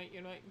what?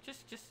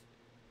 Just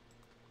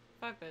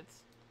 5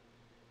 bits.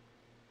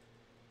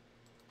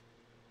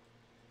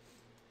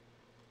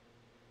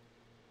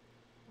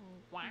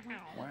 Wow.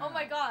 Oh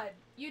my god.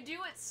 You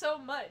do it so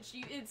much.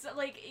 It's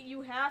like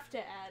you have to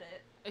add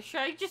it.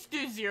 Should I just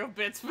do 0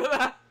 bits for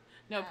that?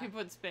 No, Yeah. people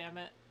would spam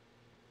it.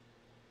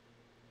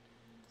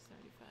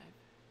 75.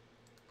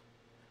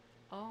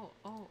 Oh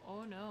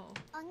no.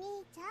 お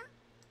兄ちゃん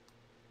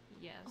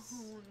Yes.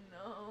 Oh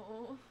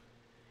no.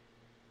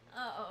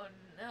 Oh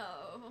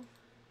no.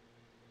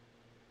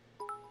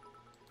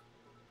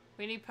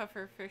 We need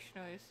puffer fish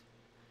noise.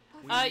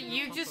 We need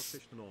you puffer just...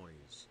 fish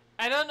noise.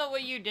 I don't know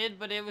what you did,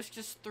 but it was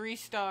just 3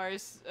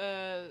 stars,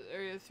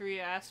 or 3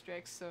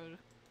 asterisks, so...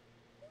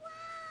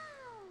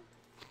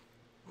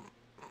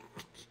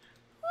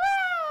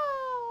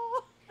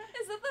 Wow!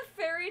 Is that the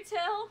fairy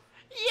tale?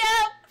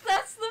 Yep!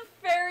 That's the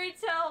fairy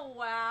tale.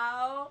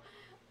 Wow.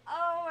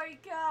 Oh my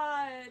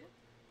god.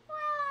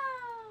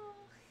 Wow.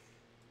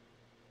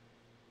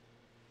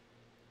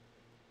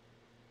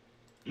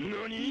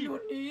 NANI?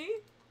 Nani?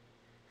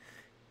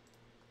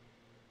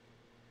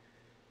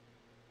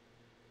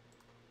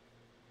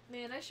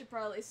 Man, I should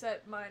probably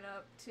set mine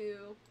up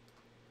too.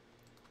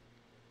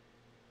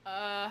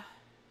 A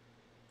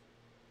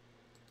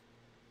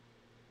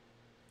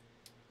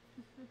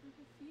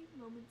few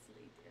moments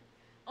later.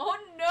 Oh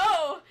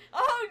no!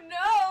 Oh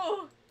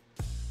no!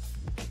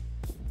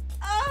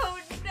 Oh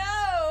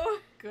no!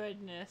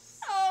 Goodness.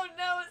 Oh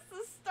no, it's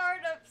the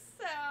startup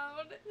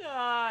sound. Oh,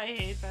 I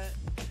hate that.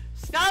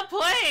 Stop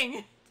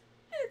playing!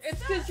 It's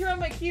because you're on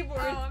my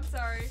keyboard. Oh, I'm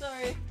sorry.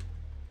 Sorry.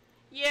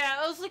 Yeah,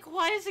 I was like,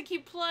 why does it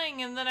keep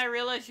playing? And then I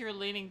realized you were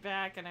leaning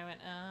back, and I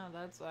went, oh,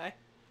 that's why.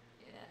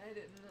 Yeah, I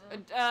didn't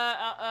know.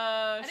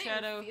 I didn't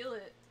Shadow. even feel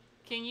it.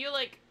 Can you,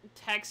 like,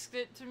 text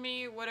it to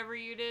me, whatever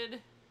you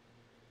did?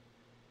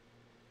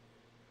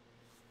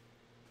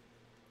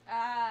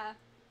 Ah.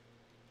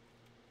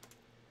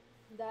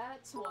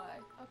 That's why.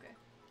 Okay.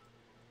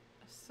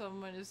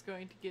 Someone is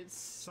going to get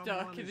stuck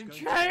Someone in is a going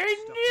to dryer. get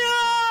stuck in a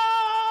No!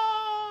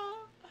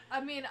 I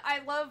mean, I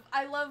love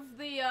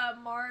the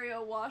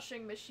Mario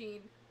washing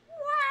machine.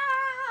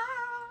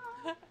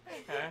 Wow!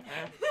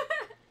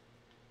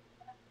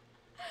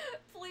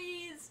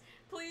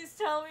 Please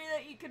tell me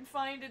that you can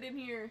find it in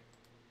here.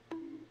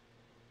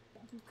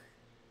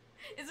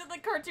 Is it the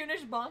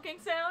cartoonish bonking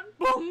sound?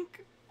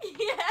 Bonk!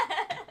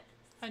 Yes!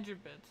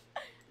 100 bits. I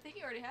think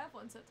you already have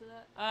one set to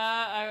that.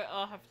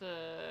 I'll have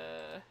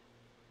to...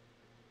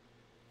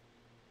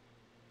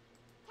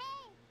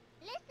 Hey,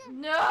 listen.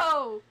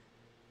 No!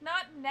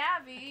 Not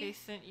Navi. Okay,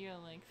 sent you a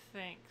link.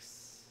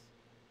 Thanks.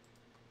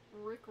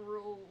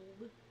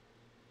 Rickrolled.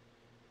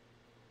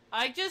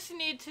 I just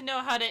need to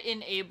know how to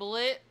enable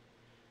it.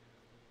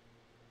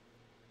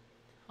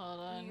 Hold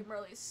on. You can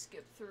probably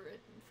skip through it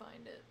and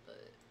find it,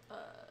 but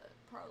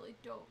probably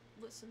don't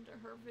listen to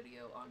her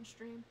video on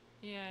stream.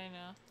 Yeah, I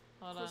know.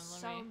 Hold on,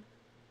 Cause let me... sound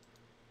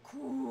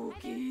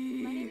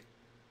cookie.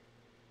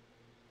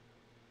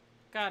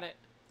 Got it.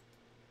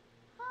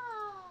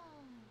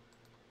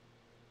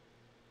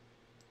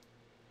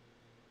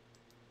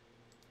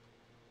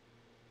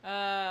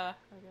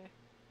 Okay.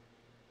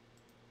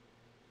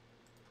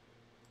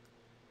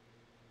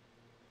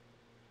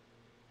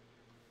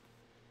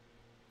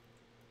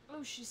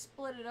 Oh, she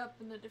split it up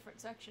into different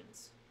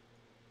sections.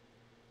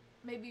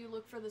 Maybe you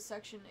look for the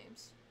section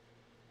names.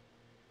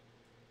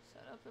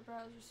 Set up the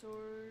browser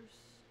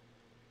source.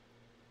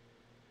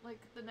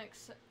 Like the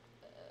next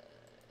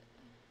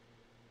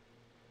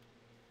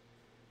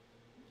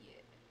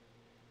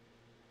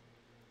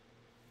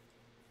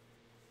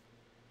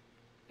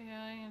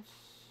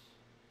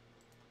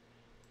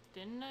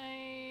Didn't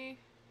I?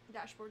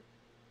 Dashboard.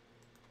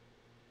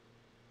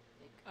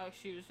 Oh,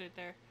 she was right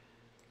there.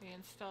 Okay,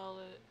 install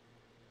it.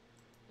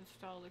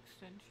 Install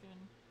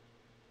extension.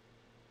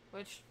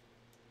 Which,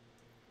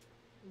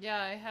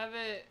 yeah, I have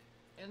it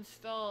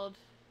installed.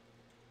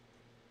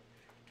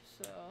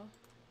 So.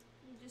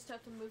 You just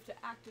have to move to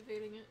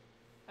activating it.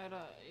 I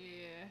don't,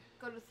 yeah.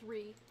 Go to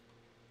 3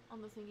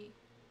 on the thingy.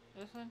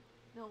 This one?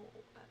 No,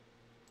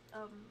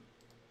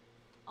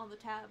 on the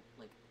tab,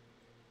 like,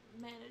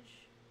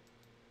 manage.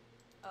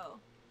 Oh.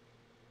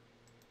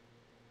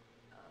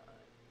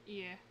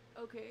 Yeah.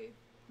 Okay,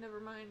 never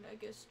mind. I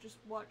guess just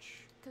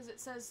watch, because it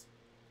says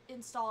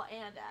install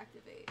and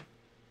activate.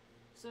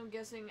 So I'm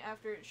guessing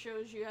after it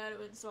shows you how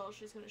to install,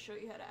 she's going to show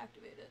you how to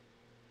activate it.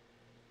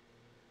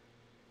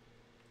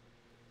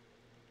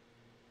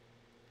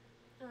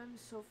 I'm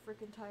so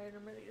freaking tired.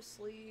 I'm ready to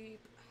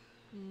sleep.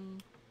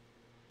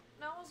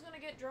 I was going to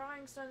get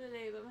drawings done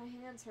today, but my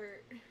hands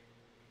hurt.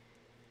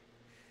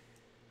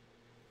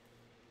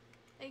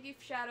 Thank you,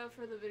 Shadow,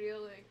 for the video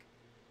link.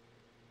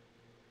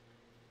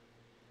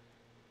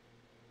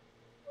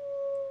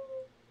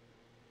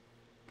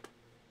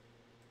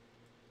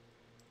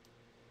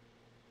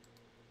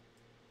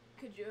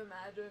 Could you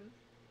imagine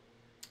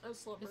a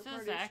slumber It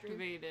party says stream?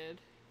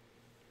 activated.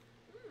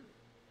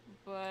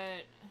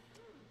 But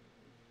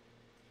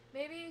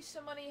maybe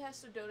somebody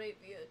has to donate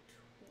via Twitch.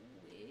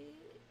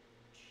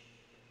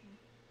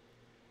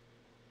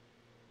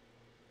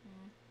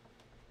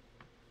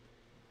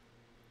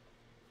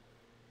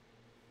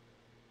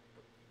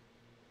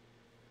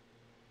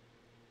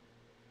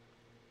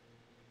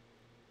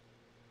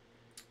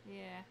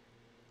 yeah.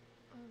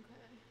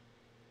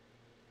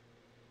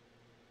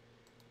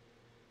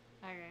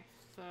 Okay,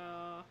 so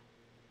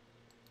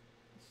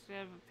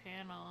instead of a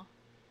panel.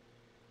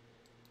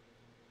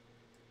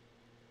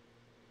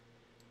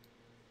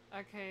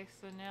 Okay,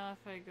 so now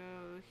if I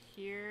go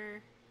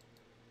here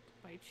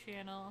to my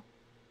channel.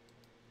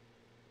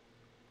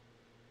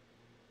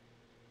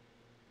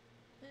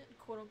 And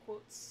quote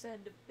unquote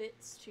send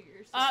bits to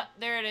yourself. Ah,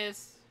 there it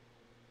is.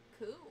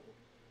 Cool.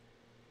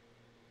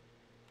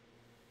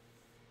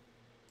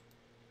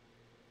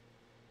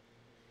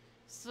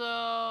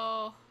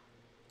 So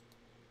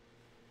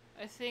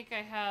I think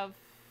I have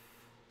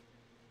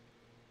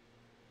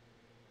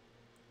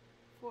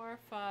 4 or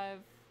 5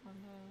 on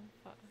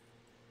the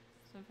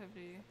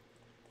 750.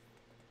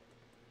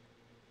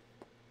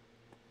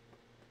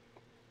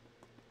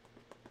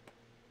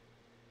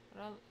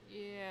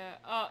 Yeah.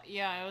 Oh,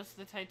 yeah, it was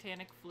the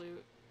Titanic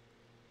flute.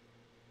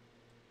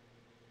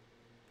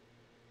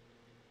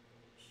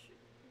 Should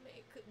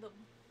make the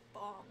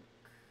bonk.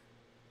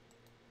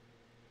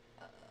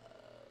 What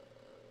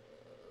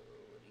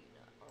do you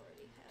not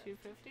already have?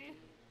 250?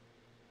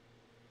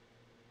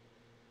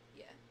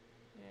 Yeah.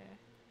 Yeah.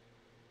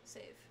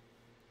 Save.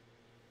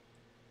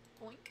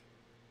 Boink.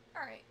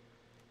 Alright.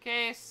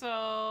 Okay,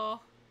 so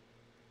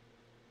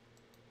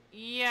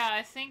yeah,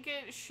 I think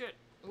it should.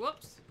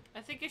 Whoops. I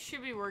think it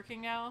should be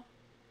working now.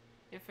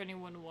 If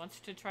anyone wants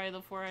to try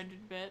the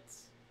 400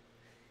 bits.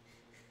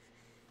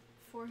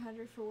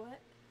 400 for what?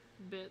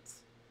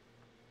 Bits.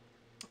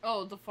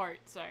 Oh, the fart,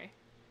 sorry.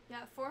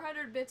 Yeah,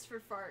 400 bits for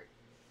fart.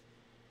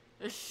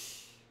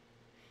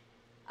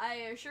 I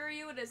assure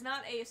you it is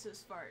not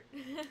Ace's fart.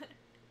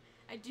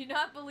 I do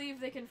not believe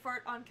they can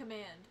fart on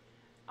command.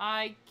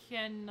 I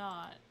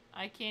cannot.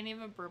 I can't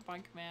even burp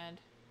on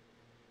command.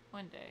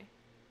 One day.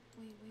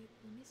 Wait,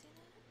 let me see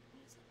that.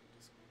 What is that on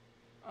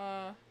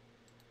Discord?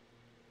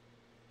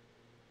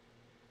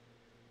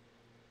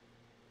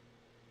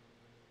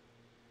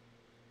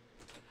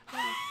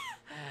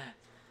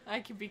 I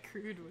can be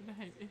crude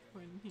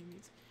when he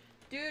needs.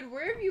 Dude,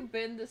 where have you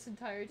been this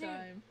entire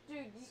time?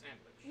 Dude,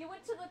 you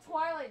went to the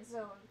Twilight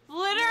Zone.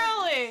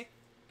 Literally!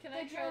 Can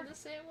I Did try your- the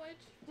sandwich?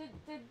 You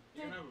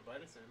can have a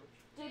bite of sandwich.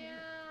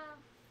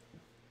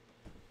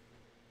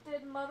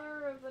 Did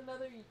Mother of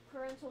Another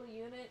Parental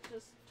Unit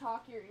just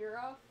talk your ear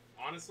off?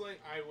 Honestly,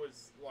 I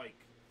was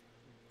like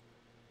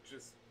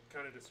just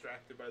kind of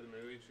distracted by the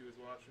movie she was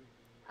watching.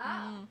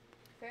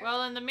 Fair.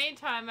 Well, in the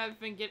meantime, I've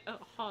been getting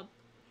hot.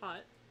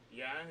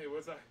 Yeah, it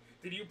was a.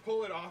 Did you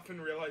pull it off and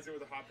realize it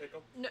was a hot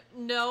pickle?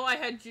 No, I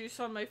had juice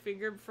on my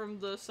finger from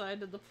the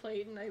side of the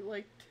plate, and I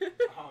like.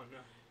 Oh no.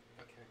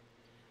 Okay.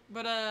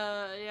 But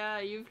yeah,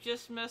 you've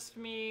just missed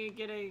me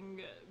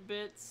getting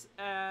bits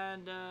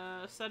and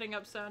setting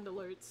up sound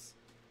alerts.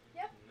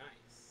 Yep.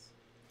 Nice.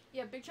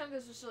 Yeah, Big Chunk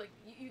is just like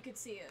you could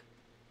see it.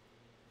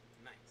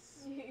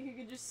 Nice. You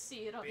could just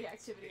see it on the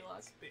activity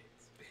log.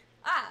 Bits.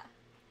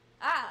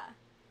 Ah.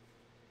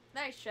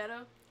 Nice,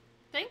 Shadow.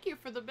 Thank you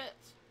for the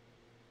bits.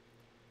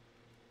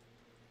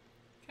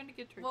 Trying to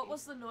get turkey. What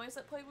was the noise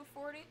that played with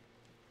 40?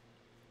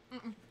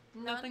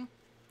 Nothing.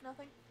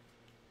 Nothing.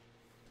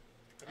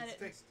 How does it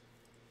taste?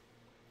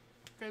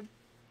 Good.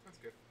 That's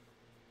good.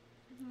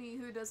 Me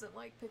who doesn't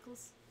like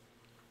pickles.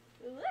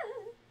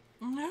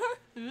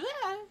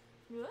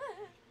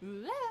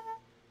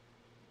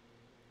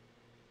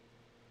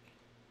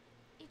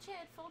 Each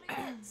had 40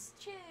 bits.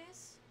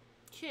 Cheers.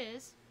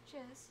 Cheers.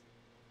 Cheers.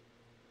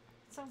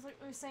 Sounds like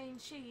we're saying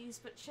cheese,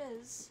 but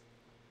chiz.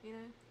 You know?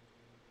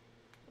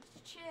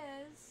 It's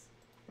chiz.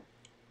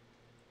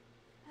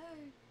 Oh,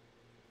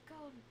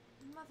 God,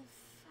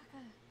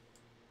 motherfucker.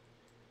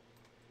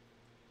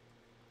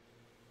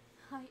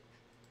 Hype.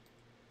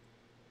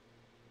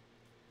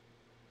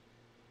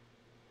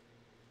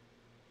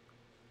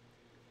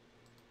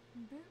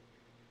 Boop.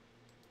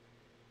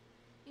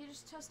 You're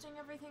just testing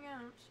everything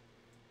out.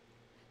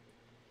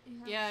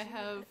 Yeah, I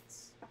have.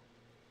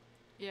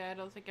 Yeah, I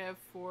don't think I have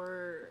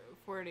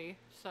 440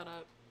 set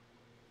up.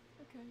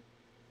 Okay.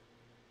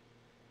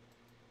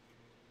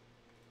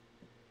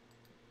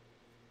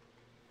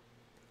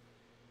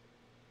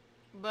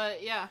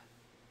 But yeah.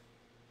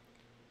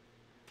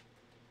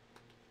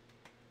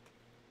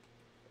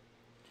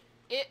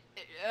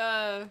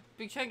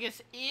 Big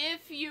Chungus,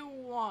 if you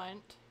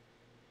want,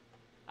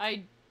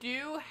 I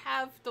do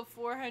have the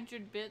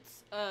 400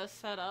 bits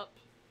set up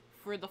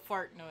for the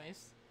fart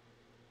noise.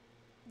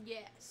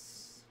 Yes.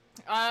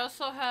 I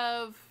also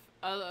have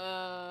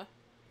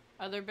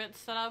other bits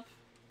set up.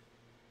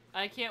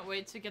 I can't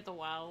wait to get the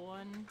WoW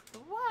one. The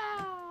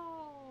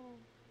WoW!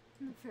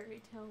 The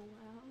fairy tale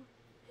wow.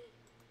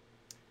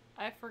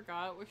 I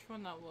forgot which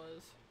one that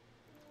was.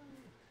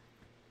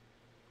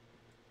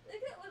 I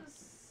think it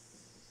was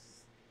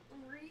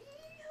 300?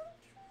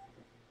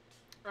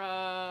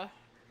 I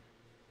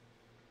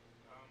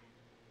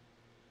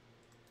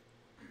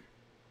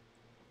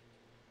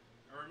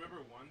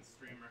remember one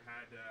streamer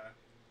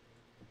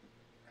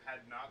had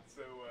not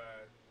so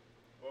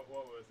what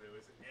was it? It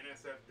was an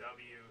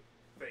NSFW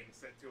thing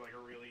set to like a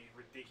really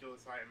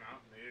ridiculous high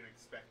amount, and they didn't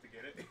expect to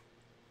get it.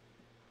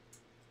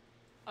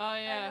 Oh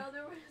yeah. I know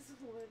there was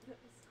one that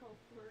was called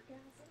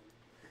Orgasm.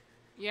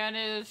 Yeah, and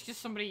it was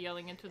just somebody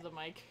yelling into the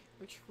mic,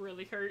 which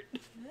really hurt.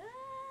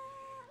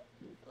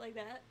 Like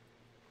that?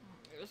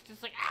 It was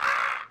just like,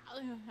 ah! I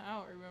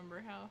don't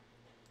remember how.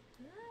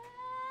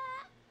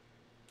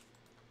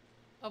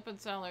 Open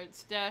sound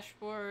alerts,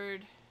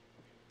 dashboard,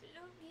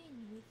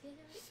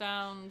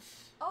 sounds.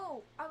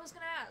 Oh, I was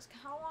gonna ask,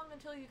 how long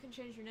until you can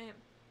change your name?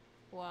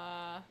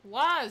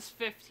 Was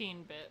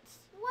 15 bits.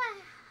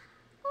 Wow.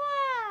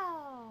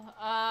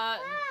 Wow.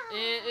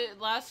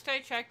 Last I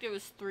checked, it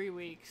was 3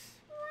 weeks.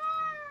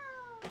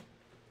 Wow.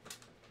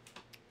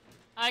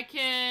 I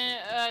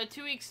can,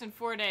 2 weeks and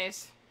 4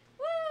 days.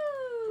 Woo!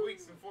 2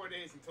 weeks and 4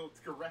 days until it's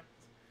correct.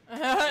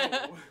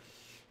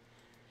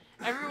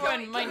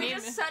 Everyone, my name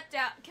is.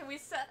 Can we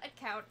set a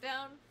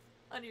countdown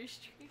on your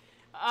stream?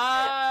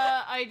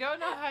 I don't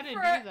know how to do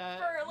that.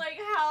 For like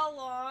how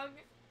long?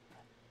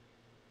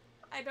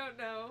 I don't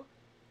know.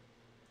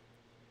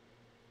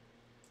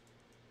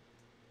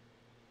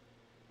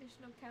 There's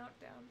no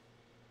countdown.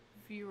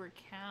 Viewer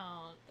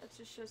count. That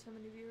just shows how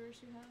many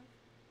viewers you have.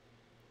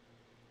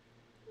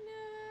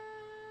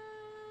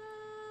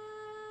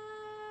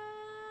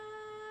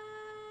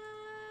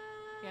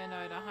 Yeah, no,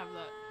 I don't have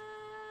that.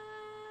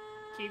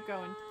 Keep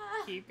going.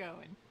 Keep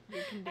going.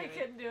 You can do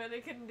it. I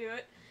couldn't do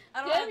it.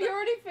 I don't Deb, have you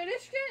already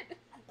finished it?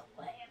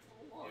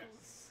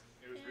 Yes.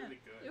 It was really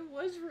good. It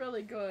was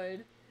really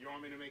good. You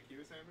want me to make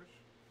you a sandwich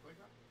like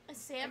that? a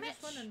sandwich. I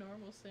just want a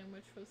normal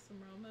sandwich with some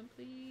ramen,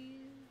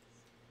 please.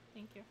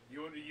 Thank you.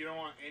 You don't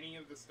want any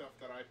of the stuff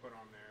that I put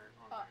on there.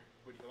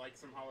 Would you like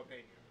some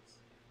jalapenos?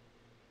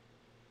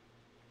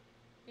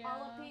 Yeah.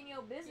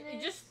 Jalapeno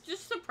business.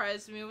 Just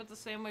surprise me with the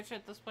sandwich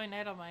at this point.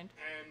 I don't mind.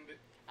 And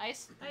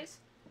Ice.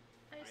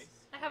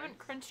 I haven't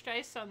crunched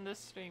ice on this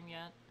stream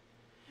yet.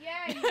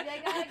 Yeah, they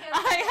gotta get.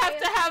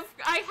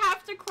 I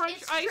have to crunch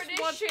It's ice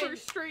once tradition. per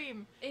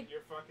stream.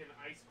 your fucking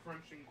ice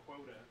crunching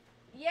quota.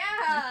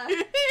 Yeah.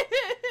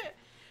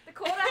 The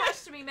quota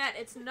has to be met.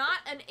 It's not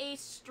an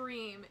Ace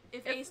stream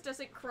if Ace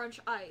doesn't crunch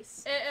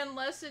ice.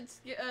 Unless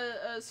it's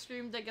a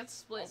stream that gets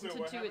split Also,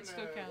 into two, it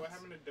still counts. What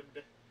happened to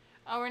Dibda?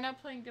 Oh, we're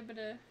not playing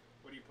Dibida.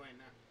 What are you playing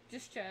now?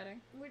 Just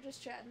chatting. We're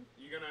just chatting.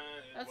 You gonna?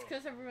 That's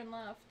because everyone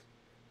left.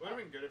 Would have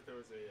been good if there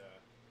was a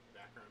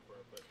background for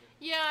it, but.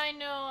 Yeah, I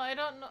know. I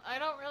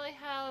don't really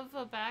have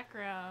a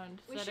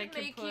background We that I should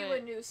can make put. you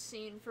a new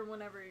scene for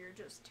whenever you're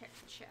just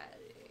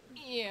chatting.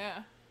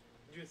 Yeah.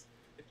 Just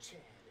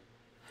chatting.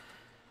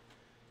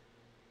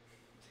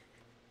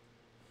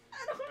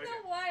 I don't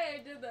know why I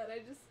did that. I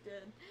just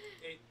did.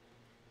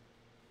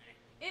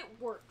 It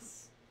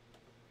works.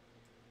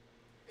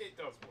 It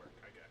does work,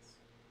 I guess.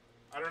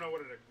 I don't know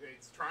what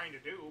it's trying to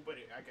do, but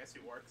I guess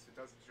it works. It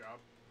does its job.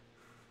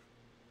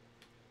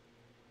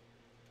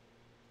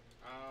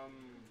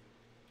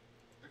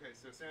 Okay,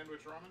 so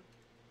sandwich ramen?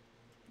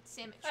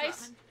 Sandwich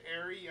Ice. ramen.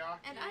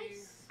 Teriyaki? And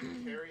ice.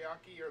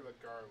 Teriyaki or the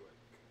garlic?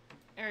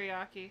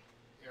 Ariaki.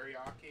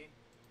 Teriyaki?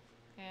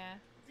 Yeah.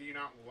 Do you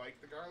not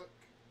like the garlic?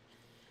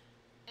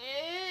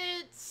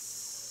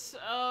 It's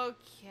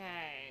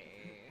okay.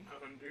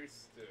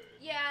 Understood.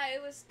 Yeah,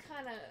 it was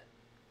kind of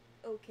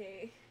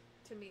okay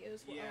to me. It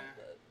was well, Yeah.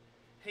 but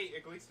Hey,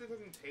 at least it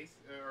doesn't taste,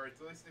 or at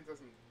least it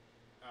doesn't,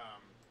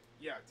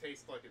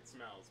 taste like it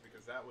smells,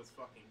 because that was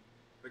fucking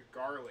the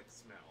garlic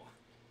smell.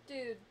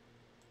 dude,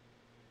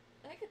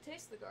 I could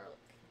taste the garlic.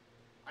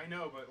 I I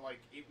know, but like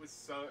it was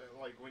so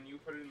like when you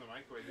put it in the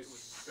microwave, it was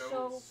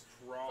so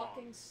strong.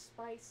 Fucking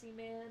spicy,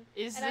 man.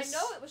 Is and this... I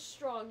know it was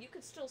strong. You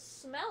could still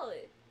smell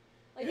it.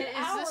 Like an Is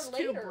hour this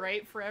later. too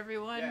bright for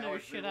everyone, Yeah, or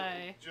like, should they were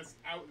I? just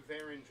out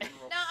there in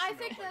general? No, I smelled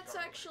think like that's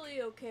garlic.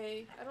 actually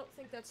okay. I don't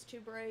think that's too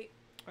bright.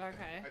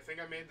 Okay. I think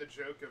I made the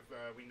joke of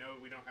we know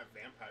we don't have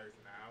vampires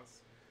in the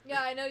house.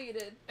 Yeah, I know you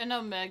did. An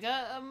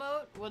omega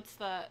emote? What's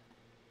that?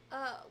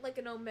 Like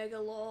an omega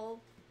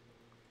lol.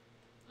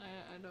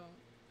 I don't.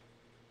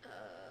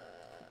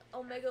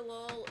 Omega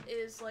lol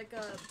is like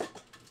a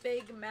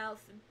big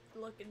mouth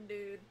looking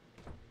dude.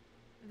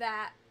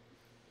 That.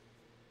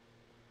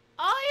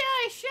 Oh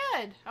yeah, I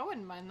should. I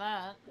wouldn't mind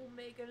that.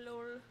 Omega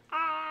lol.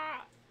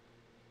 Ah.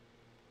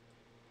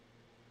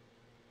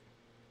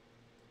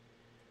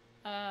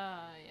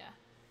 Yeah.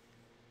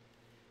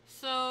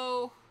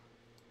 So,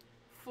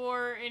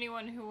 for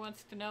anyone who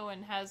wants to know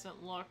and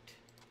hasn't looked,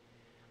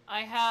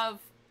 I have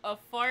a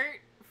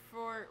fart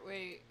for,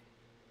 wait.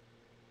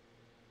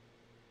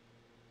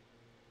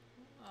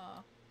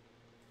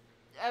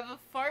 I have a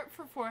fart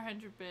for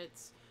 400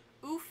 bits.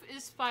 Oof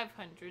is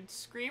 500.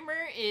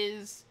 Screamer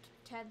is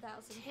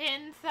 10,000.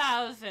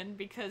 10,000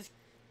 because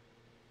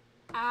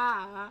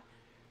Why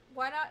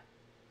not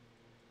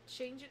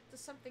change it to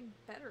something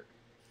better?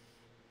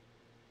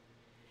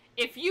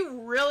 if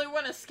you really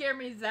want to scare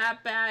me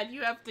that bad,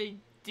 you have to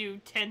do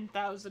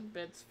 10,000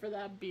 bits for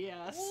that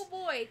BS. Oh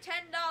boy,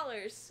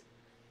 $10.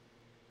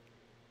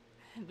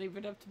 Leave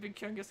it up to Big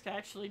Chungus to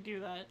actually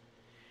do that.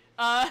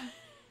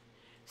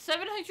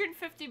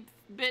 750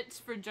 bits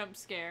for jump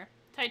scare.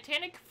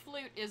 Titanic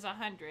flute is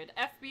 100.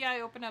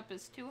 FBI open up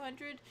is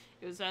 200.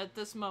 It was at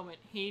this moment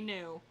he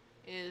knew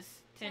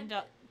is 10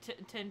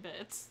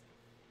 bits.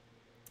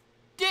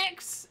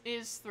 Dicks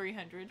is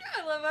 300.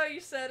 I love how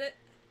you said it.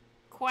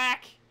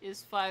 Quack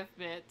is 5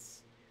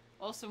 bits.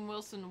 Olsen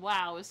Wilson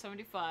wow is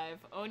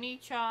 75.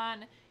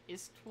 Oni-chan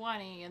is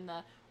 20 and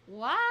the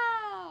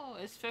wow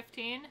is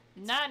 15.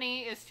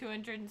 Nani is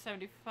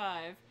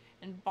 275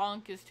 and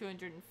bonk is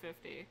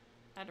 250.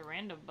 Add a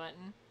random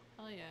button.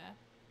 Hell yeah.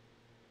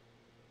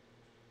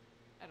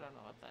 I don't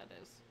know what that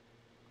is.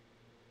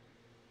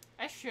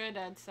 I should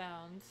add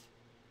sounds.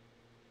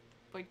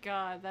 But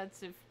god,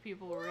 that's if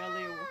people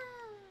really...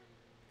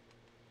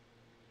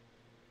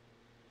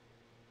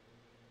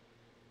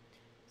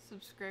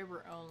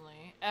 Subscriber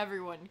only.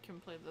 Everyone can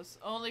play this.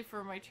 Only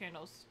for my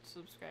channel's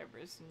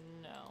subscribers.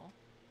 No.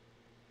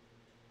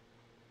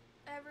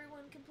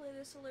 Everyone can play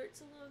this alert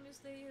so long as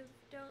they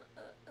don't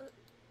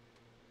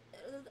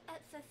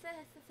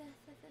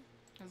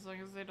As long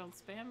as they don't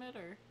spam it,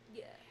 or?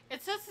 Yeah.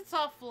 It says it's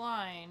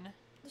offline.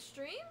 The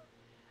stream?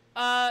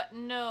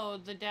 No,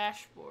 the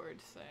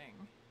dashboard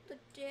thing. The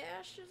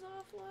dash is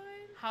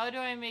offline? How do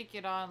I make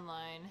it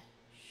online?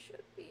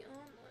 Should be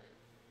online.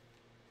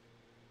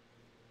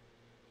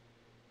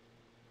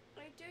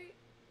 I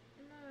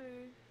don't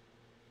know.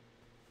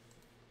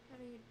 How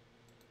do you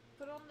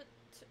put on the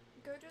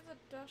go to the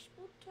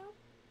dashboard tab?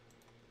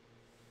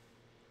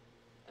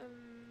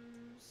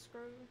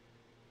 Scroll.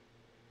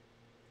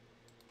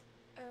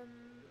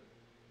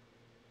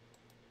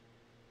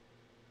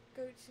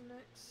 Go to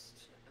next,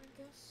 I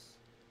guess.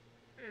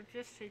 It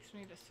just takes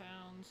me to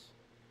sounds.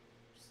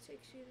 Just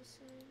takes you to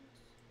sounds.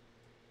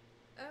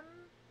 I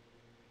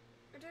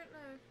don't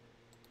know.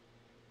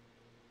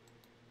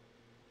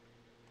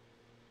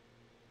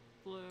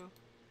 Blue. Of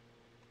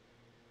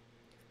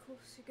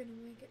course you're gonna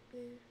make it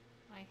blue.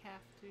 I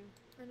have to.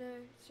 I know,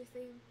 it's your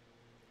theme.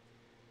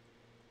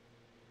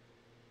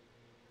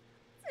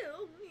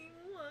 Tell me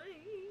why.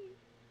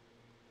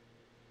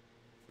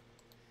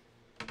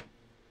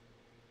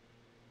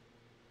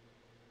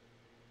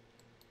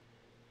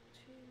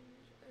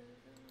 Change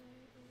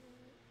overlay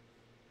alert.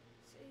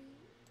 See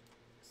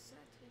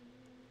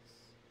settings.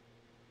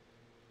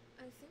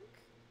 I think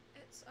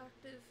it's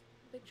active.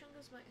 Big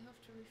Chungus might have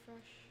to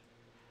refresh.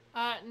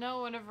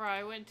 No, whenever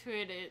I went to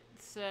it, it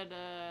said,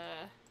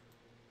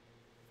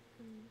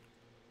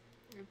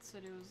 it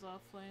said it was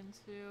offline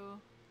too.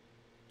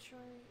 Try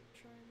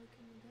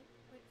looking again.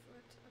 Wait for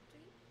it to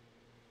update.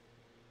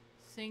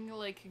 Sing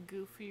like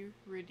Goofy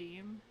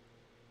Redeem.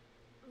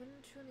 $126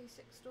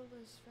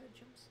 for a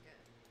jump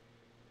scare.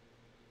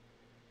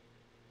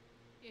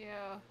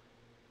 Yeah.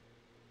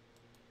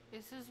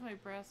 It says my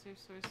browser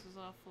source is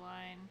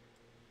offline.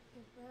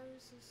 Your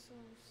browser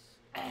source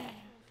offline.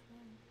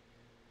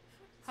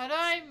 How do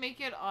I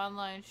make it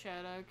online,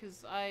 Shadow?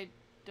 Because I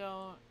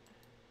don't...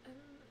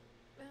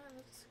 Yeah,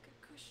 that's a good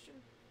question.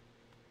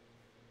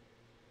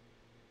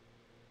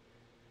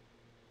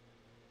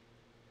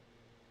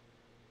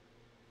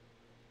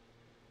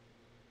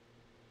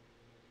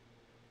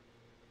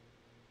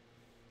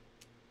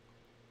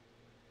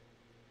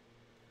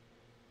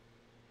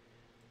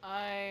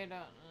 I don't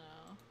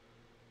know.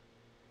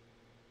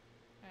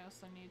 I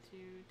also need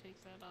to take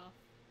that off.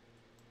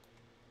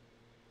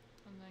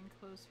 And then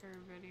close her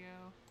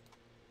video.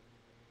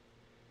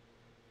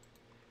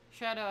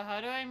 Shadow, how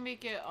do I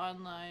make it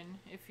online,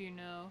 if you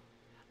know?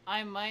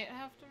 I might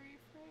have to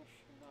refresh.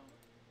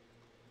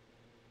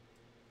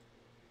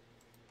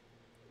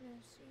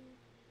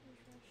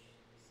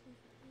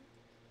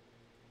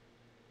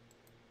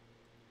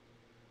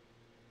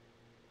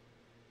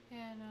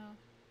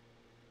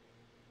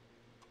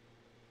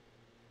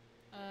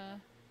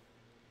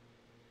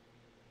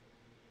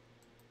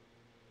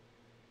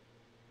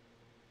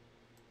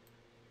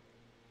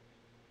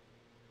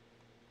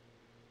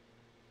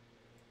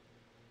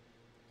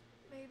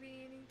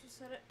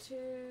 set it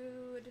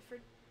to a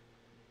different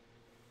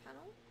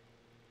panel.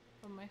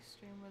 But my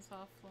stream was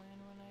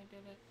offline when I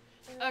did it.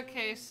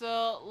 Okay,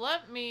 so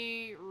let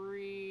me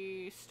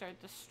restart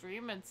the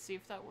stream and see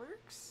if that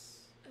works.